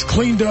place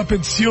cleaned up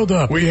and sealed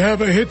up. We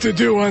have a hit to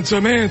do on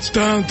some ants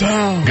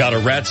downtown. Got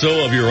a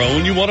ratso of your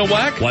own you want to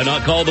whack? Why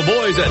not call the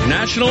boys at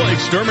National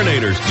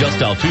Exterminators? Just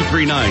dial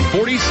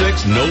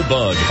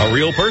 239-46-NO-BUG. A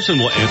real person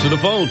will answer the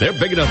phone. They're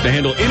big enough to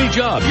handle any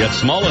job, yet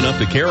small enough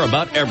to care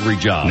about every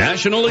job.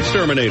 National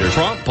Exterminators.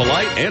 Prompt,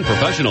 polite, and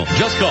professional.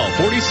 Just call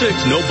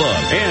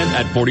 46-NO-BUG and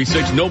at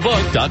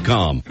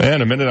 46nobug.com.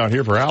 And a minute out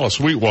here for Alice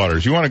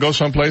Sweetwaters. You want to go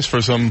someplace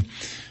for some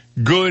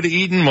good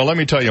eating? Well, let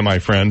me tell you, my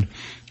friend,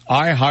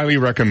 I highly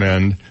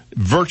recommend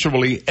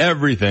virtually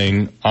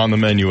everything on the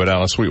menu at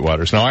Alice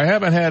Sweetwaters. Now, I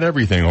haven't had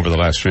everything over the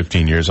last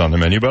 15 years on the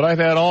menu, but I've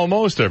had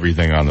almost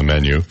everything on the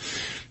menu.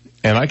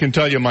 And I can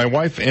tell you, my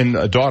wife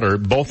and daughter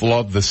both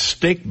love the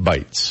steak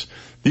bites.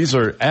 These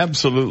are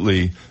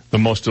absolutely the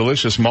most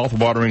delicious,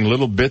 mouth-watering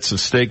little bits of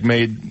steak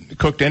made,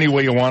 cooked any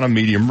way you want them,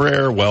 medium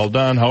rare, well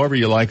done, however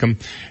you like them.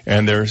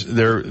 And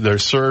they're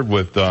served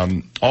with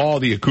all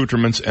the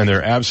accoutrements, and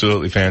they're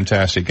absolutely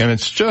fantastic. And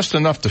it's just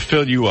enough to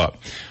fill you up.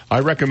 I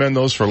recommend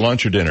those for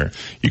lunch or dinner.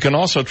 You can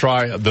also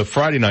try the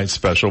Friday night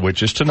special,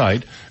 which is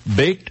tonight,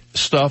 baked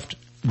stuffed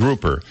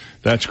grouper.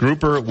 That's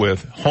grouper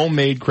with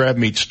homemade crab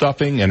meat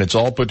stuffing, and it's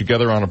all put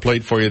together on a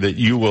plate for you that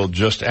you will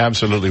just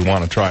absolutely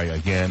want to try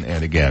again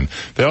and again.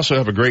 They also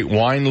have a great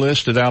wine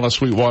list at Alice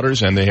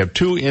Sweetwater's, and they have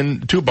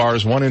two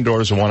bars, one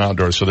indoors and one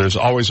outdoors, so there's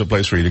always a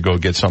place for you to go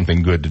get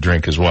something good to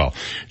drink as well.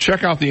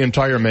 Check out the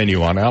entire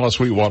menu on Alice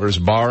Sweetwater's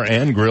Bar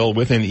and Grill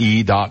with an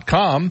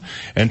E.com,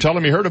 and tell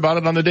them you heard about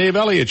it on the Dave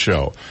Elliott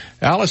Show.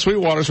 Alice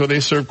Sweetwater's, where they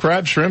serve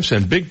crab, shrimps,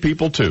 and big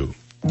people too.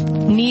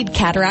 Need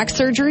cataract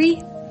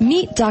surgery?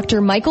 Meet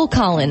Dr. Michael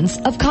Collins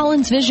of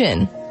Collins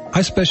Vision.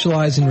 I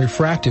specialize in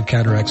refractive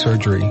cataract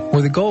surgery,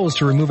 where the goal is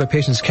to remove a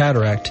patient's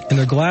cataract and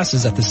their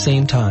glasses at the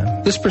same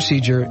time. This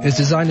procedure is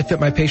designed to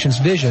fit my patient's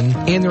vision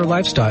and their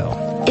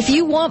lifestyle. If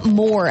you want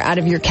more out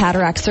of your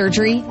cataract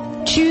surgery,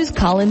 choose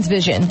Collins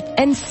Vision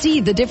and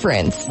see the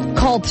difference.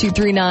 Call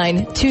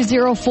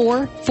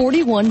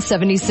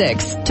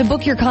 239-204-4176 to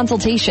book your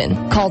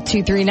consultation. Call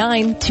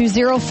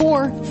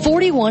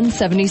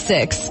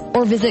 239-204-4176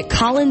 or visit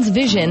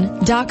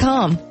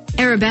collinsvision.com.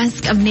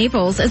 Arabesque of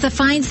Naples is a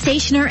fine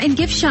stationer and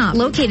gift shop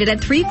located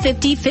at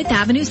 350 Fifth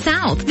Avenue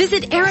South.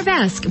 Visit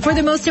Arabesque for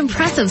the most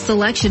impressive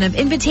selection of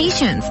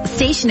invitations,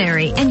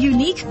 stationery, and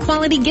unique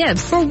quality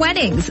gifts for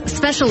weddings,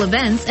 special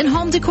events, and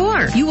home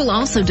decor. You will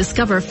also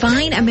discover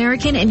fine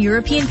American and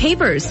European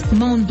papers,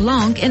 Mont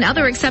Blanc and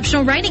other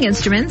exceptional writing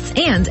instruments,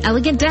 and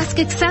elegant desk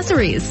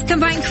accessories.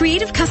 Combine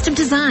creative custom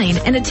design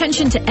and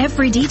attention to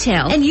every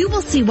detail, and you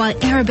will see why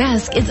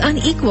Arabesque is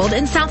unequaled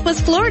in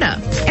Southwest Florida.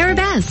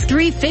 Arabesque,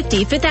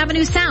 350 Fifth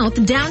Avenue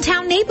South,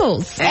 downtown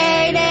Naples.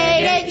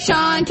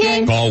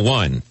 888-SEAN-KING. Call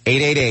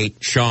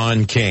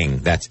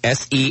 1-888-SEAN-KING. That's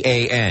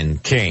S-E-A-N,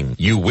 King.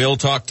 You will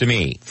talk to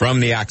me from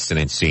the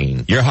accident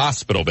scene. Your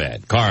hospital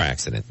bed, car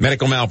accident,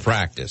 medical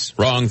malpractice,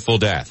 wrongful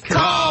death.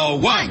 Call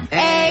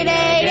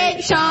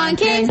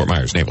 1-888-SEAN-KING. Fort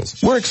Myers,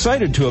 Naples. We're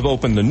excited to have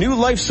opened the new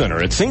Life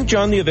Center at St.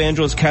 John the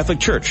Evangelist Catholic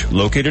Church,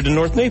 located in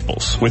North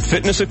Naples. With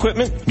fitness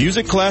equipment,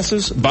 music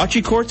classes,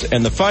 bocce courts,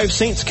 and the Five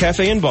Saints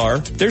Cafe and Bar,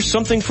 there's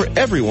something for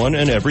everyone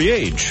and every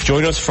age.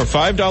 Join us for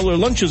 $5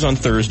 lunches on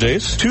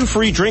Thursdays, 2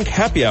 free drink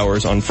happy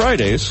hours on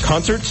Fridays,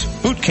 concerts,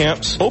 boot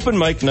camps, open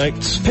mic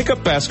nights,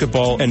 pickup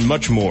basketball, and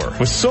much more.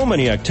 With so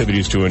many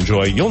activities to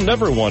enjoy, you'll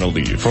never want to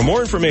leave. For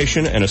more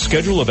information and a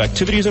schedule of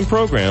activities and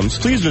programs,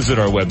 please visit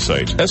our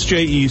website,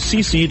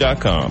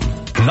 sjecc.com.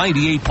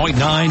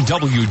 98.9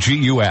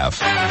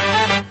 WGUF.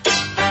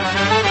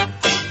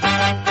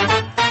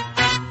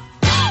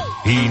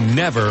 He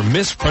never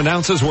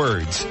mispronounces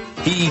words.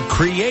 He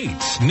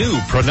creates new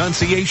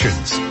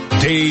pronunciations.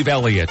 Dave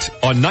Elliott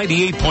on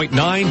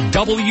 98.9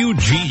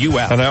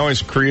 WGUF. And I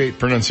always create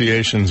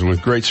pronunciations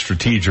with great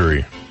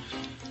strategery.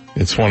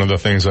 It's one of the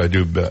things I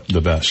do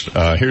the best.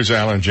 Here's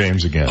Alan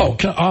James again. Oh,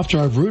 after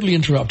I've rudely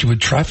interrupted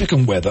with traffic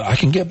and weather, I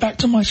can get back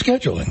to my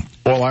scheduling.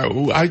 Well,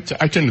 I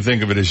tend to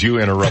think of it as you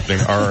interrupting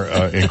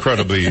our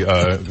incredibly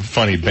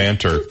funny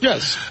banter.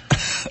 Yes.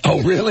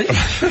 Oh, really?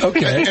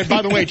 Okay. And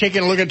by the way,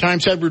 taking a look at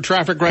Times Square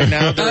traffic right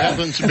now, there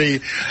happens to be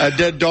a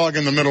dead dog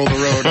in the middle of the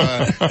road,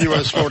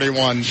 US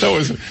 41.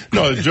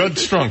 Judd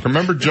Strunk.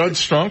 Remember Judd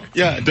Strunk?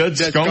 Yeah. Dead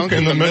skunk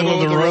in the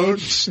middle of the road.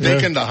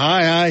 Stinking to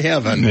high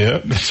heaven.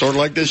 Yeah. Sort of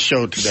like this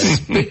show today.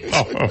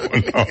 Oh,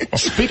 no.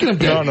 Speaking of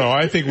dead... No,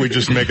 I think we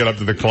just make it up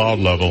to the cloud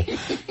level.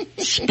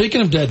 Speaking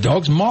of dead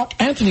dogs, Mark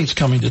Anthony's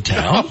coming to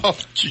town. Oh,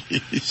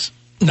 jeez.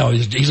 No,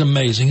 he's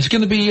amazing. He's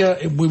going to be,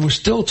 we were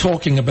still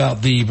talking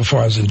about before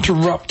I was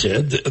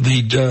interrupted,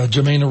 the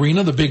Germain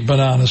Arena, the Big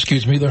Banana,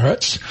 the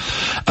Hertz.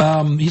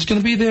 He's going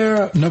to be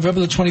there November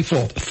the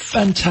 24th.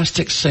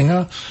 Fantastic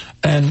singer.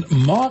 And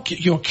mark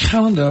your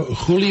calendar,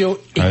 Julio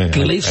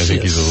Iglesias. I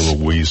think he's a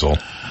little weasel.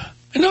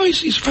 No,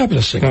 he's a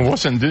fabulous singer. Well,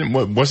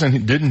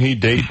 didn't he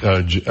date,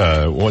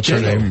 what's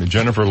her name?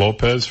 Jennifer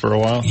Lopez for a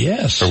while?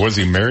 Yes. Or was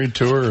he married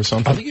to her or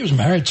something? I think he was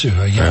married to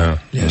her, yeah.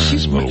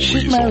 She's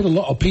married a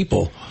lot of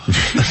people.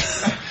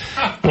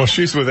 Well,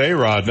 she's with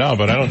A-Rod now,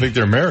 but I don't think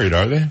they're married,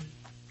 are they?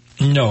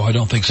 No, I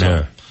don't think so.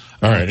 Yeah.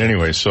 All right.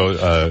 Anyway,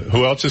 so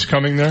who else is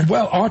coming there?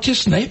 Well,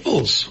 Artists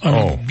Naples.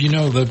 You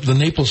know, the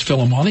Naples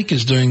Philharmonic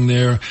is doing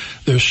their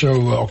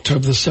show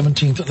October the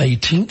 17th and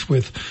 18th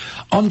with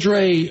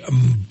Andre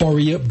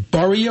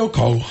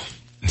Boriocco,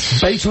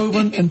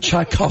 Beethoven, and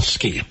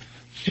Tchaikovsky.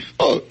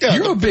 Oh, yeah.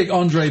 You're a big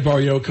Andre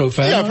Boriocco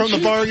fan. Yeah, from the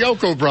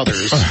Boriocco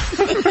brothers.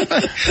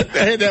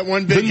 They had that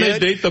one big Didn't they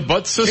date the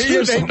Butt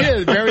sisters? Yeah, they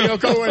did.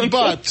 Boriocco and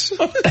Butts.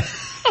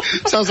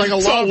 Sounds like a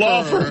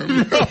law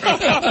firm.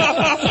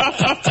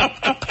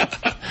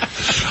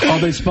 Are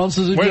they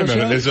sponsors of Wait your a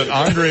minute. show? Is it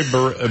Andre?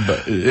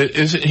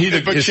 Is he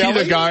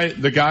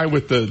the guy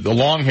with the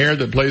long hair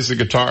that plays the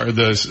guitar?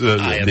 No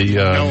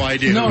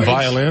idea. No,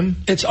 violin.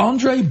 It's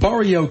Andre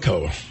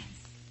Boriocco.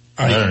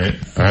 All right.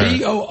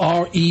 Boreyko.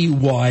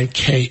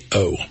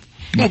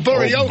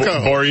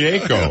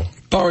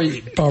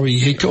 Boriocco.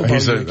 Boriocco.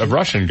 He's a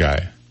Russian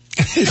guy.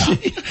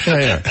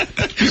 Yeah.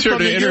 He's here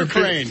to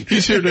interfere.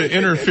 He's here to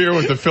interfere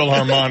with the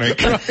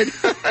Philharmonic.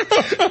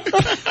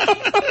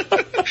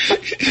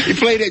 He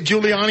played at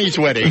Giuliani's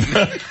wedding.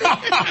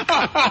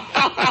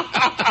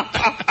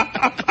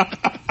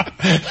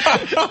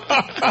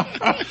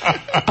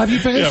 Have you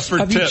finished? Yeah, for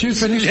Have tips. you two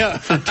finished? Yeah,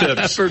 For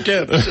tips. for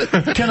tips.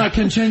 Can I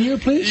continue,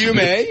 please? You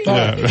may.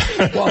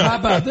 Well, how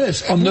about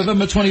this? On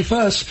November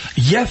 21st,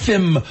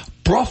 Yefim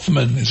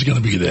Brofman is going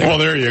to be there. Well,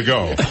 there you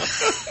go.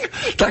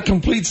 That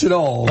completes it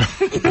all.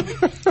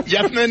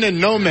 Yefman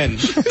and Nomen.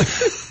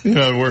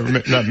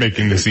 We're not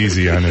making this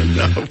easy on him.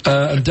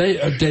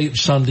 Dave,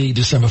 Sunday,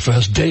 December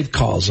 1st, Dave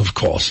Cause, of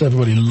course.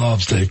 Everybody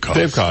loves Dave Cause.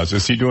 Dave Cause,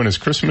 is he doing his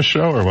Christmas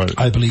show or what?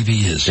 I believe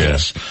he is,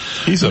 yes.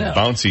 He's a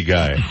bouncy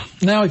guy.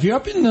 Now, if you're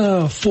up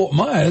in Fort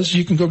Myers,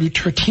 you can go to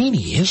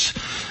Tertini's,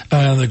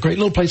 the great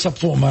little place up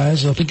Fort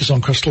Myers. I think it's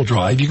on Crystal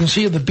Drive. You can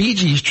see the Bee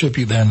Gees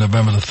tribute there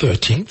November the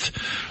 13th,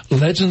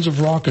 Legends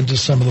of Rock on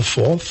December the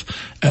 4th,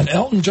 and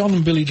Elton John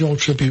and Billy Joel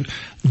tribute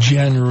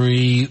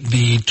January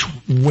the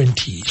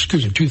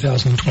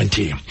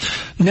 2020.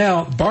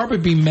 Now, Barbara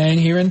B. Mann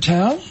here in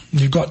town.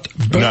 You've got...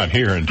 Not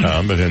here in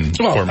town, but in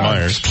Fort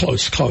Myers.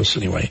 Close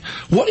anyway.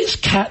 What is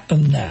Cat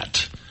and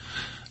Nat?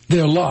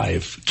 They're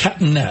live,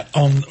 Cat and Nat,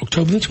 on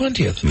October the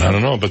 20th. I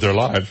don't know, but they're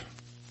live.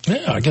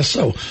 Yeah, I guess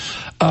so.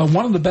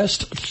 One of the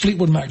best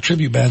Fleetwood Mac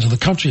tribute bands in the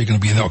country are going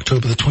to be there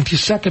October the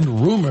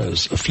 22nd.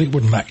 Rumors of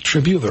Fleetwood Mac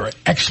tribute. They're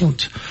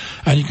excellent.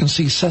 And you can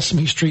see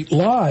Sesame Street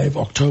live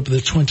October the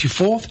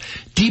 24th.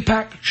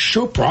 Deepak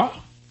Chopra,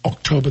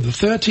 October the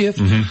 30th.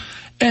 Mm-hmm.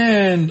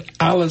 And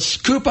Alice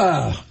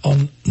Cooper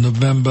on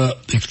November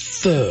the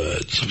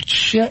 3rd. So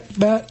check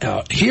that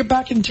out. Here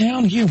back in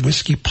town, here in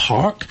Whiskey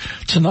Park,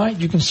 tonight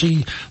you can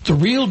see the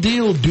Real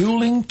Deal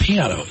Dueling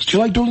Pianos. Do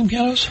you like dueling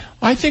pianos?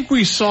 I think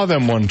we saw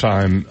them one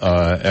time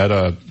at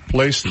a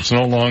place that's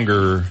no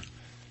longer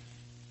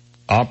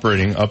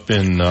operating up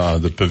in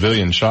the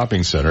Pavilion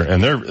Shopping Center,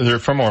 and they're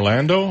from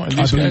Orlando. And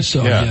these I believe guys?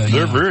 so. Yeah,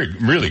 they're yeah.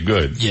 really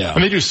good. Yeah,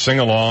 and they do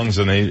sing-alongs,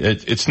 and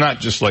it's not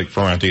just like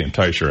Ferranti and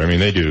Teicher. I mean,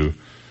 they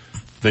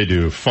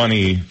do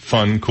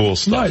fun, cool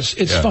stuff. Nice.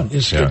 It's fun.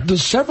 It's good.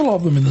 There's several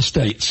of them in the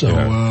States. So,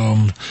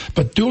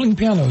 but dueling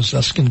pianos,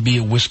 that's going to be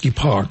at Whiskey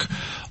Park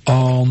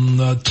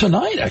on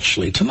tonight,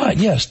 actually. Tonight,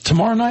 yes.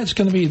 Tomorrow night's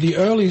going to be the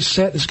early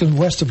set. It's going to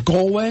be west of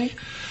Galway.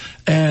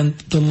 And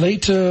the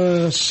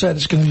later set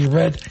is going to be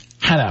Red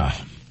Hannah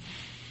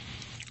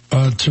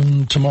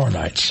tomorrow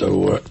night.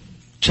 So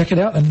check it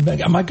out. And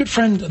my good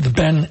friend, the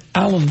Ben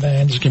Allen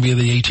Band, is going to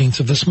be the 18th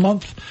of this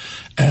month.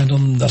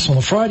 And that's on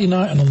a Friday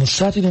night, and on the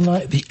Saturday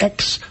night, the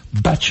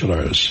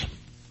Ex-Bachelors.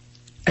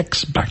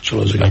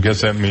 Ex-Bachelors. I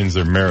guess that means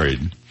they're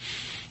married.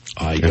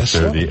 I guess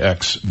they're so. the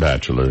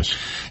Ex-Bachelors.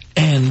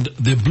 And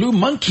the Blue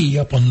Monkey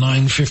up on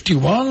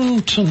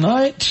 951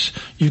 tonight.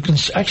 You can,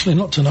 actually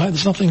not tonight,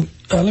 there's nothing,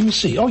 let me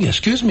see. Oh yeah,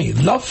 excuse me.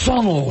 Love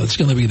Funnel is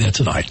going to be there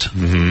tonight.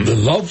 Mm-hmm. The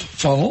Love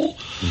Funnel.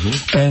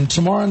 Mm-hmm. And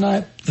tomorrow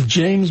night, the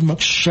James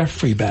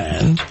McSheffrey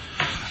Band.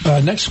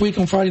 Next week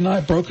on Friday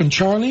night, Broken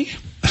Charlie.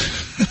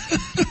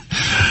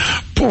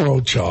 Poor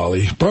old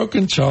Charlie.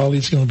 Broken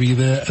Charlie's going to be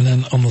there. And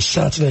then on the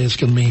Saturday, it's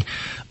going to be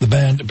the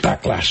band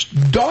Backlash.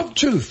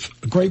 Dogtooth,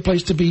 a great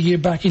place to be here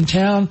back in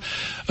town.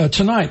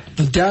 Tonight,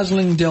 the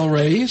Dazzling Del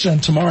Reys,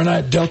 and tomorrow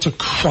night, Delta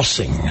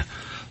Crossing.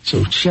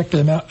 So check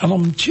them out. And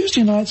on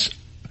Tuesday nights,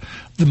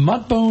 the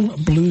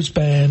Mudbone Blues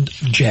Band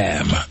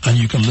Jam, and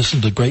you can listen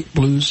to great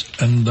blues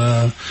and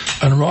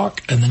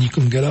rock, and then you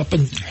can get up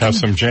and have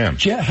some jam.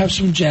 Have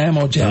some jam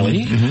or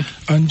jelly,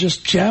 and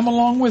just jam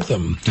along with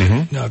them.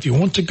 Mm-hmm. Now, if you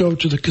want to go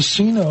to the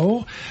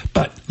casino,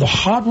 but the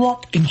Hard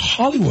Rock in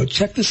Hollywood,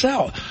 check this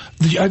out.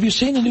 Have you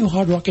seen the new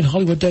Hard Rock in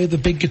Hollywood, Dave, the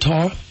big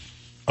guitar?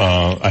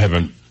 I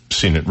haven't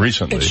seen it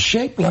recently. It's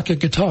shaped like a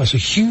guitar. It's a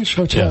huge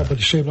hotel, but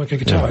it's shaped like a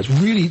guitar. It's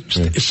really,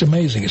 it's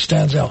amazing. It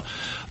stands out.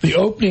 The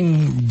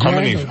opening...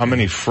 How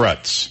many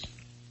frets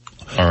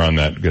are on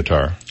that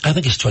guitar? I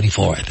think it's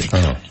 24, I think.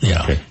 Oh,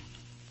 yeah. Okay.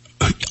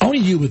 Only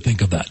you would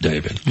think of that,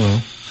 David.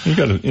 Well, you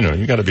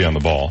gotta be on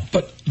the ball.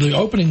 But the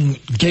opening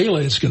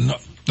the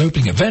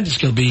opening event is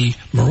going to be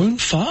Maroon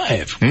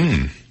 5.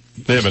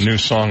 They have a new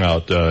song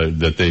out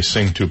that they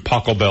sing to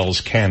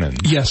Pachelbel's Canon.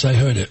 Yes, I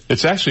heard it.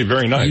 It's actually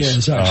very nice. Yeah,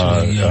 it's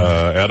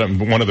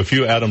actually one of the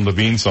few Adam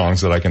Levine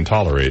songs that I can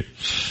tolerate.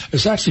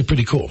 It's actually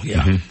pretty cool.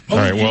 Yeah. Mm-hmm. All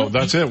right. Well,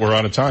 that's it. We're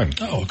out of time.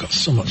 Oh, we've got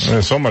so much.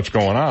 There's so much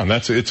going on.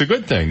 It's a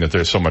good thing that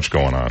there's so much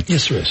going on.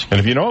 Yes, there is. And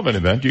if you know of an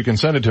event, you can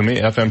send it to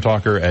me,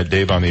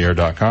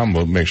 fmtalker@daveontheair.com.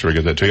 We'll make sure we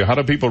get that to you. How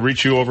do people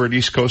reach you over at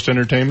East Coast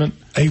Entertainment?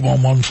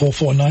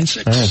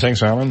 811-4496. All right.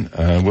 Thanks, Alan.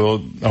 I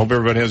hope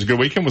everybody has a good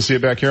weekend. We'll see you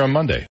back here on Monday.